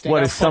never stand.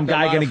 What is some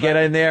guy going to get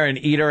in there and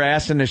eat her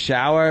ass in the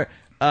shower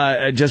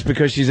just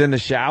because she's in the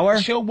shower?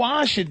 She'll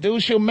wash it,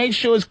 dude. She'll make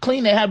sure it's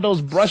clean. They have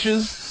those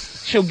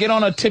brushes. She'll get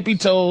on her tippy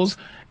toes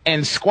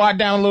and squat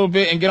down a little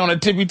bit and get on her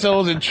tippy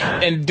toes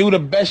and do the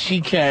best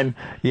she can.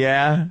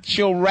 Yeah.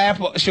 She'll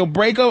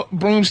break a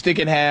broomstick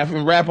in half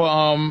and wrap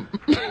a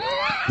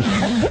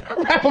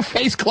wrap a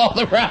face cloth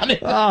around it.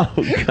 Oh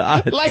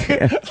God! like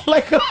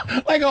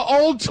an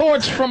old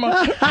torch from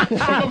a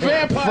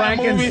vampire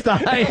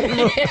Frankenstein,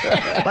 movie.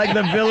 like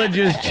the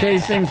villagers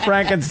chasing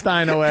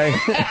Frankenstein away.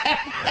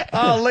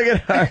 Oh, look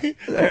at her!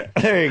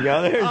 There you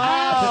go. There's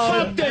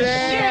Fuck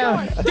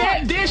this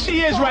shit! There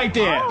she is, right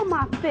there. Oh,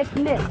 my thick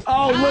lips.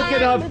 Oh, look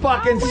at her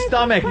fucking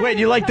stomach. Wait,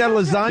 you like that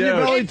lasagna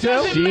Dude, belly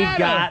too? She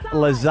got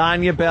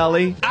lasagna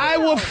belly. I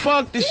will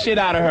fuck the shit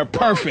out of her.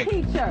 Perfect.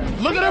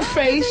 Look at her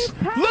face.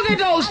 Look at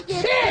those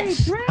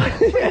tits.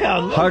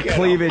 Her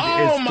cleavage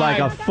is like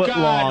a foot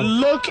long.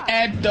 Look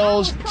at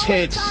those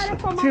tits.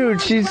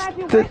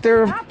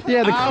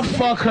 Dude, I'll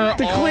fuck her.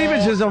 The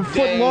cleavage is a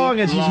foot long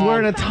and she's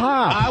wearing a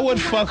top. I would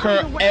fuck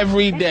her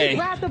every day.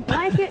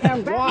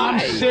 I'm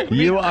serious.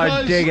 You are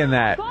because digging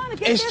that.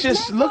 It's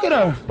just, look at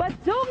her.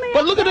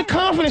 But look at the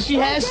confidence she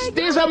has.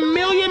 There's a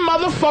million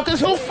motherfuckers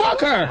who'll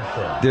fuck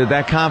her. Dude,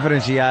 that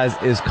confidence she has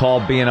is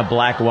called being a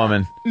black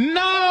woman.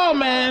 No,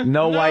 man.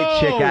 No white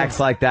chick acts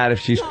like that if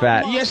she's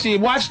fat. Yes, see,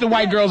 watch the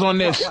white girls on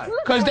this.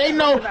 Because they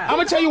know, I'm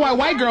going to tell you why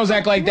white girls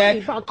act like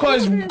that.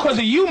 Because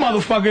of you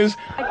motherfuckers.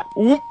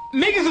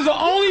 Niggas is the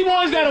only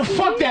ones that'll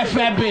fuck that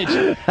fat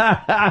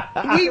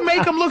bitch. We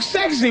make them look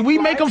sexy. We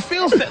make them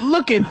feel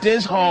Look at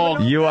this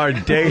hog. You are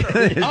digging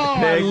this Oh,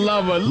 I pig.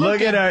 love her.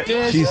 Look at her.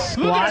 This. She's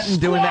Look at her squatting,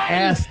 doing the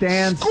ass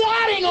dance.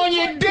 Squatting on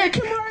your dick.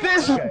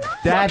 This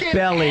That fucking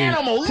belly.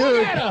 animal. Look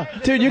at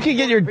her. Dude, you can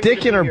get your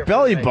dick in her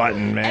belly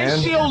button, man.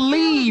 And she'll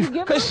leave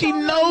because she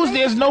knows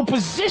there's no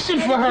position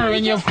for her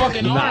in your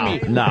fucking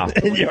army. No.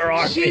 In your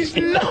army.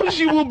 She knows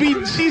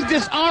she's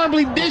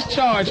dishonorably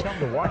discharged.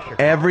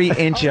 Every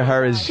inch of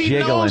her is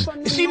jiggling.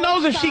 She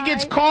knows if she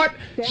gets caught,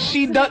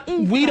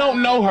 we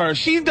don't know her.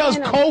 She does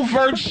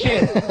covert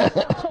shit.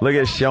 Look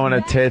at showing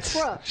her tits.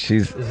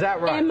 Is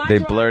that right? They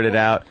blurred it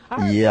out.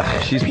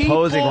 Yeah. She's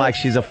posing like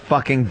she's a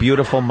fucking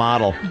beautiful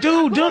model.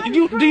 Dude,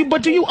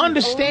 do you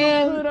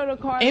understand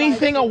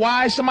anything of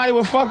why somebody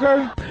would fuck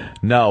her?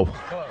 No.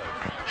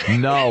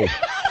 No.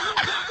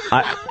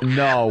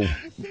 No.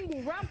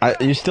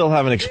 You still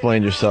haven't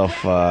explained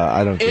yourself.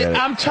 I don't get it.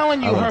 I'm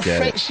telling you, her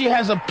face. She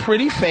has a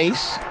pretty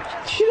face.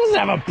 She doesn't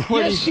have a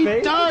pretty face. Yes,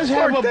 she does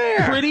have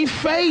a pretty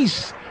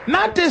face.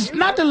 Not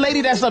the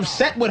lady that's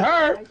upset with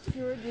her.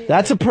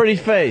 That's a pretty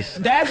face.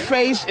 That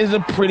face is a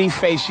pretty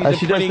face. She's a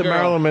she pretty does the girl.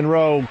 Marilyn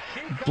Monroe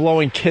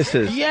blowing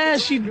kisses. Yeah,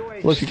 she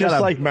looks She's just got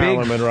a like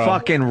Marilyn big Monroe.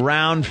 fucking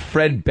round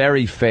Fred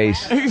Berry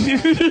face.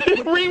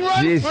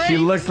 Rerun. She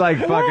looks like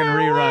fucking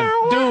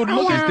rerun. Dude,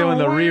 look She's doing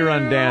the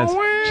rerun dance.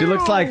 She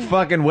looks like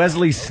fucking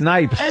Wesley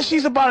Snipes. And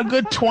she's about a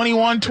good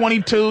 21,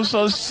 22,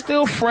 so it's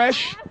still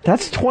fresh.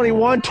 That's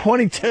 21,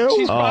 22?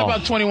 She's probably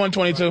about 21,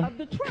 22.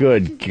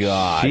 Good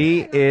God.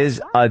 She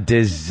is a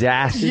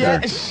disaster.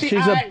 Yeah, she's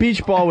a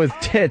beach ball with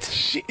tits.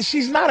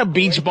 She's not a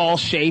beach ball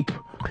shape.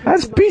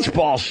 That's beach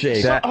ball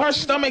shape. Her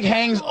stomach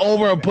hangs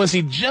over her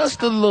pussy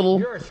just a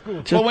little.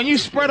 But when you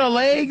spread her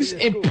legs,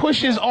 it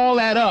pushes all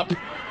that up.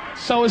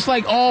 So it's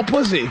like all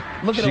pussy.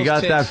 Look at She those got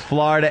tits. that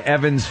Florida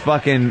Evans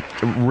fucking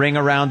ring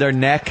around her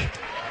neck.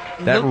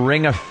 That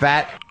ring of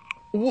fat.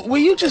 Will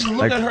you just look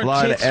Like at her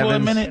Florida tits for a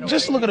Evans. minute?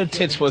 Just look at her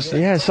tits for a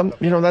second. Yeah,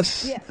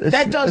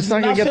 that does it's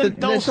not gonna get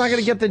nothing. it's not going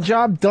to get the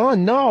job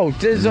done. No,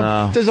 there's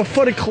a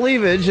foot of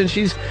cleavage and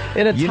she's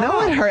in a top. You know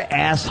what her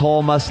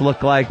asshole must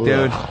look like,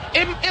 dude?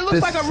 It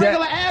looks like a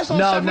regular asshole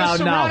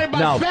surrounded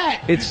by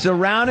fat. It's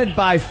surrounded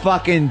by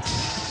fucking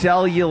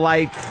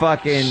cellulite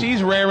fucking...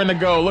 She's raring to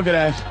go. Look at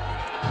that.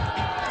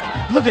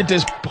 Look at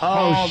this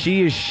palm. Oh,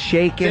 she is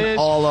shaking This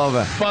all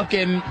over.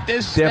 Fucking,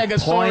 this They're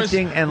Stegosaurus.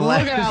 pointing and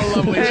Look at how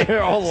lovely it is.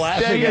 They're all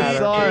laughing at her.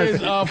 Stegosaurus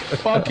is a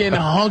fucking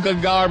hunk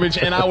of garbage,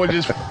 and I would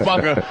just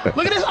fuck her.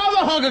 Look at this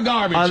other hunk of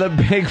garbage. On the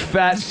big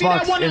fat See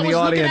that fucks one in that the was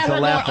looking audience at her are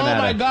laughing going, at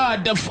oh my her.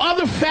 God, the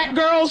other fat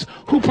girls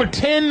who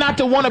pretend not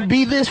to want to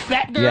be this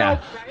fat girl,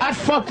 Yeah. I'd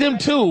fuck them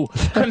too.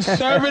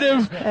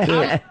 Conservative,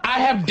 I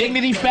have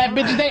dignity fat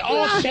bitches, they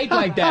all shake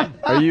like that.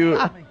 Are you?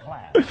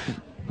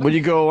 Would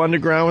you go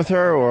underground with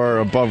her or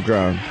above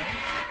ground?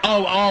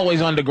 Oh,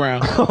 always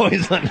underground.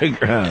 Always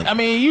underground. I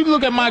mean, you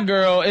look at my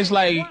girl, it's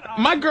like,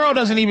 my girl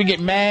doesn't even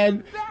get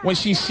mad when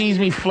she sees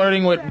me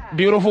flirting with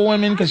beautiful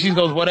women, because she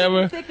goes,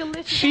 whatever.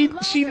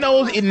 She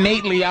knows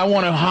innately I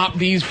want to hop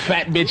these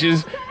fat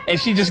bitches, and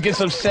she just gets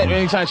upset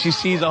anytime she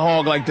sees a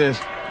hog like this.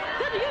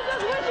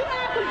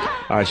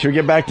 All right, should we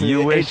get back to You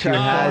the wish you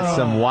had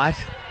some what?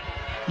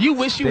 You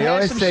wish you They had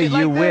always some say shit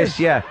you like wish, this.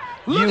 yeah.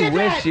 Look You at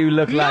wish that. you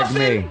looked like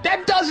Nothing. me.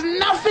 That does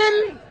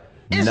nothing.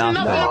 It's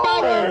nothing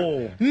about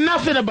her.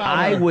 Nothing about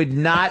her. I would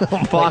not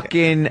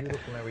fucking...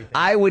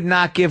 I would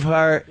not give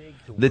her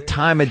the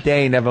time of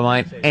day, never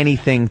mind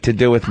anything to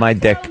do with my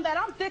dick. That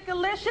I'm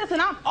thick-alicious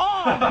and I'm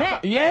all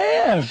that.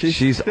 Yeah.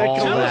 She's all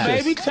Tell her, that.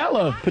 baby.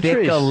 Tell her.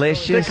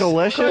 Thick-alicious.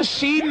 Because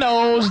she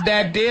knows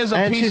that there's a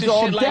And piece she's of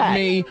all shit dat. like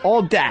me.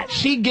 All that.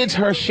 She gets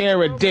her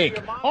share of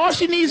dick. All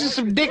she needs is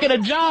some dick and a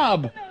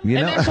job. You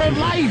and know- that's her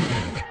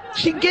life.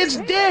 She gets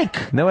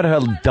dick. Know what her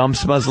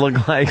dumps must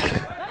look like?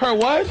 Her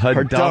what?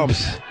 Her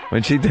dumps.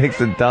 When she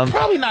takes a dump.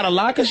 Probably not a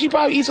lot, because she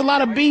probably eats a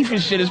lot of beef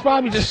and shit. It's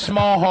probably just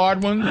small,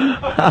 hard ones.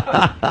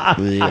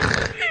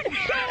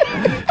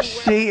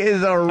 She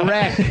is a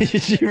wreck.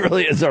 She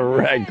really is a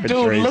wreck, Dude,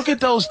 Patrice. look at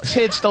those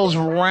tits, those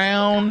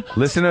round.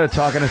 Listen to her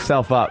talking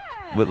herself up.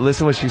 But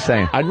listen what she's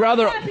saying. I'd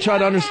rather try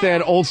to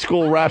understand old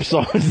school rap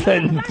songs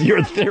than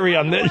your theory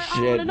on this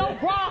shit.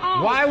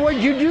 Why would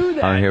you do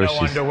that? I hear No what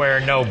she's- underwear,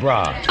 no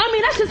bra. I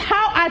mean, that's just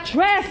how I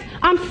dress.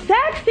 I'm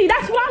sexy.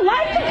 That's what I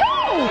like to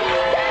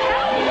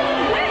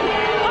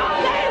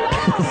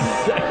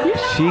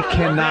She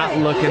cannot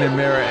look in a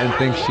mirror and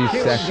think she's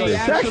sexy. She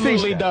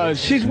absolutely does.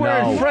 She's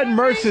wearing Fred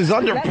Mertz's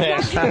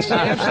underpants. She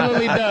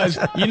absolutely does.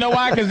 You know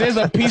why? Because there's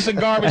a piece of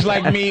garbage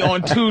like me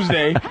on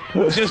Tuesday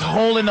just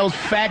holding those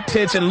fat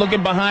tits and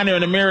looking behind her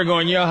in the mirror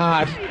going, you're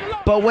hot.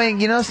 But Wayne,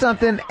 you know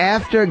something?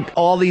 After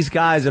all these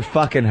guys are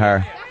fucking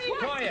her,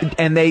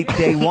 and they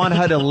want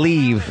her to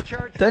leave,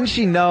 doesn't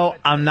she know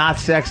I'm not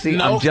sexy?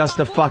 No. I'm just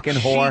a fucking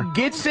whore.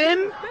 She gets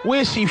in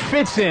where she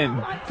fits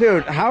in.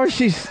 Dude, how is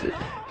she...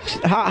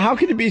 How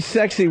can you be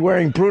sexy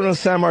wearing Bruno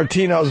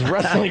Sammartino's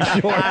wrestling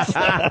shorts?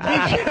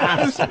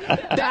 Because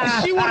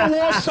she would have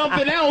worn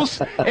something else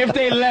if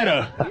they let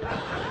her.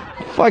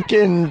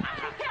 Fucking...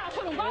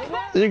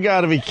 You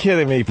gotta be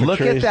kidding me, Patrice.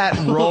 Look at that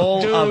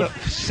roll Dude,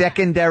 of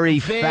secondary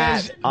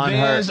fat on her.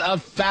 There's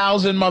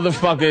 1,000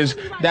 motherfuckers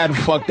that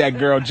fuck that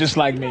girl just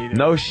like me.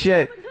 No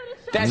shit.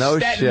 That's, No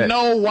that shit.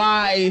 know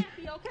why.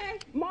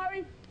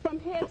 Maury, from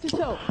head to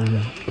toe.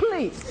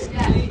 Please.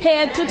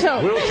 Head to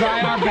toe. We'll try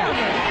our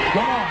best.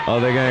 Come on. Oh,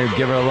 they're gonna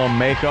give her a little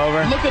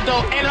makeover? Look at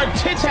those, and her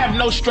tits have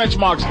no stretch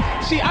marks.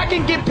 See, I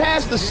can get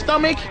past the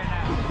stomach.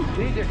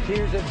 These are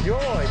tears of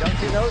joy.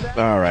 Don't you know that?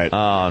 All right.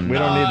 Oh, no. We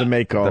don't need the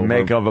makeover. The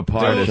makeover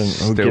part Dude, is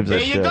who gives stupid. a There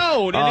you shit?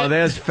 go. Oh,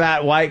 there's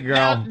fat white girl.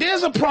 Now,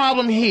 there's a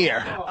problem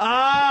here.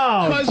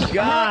 Oh, Because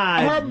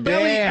God her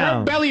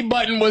damn. belly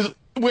button was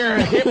where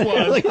her hip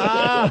was.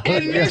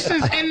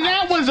 And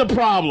that was a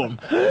problem.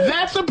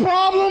 That's a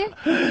problem.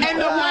 And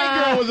the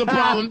white girl was a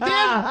problem.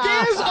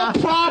 There's a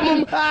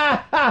problem.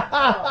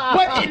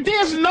 But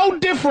there's no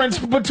difference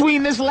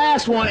between this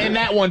last one and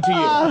that one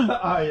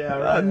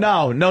to you.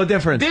 No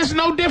difference. There's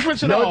no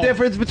difference at all. No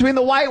difference between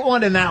the white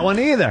one and that one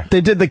either.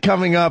 They did the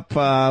coming up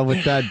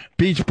with that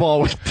beach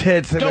ball with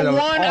tits. The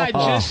one I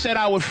just said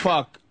I would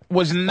fuck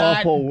was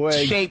not Awful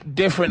wig. shaped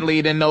differently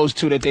than those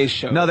two that they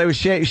showed. No, they was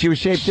she was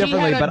shaped She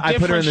differently, had a but I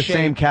put her in the different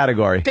same shape.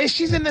 category.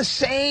 She's in the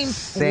same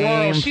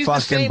Same world. She's fucking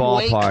the same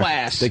weight ballpark.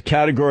 class. The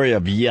category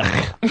of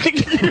yuck.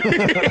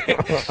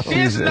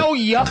 There's no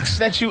yucks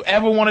that you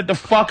ever wanted to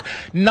fuck.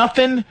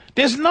 Nothing.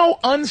 There's no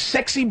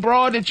unsexy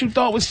broad that you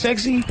thought was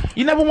sexy.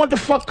 You never wanted to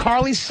fuck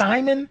Carly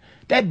Simon?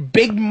 That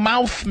big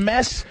mouth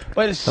mess?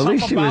 But it's At something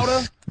least she about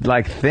was her.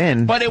 like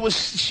thin. But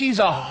she's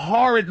a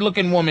horrid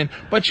looking woman.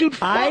 But you'd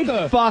fuck I'd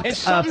her. fuck It's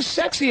something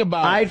sexy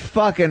about her. I'd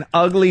fuck an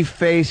ugly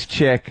face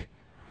chick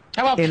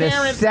How about in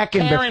Karen, a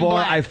second Karen before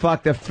Black? I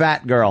fucked a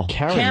fat girl.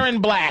 Karen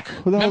Black. the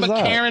hell's Remember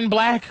that? Karen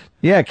Black?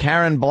 Yeah,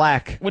 Karen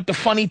Black. With the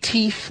funny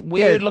teeth,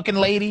 weird looking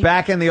lady.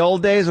 Back in the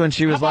old days when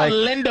she How was about like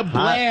Linda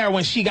Blair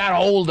when she got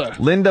older?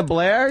 Linda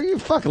Blair? You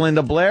fuck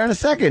Linda Blair in a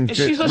second.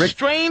 She's a Rick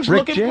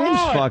strange-looking James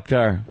broad. fucked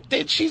her.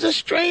 She's a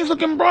strange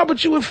looking broad,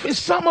 but it's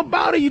something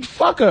about her. You'd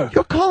fuck her.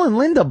 You're calling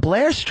Linda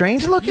Blair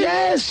strange looking?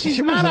 Yes, she's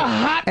not a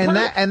hot And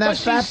that but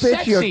fat she's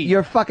bitch, sexy.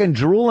 you're fucking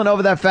drooling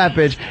over that fat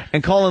bitch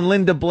and calling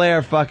Linda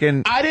Blair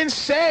fucking I didn't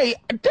say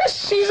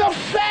this. She's a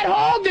fat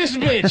hog, this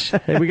bitch.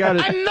 Hey, we got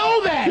I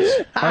know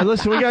that. All right,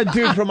 listen, we got a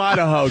dude from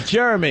Idaho,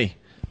 Jeremy.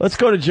 Let's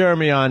go to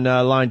Jeremy on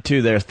line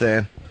 2 there,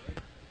 Stan.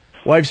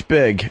 Wife's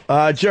big.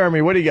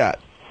 Jeremy, what do you got?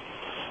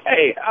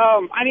 Hey,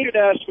 I needed to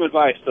ask some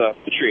advice,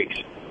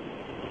 Patrice.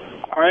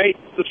 All right,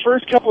 the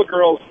first couple of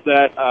girls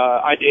that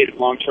I dated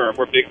long term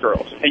were big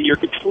girls, and you're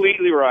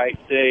completely right.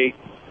 They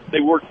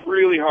worked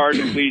really hard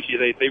to please you.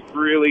 They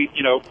really,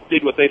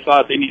 did what they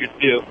thought they needed to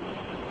do.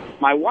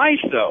 My wife,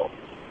 though,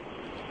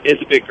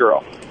 is a big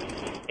girl,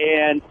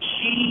 and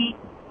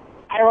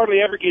I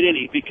hardly ever get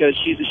any because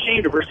she's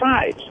ashamed of her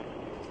size.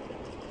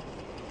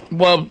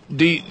 Well,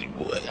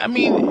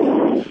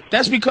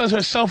 that's because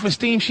her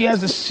self-esteem. She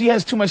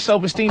has too much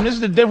self-esteem. This is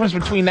the difference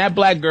between that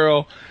black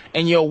girl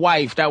and your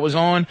wife that was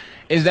on.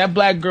 Is that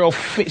black girl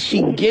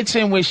she gets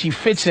in where she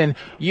fits in.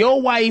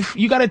 Your wife,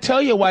 you got to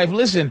tell your wife,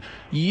 listen,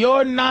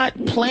 you're not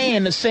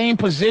playing the same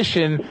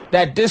position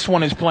that this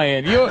one is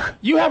playing.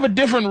 You have a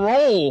different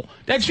role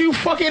that you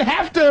fucking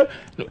have to.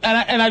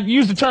 And I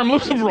use the term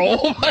lucid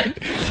role.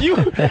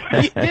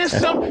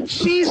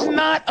 She's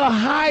not a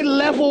high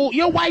level.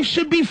 Your wife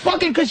should be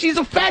fucking because she's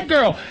a fat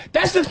girl.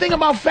 That's the thing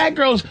about fat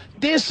girls.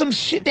 There's some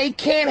shit they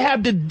can't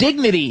have the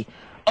dignity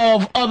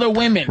of other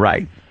women.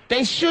 Right.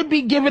 They should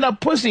be giving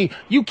up pussy.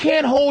 You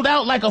can't hold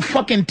out like a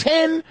fucking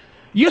 10.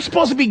 You're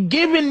supposed to be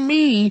giving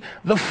me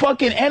the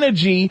fucking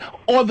energy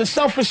or the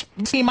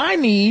self-esteem I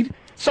need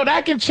so that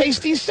I can chase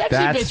these sexy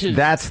bitches.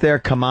 That's their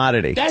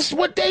commodity. That's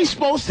what they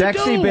supposed to do.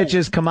 Sexy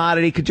bitches'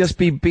 commodity could just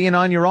be being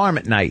on your arm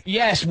at night.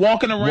 Yes,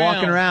 walking around.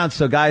 Walking around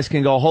so guys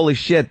can go, holy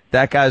shit,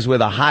 that guy's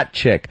with a hot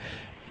chick.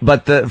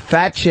 But the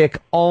fat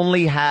chick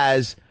only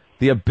has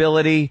the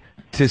ability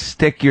to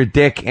stick your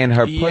dick in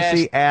her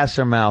pussy, ass,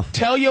 or mouth.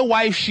 Tell your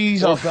wife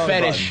she's a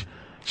fetish.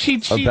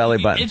 A belly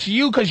button. It's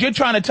you because you're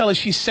trying to tell her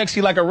she's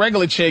sexy like a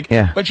regular chick.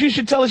 Yeah. But you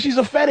should tell her she's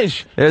a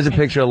fetish. There's a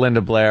picture of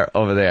Linda Blair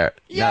over there.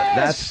 Yes.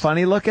 Now, that's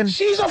funny looking?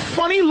 She's a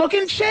funny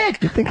looking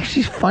chick. You think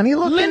she's funny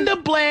looking? Linda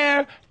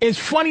Blair is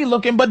funny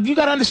looking, but you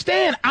got to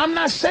understand, I'm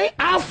not saying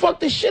I'll fuck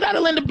the shit out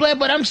of Linda Blair,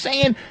 but I'm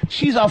saying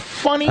she's a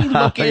funny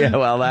looking yeah,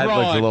 well, that broad.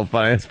 looks a little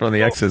funny. It's from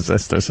The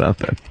Exorcist or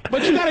something.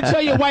 But you got to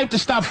tell your wife to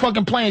stop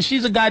fucking playing.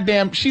 She's a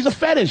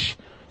fetish.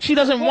 She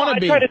doesn't want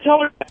to be. I try to tell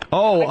her.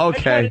 Oh,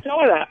 okay.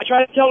 I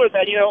try to tell her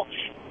that.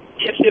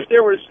 If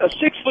there was a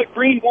 6-foot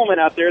green woman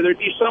out there, there'd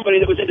be somebody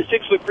that was into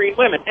 6-foot green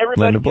women.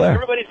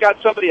 Everybody's got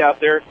somebody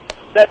out there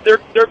that they're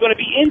going to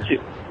be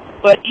into.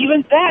 But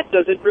even that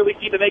doesn't really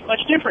seem to make much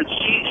difference.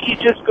 She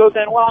just goes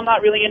in, well, I'm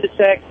not really into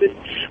sex.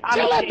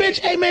 Tell that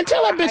bitch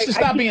to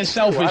stop being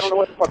selfish. I don't know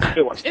what the fuck I'm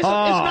doing. It's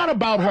not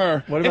about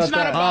her. It's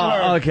not about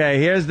her. Okay,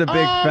 here's the big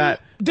fat.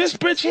 This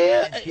bitch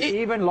here.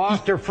 She even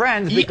lost her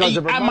friends because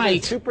of her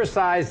mother's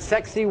supersized,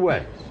 sexy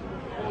wigs.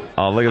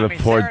 Oh, look at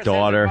the poor Sarah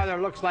daughter. Says her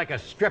mother looks like a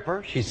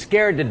stripper. She's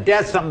scared to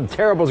death something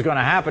terrible is going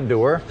to happen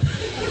to her.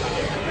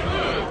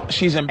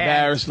 She's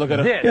embarrassed. Look at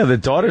her. Yeah, the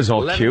daughter's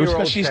all cute.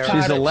 She's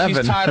 11.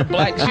 She's tired of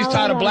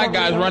black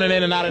guys running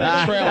in and out of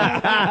this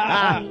trailer.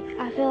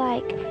 I feel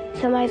like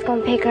somebody's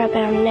going to pick her up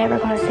and I'm never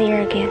going to see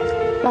her again.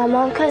 My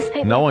mom couldn't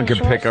pick No one can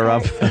pick her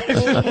up.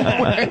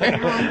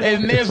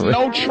 And there's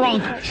no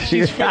trunk.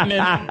 She's fitting in.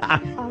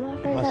 All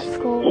my friends at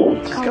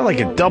school. She's got like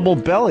a double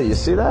belly. You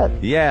see that?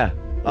 Yeah.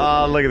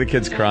 Oh, look at the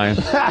kids crying.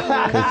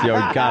 Because your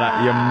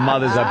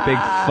mother's a big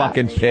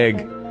fucking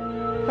pig.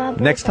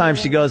 Next time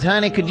she goes,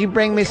 honey, could you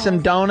bring me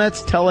some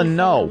donuts? Tell her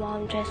no.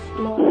 Mom just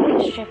more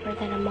like a stripper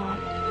than a mom.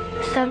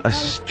 A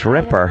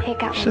stripper?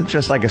 She's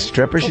just like a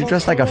stripper. She's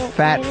just like a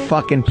fat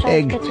fucking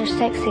pig. Gets her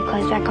sexy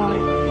clothes back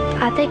on.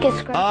 I think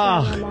it's great.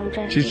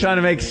 Oh, she's trying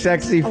to make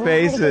sexy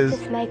faces.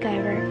 This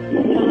makeover.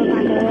 Look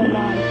like a real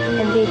mom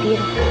and be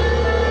beautiful.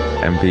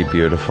 And be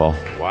beautiful.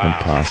 Wow.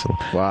 Impossible.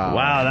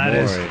 Wow, that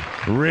is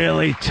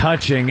really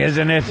touching,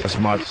 isn't it?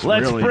 Let's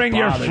really bring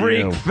your bother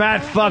freak you.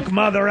 fat fuck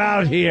mother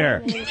out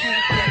here.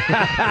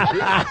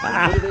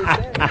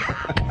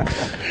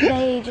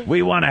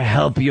 We want to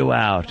help you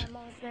out.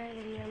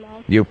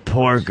 You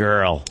poor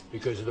girl.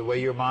 Because of the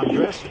way your mom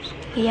dresses?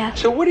 Yeah.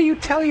 So what do you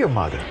tell your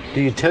mother?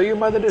 Do you tell your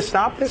mother to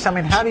stop this? I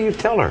mean, how do you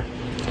tell her?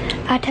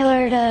 I tell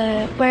her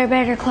to wear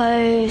better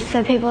clothes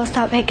so people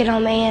stop picking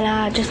on me, and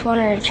I just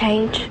want her to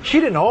change. She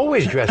didn't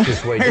always dress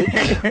this way, did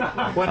she?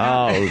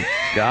 Oh,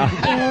 God.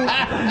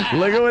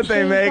 Look at what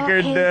they make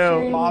her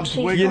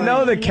do. You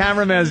know the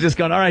cameraman's just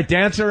going, all right,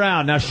 dance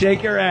around. Now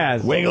shake your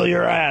ass. Wiggle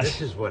your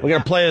ass. We're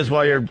going to play this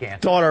while your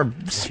daughter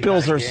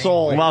spills her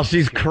soul. While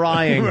she's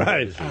crying.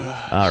 Right.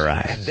 All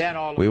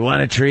right. We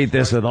want to treat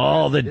this with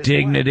all the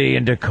dignity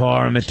and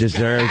decorum it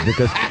deserves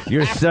because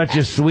you're such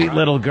a sweet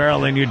little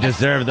girl and you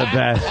deserve the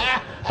best.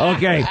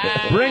 Okay,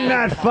 bring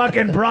that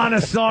fucking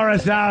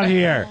brontosaurus out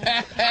here.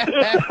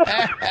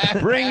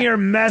 Bring your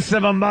mess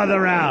of a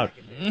mother out.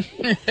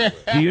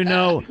 Do you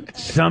know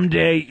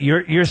someday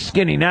you're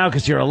skinny now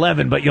because you're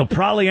 11, but you'll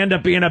probably end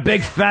up being a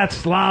big fat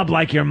slob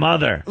like your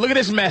mother. Look at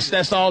this mess.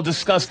 That's all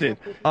disgusted.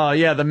 Oh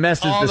yeah, the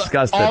mess is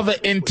disgusting. All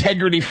the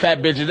integrity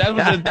fat bitches.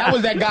 That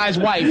was that guy's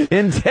wife.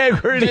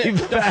 Integrity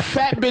the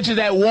fat bitches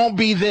that won't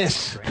be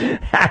this.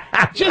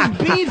 Just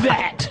be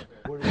that.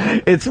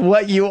 It's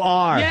what you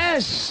are.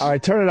 Yes. All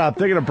right, turn it up.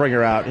 They're gonna bring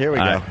her out. Here we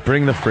go. Right,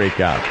 bring the freak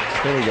out.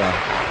 Here we go.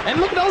 And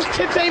look at those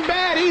tits, ain't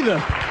bad either.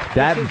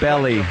 That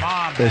belly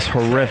is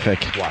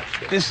horrific.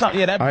 There's some,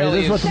 yeah, that All right, belly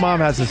this is what the mom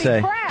has to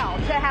say. Proud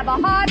to have a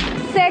hot,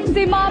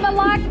 sexy mama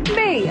like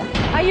me.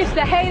 I used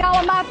to hate all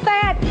of my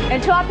fat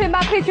until I put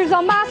my pictures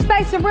on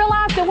MySpace and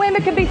realized that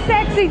women could be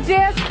sexy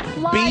just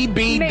like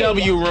BBW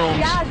me. rooms.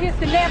 Guys used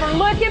to never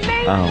look at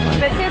me, Oh, my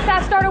but since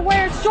I started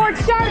wearing short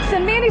shirts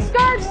and mini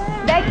skirts,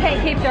 they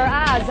can't keep their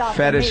eyes off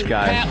Fetish of me.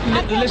 guy.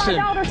 I tell Listen.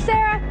 my daughter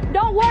Sarah,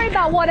 don't worry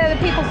about what other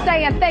people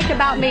say and think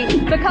about me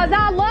because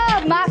I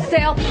love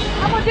myself.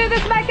 I'm gonna do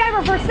this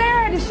makeover for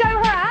Sarah to show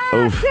her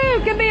I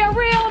too can be a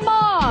real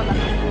mom.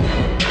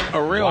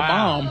 A real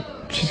mom.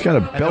 She's got a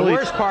And belly. the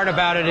worst part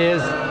about it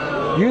is,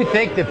 you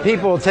think that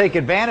people will take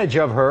advantage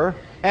of her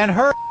and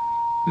her.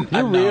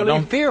 You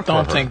really fear for her.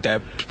 Don't think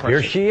that.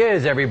 Here she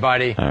is,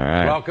 everybody. All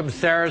right. Welcome,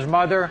 Sarah's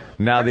mother.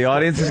 Now the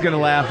audience is going to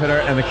laugh at her,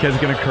 and the kid's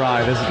going to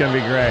cry. This is going to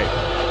be great.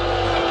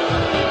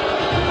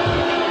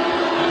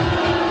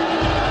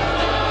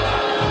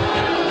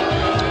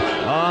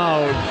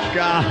 Oh,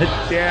 God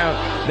damn.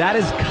 That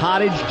is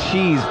cottage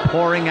cheese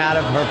pouring out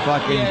of her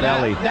fucking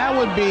belly. That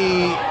would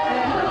be.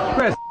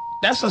 Chris.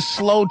 That's a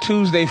slow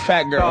Tuesday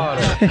fat girl.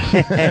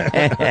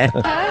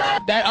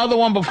 That other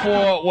one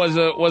before was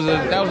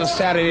a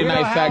Saturday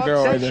night fat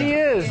girl right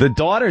there. The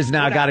daughter's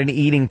now got an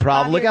eating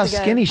problem. Look how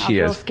skinny she I'm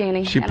real is.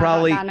 skinny, She and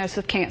probably. I got diagnosed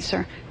with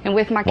cancer. And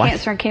with my What?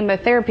 cancer and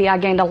chemotherapy, I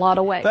gained a lot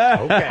of weight.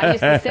 I used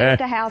to sit at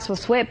the house with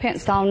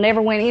sweatpants on,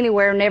 never went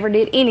anywhere, never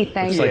did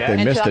anything. Looks like they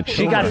until missed I a put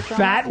She my got picture on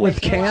fat my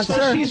with Facebook.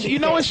 cancer? You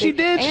know what she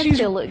did? And She's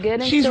still look good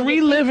and she's still get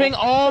reliving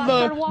people. all I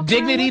started the walking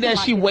dignity around that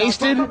looking she like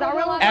wasted myself, 'cause I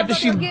realized after I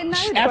she wasn't getting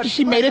noticed. after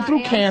she made it through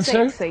I am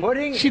cancer.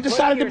 sexy. She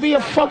decided to be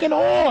a fucking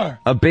whore.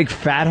 A big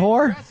fat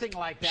whore?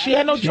 She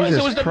had no choice.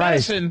 Jesus It was the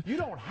Christ. medicine. You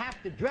don't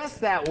have to dress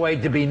that way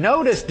to be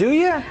noticed, do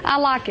you? I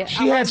like it.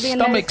 She I had like being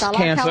stomach noticed. I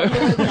like how cancer.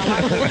 it looks.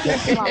 I like when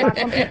people I like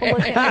when people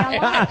look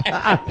at me.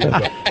 I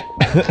like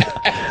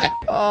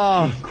it.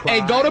 Oh,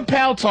 Hey, go to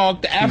Pal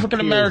Talk, the African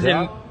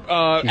American,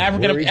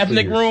 African worried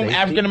ethnic for your room, safety.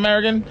 African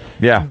American.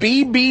 Yeah.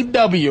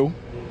 BBW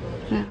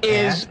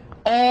is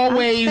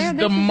always Sarah,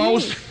 the this is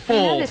most me. full.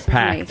 You know this is me.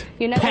 packed.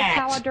 You know Packed.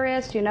 how I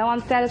dress. You know I'm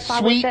satisfied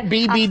Sweet with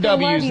it. I still love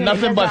BBWs, you. It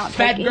nothing does but not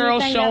fat take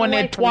girls anything showing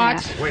away their from that.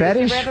 twats.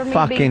 Fetish Rather me be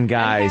fucking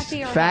guys.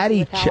 unhappy or Fatty,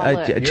 happy with how I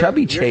look.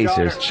 chubby Your chasers.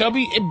 daughter-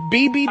 Chubby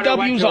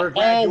BBWs are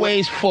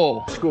always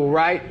full. School,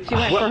 right? She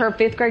went for her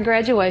 5th grade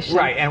graduation.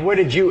 Right, and what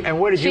did you?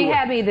 She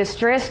had me this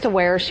dress to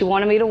wear. She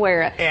wanted me to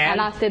wear it.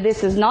 And? I said,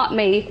 this is not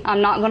me.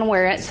 I'm not going to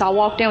wear it. So I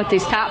walked in with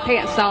these tight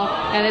pants on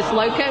and this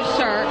low-cut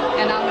shirt,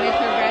 and I went into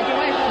her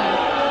graduation.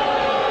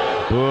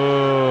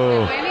 Boo.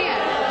 Went in.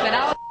 But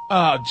I was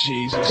Oh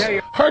Jesus!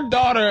 Her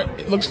daughter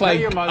looks like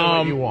your mother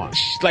what you want.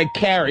 she's like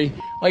Carrie.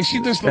 Like she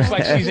just looks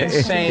like she's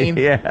insane.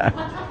 Yeah.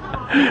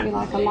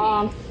 like a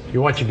mom.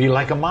 You want you to be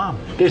like a mom.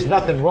 There's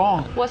nothing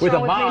wrong What's with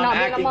wrong a with mom me not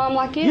being a acting. mom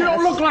like you? You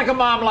don't look like a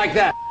mom like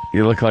that.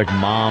 You look like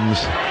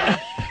moms.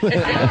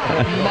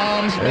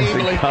 Mom's There's a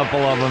baby. couple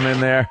of them in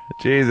there.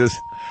 Jesus.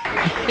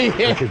 But you're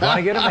going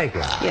to get a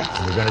makeover. Yes.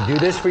 You're going to do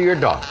this for your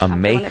daughter. A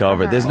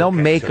makeover. There's no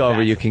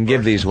makeover you can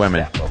give these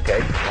women. Okay,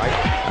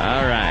 right?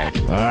 All right.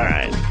 All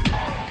right.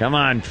 Come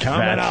on,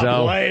 Coming up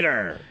fatso.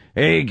 later.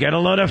 Hey, get a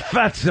load of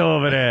fatso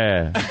over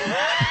there.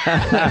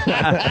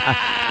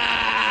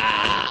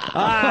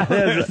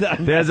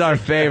 There's our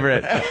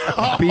favorite.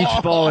 Beach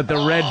ball with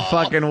the red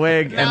fucking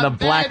wig and the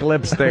black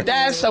lipstick.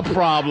 That's a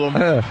problem.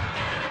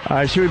 All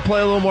right, should we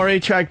play a little more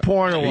 8-track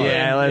porn or what?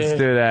 Yeah, let's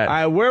do that. All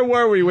right, where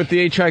were we with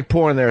the 8-track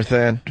porn there,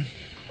 Than?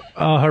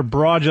 Her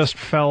bra just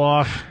fell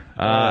off.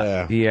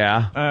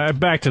 Yeah. I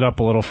backed it up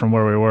a little from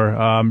where we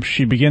were.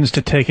 She begins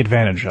to take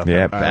advantage of it.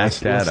 Yeah, back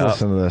that let's up.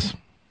 listen to this.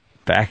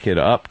 Back it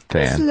up,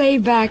 Just Dan. lay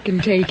back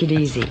and take it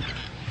easy.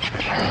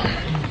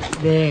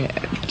 There.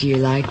 Do you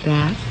like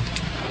that?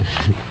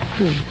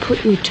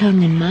 Put your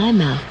tongue in my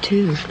mouth,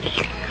 too.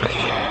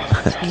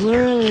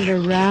 Swirl it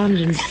around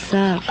and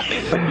suck.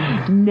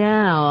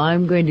 Now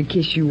I'm going to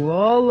kiss you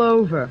all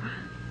over.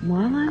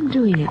 While I'm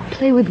doing it,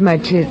 play with my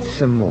tits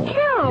some more.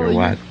 Your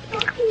what?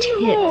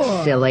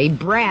 Tits, silly.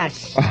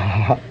 Breasts.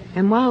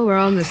 And while we're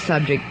on the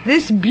subject,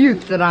 this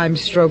butte that I'm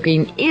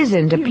stroking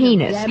isn't a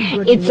penis.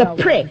 It's a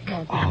prick.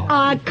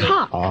 A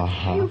cock.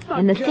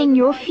 And the thing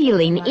you're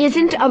feeling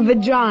isn't a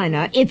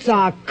vagina. It's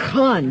a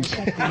cunt.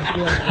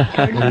 What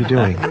are you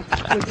doing?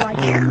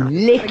 I'm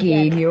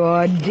licking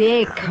your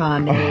dick,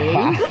 honey.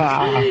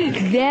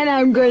 Then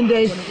I'm going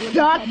to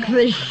suck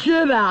the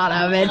shit out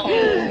of it.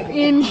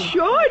 In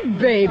short,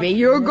 baby,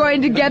 you're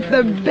going to get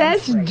the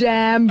best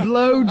damn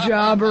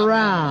blowjob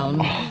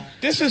around.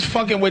 This is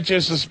fucking with your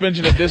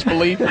suspension of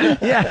disbelief.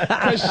 Yeah.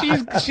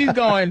 Because she's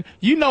going,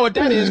 you know what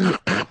that is.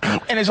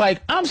 And it's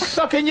like, I'm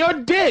sucking your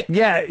dick.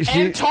 Yeah.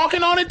 And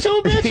talking on it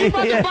too, bitch. You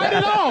about to bite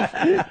it off.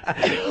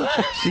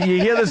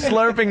 You hear the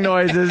slurping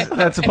noises.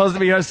 That's supposed to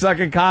be her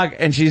sucking cock,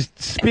 and she's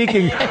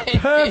speaking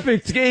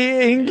perfect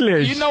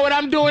English. You know what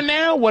I'm doing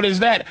now? What is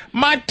that?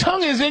 My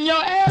tongue is in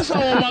your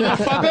asshole,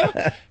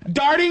 motherfucker.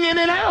 darting in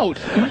and out.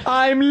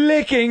 I'm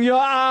licking your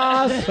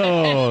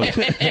asshole.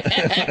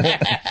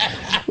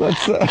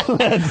 Let's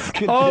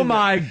Oh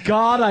my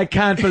God, I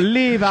can't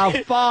believe how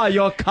far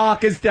your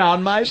cock is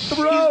down my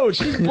throat.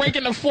 She's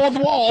breaking the fourth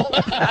wall.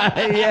 Let's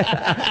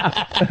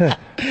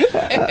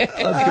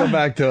go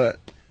back to it.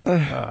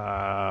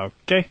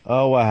 Okay.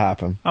 Oh, what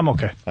happened? I'm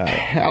okay.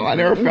 Hell, I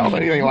never felt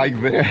anything like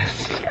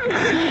this. What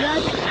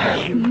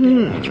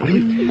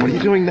are you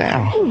doing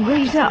now? Oh,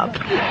 wait up.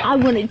 I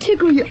want to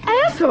tickle your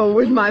asshole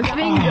with my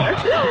finger.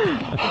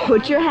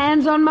 Put your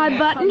hands on my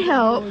butt and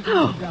help.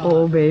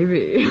 Oh,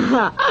 baby.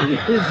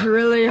 It's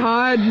really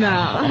hard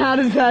now. How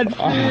does that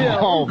feel?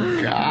 Oh,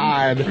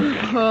 God.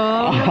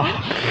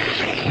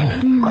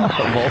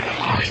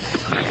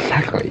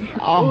 Exactly.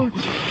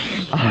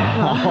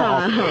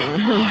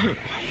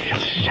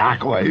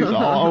 Shockwaves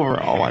all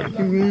over. Oh, my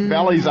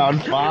belly's on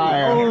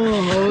fire.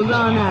 Oh, hold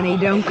on, honey.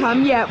 Don't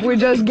come yet. We're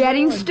just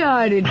getting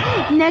started.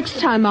 Next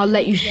time I'll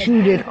let you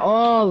shoot it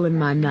all in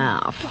my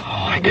mouth. Oh,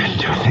 I couldn't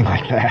do a thing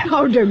like that.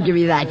 Oh, don't give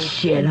me that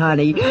shit,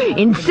 honey.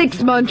 In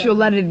 6 months, you'll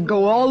let it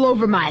go all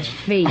over my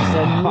face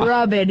and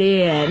rub it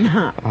in.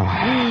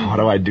 What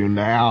do I do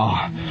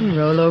now?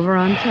 Roll over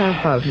on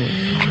top of me.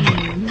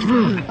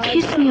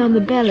 Kiss me on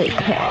the belly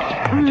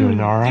pad. Am I doing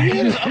all right? You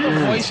hear there's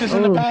other voices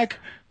in the back?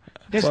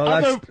 There's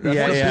other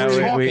voices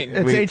talking.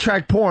 It's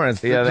 8-track porn.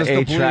 It's Yeah, just the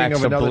 8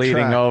 tracks are bleeding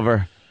track.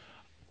 over.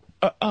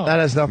 That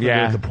has nothing to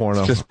do with the porno.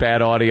 It's just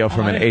bad audio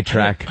from an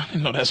 8-track. I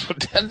didn't know that's what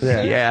that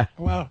Yeah.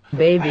 Wow.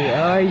 Baby,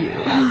 are you?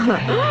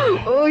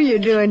 Oh, you're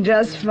doing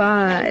just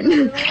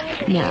fine.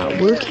 Now,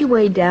 work your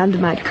way down to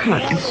my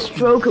cunt and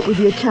stroke it with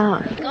your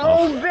tongue.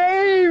 Oh,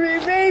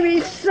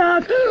 baby,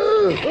 suck.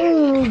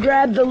 Oh,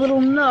 grab the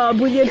little nub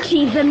with your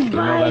teeth and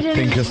bite that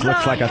thing and just looks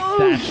suck. like a Oh,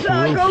 thatched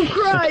suck. roof. Oh,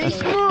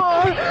 Christ,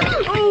 more.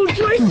 Oh,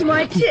 twist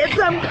my tits,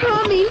 I'm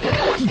coming.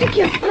 Stick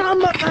your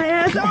thumb up my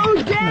ass.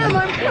 Oh, damn,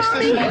 I'm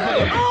coming.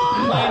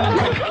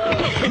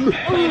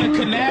 Playing the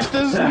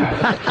canastas.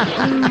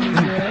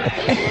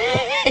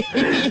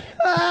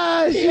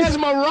 He has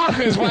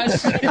maracas.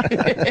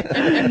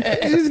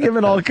 She's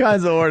giving all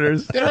kinds of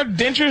orders. Did her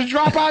dentures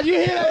drop out? You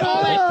hear that?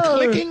 All that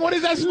clicking? What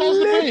is that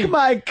supposed to Lick be?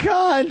 my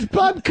cunt.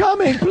 I'm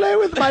coming. Play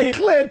with my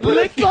clit. Put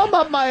a thumb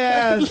up my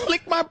ass.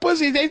 Lick my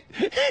pussy.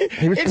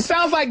 It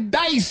sounds like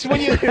dice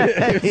when you...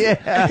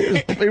 Yeah.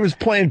 He was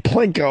playing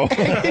Plinko.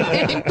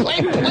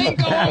 Playing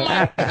Plinko on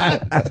my...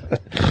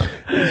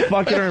 He's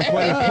fucking her and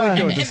playing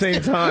Plinko at the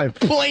same time.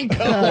 Plinko.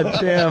 God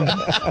damn.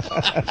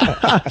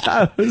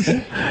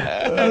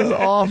 That was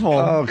awful.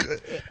 Oh,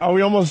 are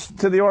we almost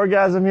to the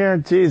orgasm here?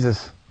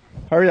 Jesus.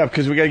 Hurry up,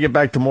 because we got to get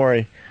back to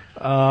Maury.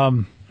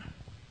 That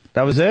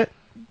was it?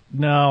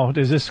 No,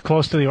 is this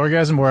close to the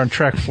orgasm? We're on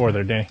track 4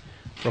 there, Danny.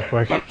 Real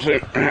quick.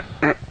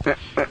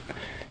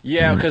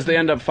 Yeah, because they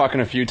end up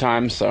fucking a few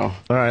times, so. All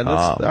right,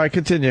 all right,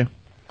 continue.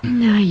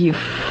 Now, you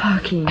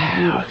fucking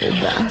beautiful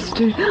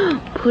bastard.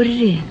 Put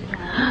it in.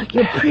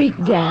 You prick,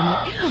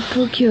 damn it.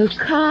 Put your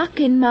cock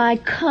in my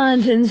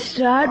cunt and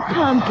start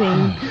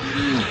pumping.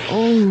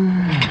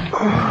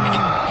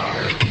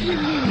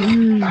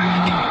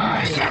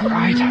 Is that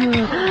right?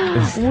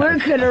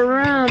 Work it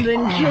around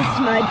and kiss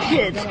my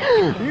tits.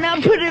 Now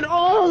put it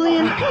all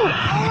in.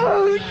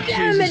 Oh,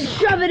 damn it.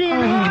 Shove it in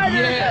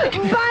harder.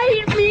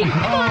 Bite me.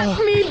 Fuck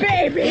me,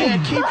 baby.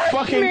 Yeah, keep fuck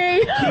fucking-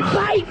 me.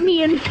 Bite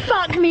me and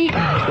fuck me.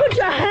 Put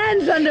your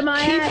hands under my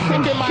Keep ass.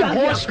 fucking my Shove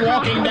your horse cock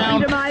walking down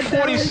under my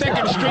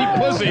 42nd Street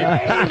pussy.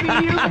 Baby,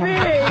 you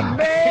big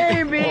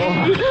baby.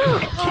 Keep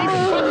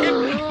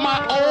fucking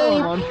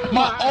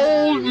my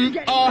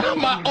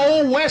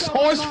old West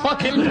Horse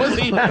fucking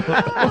pussy.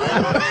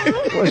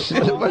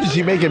 What, is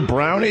she making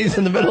brownies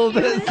in the middle of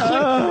this?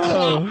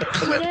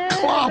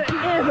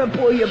 Never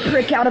pull your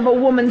prick out of a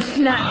woman's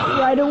snap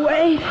right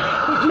away.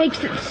 It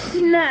makes it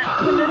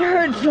snap and it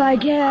hurts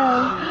like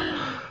hell.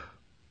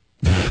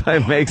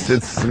 It makes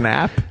it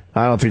snap.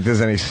 I don't think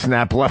there's any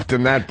snap left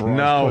in that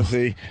broad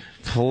pussy.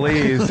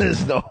 Please.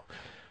 There's no...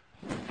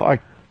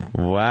 Fuck.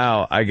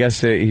 Wow. I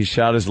guess he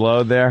shot his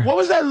load there. What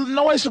was that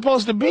noise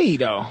supposed to be,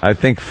 though? I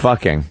think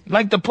fucking.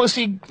 Like the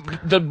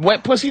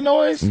wet pussy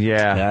noise?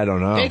 Yeah. I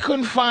don't know. They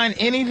couldn't find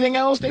anything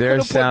else.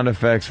 Their sound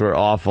effects were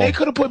awful. They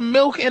could have put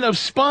milk in a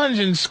sponge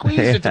and squeezed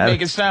it to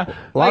make it sound.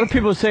 A lot of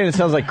people are saying it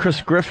sounds like Chris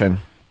Griffin.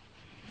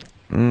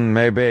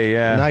 Maybe,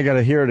 yeah. Now I got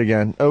to hear it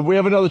again. We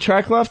have another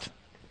track left?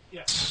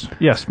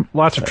 Yes,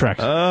 lots of tracks.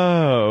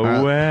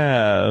 Oh,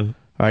 well. All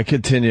right,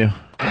 continue.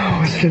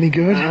 Oh, is it any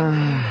good?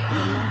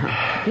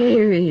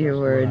 Baby, you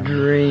were a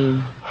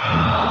dream.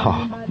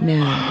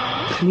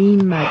 Now,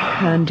 clean my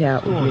cunt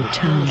out with your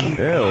tongue.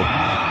 Ew.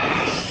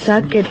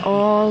 Suck it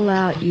all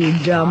out, you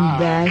dumb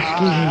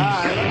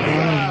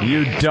bastard.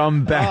 You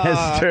dumb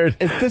bastard.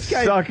 Is this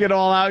guy... Suck it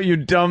all out, you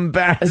dumb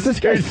bastard. Is this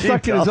guy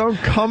sucking his own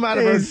cum out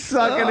of her... He's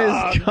sucking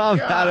his cum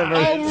out of her...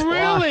 Oh,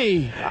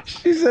 really?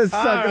 She says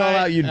suck it all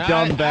out, you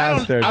dumb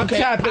bastard.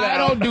 Okay, I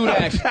don't do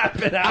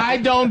that. I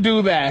don't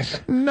do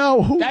that.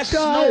 No, who that's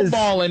does?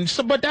 Snowballing.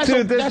 So, but that's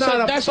Dude, there's that's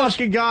not a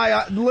fucking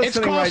guy listening it's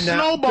called right now.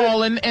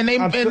 snowballing, and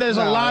there's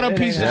a lot of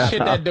pieces of shit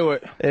that do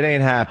it. It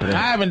ain't happening.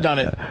 I haven't done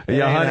it.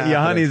 Your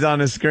honey's on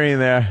the screen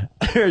there.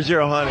 Here's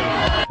your honey.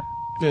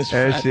 There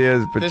she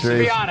is, Patrice. To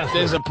be honest,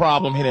 there's a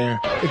problem here.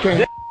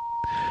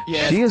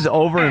 Yeah. She is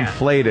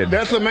overinflated.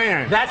 That's a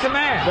man. That's a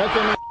man. That's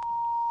a man.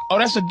 Oh,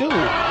 that's a dude. No.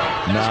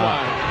 That's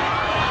why.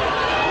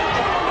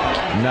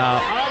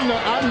 No.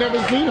 I've never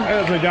seen him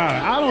as a guy.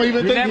 I don't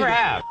even You think never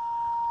have.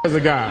 As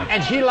a guy.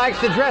 And she likes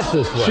to dress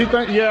this way. She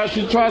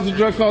tries to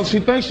dress because she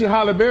thinks she's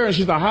Holly Berry and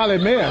she's a Holly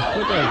mess.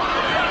 Look at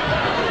her.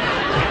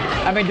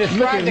 I mean,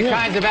 describe the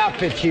kinds of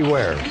outfits she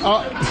wears.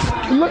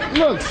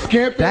 Look,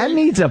 skimpy. That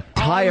needs a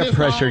tire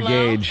pressure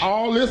gauge.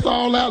 All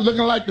out,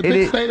 looking like the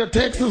big state of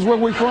Texas where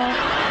we from.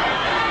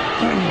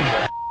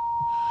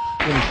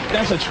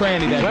 That's a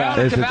tranny, that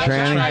guy. It's a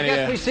tranny? I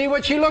guess we see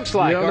what she looks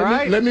like, all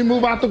right? Let me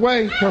move out the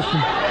way.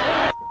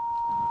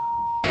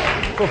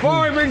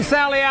 Before we bring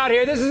Sally out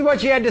here, this is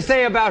what she had to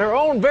say about her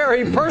own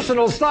very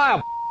personal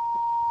style.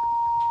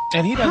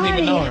 And he doesn't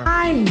even know her.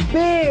 I'm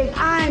big,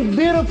 I'm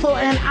beautiful,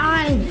 and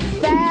I'm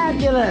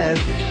fabulous.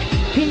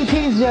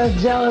 PT's just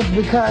jealous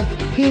because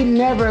he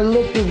never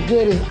looked as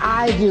good as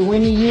I do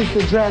when he used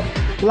to dress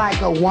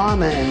like a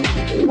woman.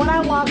 When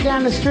I walk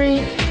down the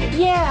street,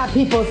 yeah,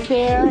 people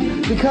stare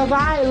because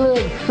I look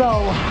so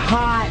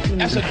hot. And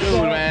that's a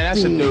dude, man.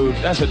 That's a dude.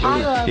 That's a dude.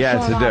 Yeah,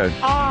 it's a dude.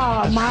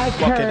 Oh, my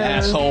fucking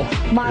curves, asshole.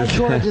 my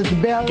gorgeous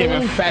belly,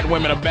 Giving fat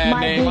women a bad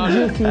name, my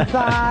big juicy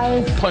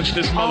thighs. Punch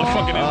this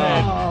motherfucker in his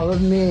head. Oh,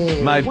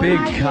 me. My when big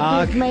I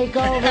cock. Get this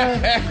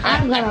makeover,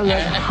 I'm gonna look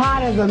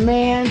hot as a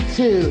man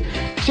too.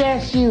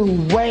 Just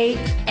you wait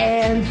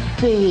and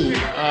see.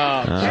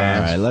 All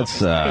right, let's.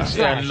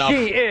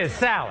 She is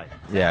Sally.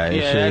 Yeah, is she?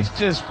 That's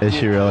just. Is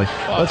she really?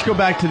 Let's go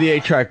back to the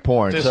 8-track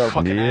porn. This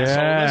fucking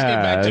asshole. Let's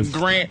get back to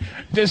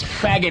this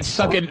faggot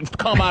sucking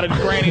cum out of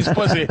Granny's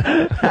pussy.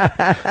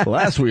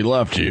 Last we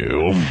left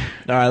you. All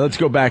right, let's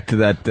go back to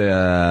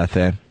that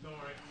thing.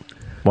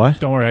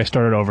 What? Don't worry, I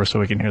started over so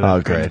we can hear that. Oh,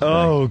 great.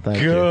 Oh,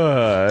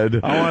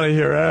 good. I want to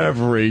hear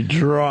every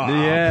drop.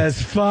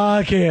 Yes,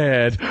 fuck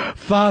it.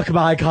 Fuck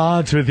my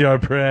cons with your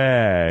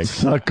prick.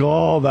 Suck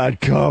all that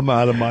cum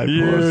out of my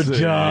pussy. You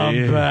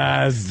dumb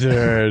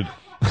bastard.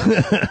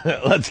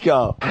 Let's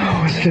go.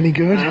 Oh, is it any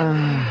good?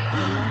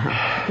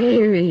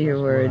 Baby, you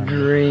were a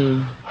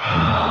dream.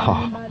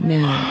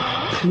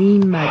 Now,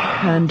 clean my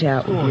cunt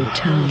out with your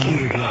tongue.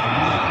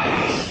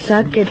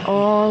 Suck it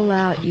all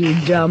out, you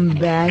dumb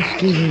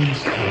bastard.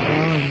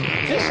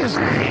 This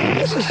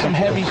is some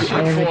heavy shit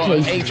Ever for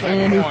taste 8-track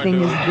anything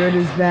porn, as good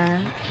as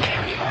that?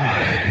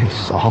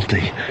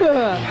 Salty.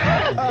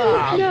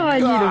 No, I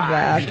need a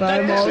bath.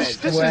 I'm all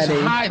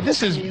sweaty.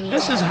 This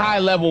is high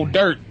level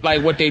dirt,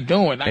 like what they're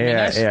doing. I mean,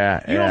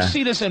 you don't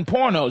see this in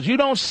pornos. You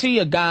don't see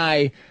a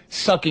guy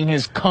sucking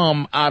his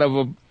cum out of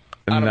a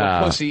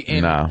pussy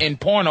in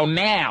porno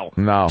now.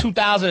 No.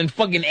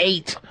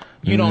 2008.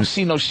 You don't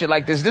see no shit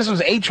like this. This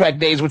was 8-track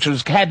days, which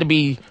had to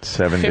be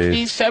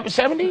 70s.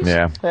 70s?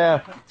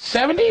 Yeah.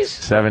 70s?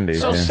 70s.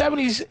 So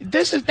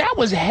 70s. That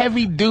was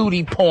heavy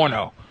duty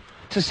porno.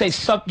 To say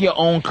suck your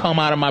own cum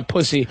out of my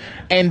pussy,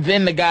 and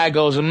then the guy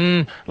goes,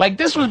 like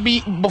this was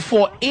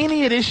before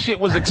any of this shit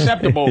was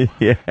acceptable.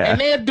 Yeah. And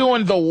they're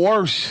doing the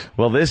worst.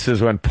 Well, this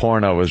is when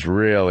porno was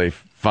really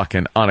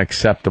fucking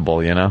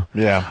unacceptable, you know?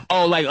 Yeah.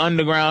 Oh, like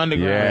underground.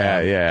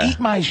 Yeah.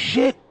 Eat my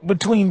shit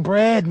between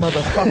bread,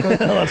 motherfucker.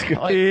 Let's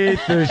go. Eat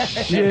the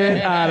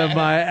shit out of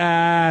my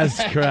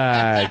ass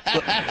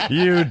crack.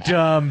 You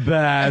dumb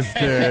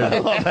bastard. I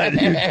love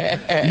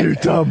that. You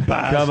dumb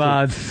bastard. Come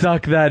on,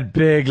 suck that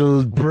big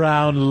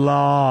brown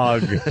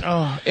log.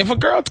 If a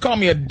girl called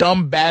me a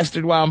dumb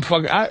bastard while I'm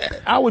fucking,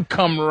 I would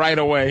come right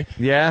away.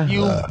 Yeah?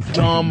 You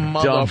dumb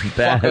motherfucker.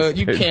 Bastard.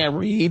 You can't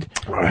read.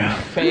 You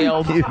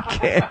failed. You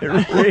can't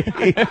read.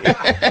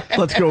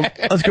 Let's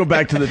go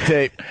back to the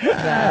tape.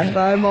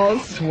 I'm all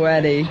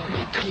sweaty.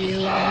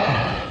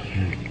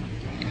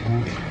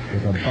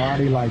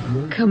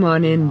 Come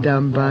on in,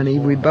 dumb bunny.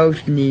 We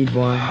both need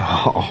one.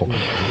 Oh,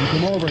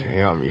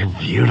 damn, you're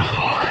beautiful.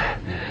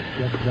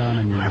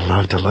 I'd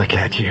love to look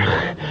at you.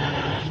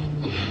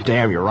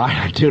 Damn, you're right.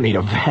 I do need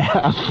a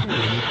bath.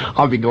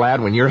 I'll be glad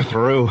when you're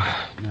through.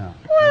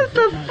 What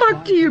the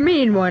fuck do you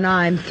mean when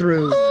I'm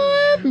through?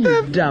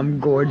 You dumb,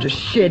 gorgeous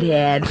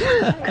shithead.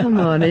 Come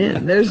on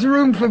in. There's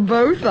room for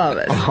both of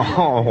us.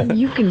 Oh.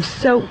 You can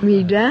soak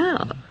me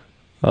down.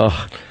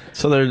 Oh,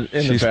 So they're in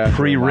the She's bathroom,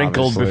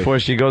 pre-wrinkled obviously. before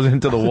she goes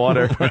into the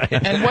water.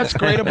 And what's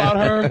great about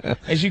her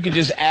is you can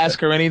just ask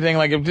her anything.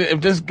 Like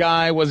if this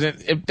guy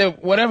wasn't,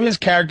 whatever his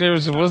character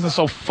wasn't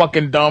so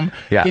fucking dumb,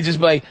 Yeah. he'd just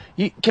be like,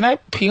 "Can I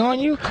pee on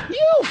you?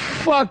 You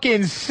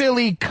fucking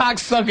silly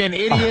cocksucking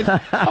idiot!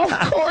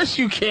 Of course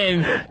you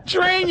can.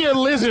 Drain your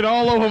lizard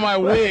all over my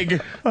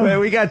wig." Man,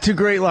 we got two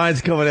great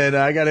lines coming in.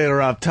 I got to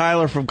interrupt.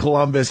 Tyler from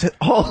Columbus.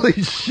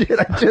 Holy shit,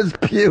 I just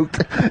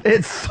puked.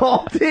 It's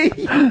salty.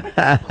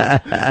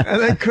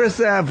 And then Chris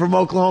Ab from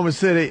Oklahoma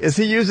City. Is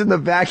he using the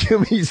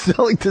vacuum he's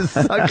selling to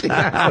suck it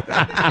out?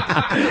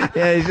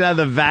 Yeah, he should have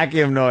the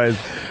vacuum noise.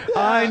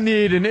 I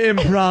need an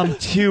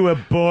impromptu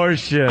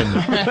abortion.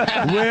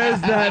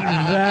 Where's that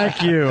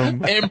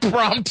vacuum?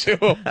 Impromptu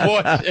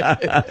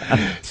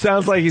abortion.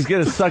 Sounds like he's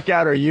going to suck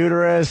out her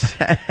uterus.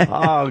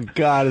 Oh,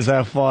 God, is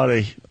that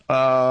funny?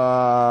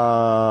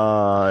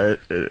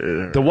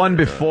 The one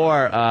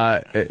before,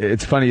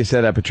 it's funny you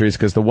said that, Patrice,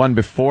 because the one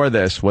before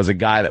this was a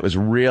guy that was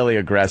really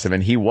aggressive,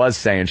 and he was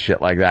saying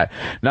shit like that.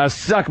 Now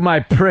suck my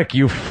prick,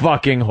 you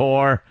fucking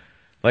whore.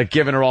 Like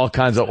giving her all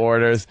kinds of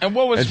orders. And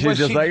what was and she's what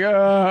just she, like,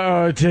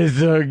 oh, it tastes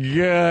so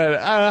good.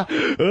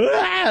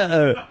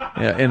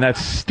 Yeah, in that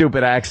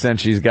stupid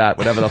accent she's got,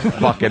 whatever the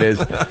fuck it is.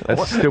 That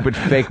stupid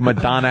fake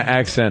Madonna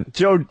accent.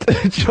 Joe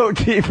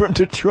T from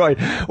Detroit.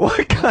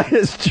 What guy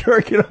is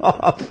jerking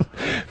off,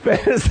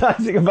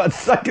 fantasizing about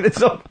sucking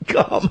his own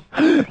cum?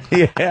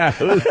 Yeah.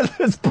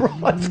 This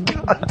broad's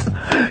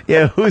got.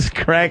 Yeah, who's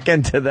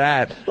cranking to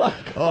that?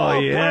 Oh,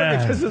 yeah.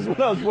 Perfect. This is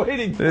what I was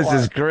waiting for. This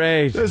is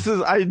great.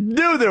 I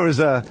knew there was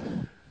a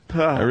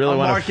I really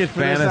want market to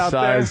for this out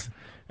there. fantasize.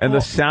 And the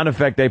sound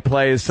effect they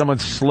play is someone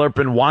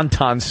slurping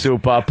wonton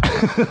soup up.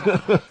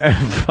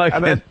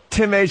 And then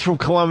Tim H. from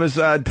Columbus,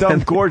 dumb,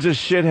 gorgeous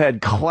shithead,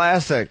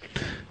 classic.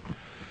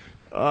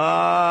 All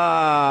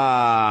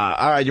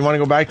right, you want to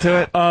go back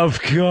to it?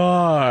 Of course.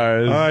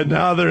 All right,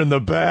 now they're in the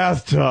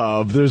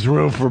bathtub. There's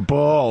room for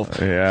both.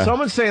 Yeah.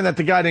 Someone's saying that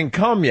the guy didn't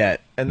come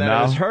yet, and that No.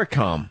 it was her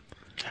cum.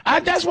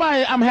 That's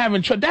why I'm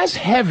having trouble. That's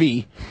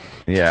heavy.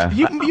 Yeah.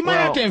 You might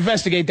have to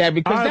investigate that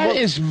because that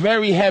is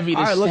very heavy to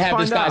all right, let's have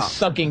this find guy out.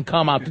 sucking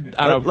cum out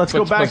of. Let's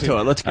go back to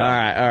it. Let's go. All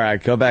right.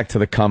 Go back to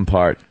the cum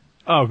part.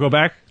 Oh, go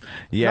back?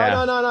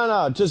 Yeah.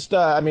 No. Just,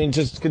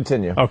 just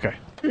continue. Okay.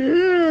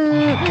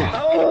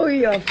 Oh,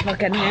 your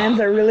fucking hands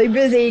are really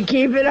busy.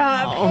 Keep it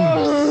up.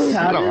 Oh,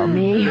 suck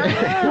me.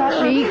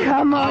 Suck me.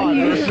 Come on,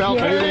 you. Yourself,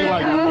 anything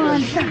like Come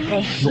on, suck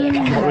me.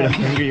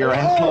 finger your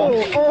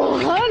asshole. Oh,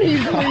 honey,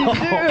 please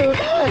do.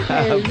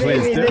 Hey,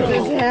 baby, this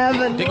is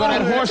heaven. They go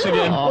that horse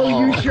again.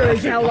 Oh, you sure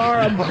as hell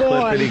are a born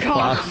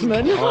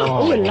cocksman.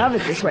 Oh, I love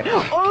it this way.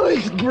 Oh,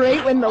 it's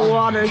great when the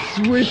water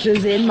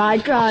swishes in my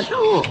cunt.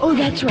 Oh,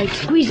 that's right.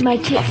 Squeeze my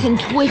tits and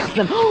twist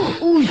them.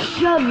 Oh,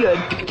 shove your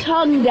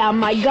tongue down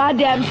my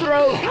goddamn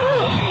throat.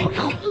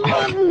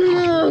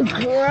 Oh,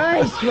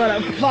 Christ, what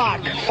a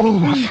fuck.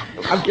 Oh,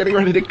 I'm getting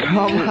ready to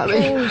come,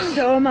 honey. Oh,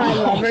 so am I,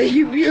 lover.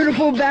 You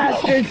beautiful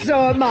bastard,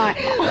 so am I.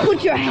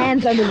 Put your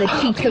hands under the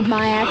cheeks of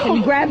my ass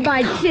and grab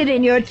my tit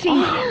in your teeth.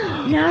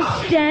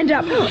 Now stand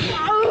up.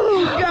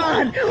 Oh,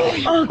 God.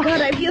 Oh,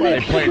 God, I feel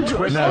that playing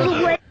twist all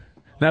the way.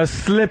 Now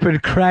slip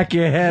and crack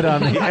your head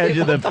on the edge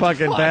of the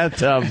fucking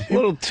bathtub. A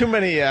little too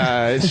many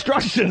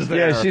instructions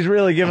there. Yeah, she's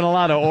really giving a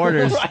lot of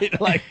orders. Right,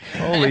 like,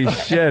 holy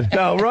shit.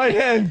 Now, right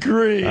hand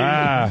green.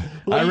 I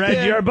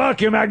read your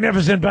book, you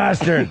magnificent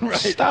bastard. Right.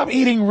 Stop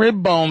eating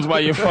rib bones while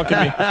you're fucking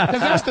me.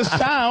 Because that's the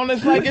sound.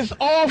 It's like it's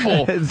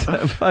awful. It's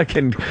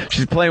fucking.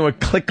 She's playing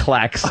with click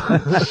clacks.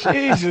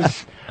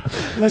 Jesus.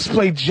 Let's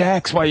play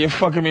jacks while you're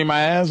fucking me in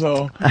my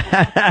asshole.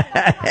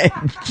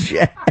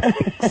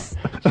 Jacks.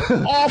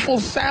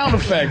 Awful sound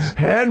effects.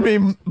 Hand me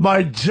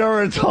my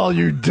Geritol,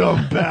 you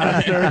dumb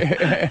bastard.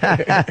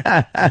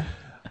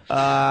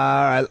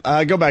 All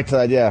right, go back to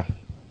that, yeah.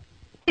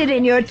 It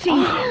in your teeth.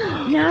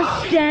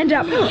 Now stand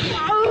up.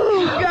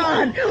 Oh,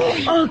 God.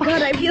 Oh,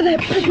 God, I feel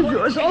that prick of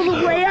yours all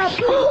the way up.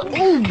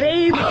 Oh,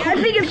 babe, I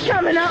think it's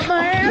coming out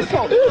my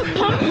asshole.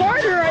 Pump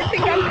harder, I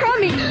think I'm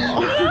coming.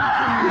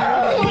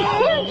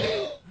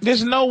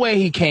 There's no way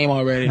he came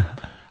already.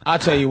 I'll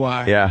tell you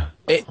why. Yeah.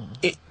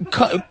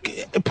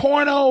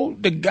 Porno,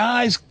 the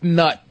guy's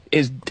nut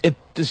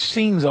the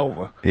scene's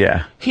over.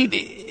 Yeah.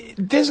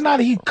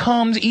 He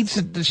comes, eats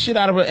the shit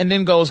out of it, and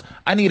then goes,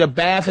 I need a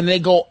bath, and they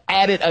go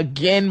at it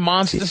again,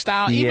 monster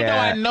style. Even though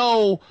I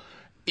know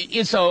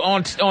it's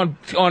on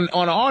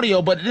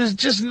audio, but there's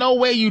just no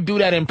way you do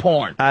that in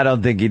porn. I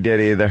don't think he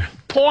did either.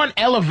 Porn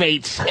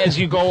elevates as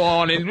you go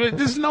on, and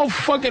there's no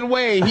fucking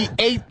way he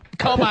ate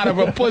cum out of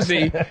a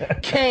pussy,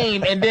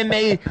 came, and then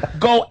they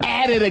go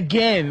at it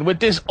again with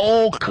this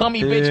old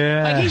cummy bitch.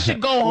 Yeah. Like, he should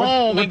go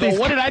home and go,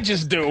 what did I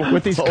just do?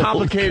 With these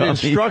complicated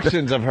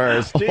instructions of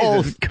hers.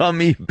 Old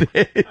cummy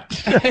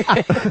bitch.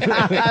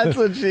 That's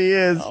what she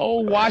is.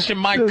 Oh, washing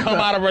my cum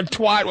out of her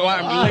twat while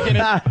I'm licking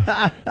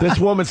it. This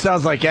woman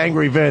sounds like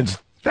Angry Vince.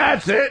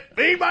 That's it.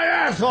 Eat my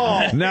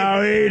asshole.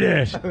 Now eat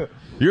it.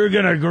 You're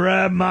gonna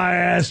grab my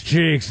ass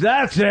cheeks.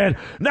 That's it.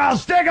 Now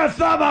stick a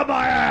thumb up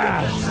my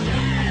ass.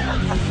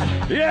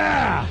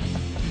 Yeah.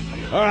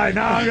 All right,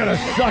 now I'm gonna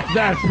suck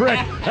that prick,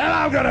 and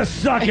I'm gonna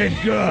suck it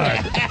good.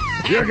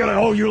 You're gonna,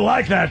 oh, you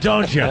like that,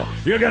 don't you?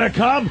 You're gonna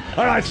come?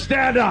 All right,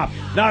 stand up.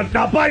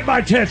 Now bite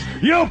my tits.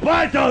 You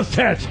bite those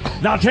tits.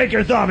 Now take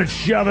your thumb and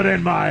shove it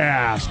in my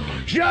ass.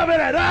 Shove it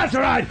in, that's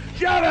right.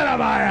 Shove it in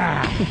my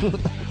ass.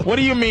 What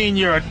do you mean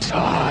you're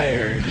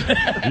tired?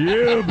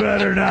 You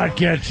better not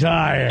get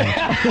tired.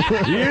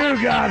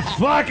 You got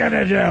fucking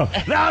to do.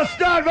 Now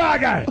start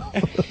fucking.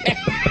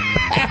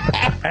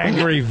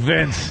 Angry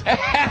Vince.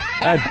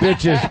 That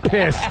bitch is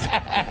pissed.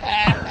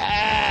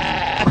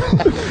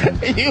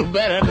 You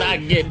better not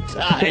get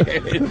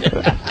tired.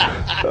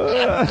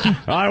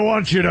 I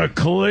want you to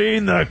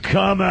clean the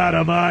cum out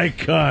of my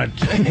cunt.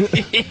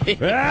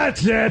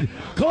 That's it.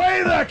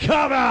 Clean the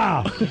cum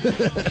out.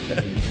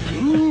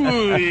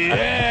 Ooh,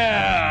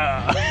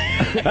 yeah.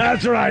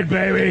 That's right,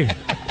 baby.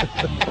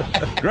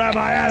 Grab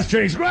my ass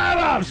cheeks. Grab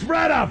them.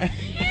 Spread them.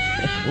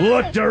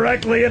 Look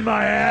directly in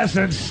my ass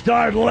and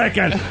start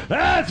licking.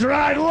 That's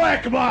right.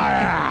 Lick my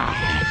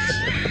ass.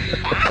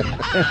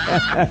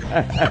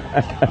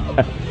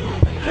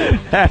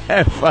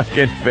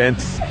 Fucking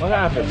Vince. What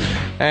happened?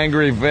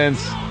 Angry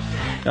Vince.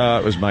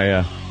 It was my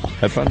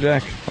headphone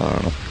jack. I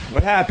don't know.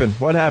 What happened?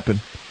 What happened?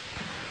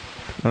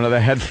 I don't know. The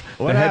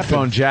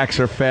headphone jacks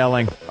are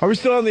failing. Are we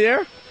still on the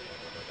air?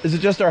 Is it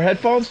just our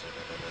headphones?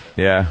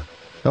 Yeah.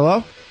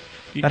 Hello?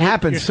 That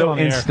happens still so on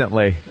the air.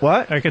 instantly.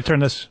 What? I could turn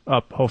this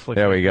up, hopefully.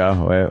 There we go.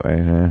 Wait.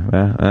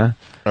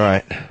 All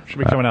right. Should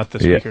be coming out the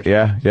speakers.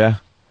 Yeah. Yeah,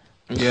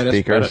 that's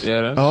Speakers.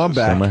 better. Yeah, Oh, I'm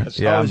back.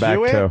 Yeah, I'm is back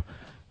you in? too.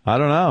 I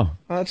don't know.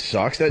 Oh, that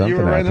sucks. That Something you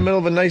were right in the happened. middle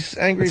of a nice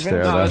angry It's Vince.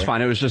 there, No, though. that's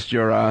fine. It was just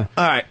your All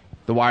right.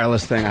 the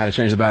wireless thing. I had to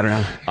change the battery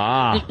on.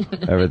 Ah,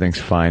 everything's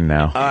fine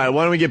now. All right.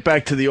 Why don't we get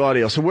back to the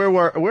audio? So where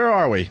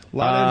are we? A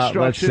lot of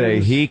Let's instructions.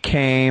 say he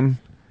came.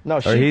 No,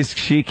 Or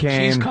she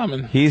came. She's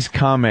coming. He's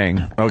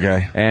coming.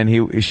 Okay.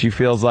 And she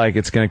feels like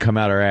it's going to come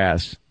out her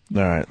ass.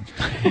 All right.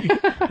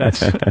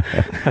 That's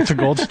a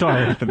gold star,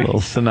 Anthony. Little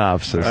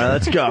synopsis. All right,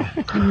 let's go.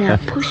 Now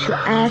push your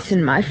ass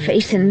in my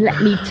face and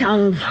let me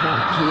tongue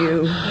fuck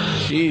you.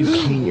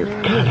 Clean your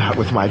gun out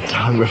with my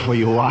tongue before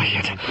you lock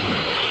it.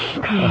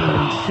 Come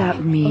on, suck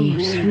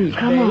me, sweet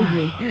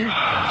baby.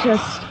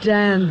 Just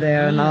stand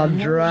there and I'll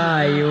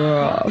dry you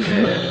off.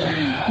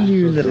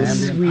 You little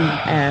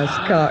sweet-ass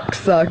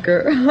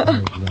cocksucker.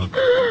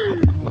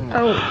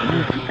 Oh,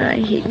 I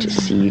hate to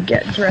see you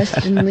get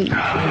dressed and leave.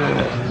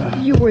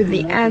 You were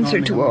the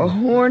answer to a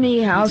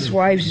horny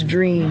housewife's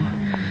dream.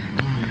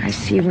 I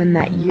see when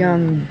that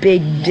young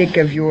big dick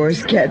of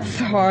yours gets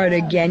hard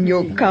again,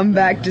 you'll come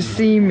back to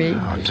see me.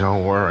 Oh,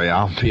 don't worry,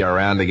 I'll be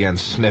around again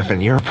sniffing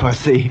your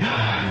pussy.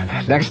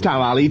 Next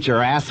time I'll eat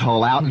your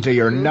asshole out until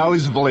your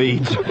nose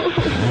bleeds. You've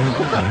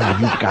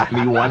got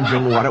me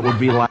wondering what it would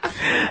be like.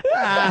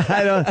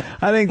 I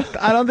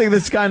don't think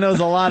this guy knows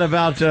a lot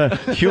about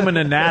human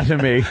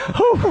anatomy.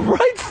 Who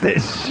writes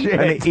this shit?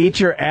 And eat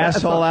your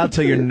asshole out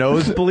till your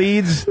nose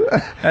bleeds.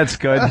 That's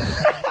good.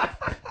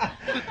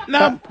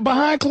 Now,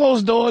 behind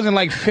closed doors in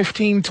like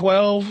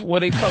 1512,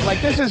 where they talk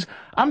like this is,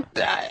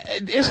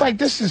 it's like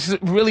this is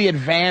really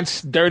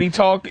advanced dirty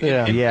talk.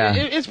 Yeah.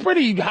 It's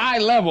pretty high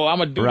level. I'm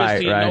gonna do this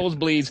to your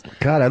nosebleeds.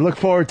 God, I look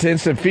forward to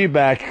instant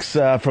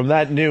feedbacks from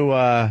that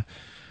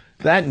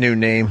new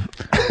name.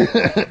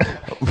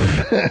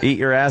 Eat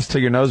your ass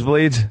till your nose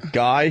bleeds?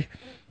 Guy.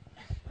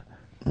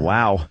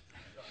 Wow.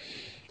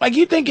 Like,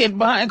 you think it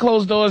behind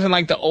closed doors in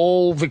like the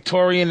old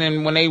Victorian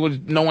and when they was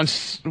knowing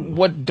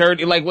what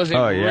dirty, like, was it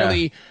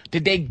really,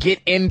 did they get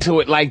into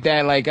it like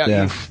that? Like,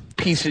 you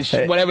piece of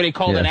shit, whatever they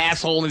called an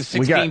asshole in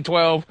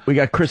 1612. We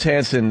got Chris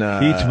Hansen.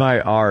 Eat my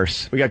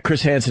arse. We got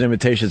Chris Hansen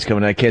imitations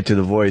coming. I can't do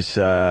the voice.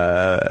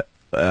 Yeah,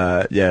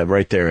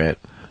 right there, Ant.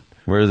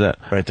 Where is that?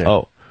 Right there.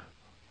 Oh.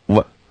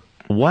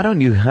 Why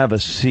don't you have a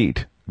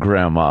seat,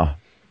 Grandma?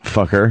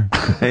 Fucker.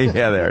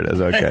 Yeah, there it is.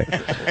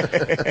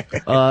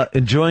 Okay.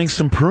 Enjoying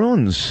some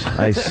prunes,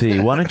 I see.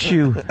 Why don't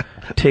you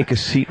take a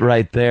seat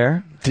right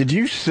there? Did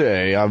you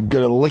say I'm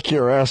going to lick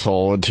your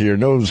asshole until your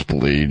nose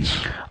bleeds?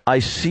 I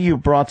see you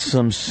brought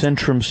some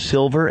Centrum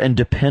Silver and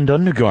Depend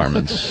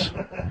undergarments.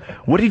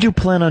 What did you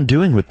plan on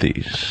doing with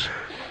these?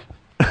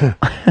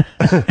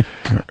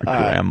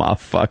 Grandma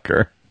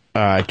fucker.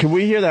 All right, can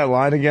we hear that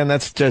line again?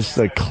 That's just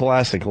a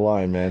classic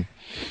line, man.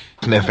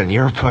 Sniffing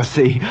your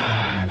pussy.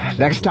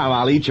 Next time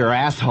I'll eat your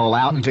asshole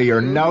out until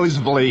your nose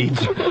bleeds.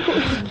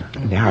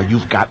 Now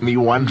you've got me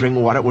wondering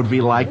what it would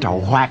be like to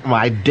whack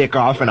my dick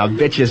off in a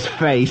bitch's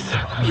face.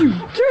 You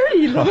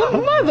dirty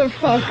little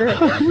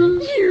motherfucker.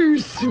 You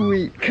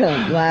sweet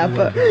cunt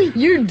lapper.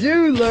 You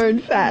do learn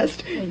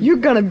fast. You're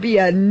gonna be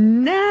a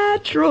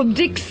natural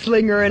dick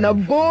slinger and a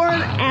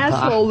born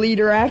asshole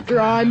leader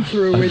after I'm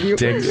through with you.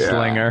 Dick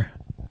slinger.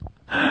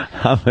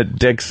 I'm a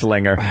dick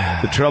slinger.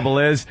 The trouble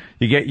is,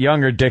 you get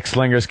younger dick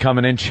slingers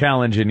coming in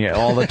challenging you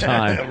all the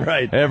time.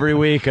 Right. Every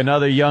week,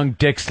 another young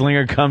dick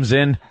slinger comes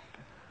in.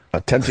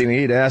 Attempting to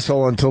eat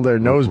asshole until their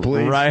nose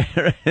bleeds. Right.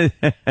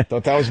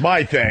 Thought that was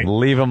my thing.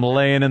 Leave them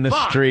laying in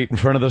the street in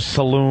front of the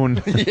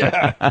saloon.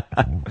 Yeah.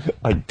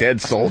 Like dead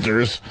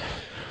soldiers.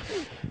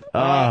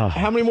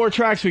 How many more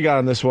tracks we got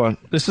on this one?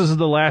 This is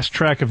the last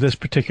track of this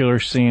particular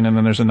scene, and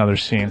then there's another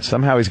scene.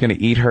 Somehow he's going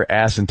to eat her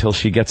ass until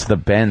she gets the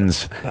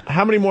bends.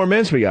 How many more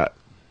minutes we got?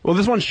 Well,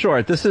 this one's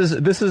short. This is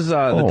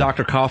the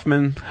Dr.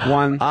 Kaufman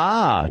one.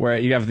 Where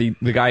you have the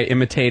guy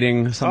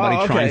imitating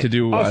somebody trying to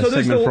do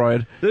Sigmund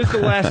Freud. This is the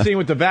last scene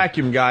with the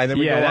vacuum guy, and then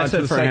we go on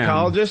to the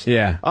psychologist?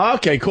 Yeah.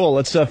 Okay, cool.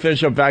 Let's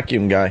finish up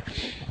vacuum guy.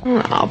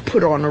 I'll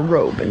put on a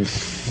robe and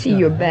see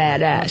your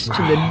bad ass to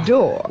the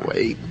door.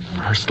 Wait.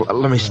 First,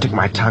 let me stick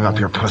my tongue up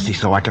your pussy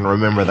so I can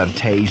remember the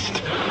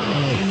taste.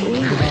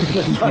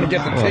 Trying to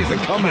get the taste of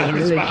cum out of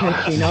his mouth.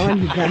 Catching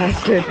on, you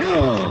bastard.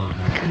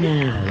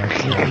 Now,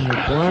 let's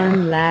take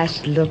one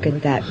last look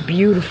at that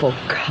beautiful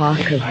cock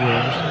of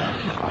yours.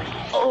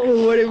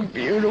 Oh, what a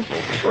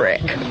beautiful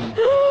prick.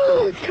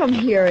 Come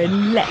here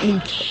and let me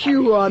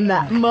chew on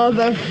that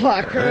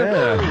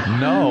motherfucker.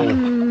 No.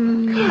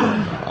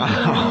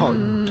 Oh,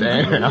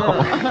 damn.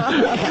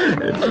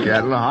 It's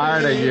getting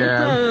hard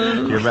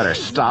again. You better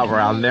stop or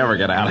I'll never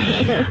get out of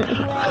here.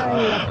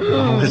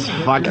 All this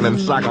fucking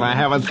and sucking. I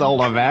haven't sold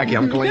a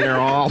vacuum cleaner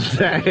all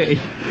day.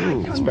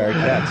 It's Barry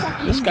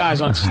Katz. This guy's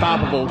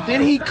unstoppable.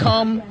 Did he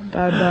come?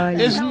 Bye-bye.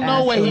 There's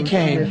no way he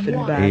came.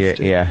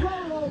 Yeah.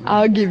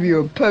 I'll give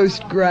you a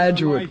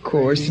postgraduate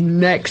course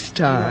next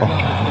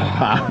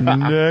time.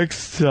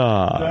 Next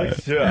time.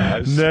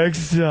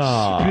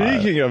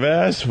 Speaking of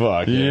ass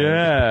fuck.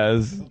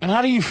 Yes. And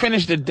how do you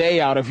finish the day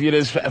out if you're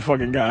this fat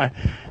fucking guy?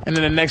 And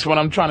then the next one,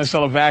 I'm trying to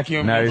sell a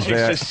vacuum. Now he's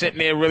just sitting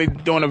there really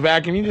doing a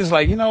vacuum. You're just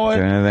like, you know what?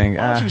 Anything,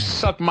 Why don't you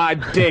suck my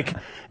dick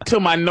till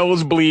my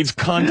nose bleeds,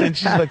 cunt? And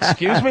she's like,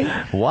 excuse me?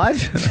 What?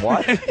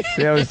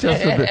 See, I was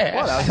just with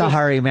the...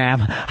 Sorry,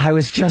 ma'am. I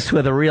was just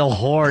with a real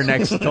whore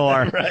next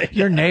door. Right.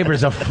 Your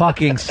neighbor's a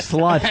fucking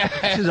slut.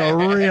 She's a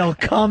real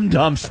cum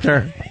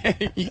dumpster.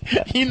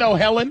 You know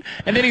Helen?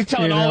 And then he's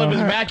telling all of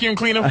his vacuum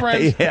cleaner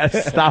friends. Yeah,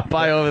 stop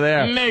by over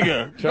there.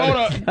 Nigga,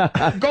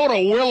 go to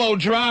Willow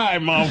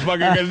Drive,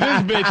 motherfucker, because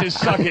this bitch is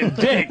sucking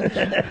dick.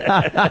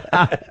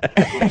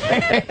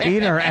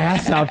 Eat her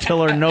ass out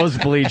till her nose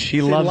bleeds.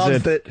 She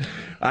loves it.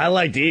 I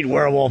like to eat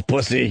werewolf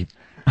pussy.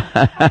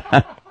 All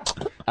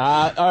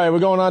right, we're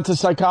going on to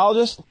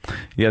psychologist.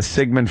 Yes,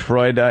 Sigmund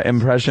Freud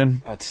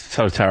impression. That's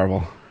so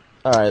terrible.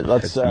 All right,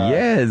 let's.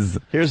 Yes.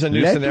 Here's a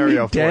new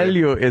scenario for you. Tell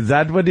you, is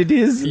that what it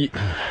is?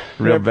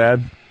 Real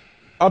bad.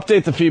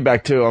 Update the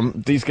feedback too.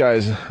 These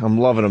guys, I'm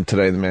loving them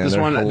today, man. This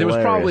one, there was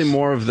probably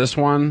more of this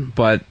one,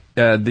 but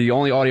the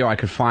only audio I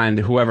could find,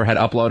 whoever had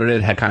uploaded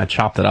it had kind of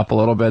chopped it up a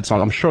little bit. So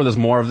I'm sure there's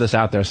more of this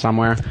out there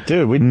somewhere.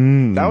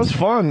 Dude, that was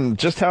fun.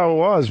 Just how it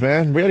was,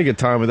 man. We had a good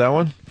time with that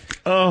one.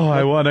 Oh,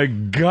 I want to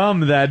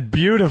gum that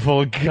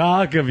beautiful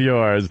cock of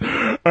yours.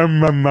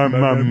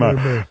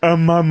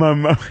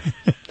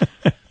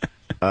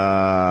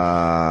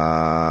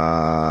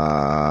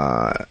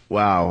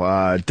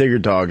 Wow, Digger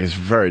Dog is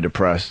very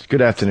depressed.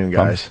 Good afternoon,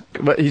 guys.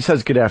 But he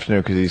says good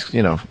afternoon because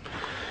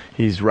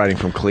he's writing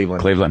from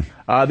Cleveland.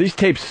 These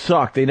tapes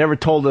suck. They never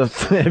told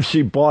us if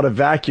she bought a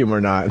vacuum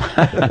or not.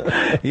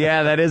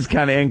 Yeah, that is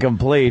kind of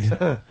incomplete.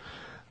 All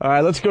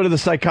right, let's go to the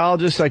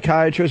psychologist,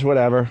 psychiatrist,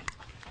 whatever.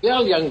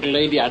 Well, young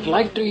lady, I'd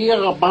like to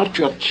hear about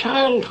your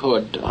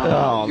childhood.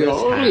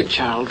 Your early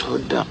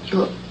childhood.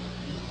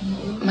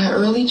 My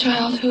early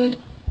childhood?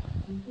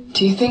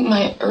 Do you think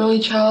my early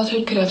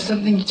childhood could have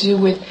something to do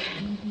with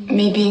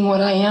me being what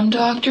I am,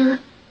 Doctor?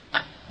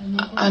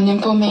 A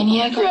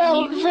nymphomaniac?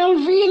 Well,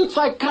 we in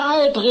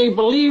psychiatry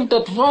believe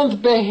that one's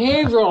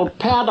behavioral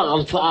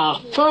patterns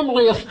are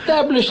firmly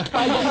established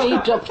by the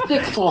age of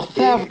 6 or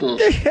 7.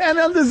 I can't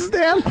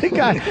understand the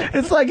guy.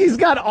 It's like he's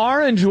got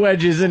orange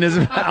wedges in his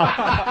mouth.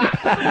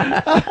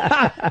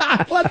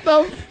 What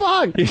the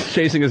fuck? He's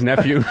chasing his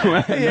nephew in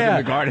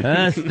the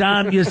garden.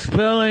 Stop you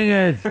spilling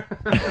it.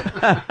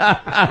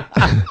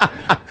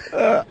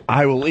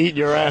 I will eat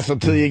your ass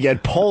until you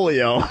get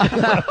polio.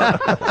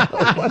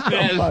 That's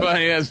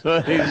funny. That's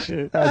funny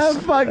shit. That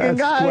fucking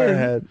guy.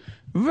 Squarehead.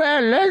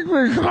 Well, let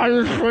me...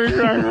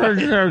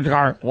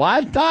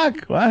 What,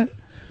 Doc? What?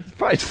 He's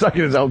probably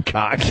sucking his own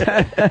cock.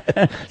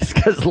 He's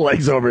got his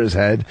legs over his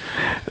head.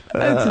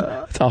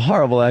 It's a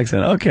horrible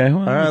accent. Okay,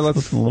 well, all right, let's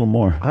listen a little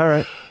more. All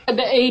right. At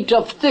the age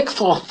of 6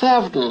 or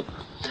 7.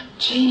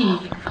 Gee.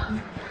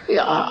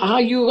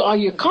 Are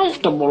you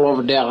comfortable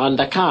over there on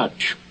the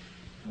couch?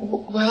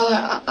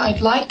 Well, I'd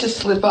like to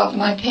slip off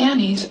my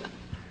panties.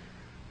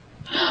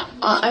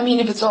 I mean,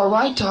 if it's all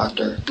right,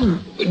 Doctor.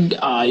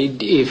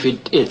 If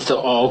it's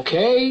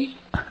okay.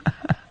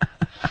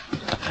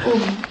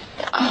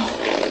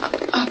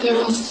 Oh, they're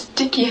all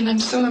sticky and I'm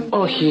so embarrassed.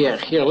 Oh, here,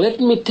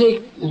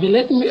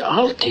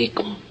 I'll take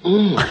them.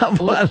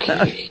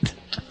 Okay.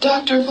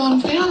 Dr.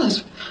 Von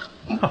Fallis,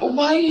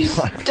 why are you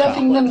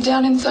stuffing them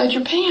down inside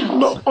your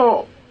pants?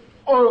 Oh,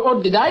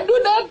 did I do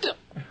that?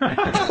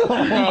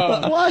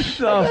 What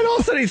the? And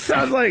also he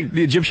sounds like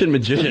the Egyptian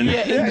magician.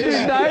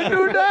 Did I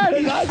do that?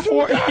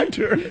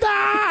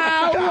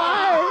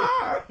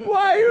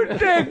 Why you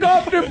take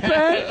off the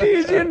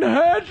panties and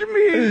hurt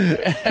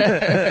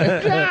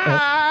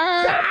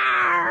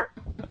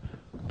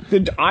me?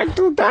 Did I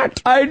do that?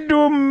 I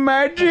do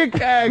magic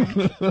act.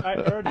 I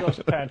earned those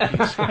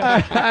panties.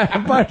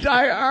 But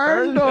I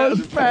earned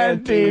those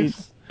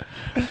panties.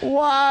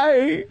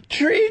 Why?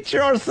 Treat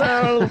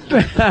yourself.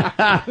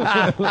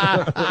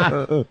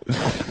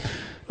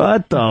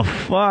 What the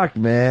fuck,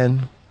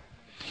 man?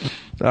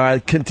 All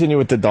right, continue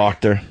with the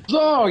doctor.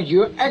 So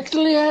you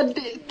actually had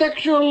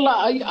sexual?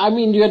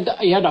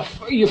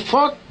 You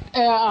fucked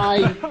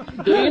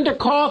the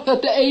intercourse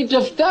at the age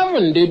of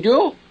 7, did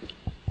you?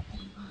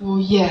 Well,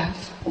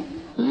 yes.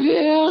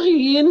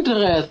 Very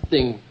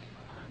interesting.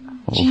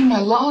 Gee, my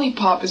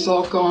lollipop is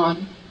all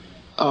gone.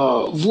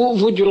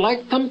 Would you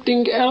like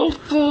something else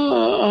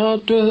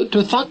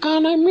to suck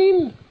on? I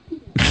mean.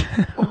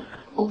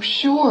 Oh,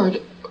 sure.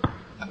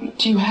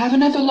 Do you have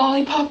another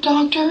lollipop,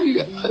 doctor?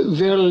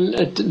 Well,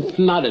 it's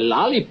not a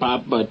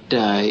lollipop, but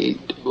I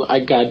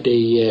got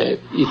a.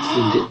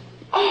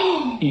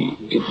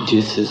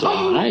 This is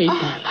all right.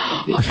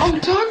 Oh,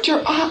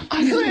 doctor, I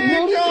didn't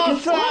notice that your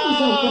fly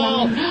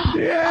was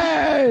open.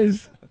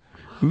 Yes.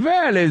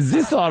 Well, is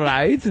this all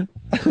right?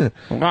 The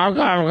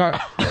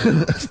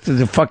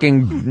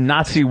fucking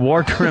Nazi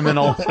war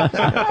criminal.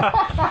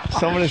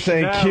 Someone is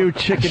saying cue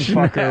chicken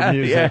fucker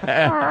music.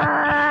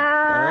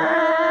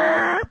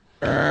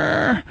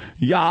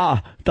 Ja,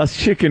 das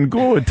chicken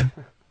good.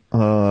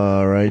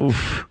 All right.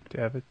 Oof.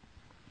 David.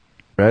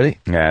 Ready?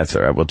 Yeah, it's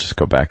all right. We'll just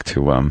go back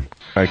to All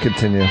right,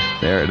 continue.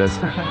 There it is.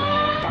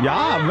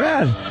 Yeah,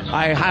 man,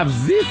 I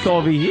have this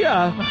over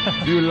here.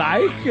 Do you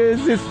like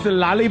this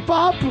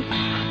lollipop?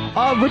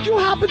 Would you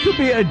happen to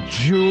be a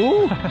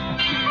Jew?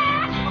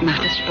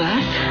 Macht es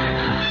Spaß?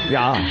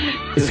 Ja,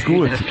 ist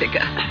gut.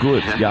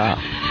 Gut, ja.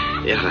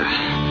 Irre.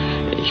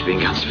 Ich bin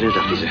ganz wild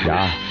auf diese Höhe.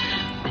 Ja.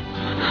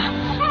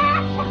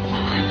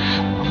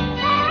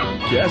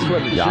 Guess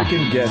what? The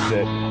chicken gets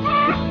it.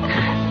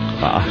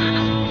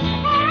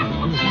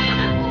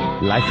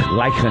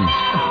 Leichen.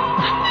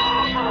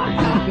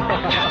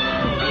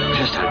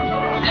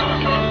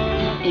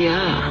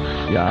 Ja.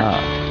 Ja.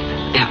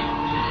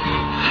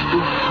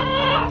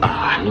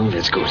 Nun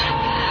wird's gut.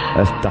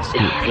 Das ist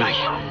gut. Ja, gleich.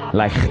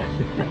 Leichen.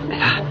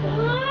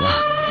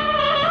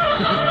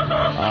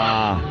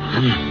 Ja.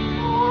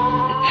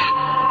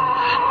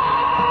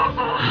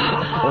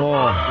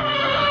 Oh.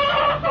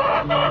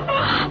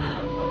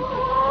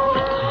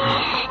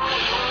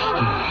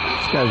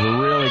 This guy's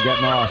really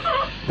getting off.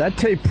 That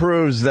tape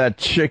proves that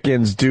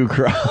chickens do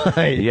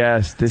cry.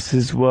 Yes, this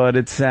is what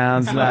it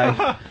sounds like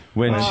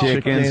when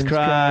chickens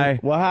cry.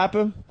 What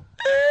happened?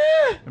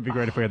 It'd be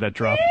great if we had that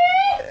drop.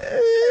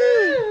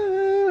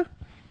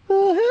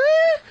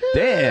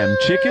 Damn,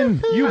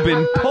 chicken, you've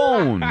been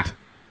pwned.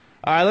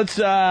 All right, let's.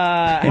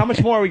 How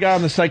much more we got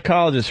on the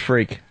psychologist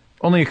freak?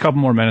 Only a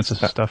couple more minutes of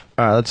stuff.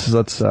 All right, let's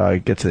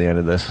get to the end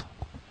of this.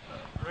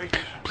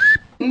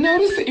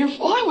 Noticed that your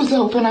fly was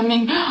open. I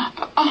mean.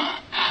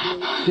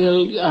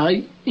 Well,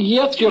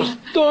 yes, your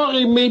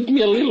story made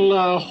me a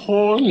little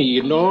horny,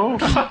 you know.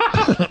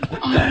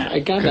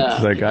 I got a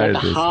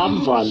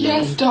hard one.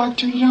 Yes,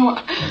 doctor. You know.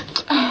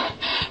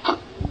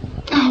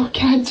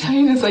 Can I tell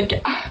you this?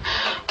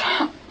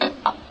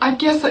 I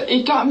guess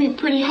it got me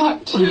pretty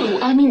hot too.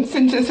 I mean,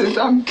 since this is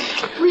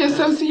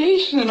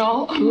reassociation and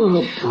all.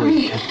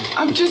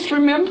 I'm just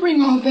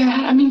remembering all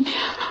that.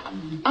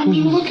 I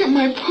mean, look at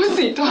my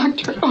pussy,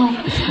 doctor.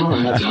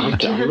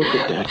 Doctor, look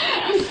at that.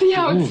 See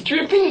how it's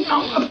dripping?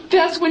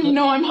 That's when you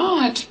know I'm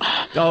hot.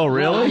 Oh,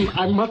 really?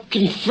 I must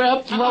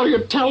confess, while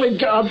you're telling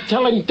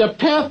the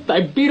pest,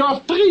 I beat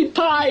off 3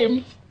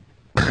 times.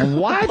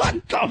 What?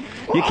 What the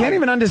fuck? You can't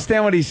even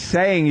understand what he's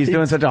saying. He's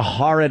doing such a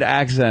horrid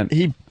accent.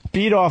 He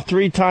beat off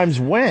 3 times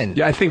when?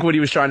 Yeah, I think what he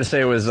was trying to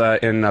say was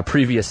in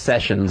previous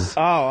sessions. With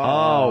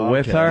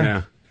her?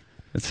 Yeah.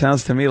 It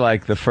sounds to me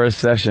like the first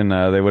session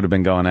they would have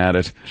been going at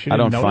it. I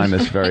don't find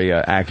this very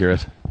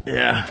accurate.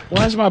 Yeah.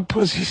 Why is my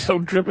pussy so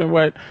dripping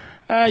wet?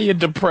 You're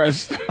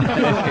depressed.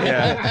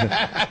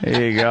 Yeah.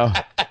 Here you go.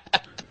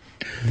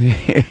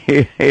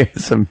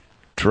 Here's some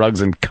drugs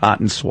and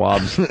cotton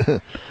swabs.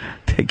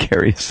 Take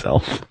care of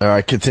yourself. All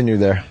right, continue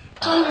there.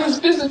 Oh, these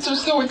visits are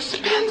so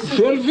expensive.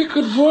 Well, we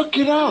could work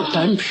it out,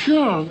 I'm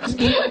sure.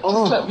 Just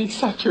let me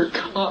suck your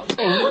cock.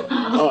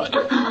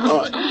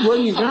 Well,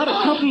 you got a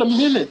couple of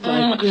minutes,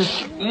 I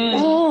guess. Do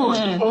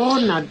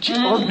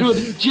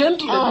it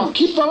gently.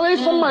 Keep away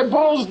from my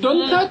balls.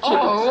 Don't touch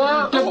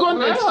it.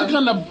 It's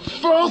gonna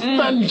burst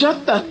in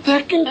just a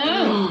second.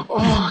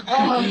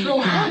 I'm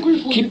so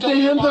hungry. Keep the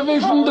hands away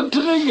from the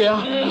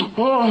trigger.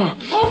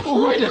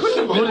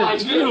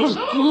 That feels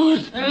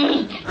good.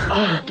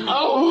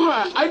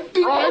 I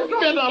think I'd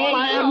better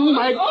lie on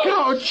my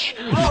couch.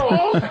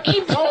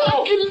 Keep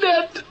sucking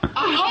that.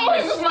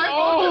 This is my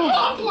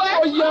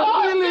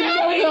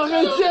Yeah, really,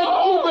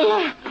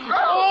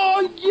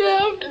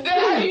 yeah.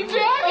 Daddy.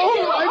 Oh,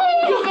 my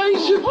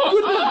gracious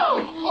goodness.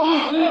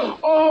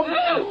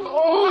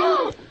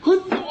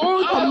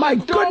 Oh, my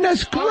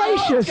goodness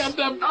gracious. Got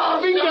the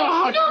finger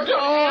hot.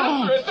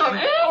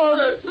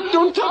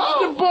 Don't touch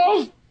the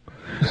balls.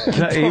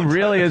 He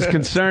really is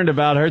concerned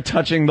about her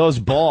touching those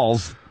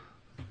balls.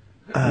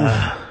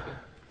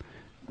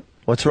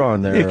 What's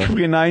wrong there? Ich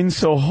bin ein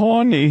so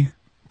horny.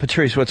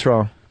 Patrice, what's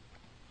wrong?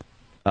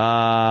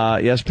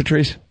 Yes,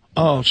 Patrice?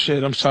 Oh,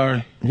 shit, I'm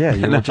sorry. Yeah,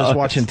 you were just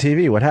watching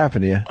TV. What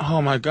happened to you?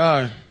 Oh, my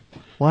God.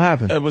 What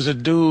happened? It was a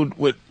dude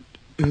with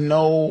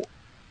no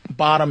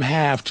bottom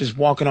half just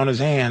walking on his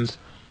hands.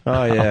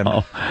 Oh,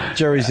 yeah.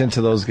 Jerry's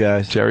into those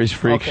guys. Jerry's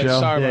Freak Okay, Show?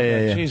 sorry about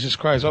that. Yeah. Jesus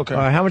Christ, okay.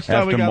 All right, how much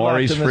time we After got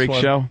Maury's left in this Freak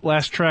one? Show?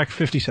 Last track,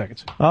 50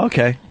 seconds. Oh,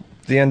 okay.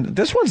 The end.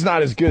 This one's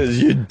not as good as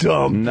you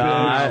dumb.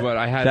 Nah, but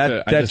I had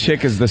that to.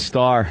 chick is the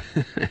star.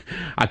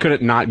 I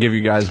couldn't not give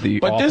you guys the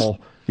But this- awful.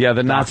 Yeah,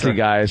 the Nazi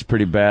guy is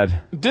pretty bad.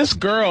 This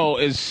girl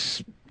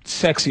is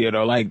sexier,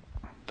 though. Like,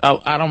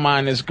 I don't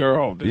mind this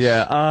girl.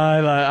 Yeah,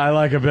 I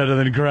like her better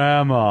than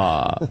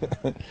Grandma.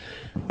 All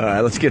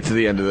right, let's get to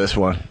the end of this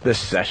one. This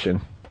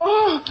session.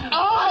 Let me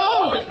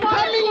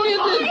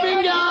get this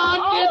finger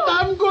out. Yes,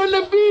 I'm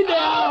gonna be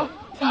there.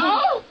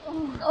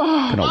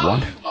 Gonna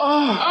what?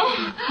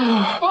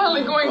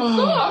 Finally going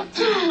soft.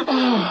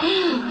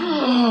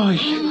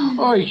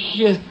 Oh,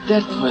 yes,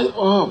 that was,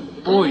 oh,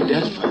 boy,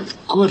 that was a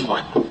good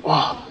one.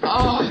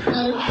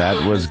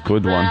 That was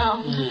good one.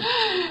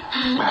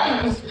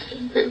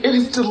 It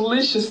was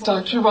delicious,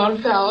 Dr. Von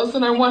Fallis,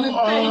 and I want to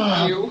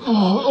thank you.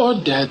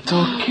 Oh, that's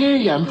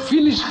okay. I'm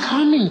finished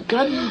coming.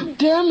 God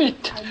damn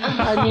it.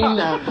 I mean,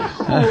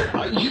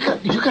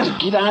 you got to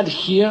get out of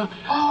here.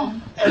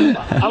 And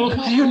I'll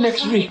see you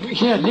next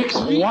week. Yeah, next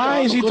week. Why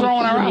is he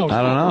throwing her out?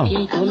 I don't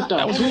know.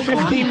 That was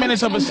 15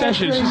 minutes of a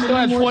session. She still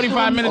had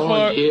 45 minutes for...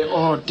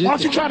 Why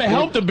don't you try to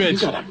help the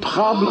bitch? You got a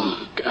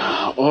problem.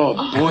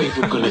 Oh, boy,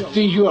 we're going to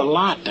see you a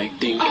lot, I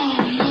think.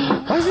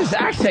 Why does his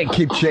accent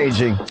keep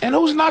changing? And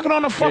who's knocking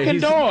on the fucking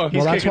door?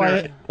 Well,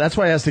 that's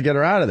why he has to get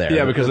her out of there.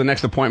 Yeah, because the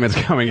next appointment's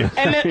coming in.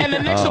 And the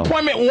next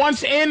appointment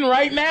wants in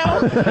right now?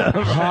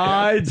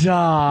 Hi,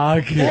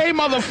 Doc. Hey,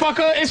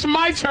 motherfucker, it's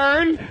my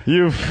turn.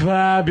 You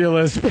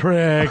fabulous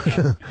prick.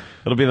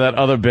 It'll be that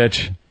other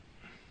bitch.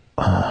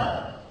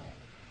 Yeah,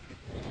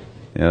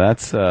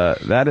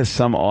 that is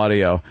some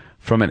audio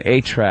from an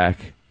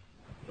 8-track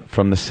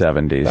from the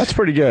 70s. That's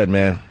pretty good,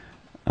 man.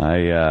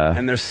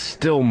 And there's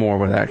still more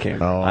where that came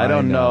from. I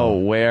don't know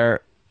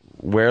where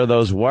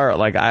those were.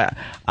 Like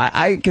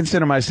I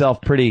consider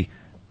myself pretty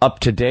up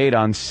to date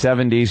on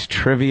 70s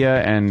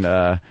trivia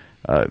and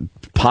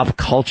pop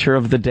culture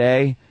of the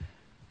day.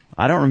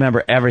 I don't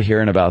remember ever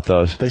hearing about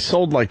those. They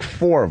sold like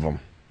 4 of them.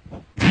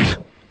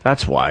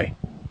 That's why.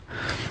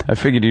 I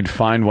figured you'd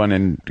find one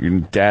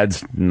in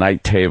Dad's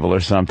night table or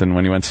something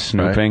when he went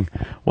snooping.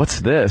 Right.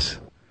 What's this?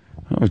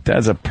 Oh,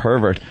 Dad's a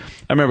pervert.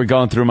 I remember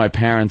going through my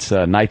parents'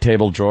 night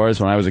table drawers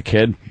when I was a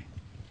kid,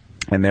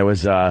 and there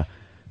was a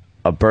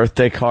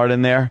birthday card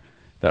in there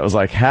that was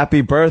like,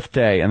 happy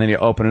birthday, and then you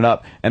open it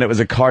up, and it was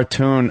a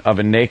cartoon of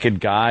a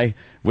naked guy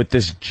with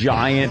this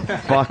giant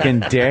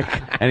fucking dick,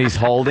 and he's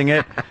holding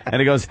it, and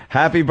he goes,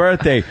 happy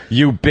birthday,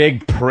 you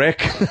big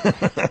prick.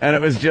 And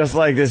it was just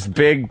like this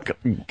big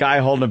guy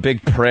holding a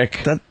big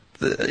prick.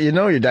 You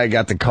know your dad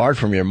got the card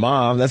from your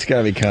mom. That's got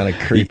to be kind of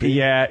creepy.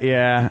 Yeah,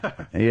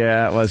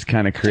 it was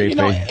kind of creepy. You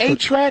know, 8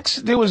 tracks,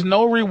 there was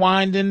no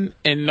rewinding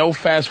and no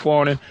fast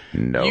forwarding.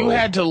 No. You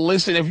had to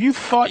listen. If you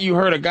thought you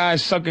heard a guy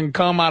sucking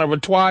cum out of a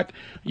twat,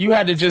 you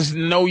had to just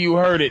know you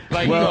heard it.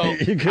 Like, well,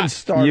 you could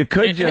start. You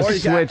could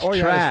just switch or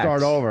you tracks.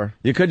 Start over.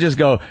 You could just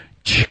go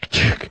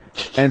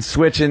and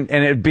switch, and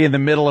it'd be in the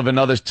middle of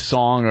another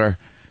song or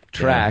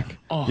track. Yeah.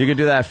 Oh. You could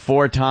do that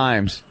 4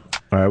 times.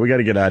 All right, we got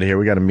to get out of here.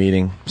 We got a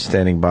meeting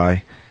standing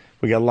by.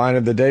 We got line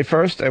of the day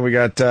first, and we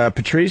got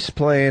Patrice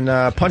playing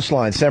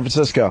Punchline, San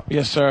Francisco.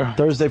 Yes, sir.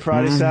 Thursday,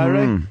 Friday,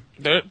 Saturday?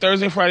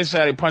 Thursday, Friday,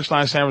 Saturday,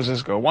 Punchline, San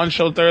Francisco. 1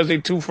 show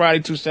Thursday, 2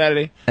 Friday, 2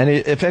 Saturday. And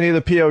if any of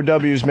the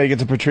POWs make it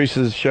to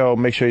Patrice's show,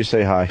 make sure you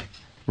say hi.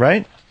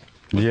 Right?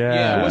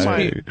 Yeah.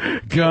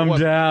 Come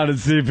down and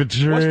see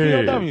Patrice.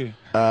 What's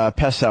POW?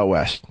 Pest Out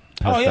West.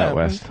 Pest Out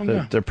West.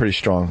 They're pretty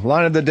strong.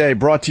 Line of the day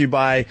brought to you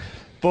by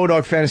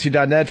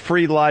BowDogFantasy.net.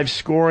 Free live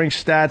scoring,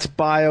 stats,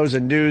 bios,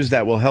 and news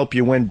that will help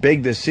you win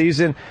big this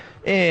season.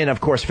 And,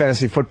 of course,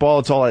 fantasy football.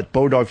 It's all at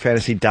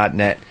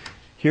BowDogFantasy.net.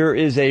 Here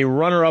is a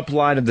runner-up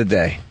line of the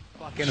day.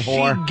 Fucking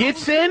whore. She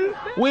gets in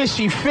where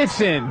she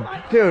fits in.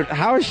 Dude,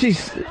 how is she...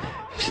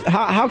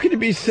 How can you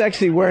be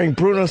sexy wearing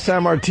Bruno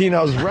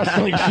Sammartino's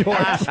wrestling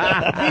shorts?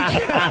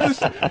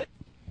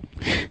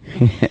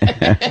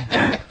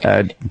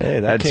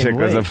 that chick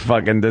was a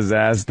fucking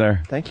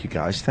disaster. Thank you,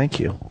 guys.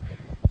 Thank you.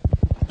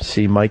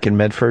 See Mike in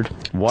Medford.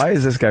 Why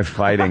is this guy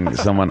fighting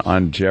someone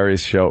on Jerry's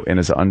show in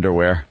his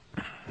underwear?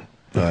 I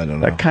don't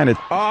know. That kind of...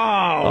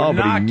 Oh,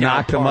 but he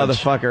knocked the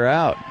motherfucker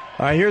out.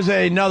 All right, here's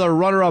another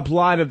runner-up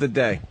line of the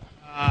day.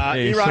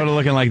 He's sort of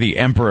looking like the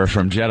Emperor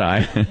from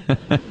Jedi.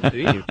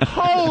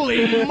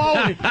 Holy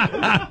moly!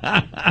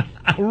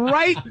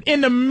 right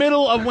in the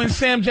middle of when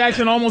Sam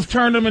Jackson almost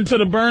turned him into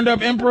the burned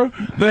up emperor.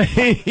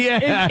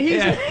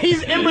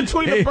 He's in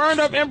between the burned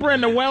up emperor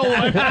and the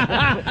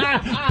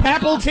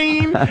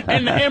Palpatine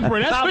and the emperor.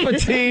 That's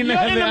Palpatine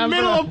you're in the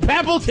middle of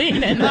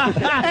Palpatine and the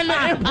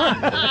emperor.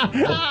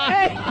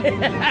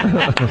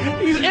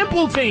 He's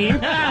Impletine.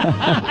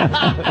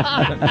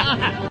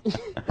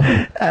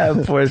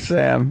 Poor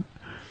Sam.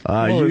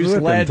 Use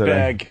lead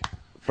bag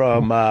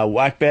from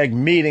Whack Bag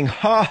Meeting.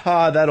 Ha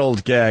ha, that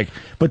old gag.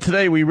 But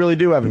today we really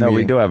do have a meeting. No,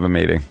 we do have a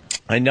meeting.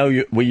 I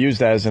know we use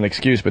that as an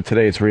excuse, but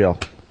today it's real.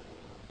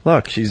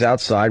 Look, she's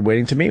outside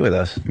waiting to meet with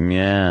us.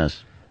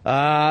 Yes.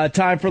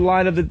 Time for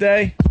line of the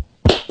day.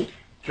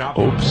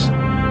 Oops.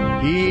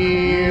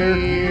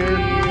 Here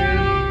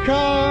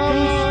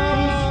comes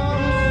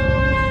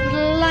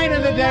line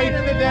of the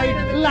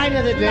day, line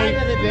of the day.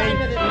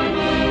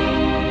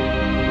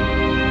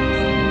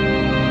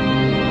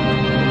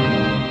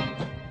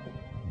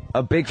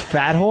 A big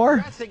fat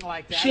whore?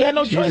 She had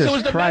no choice. Jesus It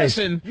was the Christ.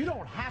 medicine. You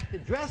don't have to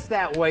dress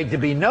that way to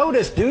be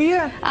noticed, do you?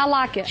 I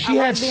like it. She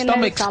had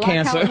stomach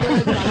cancer.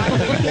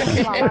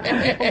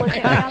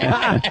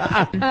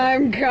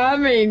 I'm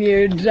coming,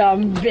 you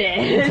dumb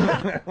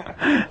bitch.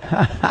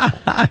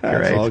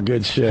 That's all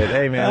good shit.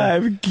 Hey, man.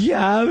 I'm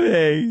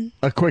coming.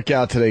 A quick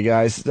out today,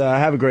 guys.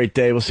 Have a great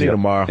day. We'll see you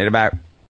tomorrow. Later, bye.